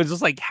 But I was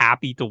just like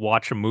happy to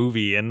watch a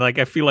movie. And like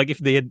I feel like if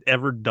they had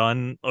ever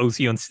done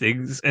OC on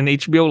Stiggs and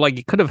HBO, like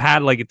it could have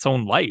had like its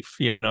own life,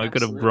 it could have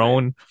Absolutely.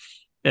 grown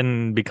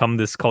and become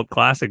this cult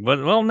classic.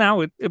 But well,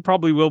 now it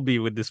probably will be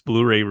with this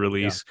Blu-ray Yeah.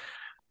 release.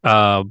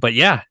 But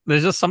yeah,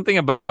 there's just something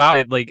about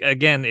it. Like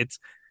again, it's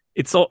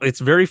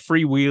very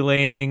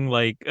freewheeling.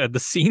 Like the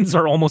scenes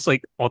are almost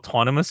like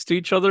autonomous to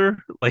each other.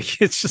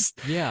 Like it's just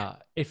Yeah,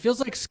 it feels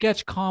like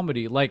sketch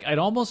comedy. Like it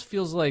almost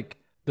feels like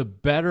the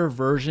better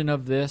version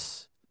of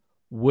this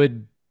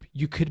would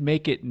you could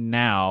make it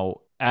now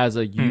as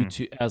a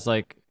YouTube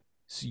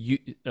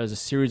as a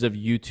series of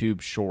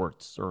YouTube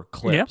shorts or yeah,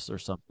 clips or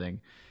something.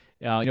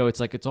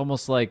 It's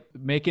almost like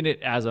making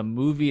it as a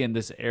movie in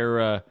this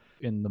era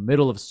in the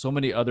middle of so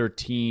many other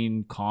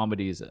teen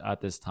comedies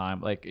at this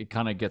time. Like it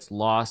kind of gets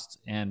lost,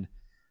 and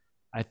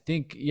I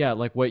think yeah,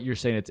 like what you're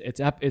saying,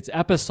 it's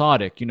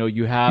episodic.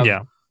 You have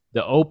yeah,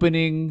 the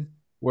opening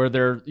where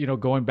they're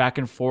going back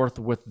and forth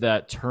with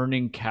that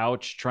turning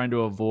couch trying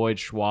to avoid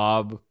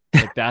Schwab.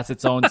 Like that's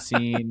its own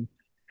scene.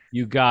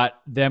 You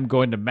got them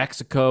going to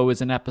Mexico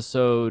is an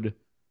episode.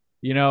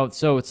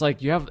 So it's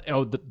like you have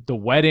the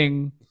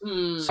wedding.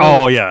 Mm. So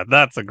oh yeah,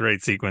 that's a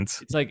great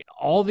sequence. it's like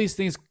all these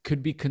things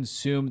could be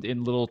consumed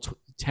in little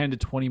 10 to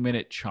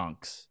 20-minute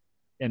chunks.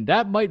 And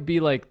that might be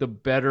like the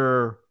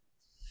better,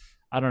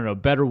 I don't know,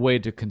 better way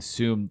to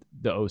consume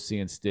the OC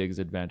and Stiggs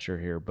adventure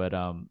here. But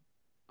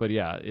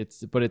yeah,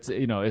 it's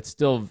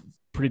still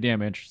pretty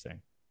damn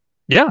interesting.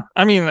 Yeah,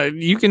 I mean,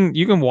 you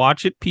can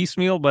watch it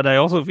piecemeal, but I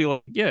also feel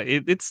like, yeah,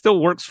 it still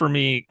works for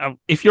me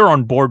if you're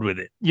on board with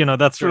it.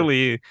 That's Sure.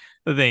 really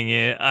the thing.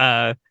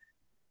 Yeah,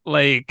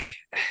 like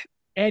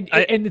And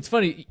I and it's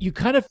funny, you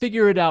kind of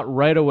figure it out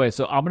right away.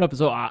 So I've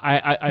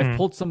mm,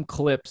 pulled some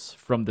clips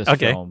from this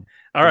okay, film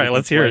all that we right, can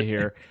let's hear play it.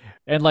 here.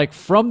 And like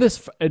from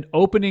this an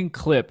opening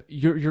clip,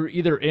 you're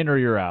either in or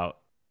you're out.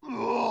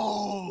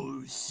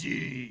 Oh,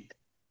 see.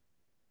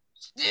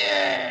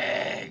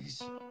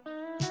 Sticks!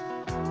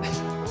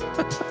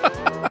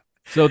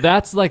 So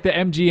that's like the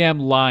MGM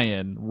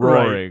lion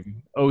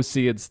roaring, OC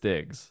and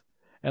Stiggs.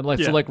 And like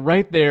so Yeah. like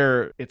right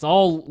there, it's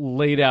all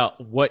laid out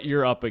what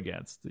you're up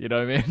against. You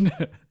know what I mean?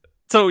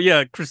 So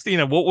yeah,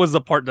 Christina, what was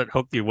the part that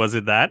hooked you? Was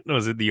it that?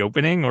 Was it the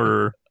opening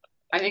or?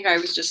 I think I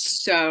was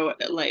just so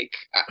like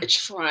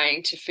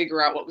trying to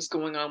figure out what was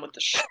going on with the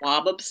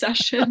Schwab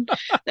obsession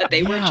that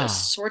they were Yeah.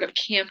 just sort of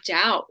camped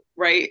out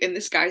right in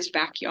this guy's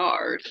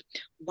backyard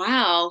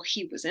while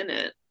he was in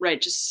it,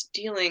 right, just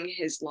stealing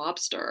his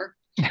lobster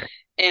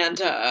and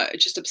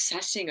just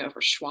obsessing over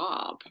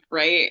Schwab,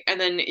 right? And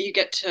then you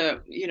get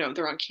to,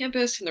 they're on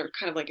campus and they're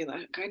kind of like in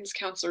the guidance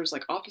counselor's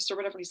like office or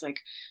whatever. And he's like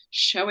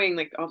showing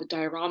like all the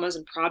dioramas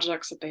and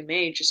projects that they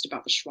made just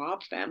about the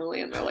Schwab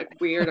family and their like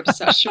weird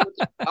obsession with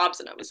the Schwabs.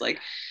 And I was like,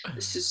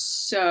 this is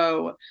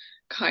so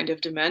kind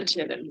of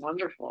demented and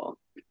wonderful.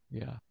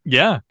 Yeah.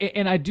 Yeah,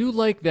 And I do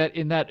like that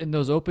in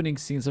those opening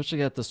scenes,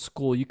 especially at the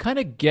school, you kind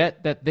of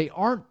get that they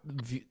aren't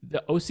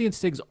the OC and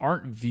Stiggs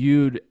aren't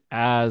viewed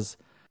as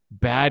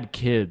bad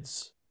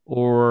kids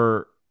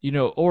or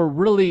or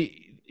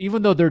really,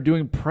 even though they're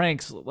doing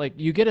pranks, like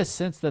you get a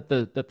sense that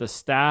the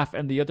staff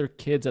and the other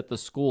kids at the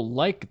school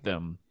like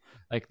them.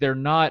 Like they're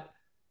not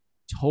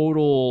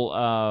total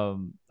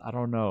I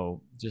don't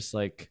know, just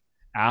like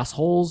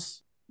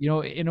assholes,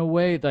 in a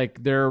way.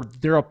 Like they're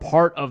a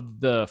part of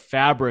the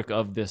fabric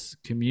of this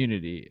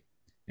community,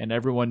 and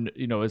everyone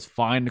is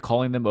fine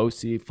calling them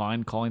OC,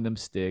 fine calling them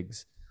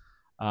Stiggs.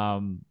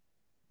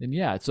 And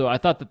yeah, so I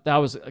thought that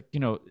was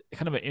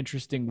kind of an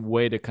interesting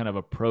way to kind of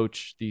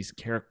approach these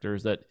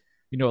characters that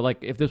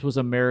like if this was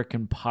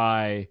American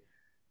Pie,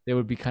 they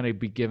would be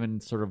given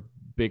sort of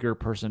bigger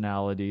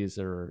personalities,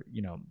 or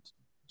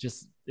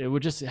just it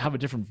would just have a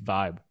different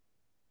vibe.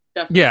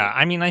 Definitely. Yeah,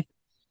 I mean,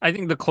 I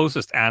think the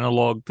closest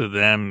analog to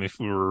them, if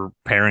we were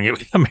pairing it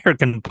with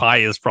American Pie,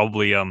 is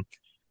probably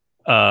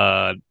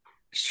uh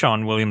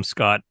Sean William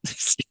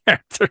Scott's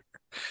character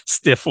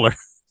Stifler.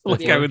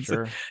 Like I would say,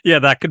 yeah,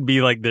 that could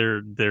be like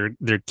their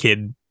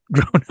kid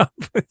grown up.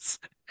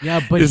 Yeah,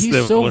 but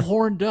he's so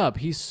horned up.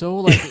 He's so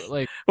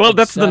like well, upset.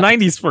 That's the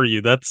 90s for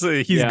you. That's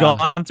he's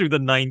gone through the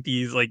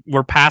 90s. Like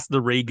we're past the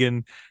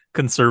Reagan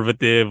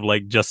conservative,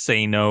 like just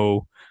say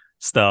no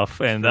stuff.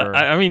 And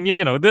I mean,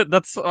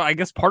 that's I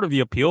guess part of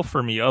the appeal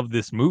for me of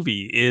this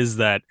movie is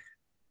that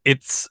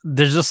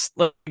there's just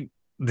like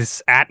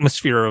this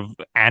atmosphere of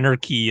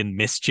anarchy and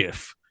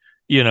mischief.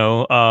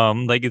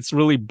 Like it's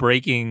really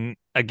breaking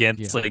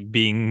against like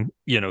being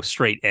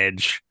straight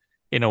edge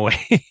in a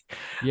way.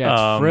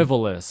 Yeah, it's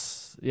frivolous.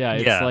 Yeah,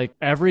 it's like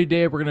every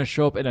day we're gonna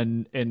show up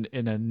in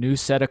a new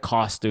set of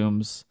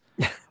costumes.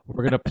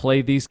 We're gonna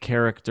play these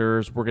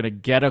characters. We're gonna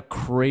get a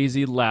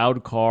crazy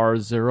loud car,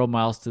 0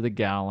 miles to the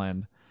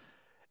gallon.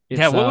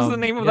 What was the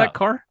name of that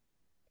car?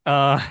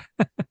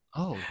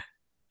 Oh,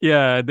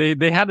 yeah,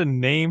 they had a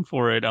name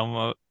for it.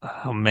 Oh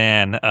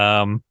man.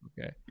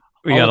 Okay.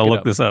 We gotta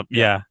look this up.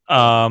 Yeah.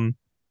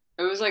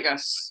 It was like a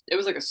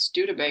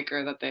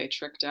Studebaker that they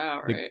tricked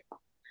out, right?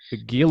 The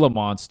Gila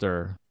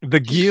monster. The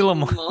Gila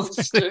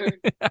monster.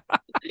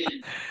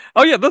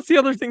 Oh yeah, that's the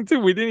other thing too.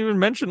 We didn't even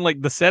mention like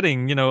the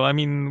setting. I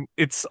mean,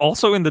 it's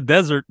also in the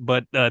desert,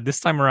 but this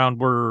time around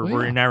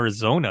we're in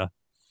Arizona.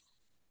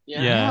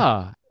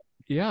 Yeah.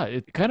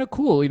 It's kind of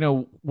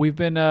cool. We've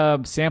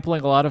been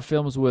sampling a lot of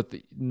films with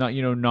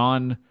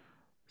non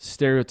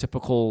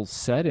stereotypical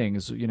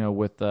settings,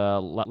 with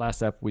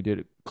last ep we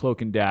did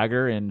Cloak and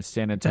Dagger in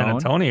San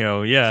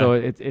Antonio, yeah. So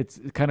it's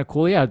kind of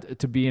cool,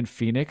 to be in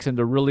Phoenix and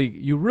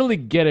you really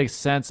get a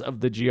sense of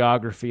the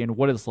geography and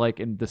what it's like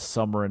in the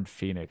summer in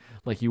Phoenix.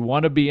 Like you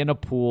want to be in a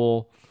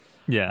pool,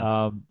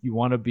 you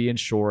want to be in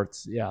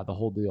shorts, the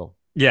whole deal.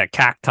 Yeah,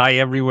 cacti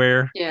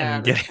everywhere.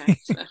 Yeah,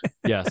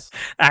 yes,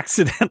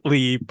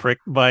 accidentally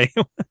pricked by.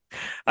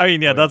 I mean,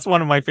 that's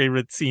one of my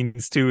favorite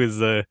scenes too. Is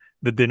the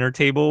dinner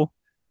table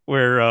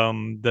where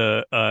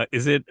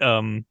is it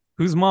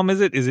whose mom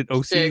is it? Is it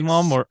OC's Stiggs.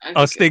 mom or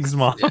Stiggs'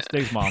 mom? Yeah.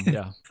 Stiggs' mom,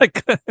 yeah.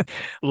 Like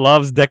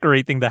loves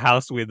decorating the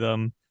house with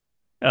the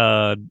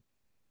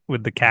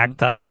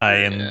cacti,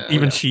 and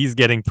even she's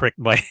getting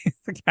pricked by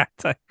the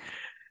cacti.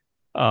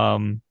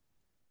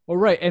 Well,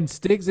 right, and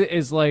Stiggs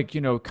is like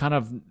kind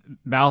of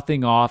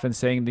mouthing off and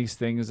saying these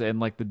things, and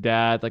like the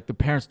dad, like the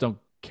parents don't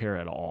care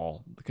at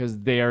all because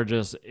they are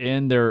just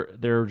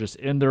they're just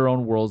in their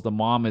own worlds. The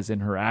mom is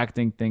in her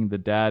acting thing. The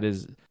dad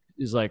is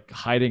like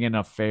hiding an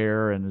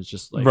affair, and it's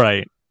just like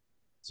right.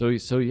 So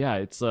yeah,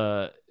 it's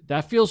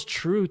that feels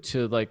true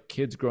to like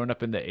kids growing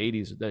up in the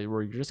 80s,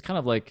 where you're just kind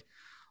of like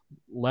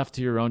left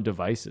to your own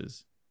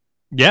devices.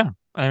 Yeah.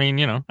 I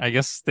mean, I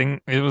guess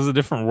it was a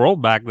different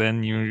world back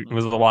then. It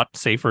was a lot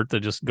safer to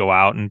just go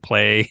out and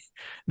play.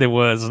 There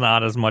was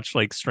not as much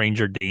like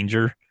stranger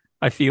danger,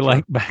 I feel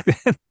like back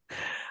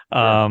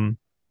then.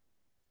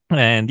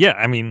 And yeah,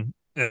 I mean,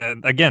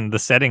 again, the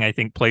setting I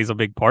think plays a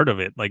big part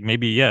of it. Like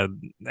maybe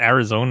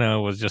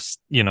Arizona was just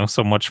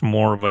so much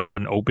more of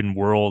an open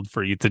world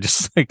for you to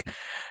just like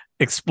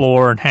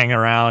explore and hang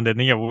around. And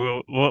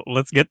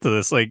let's get to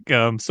this. Like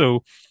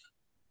so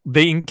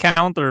they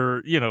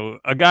encounter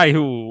a guy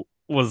who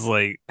was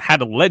like had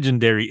a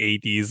legendary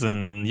 80s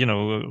and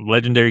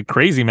legendary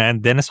crazy man,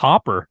 Dennis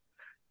Hopper.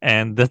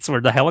 And that's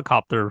where the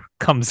helicopter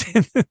comes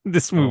in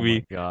this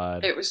movie. Oh my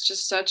God. It was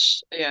just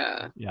such,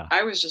 yeah.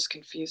 I was just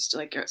confused.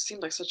 Like, it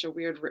seemed like such a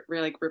weird,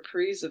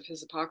 reprise of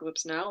his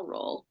Apocalypse Now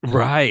role.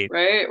 Right.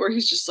 Right? Where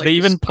he's just like, they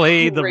even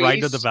play the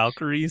Ride of the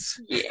Valkyries.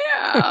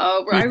 Yeah.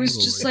 Where I was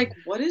just like,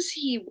 what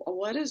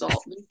is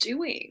Altman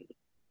doing?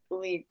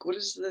 Like, what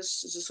is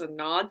this? Is this a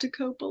nod to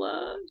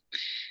Coppola?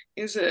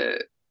 Is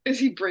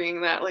he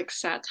bringing that like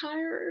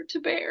satire to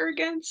bear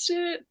against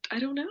it? I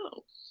don't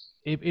know.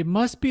 It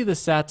must be the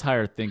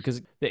satire thing,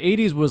 because the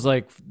 80s was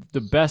like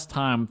the best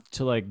time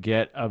to like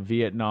get a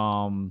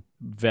Vietnam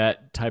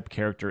vet type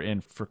character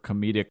in for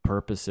comedic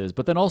purposes.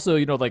 But then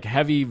also, like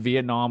heavy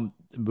Vietnam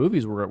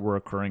movies were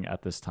occurring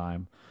at this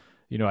time.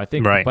 I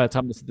think by the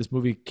time this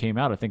movie came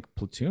out, I think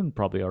Platoon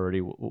probably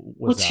already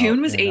was Platoon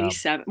out, was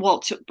 87.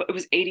 Well, it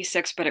was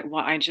 86, but it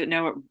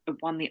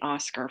won the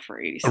Oscar for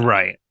 87.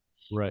 Right.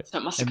 So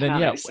it must have come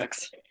out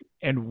 86.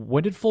 And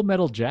when did Full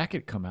Metal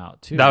Jacket come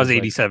out too? That was It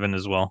 87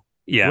 as well.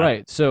 Yeah.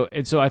 Right. So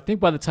I think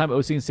by the time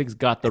OC and Stiggs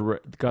got the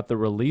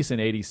release in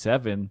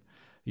 87,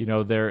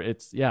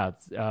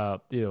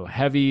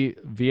 heavy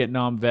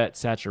Vietnam vet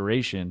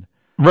saturation.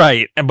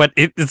 Right. But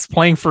it's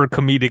playing for a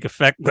comedic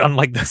effect,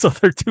 unlike those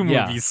other two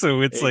Yeah, movies.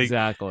 So it's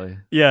exactly.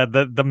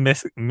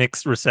 the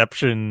mixed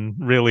reception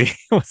really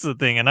was the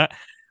thing. And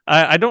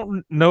I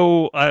don't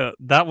know.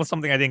 That was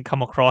something I didn't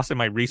come across in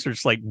my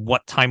research, like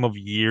what time of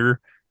year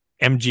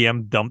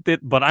MGM dumped it,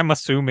 but I'm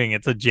assuming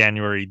it's a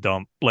January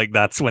dump. Like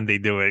that's when they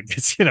do it,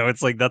 because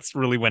it's like that's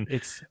really when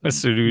It's a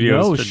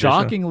studio's no, tradition.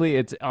 shockingly,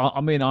 it's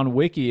on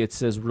Wiki it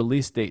says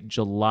release date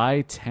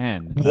July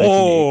 10.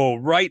 Whoa,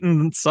 right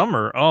in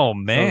summer. Oh So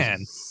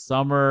man.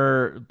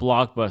 summer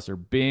blockbuster.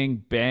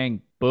 Bing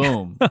bang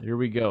boom. Here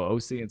we go.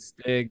 OC and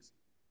Stiggs.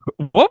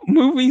 What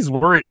movies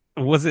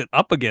was it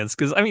up against?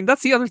 Because I mean,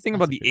 that's the other thing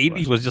That's about a the good 80s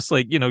question. was just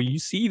like, you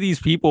see these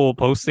people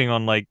posting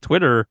on like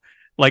Twitter,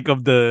 like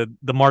of the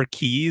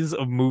marquees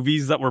of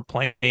movies that were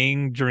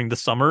playing during the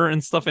summer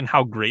and stuff, and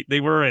how great they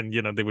were. And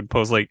they would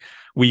post like,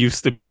 we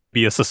used to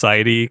be a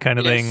society kind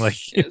of thing. Like,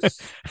 Yes.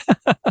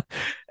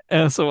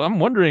 and so I'm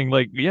wondering,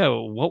 like,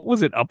 what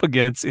was it up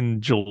against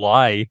in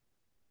July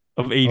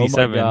of Oh my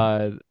 87?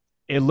 God.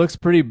 It looks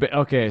pretty big.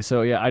 Okay,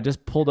 so yeah, I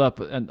just pulled up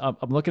and I'm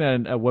looking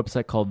at a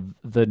website called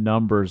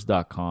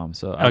thenumbers.com.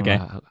 So I don't Okay.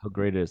 know how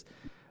great it is.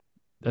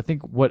 I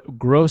think what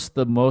grossed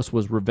the most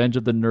was Revenge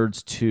of the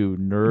Nerds 2,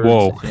 Nerds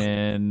Whoa.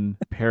 in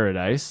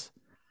Paradise.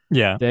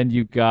 Yeah. Then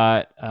you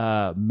got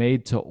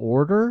Made to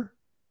Order.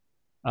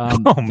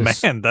 Oh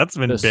man, that's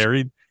been the,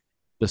 buried.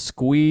 The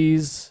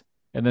Squeeze,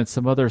 and then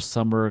some other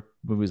summer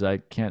movies I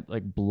can't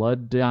like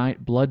Blood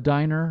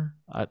Diner.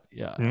 I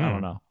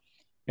don't know.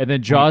 And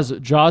then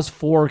Jaws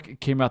 4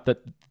 came out the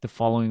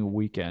following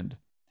weekend.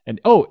 And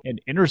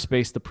Inner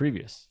Space the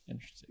previous.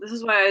 Interesting. This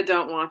is why I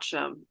don't watch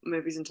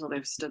movies until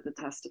they've stood the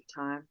test of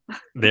time.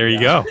 There you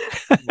go.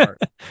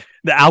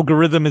 The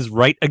algorithm is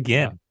right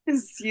again.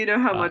 Because you know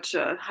how much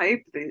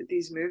hype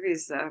these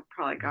movies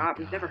probably got.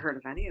 We've never God. heard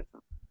of any of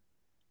them.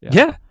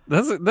 Yeah,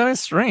 that is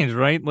strange,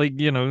 right? Like,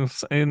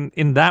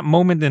 in that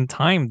moment in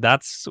time,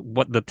 that's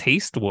what the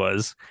taste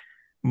was.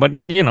 But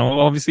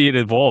obviously it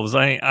evolves.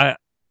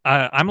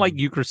 I'm like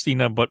you,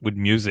 Christina, but with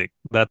music.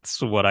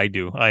 That's what I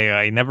do.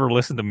 I never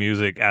listen to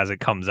music as it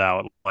comes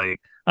out, like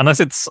unless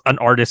it's an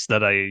artist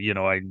that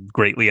I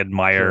greatly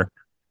admire.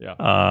 Sure.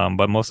 Yeah.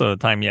 But most of the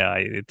time,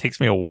 it takes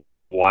me a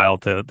while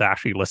to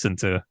actually listen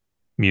to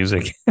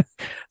music,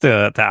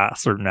 to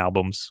certain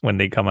albums when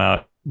they come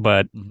out.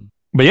 But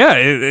yeah,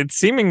 it's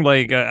seeming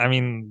like I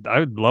mean, I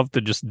would love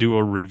to just do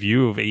a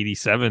review of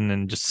 87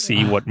 and just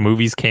see what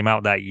movies came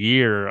out that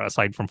year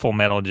aside from Full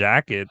Metal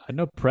Jacket. I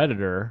know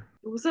Predator.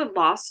 Was it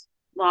Lost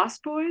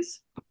Boys?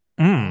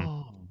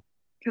 Oh.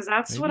 Because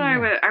that's Maybe, what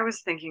yeah. I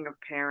was thinking of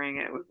pairing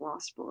it with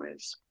Lost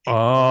Boys.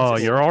 Oh,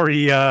 you're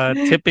already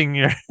tipping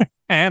your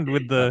hand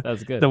with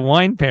That's good. the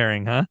wine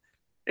pairing, huh?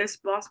 Is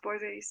Lost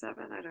Boys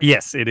 87? I don't know.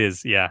 Yes, it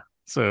is. Yeah.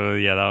 So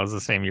yeah, that was the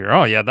same year.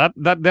 Oh yeah, that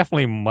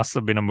definitely must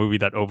have been a movie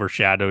that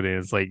overshadowed it.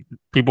 It's like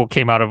people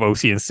came out of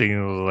OC and Stiggs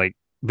and was like,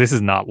 this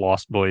is not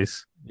Lost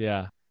Boys.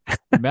 Yeah.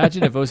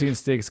 Imagine if OC and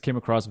Stiggs came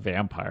across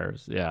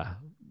vampires. Yeah.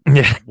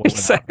 Yeah, What would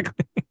happen?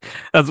 exactly.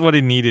 That's what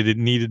it needed. It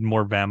needed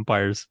more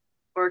vampires.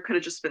 Or it could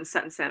have just been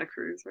set in Santa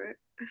Cruz, right?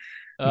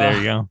 There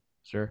you go.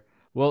 Sure.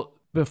 Well,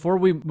 before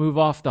we move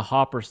off the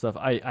Hopper stuff,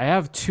 I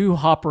have two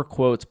Hopper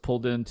quotes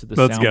pulled into the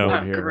Let's go.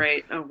 soundboard Oh, here.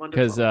 great. Oh,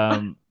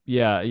 wonderful.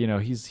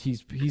 Because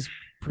he's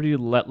pretty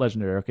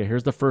legendary. Okay,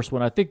 here's the first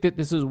one. I think that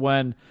this is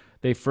when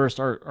they first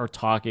are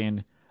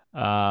talking.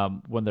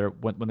 When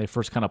they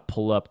first kind of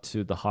pull up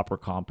to the Hopper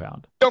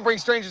compound. Don't bring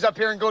strangers up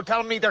here and go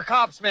tell me they're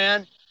cops,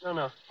 man.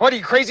 No. What, are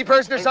you a crazy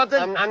person or something?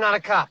 I'm not a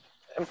cop.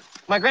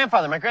 My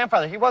grandfather,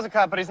 he was a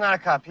cop, but he's not a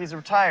cop. He's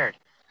retired.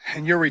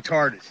 And you're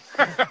retarded.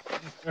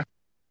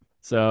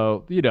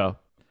 So,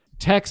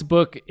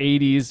 textbook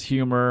 80s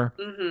humor,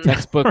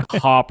 textbook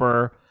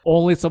Hopper.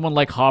 Only someone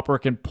like Hopper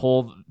can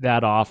pull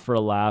that off for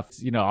a laugh.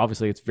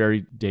 Obviously it's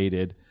very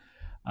dated.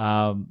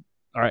 All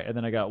right, and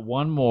then I got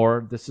one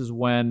more. This is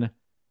when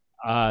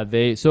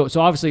so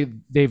obviously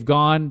they've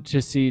gone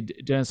to see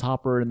Dennis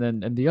Hopper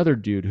and the other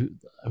dude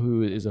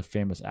who is a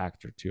famous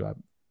actor too. I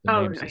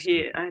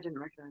didn't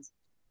recognize him.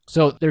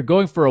 So they're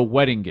going for a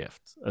wedding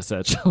gift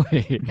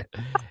essentially,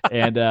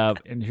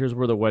 and here's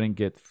where the wedding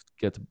gift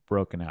gets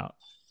broken out.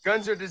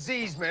 Guns are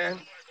disease, man.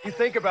 You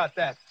think about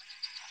that.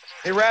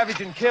 They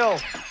ravage and kill.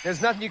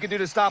 There's nothing you can do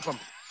to stop them.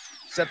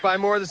 Except buy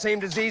more of the same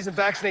disease and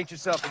vaccinate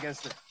yourself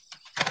against it.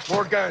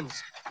 More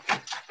guns.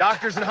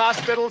 Doctors and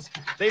hospitals,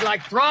 they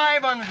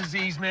thrive on the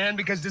disease, man,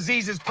 because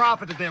disease is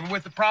profit to them.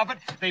 With the profit,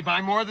 they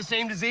buy more of the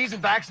same disease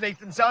and vaccinate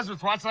themselves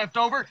with what's left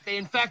over. They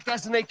infect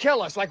us and they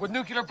kill us, like with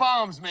nuclear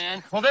bombs,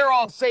 man. Well, they're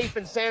all safe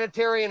and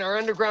sanitary in our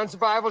underground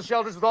survival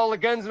shelters with all the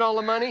guns and all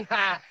the money.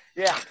 Ha!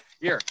 Yeah,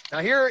 here. Now,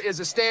 here is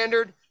a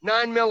standard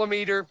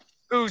 9mm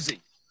Uzi.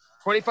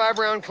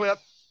 25-round clip.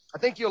 I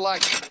think you'll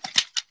like it.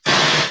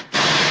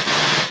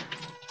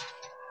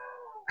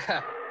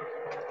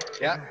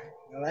 Yeah.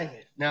 I like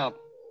it. Now,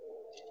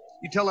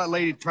 You tell that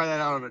lady to try that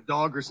out on a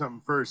dog or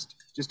something first,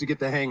 just to get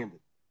the hang of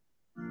it.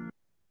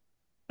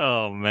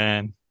 Oh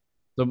man.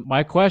 So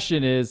my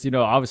question is,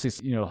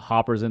 obviously,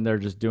 Hopper's in there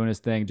just doing his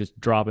thing, just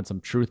dropping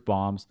some truth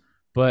bombs.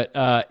 But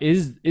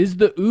is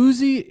the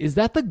Uzi, is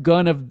that the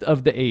gun of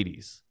the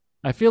 80s?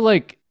 I feel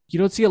like you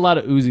don't see a lot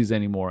of Uzis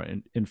anymore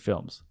in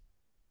films.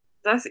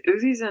 That's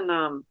Uzi's in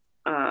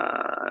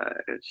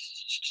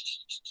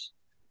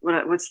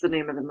what's the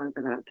name of the movie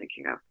that I'm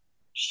thinking of?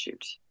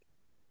 Shoot.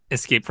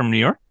 Escape from New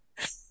York?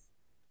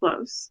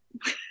 Close.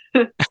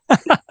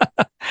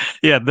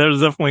 Yeah, there's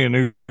definitely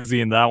an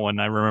Uzi in that one.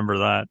 I remember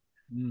that.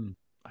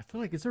 I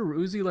feel like, is there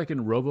Uzi like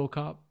in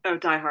RoboCop? Oh,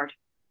 Die Hard.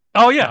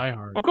 Oh yeah, Die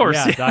Hard. Of course.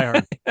 Yeah, Die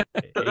Hard.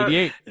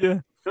 88. Yeah.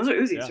 Those are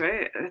Uzis, Yeah.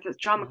 right? I was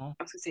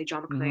gonna say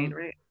John McClane,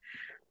 right?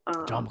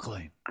 John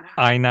McClane.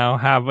 I now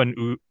have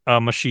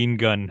a machine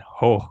gun.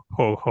 Ho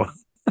ho ho.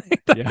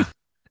 Yeah.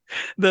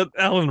 The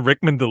Alan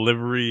Rickman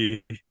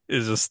delivery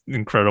is just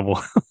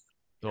incredible.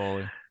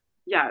 Totally.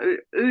 Yeah,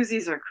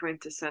 Uzis are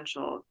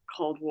quintessential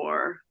Cold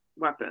War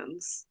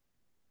weapons.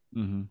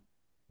 Mm-hmm.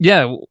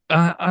 Yeah,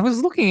 I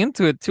was looking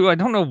into it too. I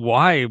don't know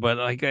why, but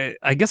like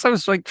I guess I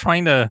was like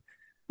trying to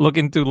look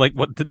into like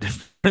what the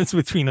difference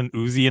between an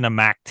Uzi and a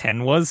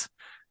Mac-10 was.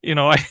 I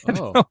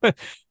don't know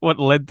what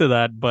led to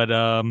that, but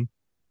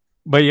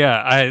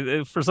yeah,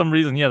 I for some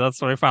reason, yeah,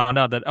 that's what I found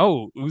out, that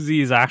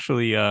Uzi is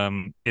actually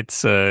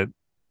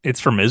it's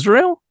from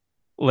Israel.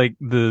 Like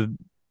the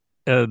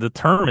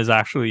term is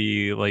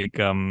actually like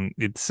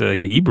it's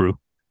Hebrew.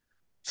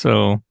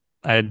 So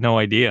I had no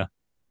idea.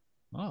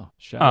 Oh,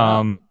 shout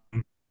out.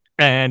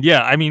 And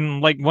yeah, I mean,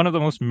 like one of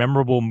the most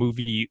memorable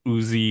movie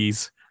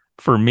Uzis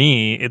for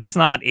me, it's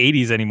not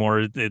 80s anymore.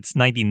 It's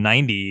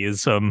 1990.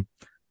 Is from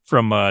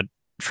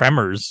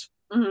Tremors.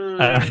 You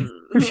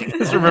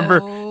guys remember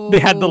they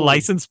had the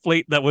license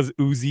plate that was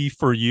Uzi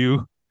for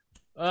you?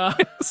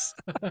 It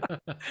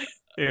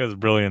was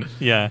brilliant.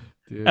 Yeah.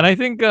 Dude. And I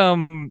think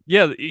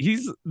yeah,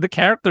 he's the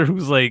character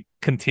who's like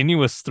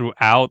continuous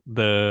throughout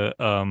the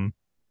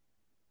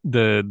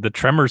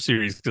Tremor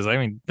series, because I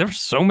mean there's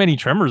so many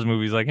Tremors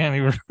movies I can't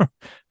even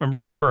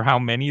remember how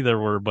many there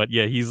were, but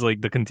yeah, he's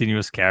like the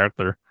continuous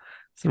character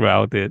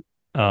throughout it.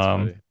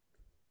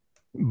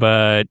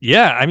 But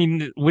yeah, I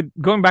mean, with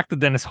going back to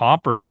Dennis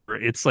Hopper,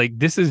 it's like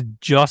this is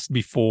just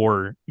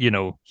before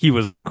he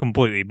was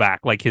completely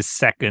back, like his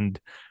second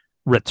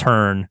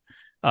return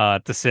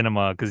to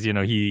cinema, because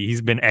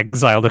he's been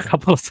exiled a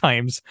couple of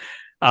times.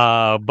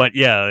 But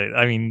yeah,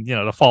 I mean,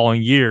 the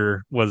following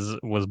year was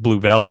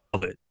Blue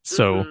Velvet.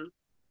 So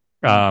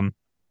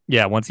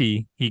yeah, once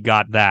he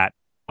got that,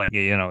 like,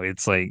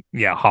 it's like,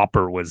 yeah,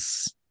 Hopper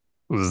was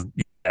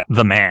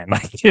the man.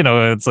 Like,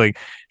 it's like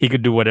he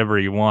could do whatever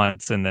he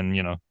wants. And then,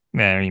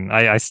 I mean,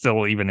 I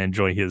still even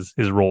enjoy his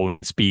role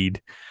in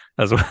Speed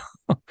as well.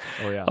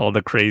 Oh yeah. All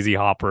the crazy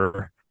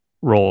Hopper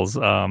roles.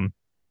 But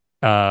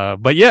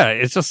yeah,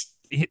 it's just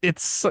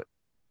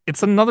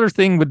it's another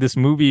thing with this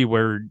movie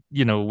where,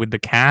 with the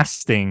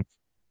casting,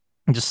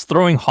 just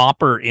throwing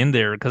Hopper in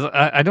there, because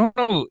I don't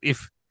know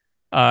if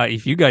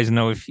you guys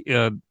know if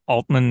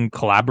Altman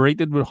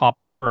collaborated with Hopper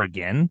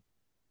again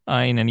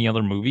in any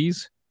other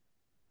movies.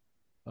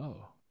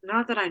 Oh,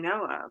 not that I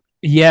know of.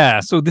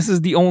 Yeah, so this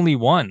is the only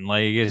one.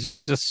 Like,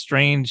 it's just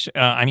strange.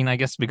 I mean, I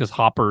guess because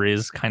Hopper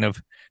is kind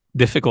of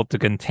difficult to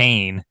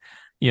contain,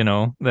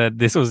 that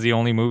this was the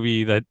only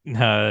movie that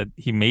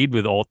he made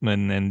with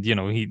Altman, and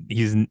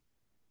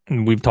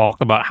we've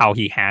talked about how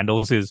he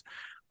handles his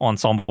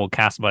ensemble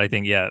cast, but I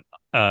think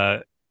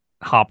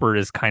Hopper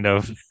is kind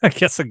of, I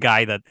guess, a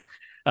guy that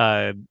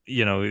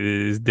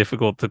is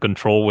difficult to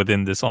control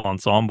within this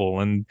ensemble.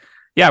 And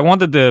yeah, I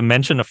wanted to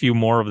mention a few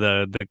more of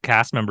the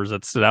cast members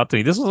that stood out to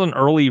me. This was an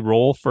early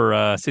role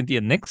for Cynthia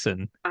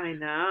Nixon. I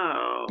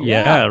know.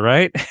 Yeah,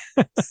 right.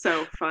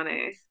 So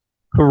funny.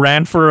 Who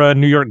ran for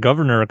New York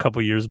governor a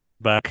couple years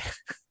back.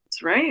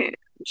 That's right.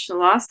 She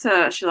lost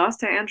to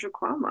Andrew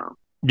Cuomo.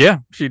 Yeah,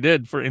 she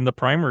did in the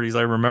primaries.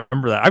 I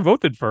remember that. I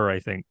voted for her,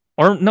 I think.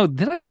 Or no,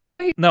 did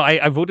I? No,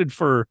 I voted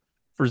for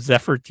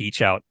Zephyr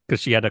Teachout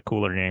because she had a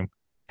cooler name.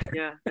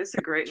 Yeah, it's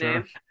a great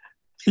name.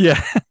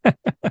 Yeah.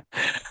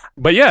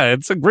 But yeah,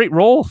 it's a great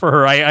role for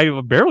her.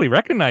 I barely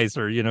recognize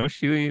her,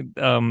 she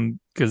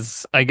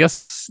because I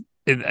guess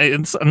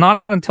it's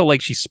not until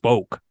like she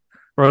spoke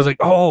where I was like,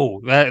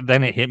 oh,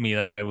 then it hit me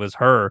that it was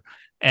her.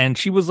 And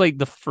she was like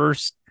the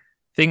first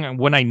thing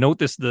when I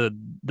noticed the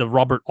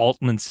Robert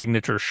Altman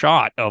signature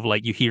shot of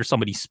like you hear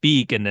somebody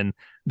speak and then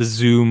the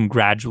zoom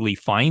gradually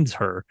finds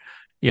her,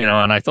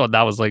 and I thought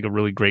that was like a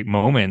really great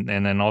moment.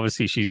 And then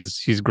obviously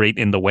she's great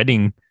in the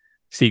wedding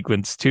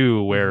sequence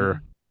too,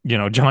 where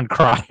John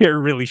Cryer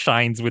really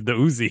shines with the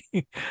Uzi.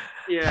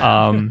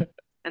 Yeah.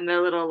 And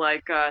their little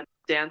like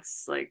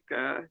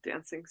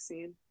dancing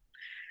scene.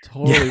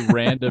 Totally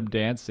random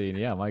dancing.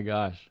 Yeah, my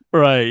gosh.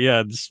 Right,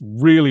 yeah, this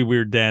really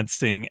weird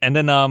dancing. And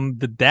then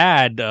the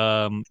dad,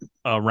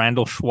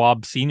 Randall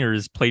Schwab Sr.,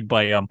 is played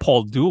by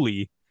Paul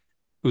Dooley,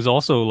 who's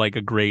also like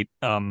a great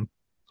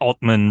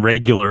Altman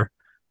regular.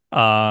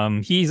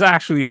 He's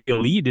actually a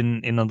lead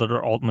in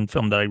another Altman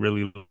film that I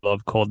really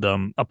love called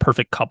A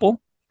Perfect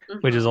Couple,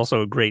 which is Mhm.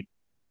 also a great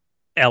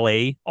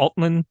L.A.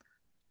 Altman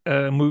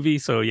movie.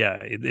 So yeah,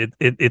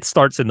 it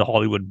starts in the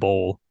Hollywood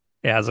Bowl.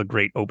 It has a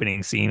great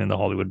opening scene in the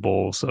Hollywood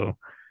Bowl. So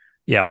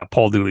yeah,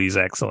 Paul Dooley's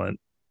excellent.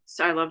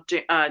 So I love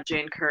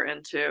Jane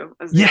Curtin too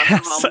as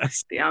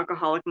Yes. the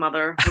alcoholic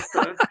mother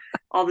with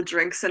all the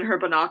drinks in her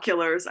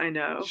binoculars. I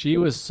know. She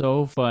was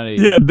so funny.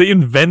 Yeah, the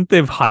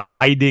inventive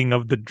hiding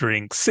of the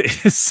drinks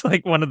is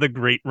like one of the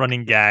great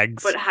running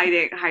gags. But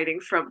hiding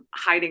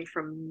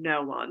from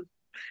no one.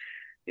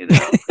 You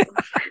know.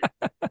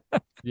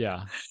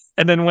 Yeah.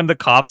 And then when the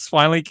cops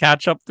finally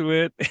catch up to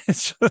it,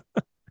 it's just,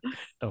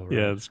 Oh, right.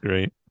 yeah, it's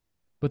great.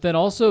 But then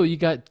also you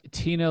got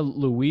Tina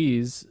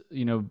Louise.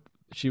 You know,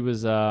 she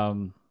was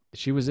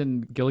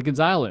in Gilligan's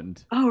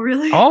Island. Oh,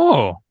 really?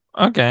 Oh,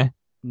 okay.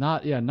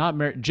 Not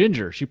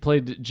Ginger. She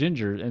played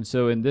Ginger, and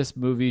so in this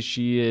movie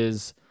she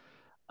is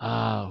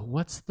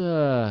what's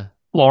the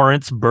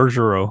Lawrence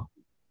Bergeron.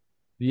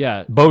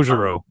 yeah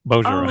Beaugereau.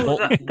 Oh,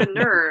 the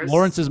nurse.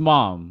 Lawrence's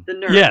mom. The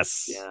nurse.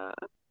 Yes. Yeah,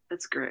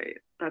 that's great.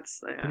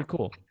 That's Pretty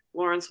cool.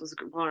 Lawrence was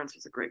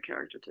a great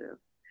character too.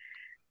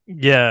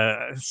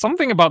 Yeah,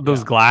 something about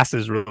those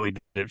glasses really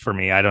did it for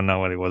me. I don't know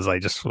what it was. I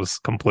just was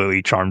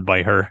completely charmed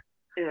by her.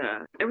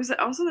 Yeah, it was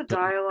also the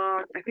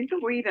dialogue. I think the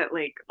way that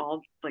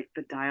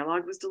the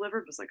dialogue was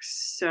delivered was like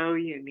so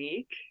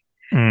unique.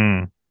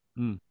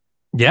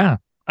 Yeah,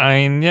 I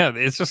mean, yeah,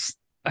 it's just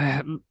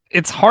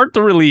it's hard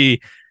to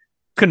really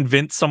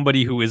convince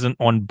somebody who isn't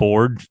on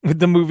board with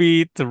the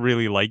movie to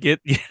really like it.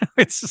 You know,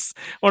 it's just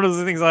one of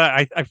those things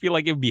I feel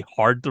like it'd be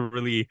hard to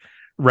really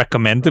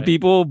recommend to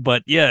people.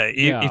 But yeah,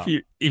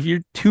 if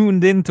you're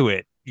tuned into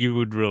it, you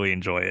would really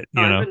enjoy it.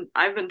 You know,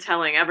 I've been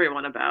telling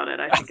everyone about it.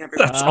 I think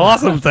everyone. That's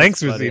awesome. Thanks,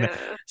 Cristina.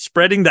 Yeah.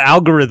 Spreading the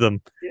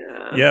algorithm.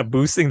 Yeah,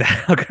 boosting the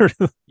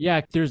algorithm.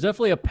 Yeah, there's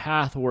definitely a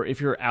path where if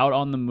you're out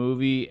on the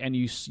movie and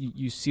you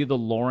see the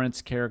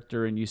Lawrence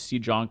character and you see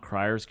John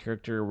Cryer's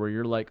character, where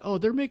you're like, oh,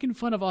 they're making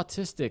fun of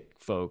autistic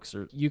folks,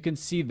 or you can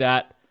see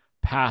that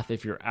path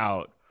if you're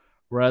out.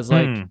 Whereas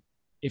like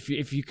if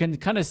you can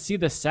kind of see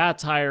the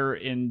satire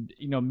in,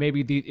 you know,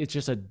 maybe it's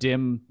just a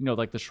dim, you know,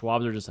 like the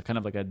Schwabs are just a kind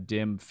of like a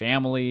dim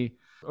family,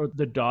 or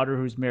the daughter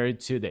who's married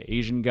to the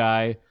Asian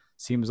guy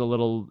seems a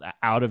little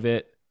out of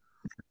it.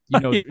 You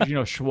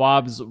know,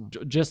 Schwab's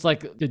just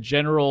like the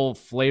general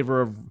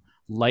flavor of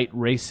light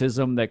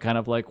racism that kind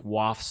of like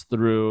wafts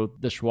through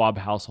the Schwab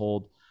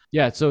household.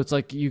 Yeah, so it's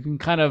like you can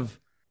kind of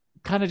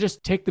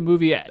just take the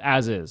movie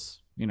as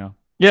is, you know.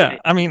 Yeah,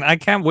 I mean, I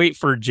can't wait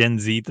for Gen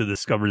Z to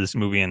discover this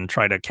movie and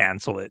try to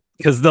cancel it,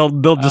 because they'll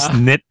just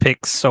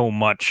nitpick so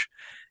much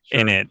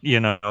in it, you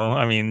know.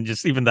 I mean,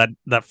 just even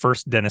that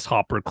first Dennis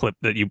Hopper clip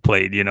that you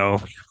played, you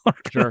know.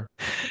 Sure.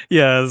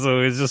 Yeah,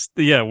 so it's just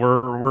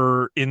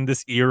we're in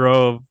this era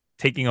of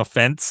taking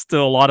offense to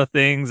a lot of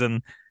things,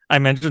 and I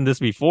mentioned this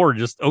before.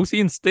 Just OC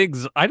and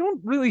Stiggs, I don't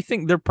really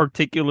think they're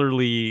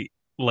particularly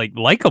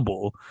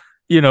likable.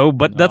 You know,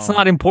 but that's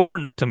not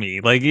important to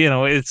me. Like, you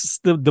know, it's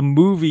the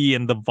movie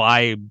and the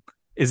vibe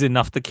is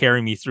enough to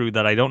carry me through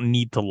that I don't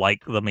need to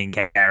like the main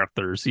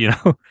characters, you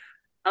know?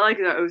 I like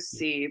the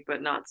OC,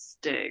 but not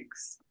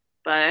Stiggs.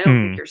 But I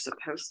don't think you're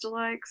supposed to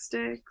like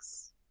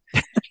Stiggs.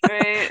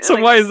 Right?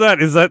 So why is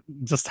that? Is that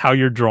just how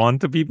you're drawn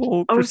to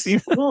people?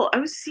 Well,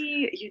 OC,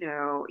 you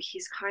know,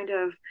 he's kind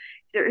of,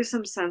 there is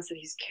some sense that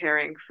he's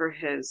caring for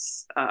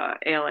his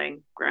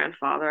ailing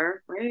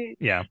grandfather, right?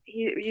 Yeah.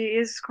 He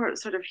is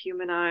sort of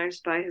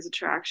humanized by his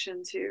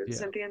attraction to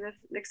Cynthia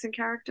Nixon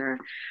character.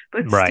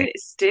 But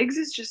Stiggs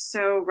is just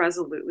so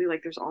resolutely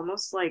like, it's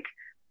almost like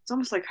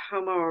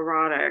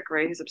homoerotic,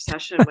 right? His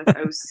obsession with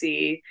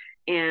OC.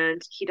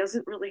 And he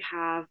doesn't really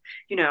have,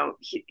 you know,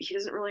 he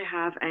doesn't really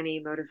have any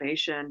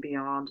motivation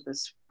beyond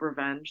this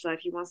revenge that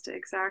he wants to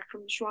exact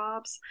from the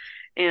Schwabs.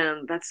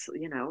 And that's,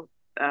 you know,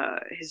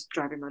 his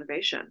driving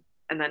motivation.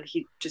 And then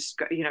he just,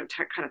 you know,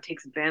 kind of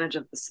takes advantage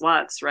of the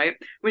sluts, right?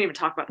 We didn't even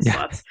talk about the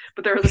sluts,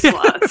 but there are the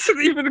sluts. It's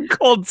even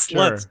called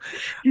sluts.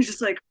 Sure. He's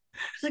just like,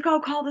 oh,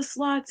 call the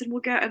sluts and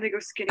they go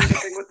skinny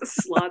dipping with the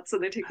sluts,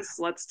 and they take the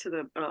sluts to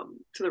the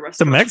restaurant.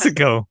 To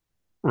Mexico,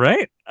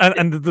 right?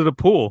 And to the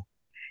pool.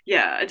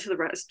 Yeah, and to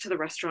the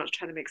restaurant,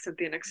 trying to make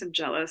Cynthia Nixon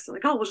jealous. And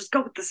like, oh, we'll just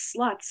go with the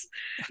sluts.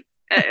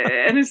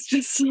 And it's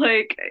just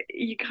like,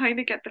 you kind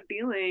of get the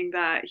feeling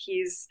that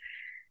he's,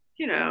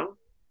 you know,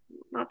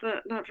 not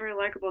very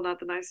likable,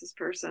 not the nicest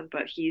person,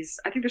 but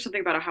I think there's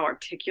something about how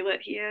articulate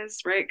he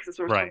is, right? Because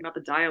we're talking about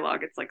the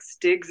dialogue. It's like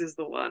Stiggs is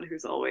the one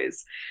who's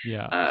always he's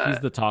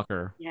the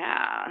talker.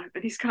 Yeah,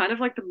 and he's kind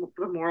of like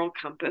the moral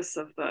compass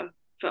of the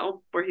film,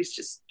 where he's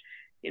just,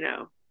 you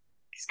know,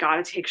 he's got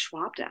to take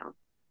Schwab down.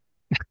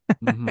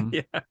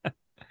 Yeah.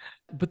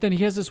 But then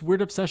he has this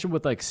weird obsession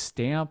with like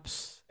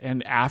stamps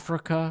and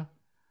Africa.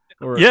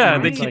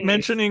 They keep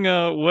mentioning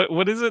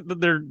what is it that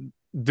they're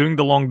doing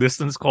the long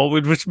distance call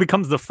with, which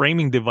becomes the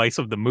framing device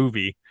of the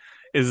movie,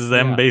 is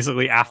them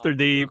basically after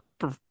they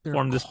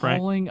perform this prank.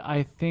 Calling,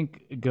 I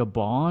think,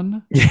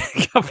 Gabon.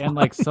 Gabon. And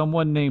like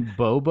someone named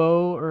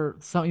Bobo or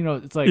something, you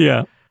know, it's like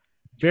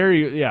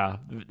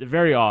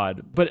very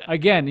odd. But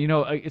again,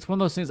 it's one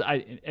of those things.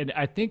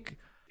 I think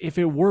if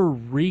it were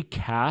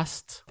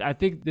recast, I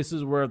think this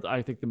is where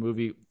I think the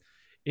movie,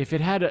 if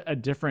it had a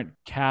different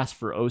cast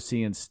for OC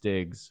and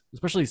Stiggs,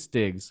 especially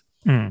Stiggs,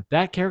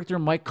 that character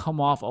might come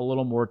off a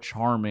little more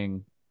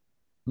charming.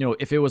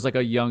 If it was like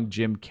a young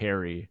Jim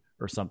Carrey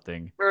or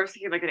something. Or I was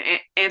thinking like an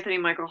Anthony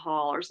Michael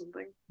Hall or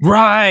something.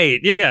 Right.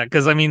 Yeah.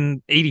 Because I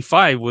mean,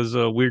 85 was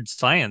a Weird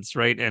Science,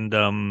 right?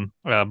 And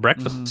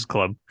Breakfast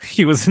Club.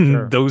 He was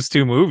in those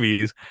two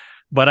movies.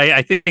 But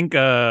I think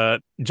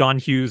John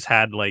Hughes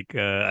had like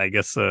I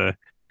guess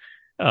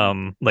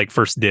like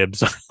first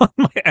dibs on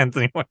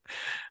Anthony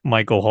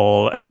Michael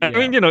Hall. I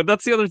mean,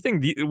 that's the other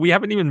thing. We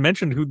haven't even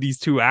mentioned who these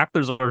two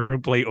actors are who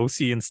play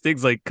OC and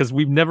Stiggs, like, because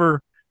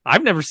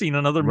I've never seen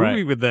another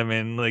movie with them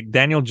in, like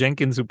Daniel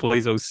Jenkins, who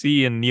plays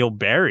OC, and Neil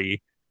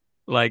Barry.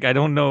 Like, I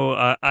don't know.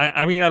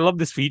 I mean, I love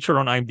this feature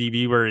on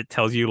IMDb where it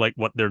tells you like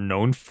what they're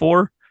known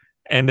for.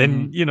 And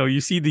then, you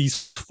see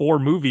these 4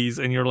 movies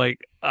and you're like,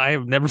 I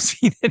have never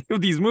seen any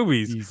of these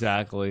movies.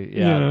 Exactly.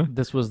 Yeah.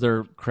 This was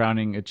their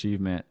crowning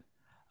achievement.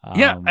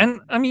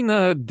 And I mean,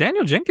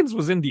 Daniel Jenkins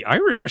was in The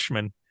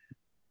Irishman.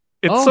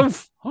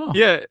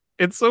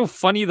 It's so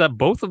funny that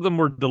both of them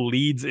were the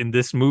leads in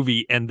this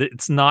movie, and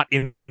it's not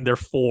in their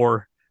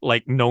 4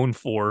 like known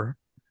for.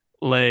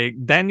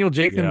 Like, Daniel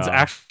Jenkins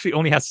actually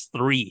only has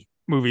 3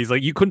 movies.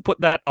 Like, you couldn't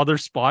put that other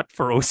spot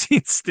for OC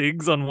and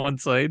Stiggs on one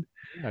side.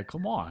 Yeah,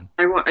 come on.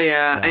 I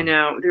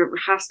know there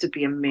has to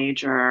be a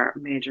major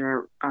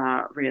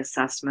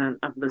reassessment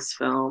of this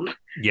film.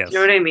 Yes. You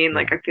know what I mean?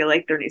 Like, I feel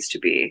like it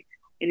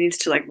needs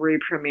to like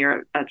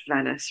re-premiere at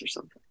Venice or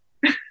something.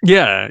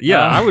 Yeah,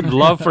 I would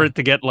love for it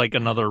to get like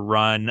another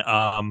run.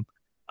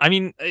 I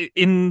mean,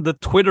 in the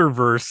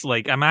Twitterverse,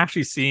 like, I'm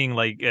actually seeing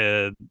like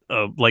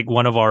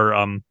one of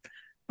our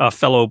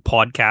fellow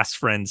podcast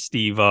friends,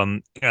 Steve,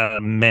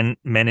 Men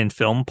in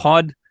Film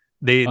Pod.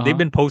 They've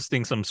been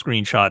posting some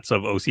screenshots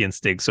of OC and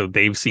Stig, so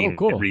they've seen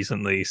it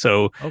recently.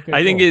 So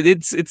I think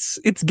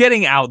it's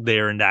getting out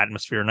there in the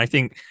atmosphere, and I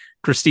think,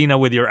 Cristina,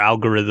 with your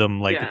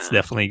algorithm, like, it's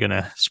definitely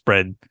gonna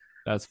spread.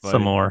 That's funny.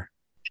 Some more.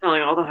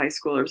 Telling all the high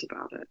schoolers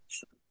about it.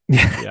 So.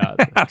 Yeah,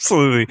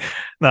 absolutely.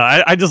 No,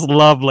 I just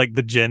love like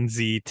the Gen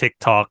Z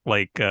TikTok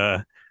like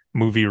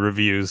movie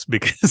reviews,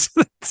 because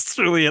it's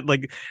really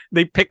like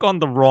they pick on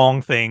the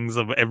wrong things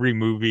of every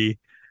movie.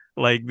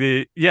 Like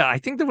I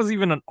think there was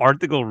even an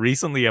article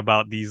recently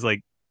about these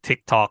like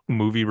TikTok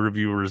movie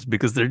reviewers,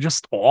 because they're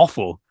just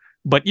awful.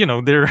 But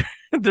they're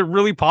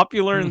really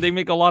popular and they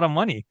make a lot of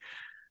money.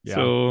 Yeah.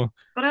 So,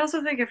 but I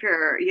also think if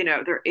you're,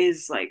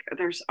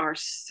 are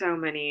so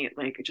many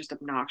like just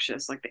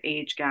obnoxious, like the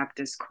age gap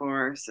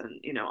discourse, and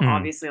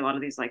obviously a lot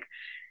of these like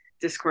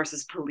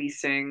discourses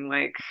policing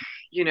like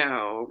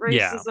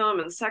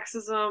racism and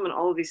sexism and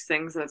all of these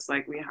things. That's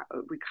like we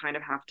kind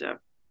of have to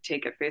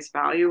take at face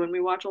value when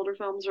we watch older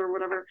films or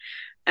whatever.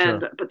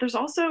 And but there's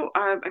also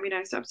I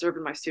observe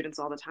in my students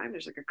all the time,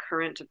 there's like a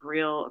current of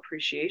real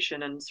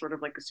appreciation and sort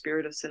of like a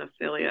spirit of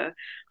cinephilia.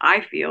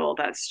 I feel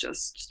that's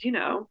just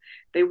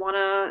they want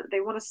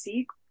to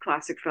see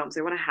classic films.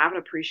 They want to have an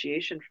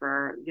appreciation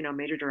for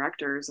major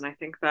directors, and I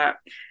think that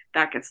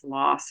gets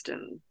lost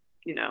in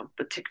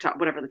the TikTok,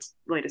 whatever the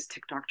latest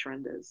TikTok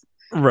trend is.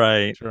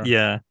 Right. Sure.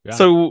 Yeah.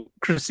 So,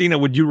 Cristina,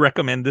 would you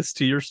recommend this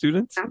to your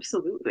students?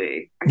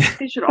 Absolutely. I think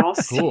they should all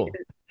see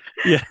it.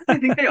 Yeah. I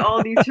think they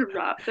all need to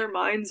wrap their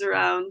minds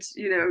around,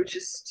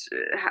 just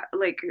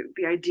like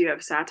the idea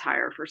of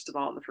satire, first of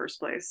all, in the first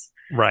place.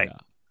 Right.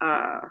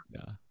 I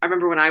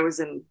remember when I was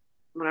in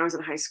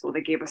high school,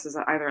 they gave us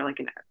either like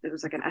it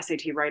was like an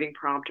SAT writing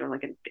prompt or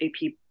like an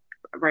AP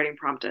writing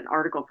prompt, an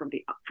article from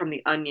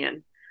the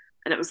Onion.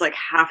 And it was like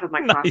half of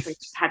my classmates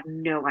just had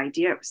no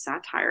idea it was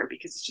satire,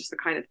 because it's just the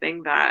kind of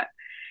thing that,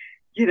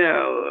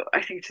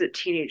 I think to the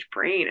teenage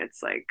brain,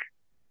 it's like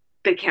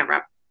they can't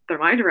wrap their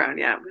mind around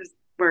yet.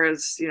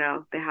 Whereas,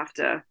 they have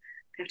to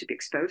be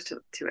exposed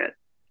to it.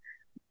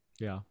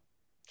 Yeah,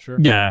 sure.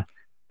 Yeah.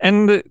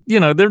 And,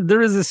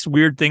 there is this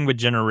weird thing with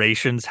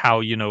generations,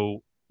 how,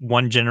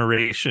 one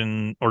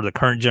generation or the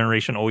current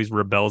generation always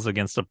rebels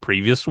against the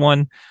previous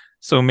one.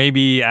 So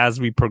maybe as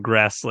we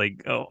progress,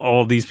 like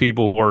all these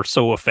people who are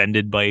so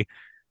offended by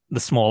the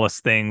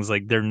smallest things,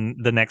 like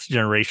the next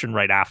generation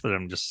right after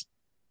them just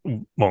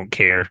won't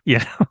care.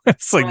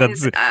 It's like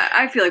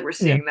I feel like we're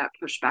seeing that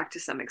pushback to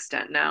some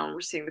extent now, and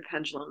we're seeing the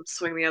pendulum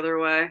swing the other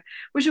way,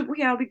 which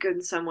will be good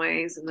in some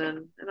ways, and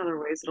then in other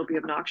ways it'll be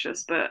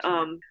obnoxious. But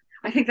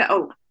I think that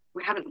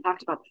we haven't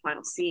talked about the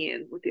final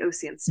scene with the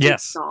OC and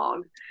Stiggs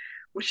song,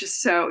 which is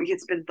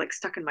it's been like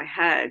stuck in my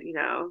head,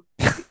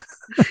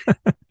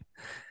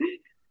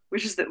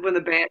 which is that when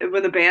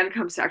the band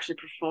comes to actually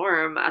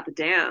perform at the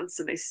dance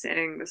and they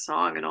sing the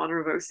song in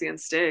honor of OC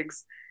and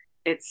Stiggs,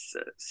 it's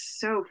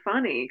so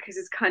funny because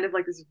it's kind of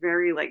like this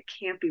very like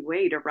campy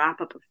way to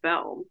wrap up a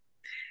film.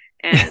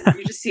 And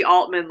you just see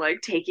Altman like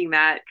taking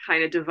that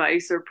kind of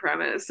device or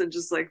premise and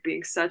just like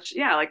being such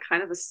like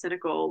kind of a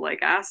cynical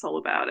like asshole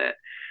about it.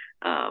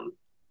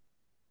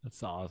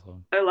 That's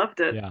awesome. I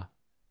loved it. Yeah.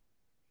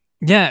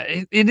 Yeah,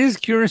 it is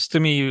curious to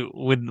me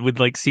with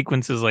like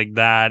sequences like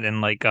that,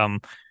 and like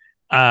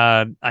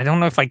I don't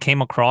know if I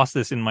came across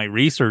this in my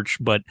research,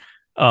 but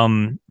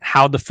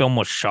how the film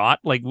was shot,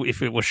 like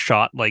if it was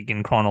shot like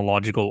in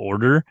chronological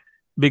order,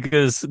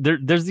 because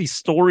there's these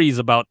stories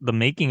about the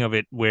making of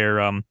it where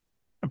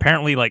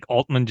apparently like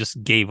Altman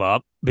just gave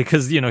up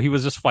because he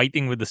was just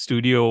fighting with the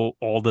studio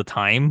all the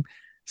time.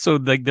 So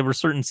like there were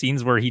certain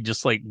scenes where he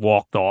just like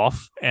walked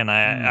off, and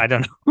I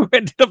don't know who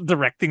ended up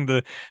directing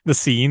the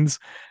scenes.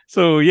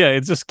 So yeah,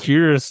 it's just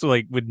curious,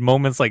 like with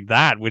moments like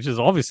that, which is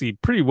obviously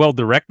pretty well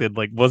directed.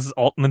 Like, was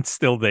Altman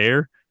still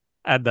there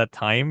at that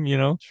time?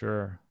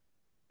 Sure.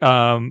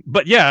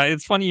 But yeah,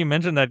 it's funny you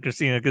mentioned that,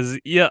 Christina, because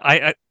yeah,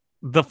 I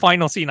the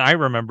final scene I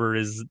remember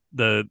is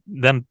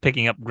them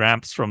picking up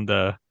Gramps from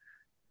the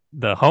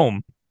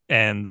home,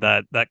 and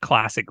that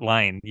classic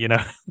line,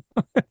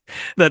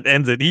 that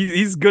ends it.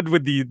 He's good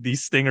with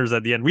these stingers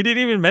at the end. We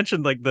didn't even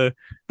mention like the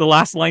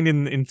last line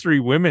in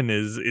Three Women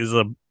is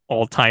a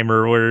all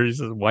timer where he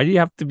says, "Why do you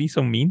have to be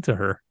so mean to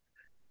her?"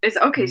 It's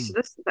okay. So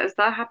this does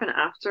that happen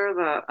after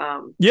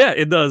the Yeah,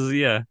 it does.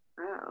 Yeah,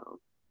 Oh.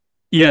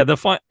 yeah.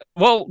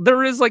 Well,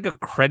 there is like a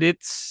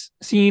credits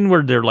scene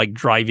where they're like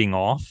driving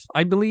off,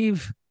 I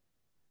believe.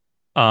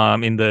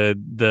 In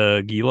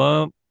the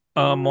Gila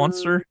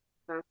monster.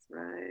 That's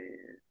right.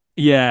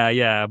 Yeah,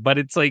 yeah, but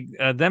it's like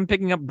them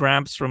picking up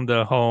Gramps from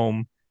the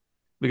home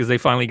because they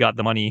finally got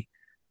the money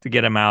to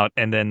get him out,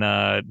 and then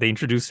they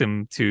introduce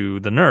him to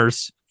the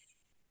nurse,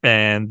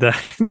 and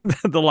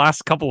the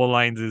last couple of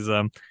lines is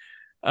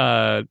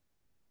uh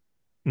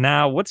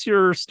now what's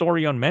your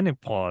story on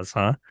menopause,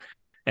 huh?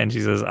 And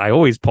she says, I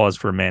always pause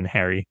for men,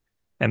 Harry.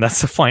 And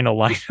that's the final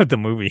line of the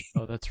movie.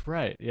 Oh, that's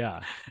right.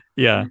 Yeah.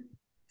 Yeah.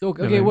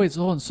 Okay, wait,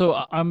 so hold on.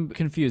 So I'm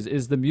confused.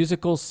 Is the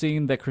musical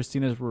scene that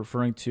Christina is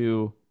referring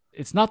to,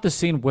 it's not the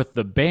scene with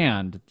the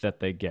band that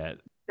they get?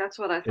 That's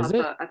what I Is thought.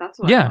 it? That's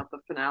what I Yeah. thought the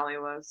finale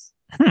was.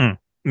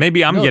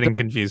 Maybe I'm No, getting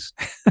confused.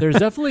 There's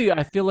definitely,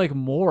 I feel like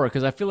more,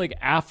 because I feel like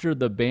after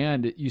the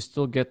band, you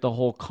still get the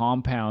whole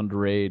compound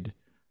raid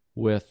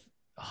with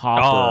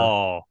Hopper.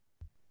 Oh.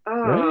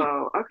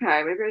 Oh,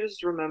 okay. Maybe I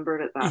just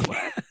remembered it that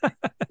way.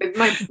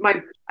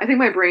 I think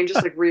my brain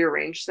just like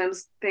rearranged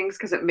things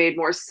because it made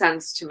more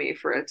sense to me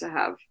for it to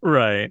have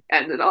Right.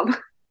 ended on.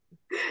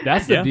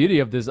 That's the Yeah. beauty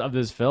of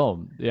this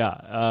film.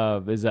 Yeah.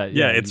 Is that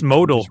Yeah, it's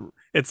modal.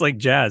 It's like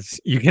jazz.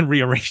 You can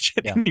rearrange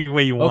it any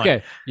way you want.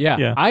 Okay. Yeah.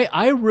 Yeah.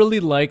 I really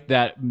like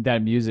that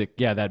music.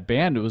 Yeah, that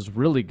band, it was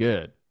really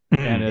good.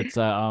 And it's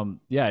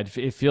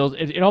it feels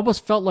it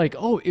almost felt like,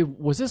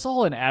 was this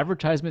all an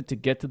advertisement to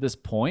get to this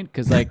point?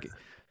 Because like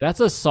that's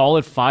a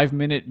solid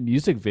 5-minute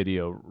music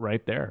video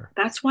right there.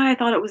 That's why I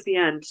thought it was the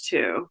end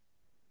too.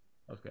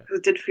 Okay.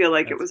 It did feel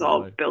like it was all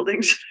valid.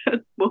 building to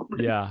that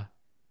moment. Yeah.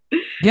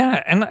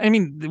 Yeah, and I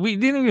mean, we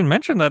didn't even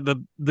mention that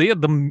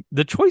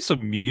the choice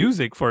of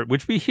music for it,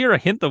 which we hear a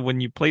hint of when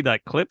you play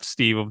that clip,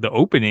 Steve, of the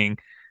opening,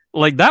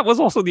 like that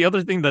was also the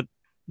other thing that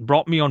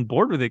brought me on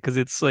board with it, because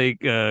it's like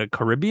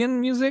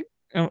Caribbean music,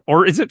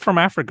 or is it from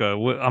Africa?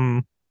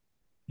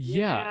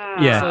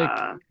 Yeah. Yeah. It's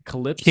like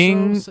Calypso.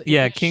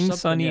 King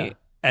Sunny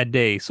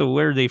Ade. So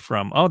where are they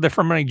from? Oh, they're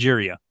from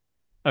Nigeria.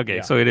 Okay,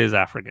 Yeah. so it is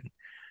African.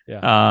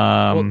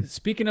 Yeah. Well,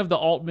 speaking of the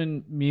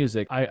Altman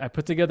music, I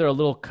put together a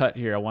little cut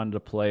here I wanted to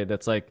play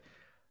that's like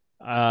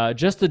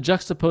just to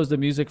juxtapose the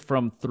music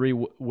from Three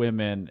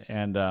Women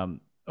and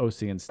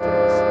OC and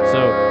Stiggs.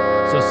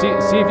 So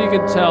see if you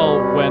can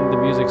tell when the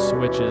music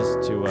switches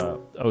to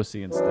OC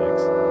and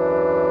Stiggs.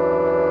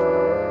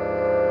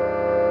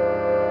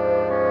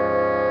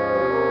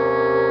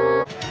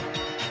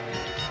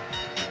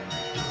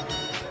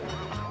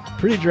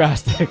 Pretty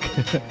drastic.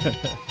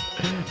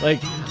 Like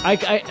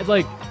I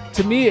like,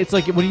 to me it's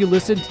like when you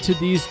listen to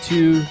these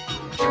two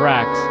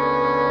tracks,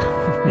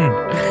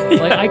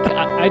 like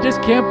I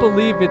just can't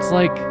believe it's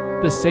like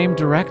the same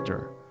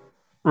director.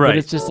 Right. But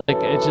it's just yeah,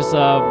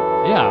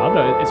 I don't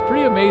know. It's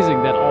pretty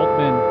amazing that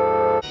Altman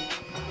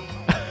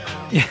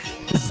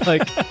is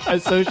like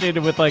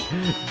associated with like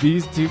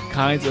these two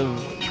kinds of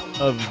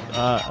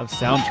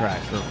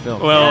soundtracks or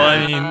films. Well,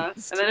 Yeah. I mean,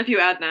 And then if you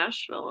add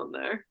Nashville in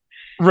there.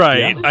 right.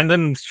 Yeah. And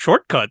then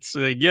Shortcuts.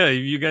 Yeah,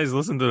 if you guys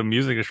listen to the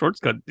music of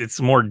Shortcut, it's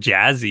more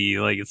jazzy.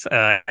 Like it's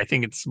I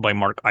think it's by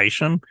Mark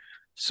Isham.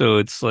 So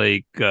it's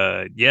like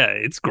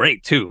it's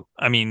great too.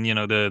 I mean,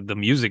 the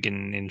music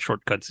in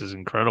Shortcuts is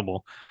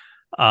incredible.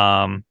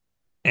 And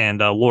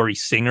Laurie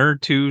Singer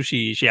too.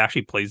 She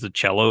actually plays the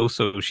cello,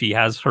 so she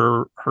has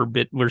her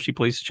bit where she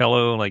plays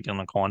cello like in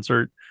a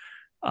concert.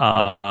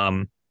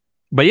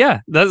 But yeah,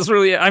 that's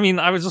really, I mean,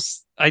 I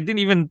didn't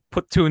even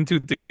put two and two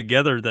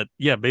together that,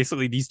 yeah,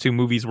 basically these two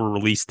movies were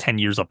released 10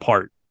 years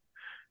apart.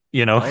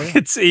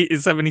 It's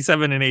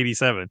 77 and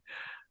 87.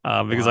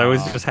 Because I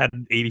always just had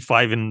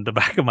 85 in the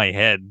back of my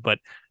head. But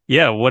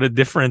yeah, what a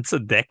difference a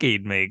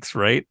decade makes,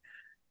 right?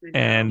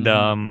 And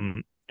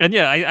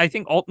yeah, I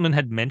think Altman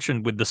had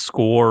mentioned with the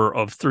score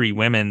of Three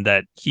Women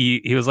that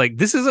he was like,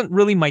 this isn't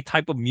really my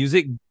type of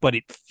music, but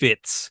it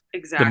fits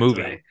Exactly. the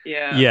movie.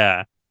 Yeah.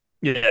 Yeah.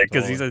 Yeah,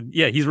 because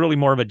Totally. he's really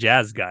more of a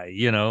jazz guy,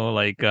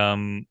 like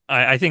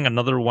I think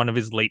another one of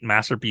his late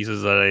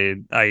masterpieces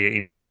that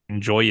I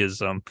enjoy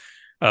is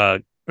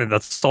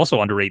that's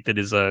also underrated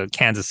is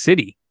Kansas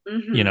City,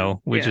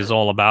 which Yeah. is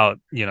all about,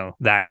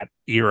 that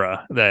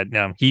era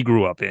that he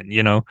grew up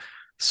in,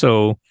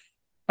 So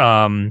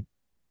um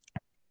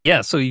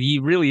yeah, so he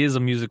really is a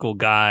musical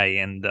guy,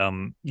 and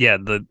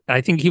the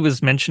I think he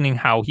was mentioning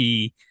how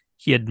he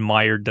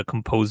admired the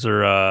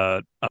composer.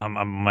 I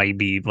might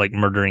be like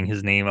murdering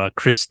his name.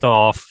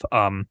 Christoph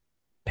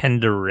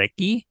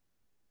Penderecki,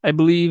 I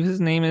believe his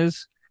name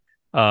is.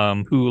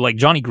 Who like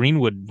Johnny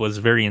Greenwood was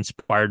very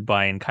inspired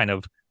by and kind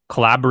of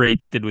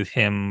collaborated with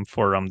him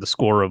for the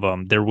score of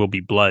There Will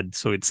Be Blood.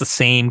 So it's the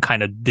same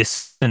kind of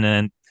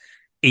dissonant,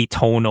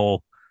 atonal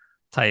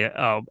type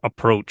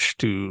approach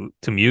to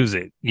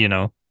music.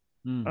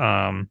 Mm.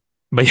 Um,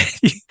 but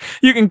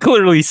you can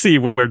clearly see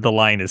where the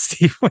line is,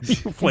 Steve, when you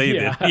played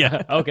it. Yeah,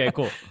 Yeah. Okay,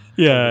 cool.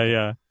 yeah, Totally cool.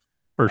 yeah,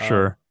 for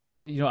sure.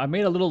 I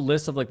made a little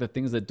list of like the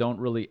things that don't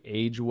really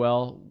age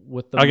well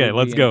with the Okay,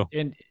 let's movie,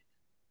 and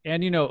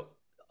go.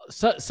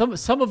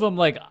 some of them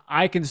like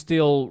I can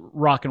still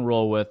rock and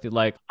roll with.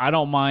 Like I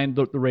don't mind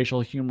the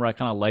racial humor. I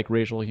kind of like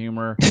racial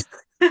humor.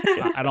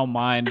 I don't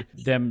mind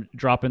them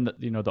dropping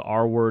the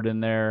R word in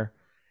there,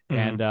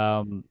 and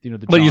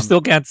the But you John.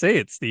 still can't say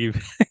it,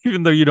 Steve,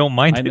 even though you don't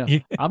mind I know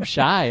it. I'm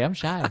shy. I'm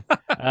shy.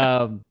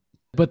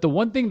 But the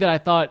one thing that I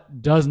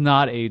thought does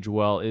not age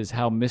well is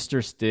how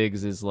Mr.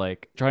 Stiggs is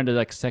like trying to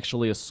like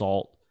sexually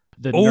assault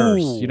the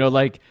nurse.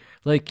 Oh,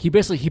 Like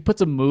he puts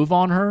a move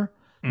on her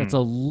that's a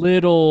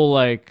little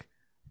like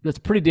that's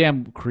pretty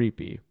damn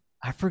creepy.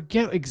 I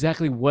forget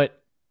exactly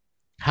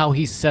how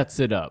he sets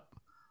it up,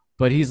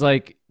 but he's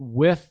like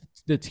with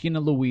the Tina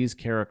Louise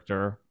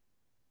character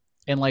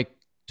and like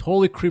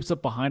totally creeps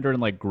up behind her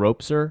and like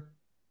gropes her,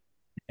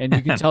 and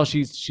you can tell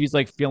she's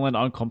like feeling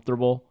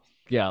uncomfortable.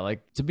 Yeah,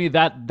 like to me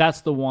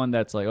that's the one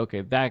that's like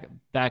okay,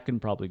 that can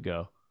probably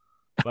go,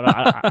 but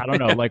I don't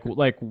know. Like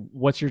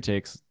what's your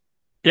takes?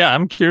 yeah,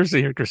 I'm curious to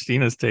hear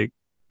Christina's take.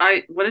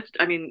 I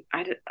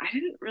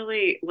didn't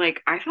really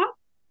like. I thought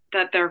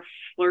that their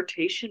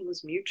flirtation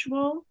was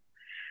mutual,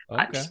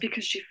 Okay, just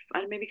because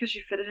maybe because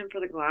she fitted him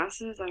for the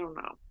glasses. I don't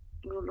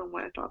know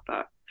why I thought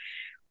that.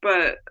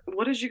 But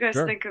what did you guys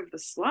sure. think of the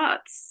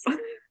sluts?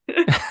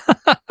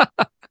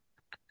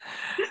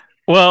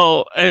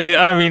 Well,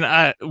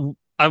 I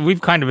mean,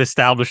 we've kind of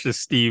established this,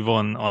 Steve,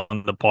 on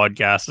the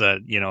podcast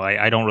that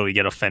I don't really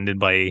get offended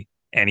by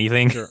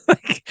anything. Sure.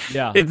 Like,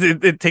 Yeah.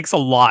 it takes a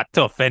lot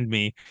to offend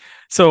me.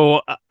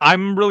 So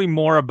I'm really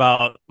more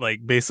about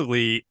like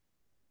basically,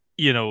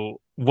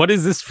 what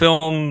is this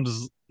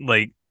film's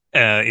like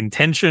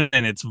intention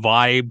and its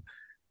vibe,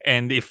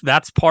 and if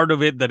that's part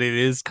of it that it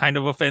is kind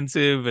of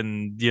offensive,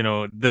 and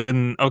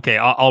then okay,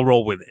 I'll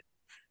roll with it.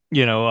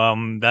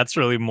 That's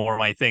really more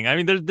my thing. I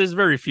mean, there's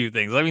very few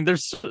things. I mean,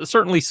 there's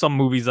certainly some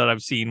movies that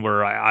I've seen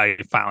where I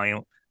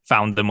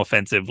found them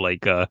offensive,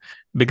 like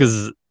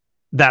because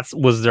that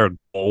was their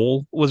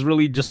goal, was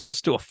really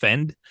just to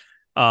offend.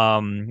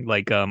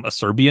 Like a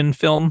Serbian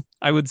film,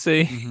 I would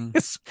say, Mm-hmm.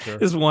 is Sure.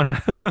 is one.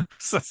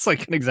 So that's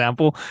like an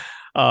example.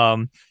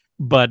 Um,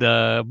 but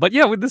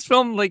yeah, with this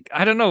film, like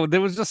I don't know,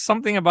 there was just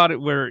something about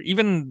it where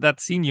even that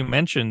scene you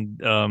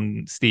mentioned,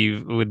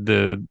 Steve, with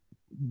the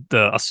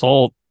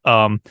assault.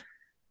 I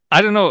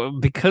don't know,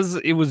 because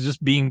it was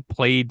just being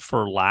played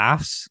for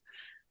laughs.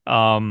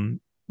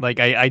 Like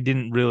I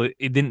didn't really,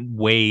 it didn't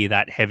weigh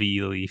that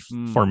heavily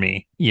Mm. for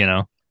me.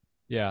 Yeah.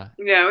 Yeah,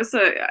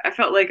 I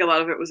felt like a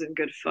lot of it was in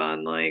good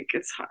fun. Like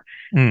it's hard.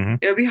 Hmm.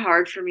 It would be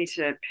hard for me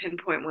to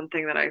pinpoint one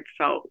thing that I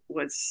felt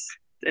was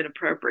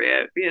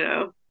inappropriate.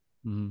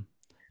 Mm.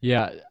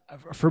 Yeah,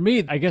 for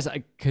me, I guess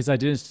because I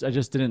just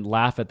didn't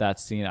laugh at that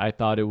scene. I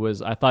thought it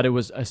was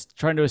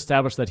trying to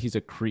establish that he's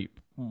a creep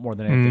more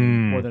than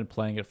anything, more than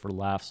playing it for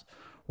laughs.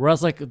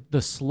 Whereas like the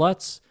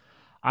sluts,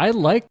 I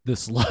like the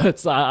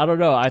sluts. I don't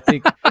know. I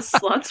think The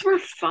sluts were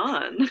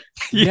fun.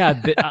 yeah,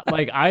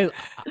 like I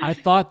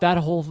thought that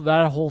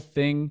whole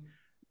thing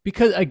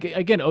because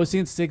again, OC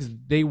and Six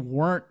they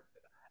weren't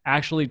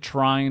actually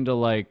trying to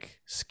like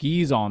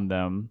skis on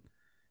them.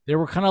 They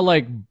were kind of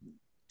like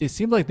it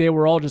seemed like they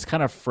were all just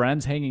kind of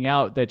friends hanging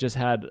out that just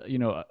had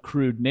a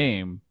crude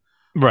name,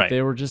 but Right.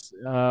 they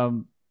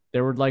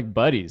were like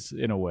buddies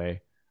in a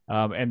way,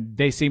 and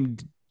they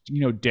seemed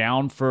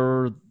down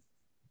for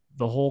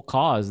the whole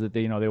cause that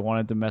they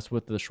wanted to mess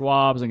with the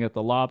Schwabs and get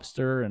the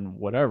lobster and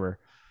whatever.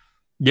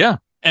 Yeah.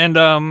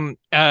 And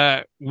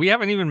we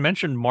haven't even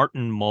mentioned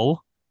Martin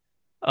Mull,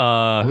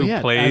 Oh who yeah,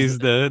 as plays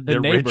the the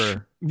rich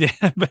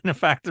neighbor.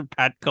 benefactor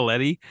Pat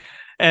Coletti.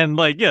 And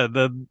like yeah,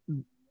 the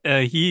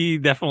he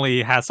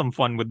definitely has some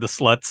fun with the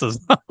sluts as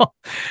well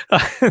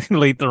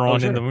later Oh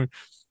on in sure,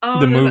 Oh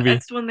the no, movie.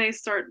 that's when they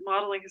start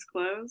modeling his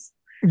clothes.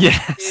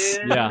 Yes.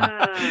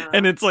 yeah.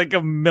 And Yeah. it's like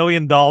 $1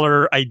 million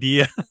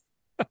idea.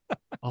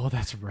 Oh,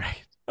 that's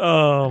right.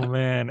 Oh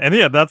man. And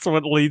yeah, that's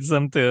what leads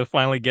them to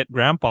finally get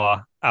grandpa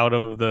out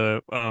of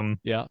the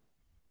Yeah.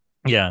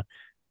 yeah.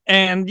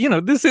 And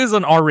this is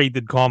an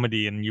R-rated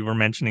comedy, and you were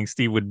mentioning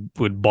Steve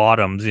with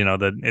Bottoms,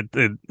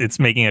 that it's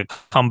making a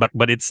comeback,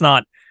 but it's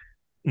not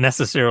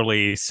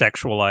necessarily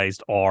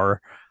sexualized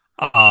R.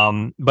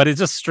 But it's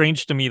just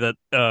strange to me that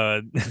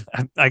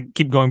I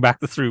keep going back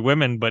to Three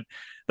Women, but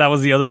that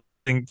was the other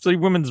thing. Three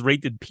Women's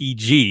rated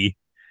PG,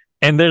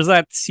 and there's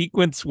that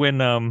sequence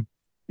when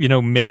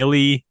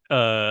Millie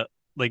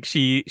like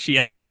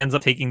she ends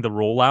up taking the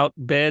rollout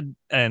bed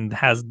and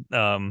has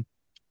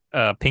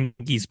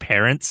Pinky's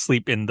parents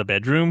sleep in the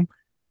bedroom.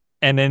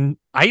 And then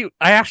I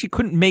actually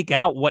couldn't make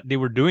out what they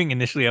were doing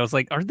initially. I was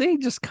like, are they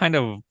just kind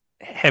of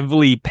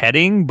heavily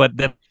petting? But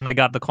then I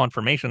got the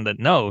confirmation that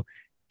no,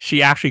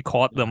 she actually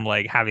caught them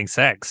like having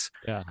sex.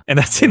 Yeah. And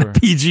that's in a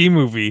PG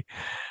movie,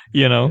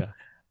 Yeah.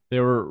 They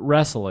were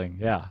wrestling.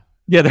 Yeah.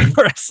 Yeah, they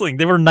were wrestling.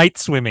 They were night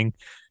swimming,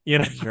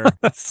 Sure.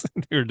 That's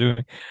what they were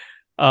doing.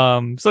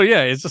 So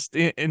yeah, it's just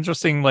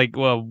interesting, like,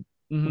 well,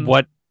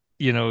 what,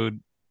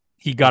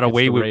 he got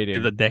away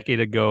with a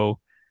decade ago.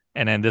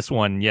 And then this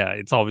one, yeah,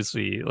 it's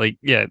obviously like,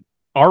 yeah,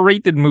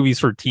 R-rated movies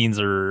for teens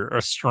are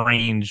a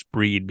strange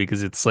breed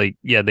because it's like,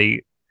 yeah,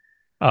 they,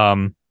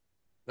 some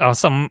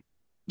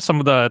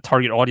of the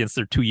target audience,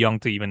 they're too young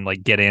to even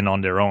like get in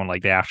on their own.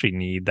 Like they actually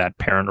need that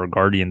parent or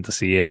guardian to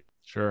see it.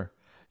 Sure.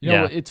 You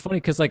know, it's funny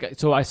because like,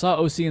 so I saw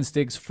OC and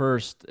Stiggs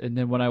first, and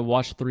then when I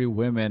watched Three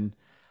Women,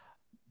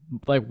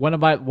 like one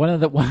of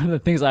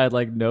the things I had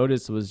like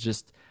noticed was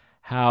just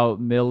how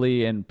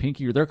Millie and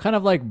Pinky, they're kind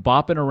of like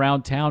bopping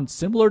around town,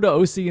 similar to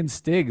OC and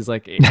Stiggs,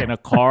 like in a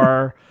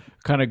car,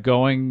 kind of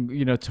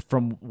going,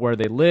 from where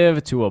they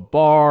live to a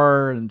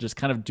bar and just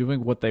kind of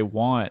doing what they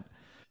want.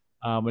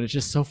 And it's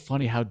just so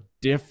funny how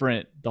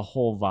different the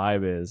whole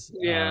vibe is.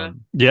 Yeah.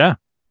 Yeah.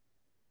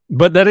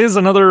 But that is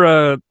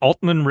another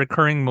Altman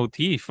recurring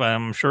motif.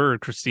 I'm sure,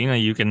 Cristina,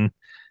 you can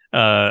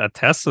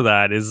attest to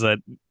that, is that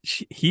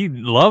he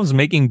loves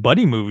making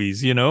buddy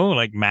movies,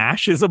 like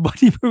MASH is a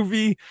buddy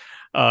movie.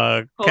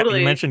 Totally.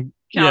 You mentioned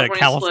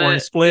California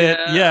Split.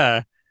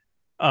 Yeah.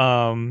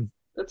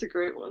 That's a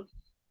great one.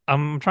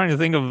 I'm trying to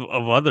think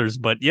of others,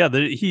 but yeah,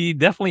 he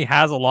definitely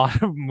has a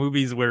lot of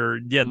movies where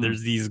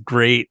there's these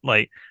great,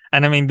 like,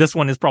 and I mean, this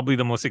one is probably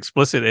the most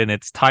explicit in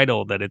its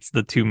title, that it's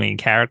the two main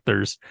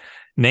characters'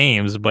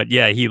 names, but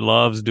yeah, he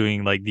loves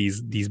doing like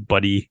these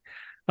buddy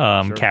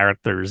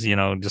characters,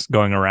 just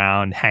going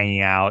around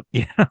hanging out.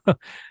 Yeah.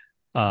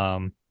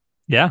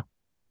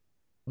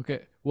 Okay.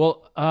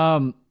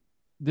 Well,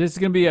 this is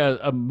gonna be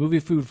a movie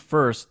food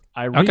first.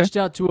 I reached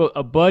out to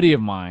a buddy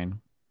of mine.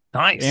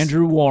 Nice.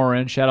 Andrew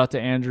Warren. Shout out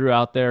to Andrew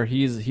out there.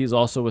 He's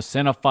also a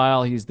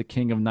cinephile. He's the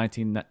king of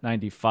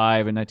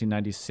 1995 and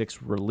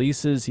 1996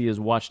 releases. He has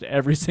watched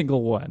every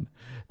single one.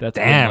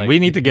 Damn, we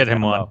need to get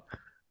him on.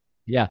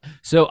 Yeah.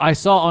 So I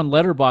saw on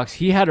Letterboxd,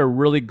 he had a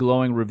really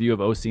glowing review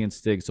of OC and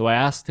Stig. So I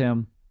asked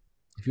him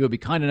if he would be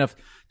kind enough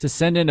to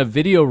send in a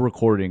video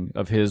recording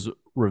of his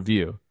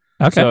review.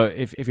 Okay. So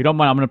if you don't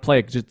mind, I'm going to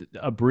play just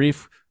a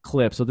brief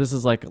clip. So this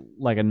is like a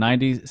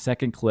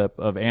 90-second clip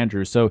of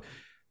Andrew. So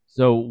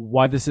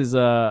why this is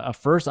a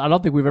first, I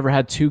don't think we've ever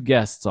had two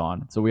guests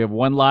on. So we have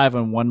one live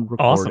and one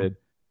recorded. Awesome.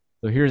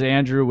 So here's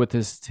Andrew with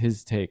his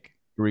take.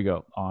 Here we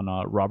go on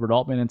Robert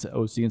Altman and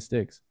OC and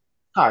Stiggs.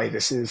 Hi,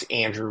 this is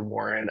Andrew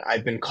Warren.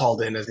 I've been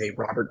called in as a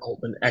Robert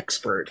Altman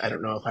expert. I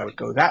don't know if I would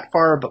go that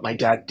far, but my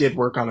dad did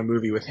work on a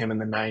movie with him in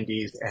the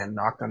 90s and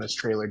knocked on his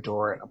trailer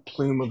door, and a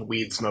plume of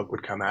weed smoke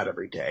would come out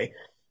every day.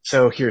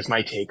 So here's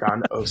my take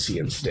on OC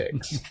and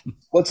Stiggs.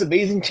 What's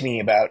amazing to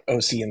me about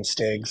OC and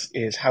Stiggs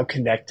is how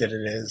connected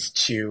it is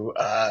to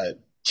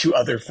two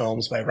other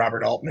films by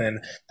Robert Altman.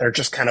 They're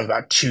just kind of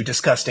about two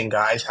disgusting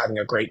guys having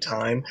a great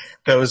time.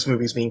 Those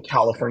movies being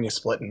California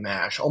Split and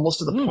MASH, almost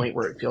to the point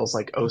where it feels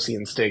like OC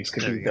and Stiggs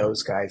could be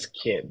those guys'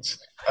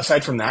 kids.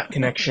 Aside from that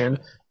connection,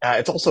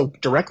 it's also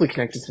directly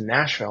connected to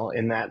Nashville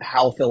in that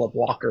Hal Philip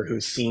Walker,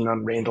 who's seen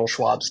on Randall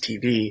Schwab's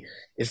TV,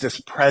 is this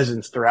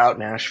presence throughout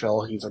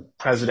Nashville. He's a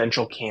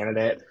presidential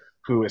candidate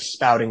who is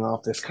spouting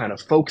off this kind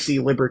of folksy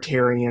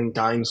libertarian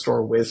dime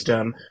store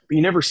wisdom, but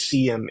you never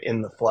see him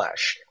in the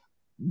flesh.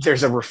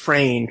 There's a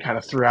refrain kind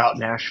of throughout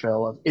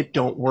Nashville of "It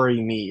don't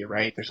worry me,"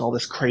 right? There's all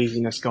this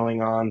craziness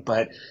going on,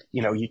 but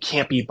you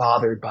can't be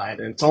bothered by it.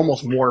 And it's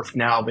almost morphed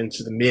now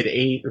into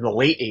the the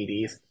late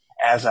 80s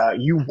as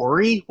 "You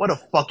worry? What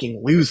a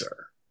fucking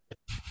loser."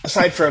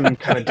 Aside from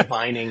kind of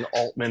divining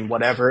Altman,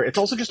 whatever, it's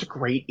also just a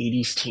great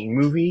 80s teen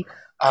movie.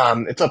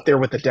 It's up there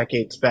with the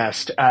decade's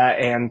best.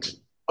 And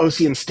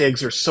OC and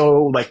Stiggs are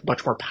so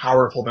much more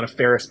powerful than a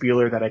Ferris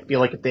Bueller that I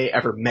feel like if they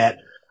ever met,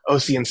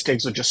 OC and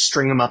Stiggs would just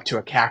string him up to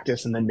a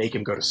cactus and then make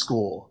him go to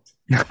school.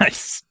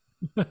 Nice.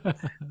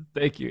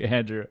 Thank you,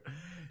 Andrew.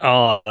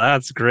 Oh,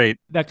 that's great.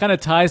 That kind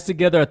of ties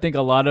together, I think,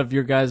 a lot of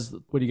your guys,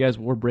 what you guys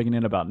were bringing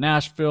in about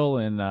Nashville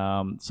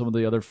and some of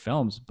the other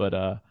films.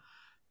 But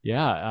he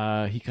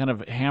kind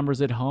of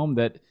hammers it home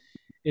that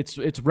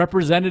it's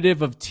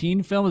representative of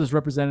teen films, it's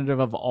representative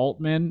of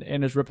Altman,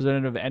 and it's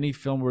representative of any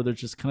film where there's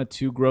just kind of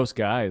two gross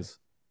guys.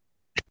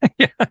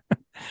 Yeah.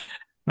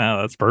 No,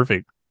 that's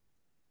perfect.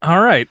 All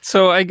right.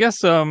 So I guess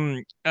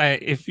do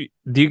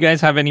you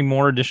guys have any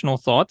more additional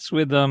thoughts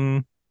with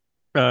uh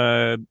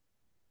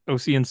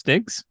OC and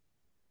Stiggs?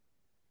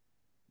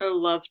 I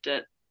loved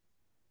it.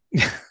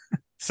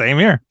 Same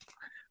here.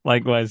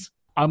 Likewise.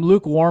 I'm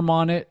lukewarm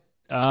on it.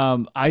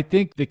 I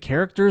think the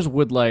characters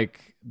would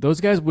like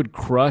those guys would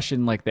crush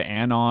in like the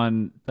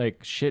Anon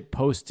like shit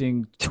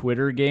posting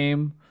Twitter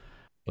game.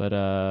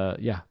 But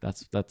yeah,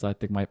 that's I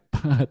think my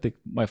I think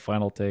my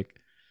final take.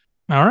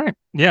 All right.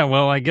 Yeah,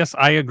 well, I guess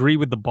I agree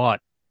with the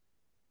bot.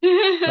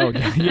 Oh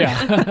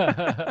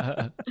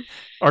yeah.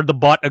 Or the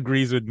bot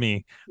agrees with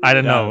me. I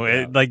don't know.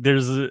 Yeah. Like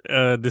there's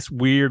this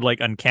weird like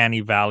uncanny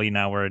valley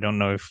now where I don't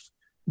know if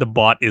the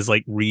bot is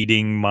like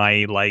reading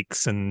my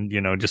likes and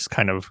just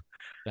kind of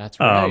That's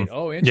right.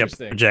 Oh,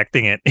 interesting.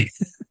 projecting it.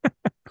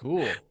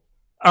 Cool.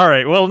 All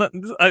right. Well,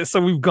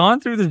 so we've gone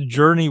through this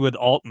journey with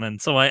Altman.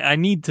 So I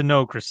need to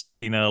know,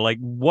 Christina, like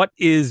what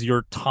is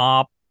your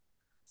top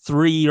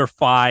 3 or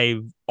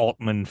 5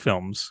 Altman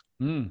films?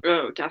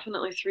 Oh,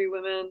 definitely Three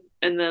Women,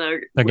 and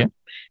then Okay.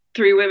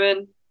 Three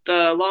Women,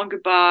 The Long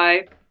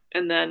Goodbye,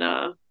 and then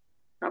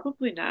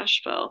probably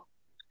Nashville.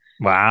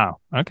 Wow.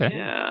 Okay.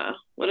 Yeah.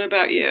 What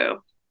about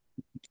you?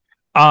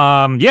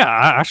 Yeah,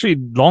 actually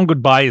Long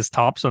Goodbye is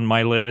tops on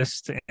my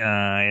list,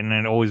 and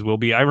it always will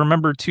be. I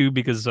remember too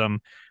because the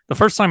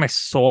first time I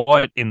saw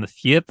it in the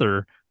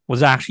theater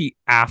was actually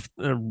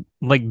after,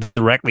 like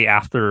directly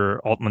after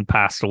Altman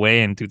passed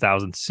away in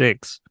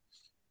 2006.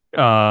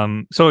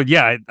 So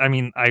yeah, I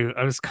mean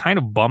I was kind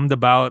of bummed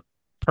about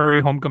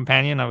Prairie Home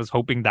Companion. I was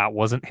hoping that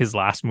wasn't his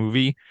last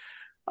movie.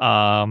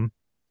 But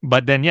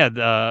then yeah,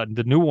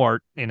 the new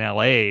art in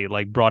LA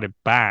like brought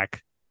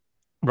back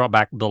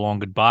The Long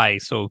Goodbye.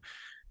 So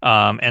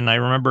and I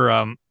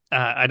remember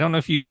I don't know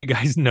if you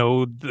guys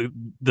know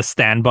the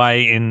standby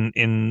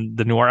in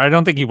the new art. I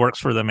don't think he works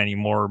for them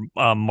anymore.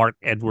 Mark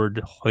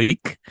Edward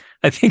Hoyk,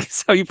 I think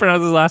is how you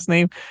pronounce his last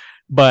name.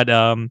 But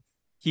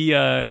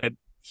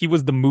he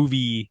was the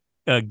movie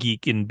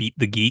geek in Beat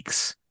the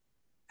Geeks.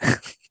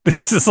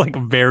 This is like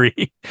a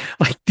very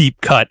like deep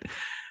cut.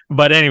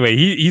 But anyway,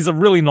 he's a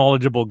really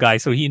knowledgeable guy.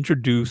 So he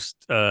introduced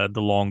The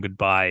Long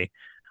Goodbye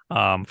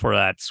for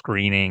that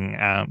screening,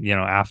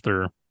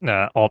 after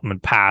Altman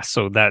passed.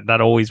 So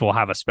that always will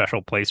have a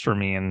special place for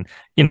me. And,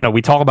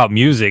 we talk about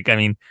music. I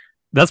mean,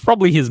 that's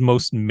probably his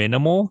most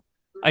minimal,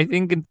 I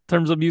think, in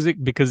terms of music,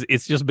 because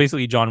it's just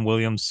basically John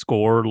Williams'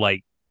 score,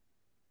 like,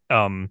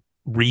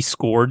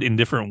 rescored in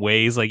different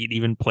ways. Like it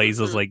even plays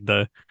as like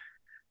the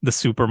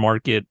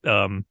supermarket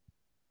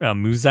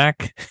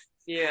Muzak.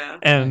 Yeah.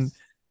 And Nice.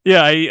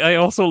 yeah, I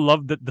also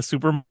love the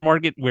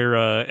supermarket where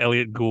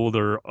Elliot Gould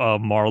or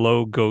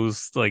Marlowe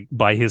goes like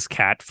buy his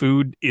cat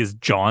food is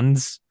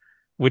John's,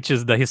 which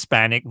is the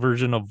Hispanic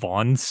version of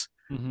Vaughn's.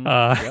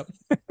 Yep.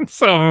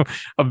 So I'm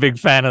a big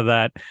fan of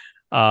that.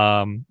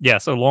 Yeah,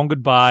 so Long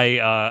Goodbye.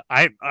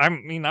 I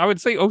mean I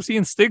would say OC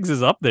and Stiggs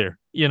is up there,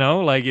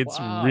 like it's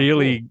Wow,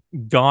 really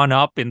gone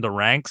up in the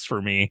ranks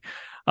for me.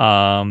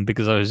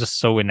 Because I was just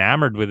so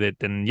enamored with it.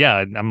 And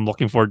yeah, I'm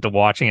looking forward to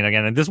watching it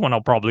again. And this one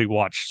I'll probably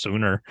watch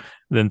sooner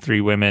than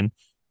Three Women.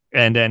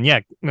 And then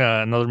yeah,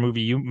 another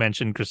movie you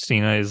mentioned,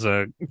 Christina, is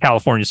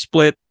California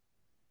Split.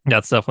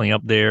 That's definitely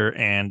up there.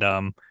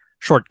 And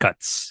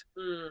Shortcuts.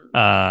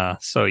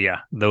 So yeah,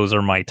 those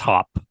are my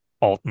top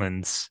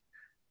Altmans.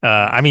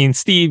 I mean,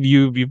 Steve,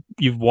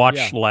 you've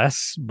watched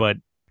less, but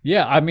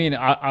Yeah, I mean,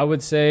 I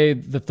would say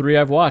the 3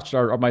 I've watched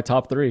are my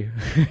top 3.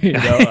 You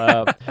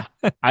know,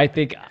 I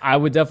think I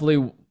would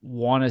definitely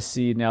want to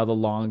see now The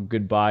Long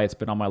Goodbye. It's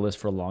been on my list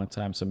for a long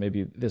time, so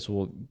maybe this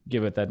will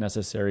give it that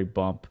necessary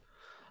bump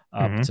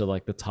up to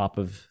like the top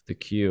of the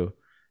queue.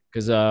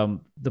 Because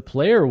The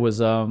Player was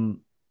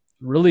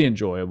really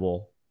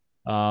enjoyable.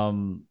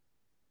 And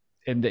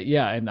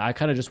I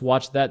kind of just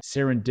watched that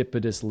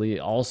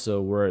serendipitously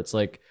also, where it's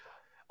like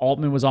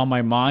Altman was on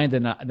my mind,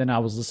 and then I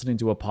was listening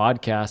to a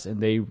podcast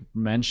and they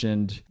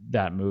mentioned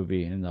that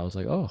movie, and I was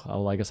like, oh,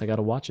 well, I guess I got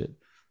to watch it.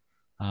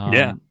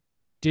 Yeah.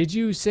 Did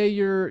you say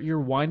your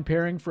wine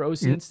pairing for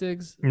OC and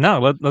Stiggs?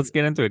 No, let's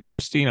get into it.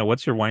 Christina,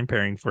 what's your wine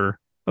pairing for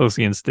OC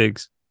and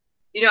Stiggs?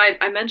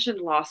 I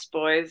mentioned Lost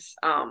Boys.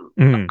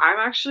 I'm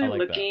actually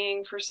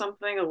looking for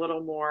something a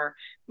little more.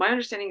 My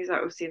understanding is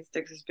that OC and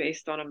Stiggs is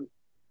based on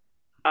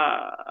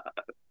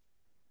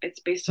it's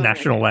based on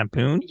National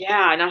Lampoon.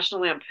 Yeah,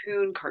 National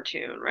Lampoon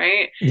cartoon,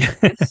 right? Yeah.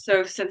 And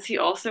so since he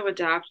also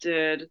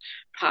adapted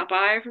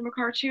Popeye from a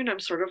cartoon, I'm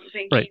sort of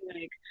thinking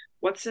like,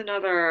 what's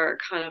another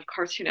kind of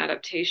cartoon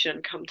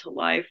adaptation come to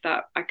life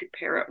that I could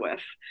pair it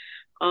with?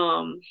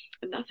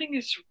 Nothing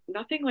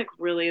like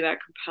really that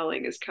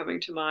compelling is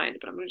coming to mind,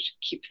 but I'm gonna just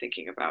keep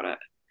thinking about it.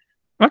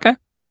 Okay.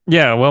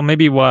 Yeah, well,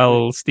 maybe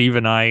while Steve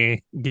and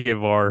I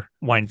give our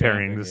wine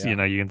pairings,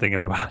 you can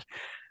think about it.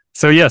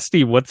 So yeah,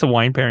 Steve, what's a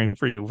wine pairing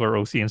for you for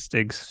OC and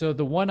Stiggs? So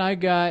the one I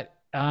got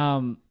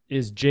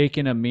is Jake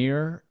and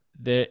Amir.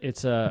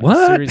 It's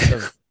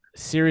a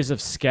series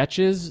of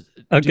sketches.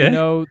 Okay. Do you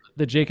know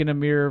the Jake and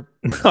Amir?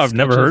 I've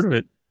never heard of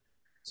it.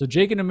 So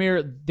Jake and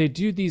Amir, they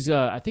do these.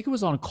 I think it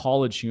was on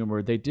College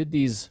Humor. They did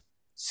these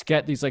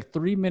these like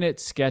 3-minute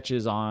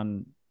sketches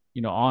on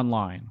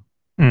online.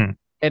 Mm.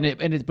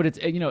 But it's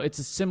it's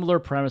a similar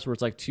premise where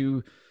it's like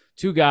two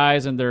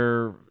guys and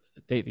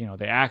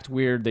they act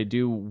weird, they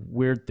do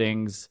weird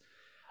things.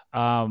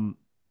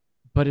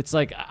 But it's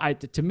like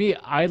to me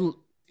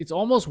it's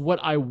almost what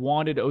I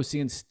wanted OC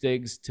and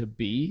Stiggs to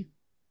be,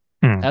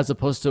 as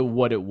opposed to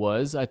what it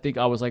was. I think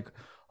I was like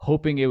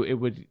hoping it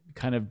would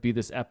kind of be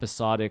this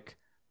episodic,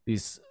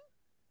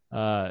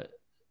 I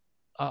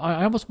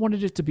almost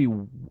wanted it to be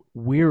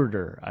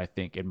weirder, I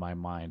think, in my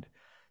mind.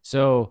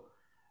 So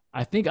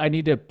I think I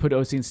need to put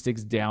OC and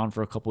Stiggs down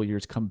for a couple of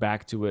years, come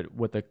back to it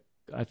with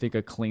I think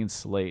a clean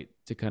slate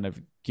to kind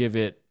of give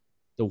it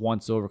the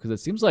once over, because it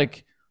seems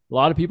like a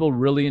lot of people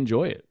really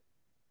enjoy it.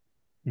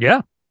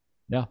 Yeah.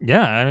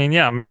 Yeah. I mean,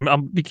 yeah, I'll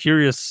be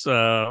curious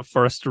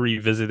for us to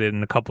revisit it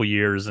in a couple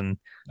years, and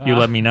you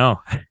let me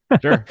know.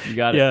 Sure, you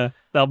got it. Yeah,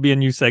 that'll be a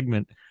new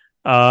segment.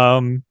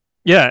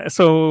 Yeah,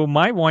 so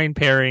my wine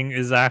pairing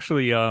is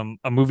actually a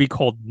movie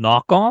called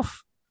Knockoff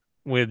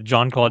with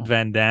Jean-Claude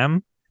Van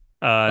Damme,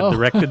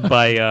 directed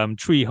by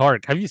Tree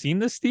Hark. Have you seen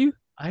this, Steve?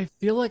 I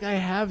feel like I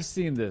have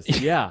seen this.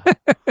 Yeah.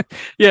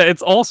 Yeah,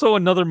 it's also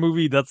another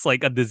movie that's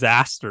like a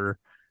disaster.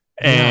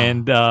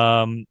 And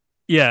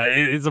yeah,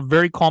 it's a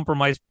very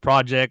compromised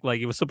project.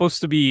 Like, it was supposed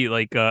to be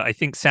like I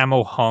think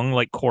Sammo Hung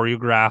like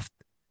choreographed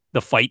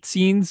the fight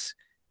scenes,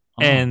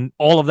 and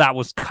all of that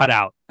was cut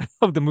out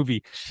of the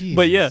movie. Jesus.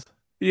 But yeah,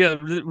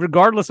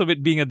 regardless of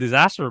it being a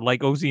disaster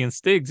like OC and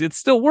Stiggs, it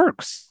still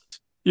works.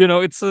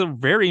 It's a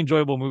very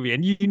enjoyable movie,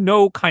 and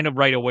kind of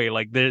right away,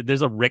 like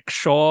there's a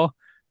rickshaw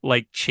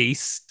like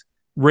chase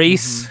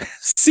race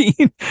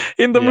scene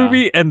in the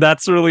movie, and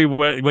that's really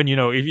when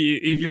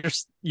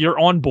if you're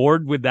on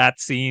board with that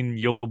scene,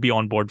 you'll be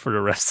on board for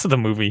the rest of the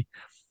movie.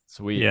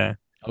 Sweet. Yeah.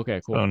 Okay,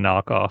 cool. So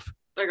Knockoff.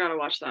 I gotta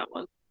watch that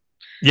one.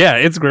 Yeah,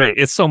 it's great.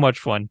 It's so much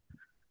fun.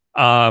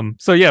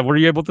 So yeah, were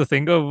you able to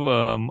think of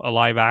a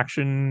live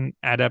action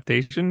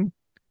adaptation,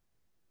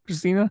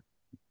 Christina?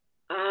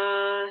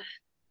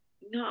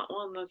 Not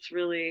one that's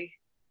really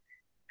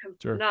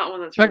Sure. not one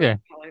that's really Okay.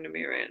 compelling to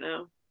me right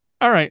now.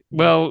 All right.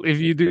 Well, if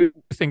you do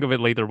think of it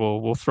later,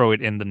 we'll throw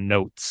it in the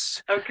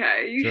notes.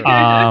 Okay. Sure.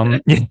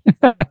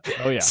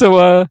 Oh yeah.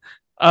 So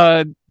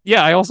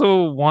yeah, I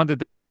also wanted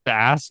to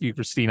ask you,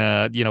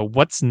 Christina,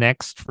 what's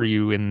next for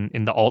you in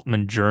the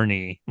Altman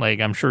journey? Like,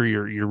 I'm sure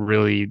you're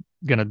really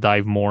gonna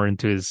dive more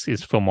into his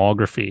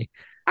filmography.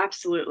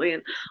 Absolutely,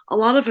 and a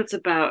lot of it's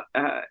about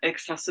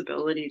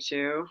accessibility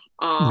too.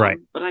 Right.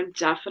 But I'm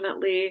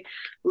definitely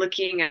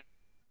looking at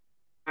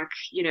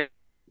to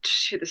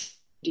the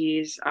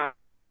 70s.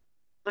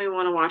 I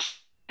want to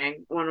watch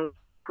one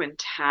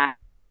Quintet,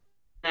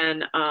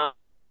 and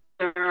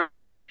there are a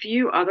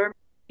few other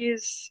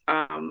movies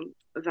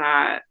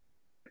that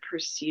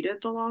preceded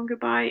The Long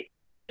Goodbye,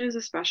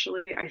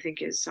 especially I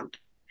think is something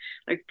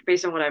like,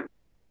 based on what I've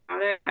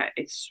about it,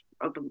 it's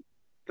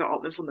the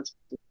Altman film that's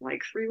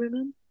like Three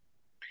Women.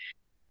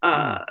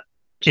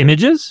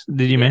 Images?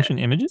 Did you mention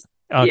Images?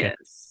 Okay.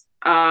 Yes.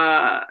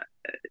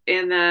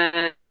 And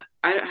then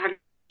I don't have you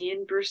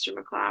seen Brewster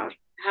McCloud.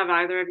 Have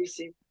either of you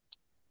seen?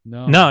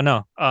 No.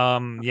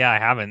 Yeah, I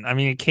haven't. I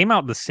mean, it came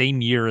out the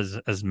same year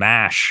as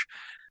MASH,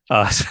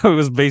 so it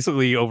was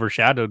basically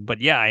overshadowed.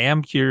 But yeah, I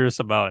am curious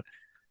about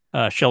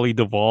Shelley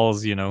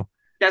Duvall's,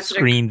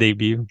 screen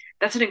debut.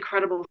 That's an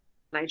incredible.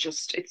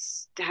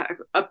 It's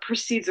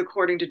proceeds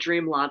according to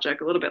dream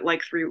logic, a little bit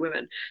like Three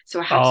Women. So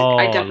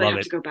I definitely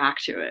have to go back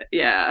to it.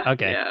 Yeah.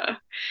 Okay. Yeah.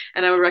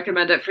 And I would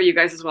recommend it for you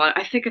guys as well.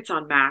 I think it's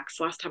on Max.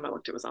 Last time I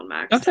looked, it was on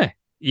Max. Okay.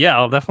 Yeah,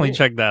 I'll definitely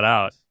check that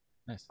out.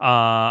 Nice.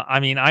 I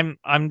mean,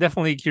 I'm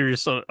definitely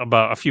curious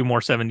about a few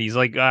more 70s.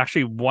 Like,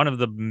 actually, one of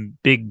the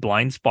big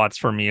blind spots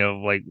for me of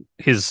like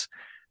his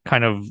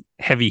kind of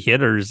heavy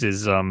hitters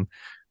is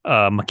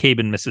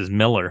McCabe and Mrs.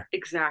 Miller.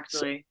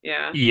 Exactly.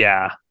 Yeah.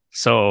 Yeah.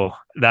 So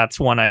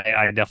that's one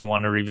I definitely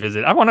want to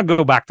revisit. I want to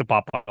go back to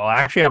Pop. I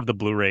actually have the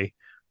Blu-ray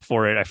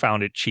for it. I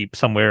found it cheap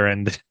somewhere,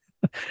 and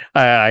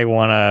I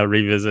want to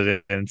revisit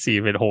it and see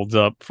if it holds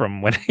up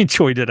from when I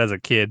enjoyed it as a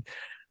kid.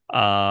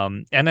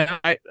 And then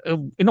I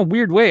in a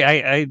weird way,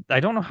 I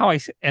don't know how I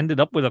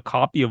ended up with a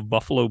copy of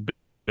Buffalo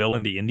Bill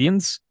and the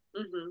Indians,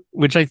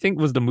 which I think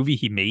was the movie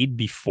he made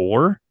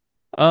before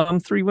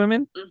Three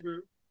Women.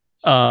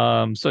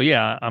 So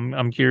yeah,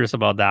 I'm curious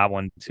about that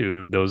one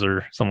too. Those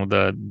are some of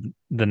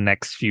the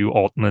next few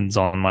Altmans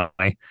on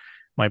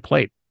my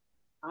plate.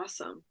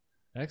 Awesome.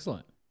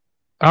 Excellent.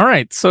 All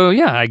right, so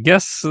yeah, I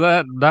guess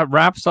that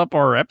wraps up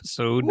our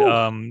episode.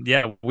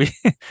 Yeah,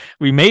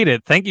 we made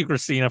it. Thank you,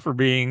 Cristina, for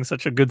being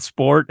such a good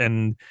sport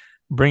and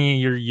bringing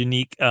your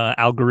unique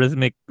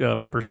algorithmic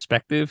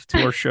perspective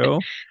to our show.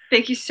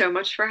 Thank you so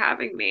much for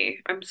having me.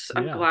 I'm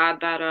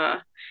glad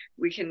that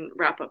we can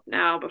wrap up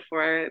now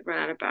before I run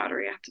out of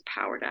battery. I have to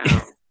power down.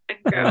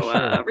 and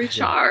go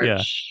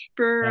recharge.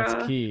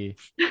 That's key.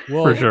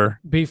 Well, for sure.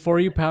 Before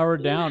you power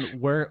down,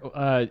 where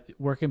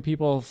can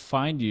people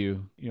find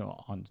you?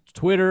 On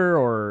Twitter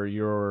or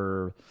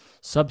your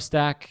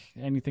Substack,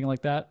 anything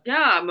like that?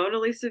 Yeah, Mona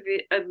Lisa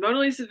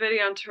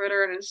Video on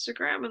Twitter and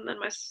Instagram, and then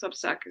my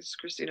Substack is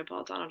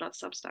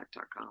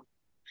CristinaPolitano.substack.com.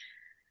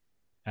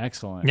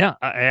 Excellent. Yeah,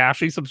 I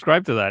actually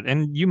subscribe to that.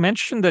 And you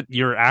mentioned that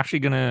you're actually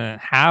going to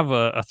have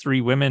a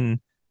 3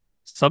 women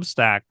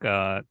Substack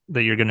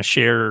that you're going to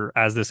share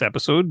as this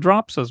episode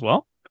drops as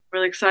well.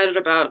 Really excited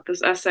about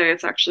this essay.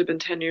 It's actually been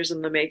 10 years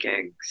in the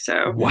making.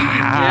 So wow.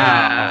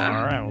 Yeah.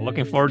 All right, I'm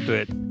looking forward to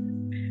it.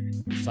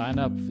 Sign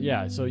up.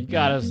 Yeah, so you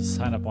got to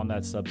sign up on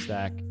that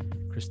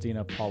Substack,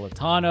 Cristina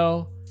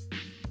Politano.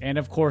 And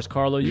of course,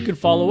 Carlo, you can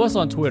follow us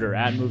on Twitter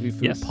at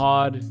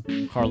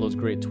MovieFoodPod. Carlo's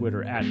great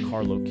Twitter at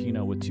Carlo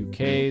Kino with 2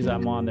 Ks.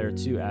 I'm on there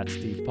too at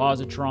Steve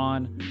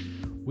Positron.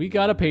 We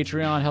got a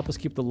Patreon. Help us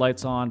keep the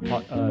lights on.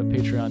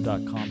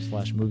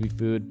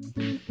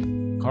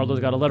 Patreon.com/moviefood. Carlo's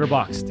got a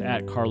Letterboxd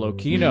at Carlo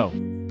Kino.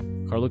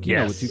 Carlo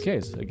Kino with 2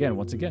 Ks.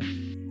 Once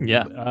again.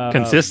 Yeah,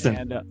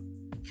 consistent.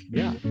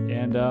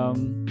 And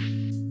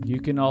you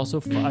can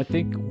also, I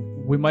think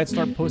we might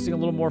start posting a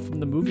little more from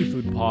the Movie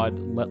Food Pod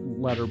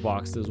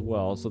Letterboxd as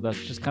well. So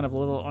that's just kind of a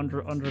little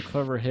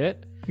undercover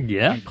hit.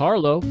 Yeah. And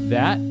Carlo,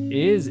 that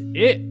is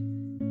it.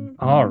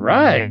 All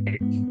right.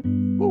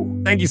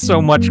 Thank you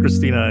so much,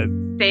 Cristina.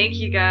 Thank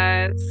you,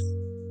 guys.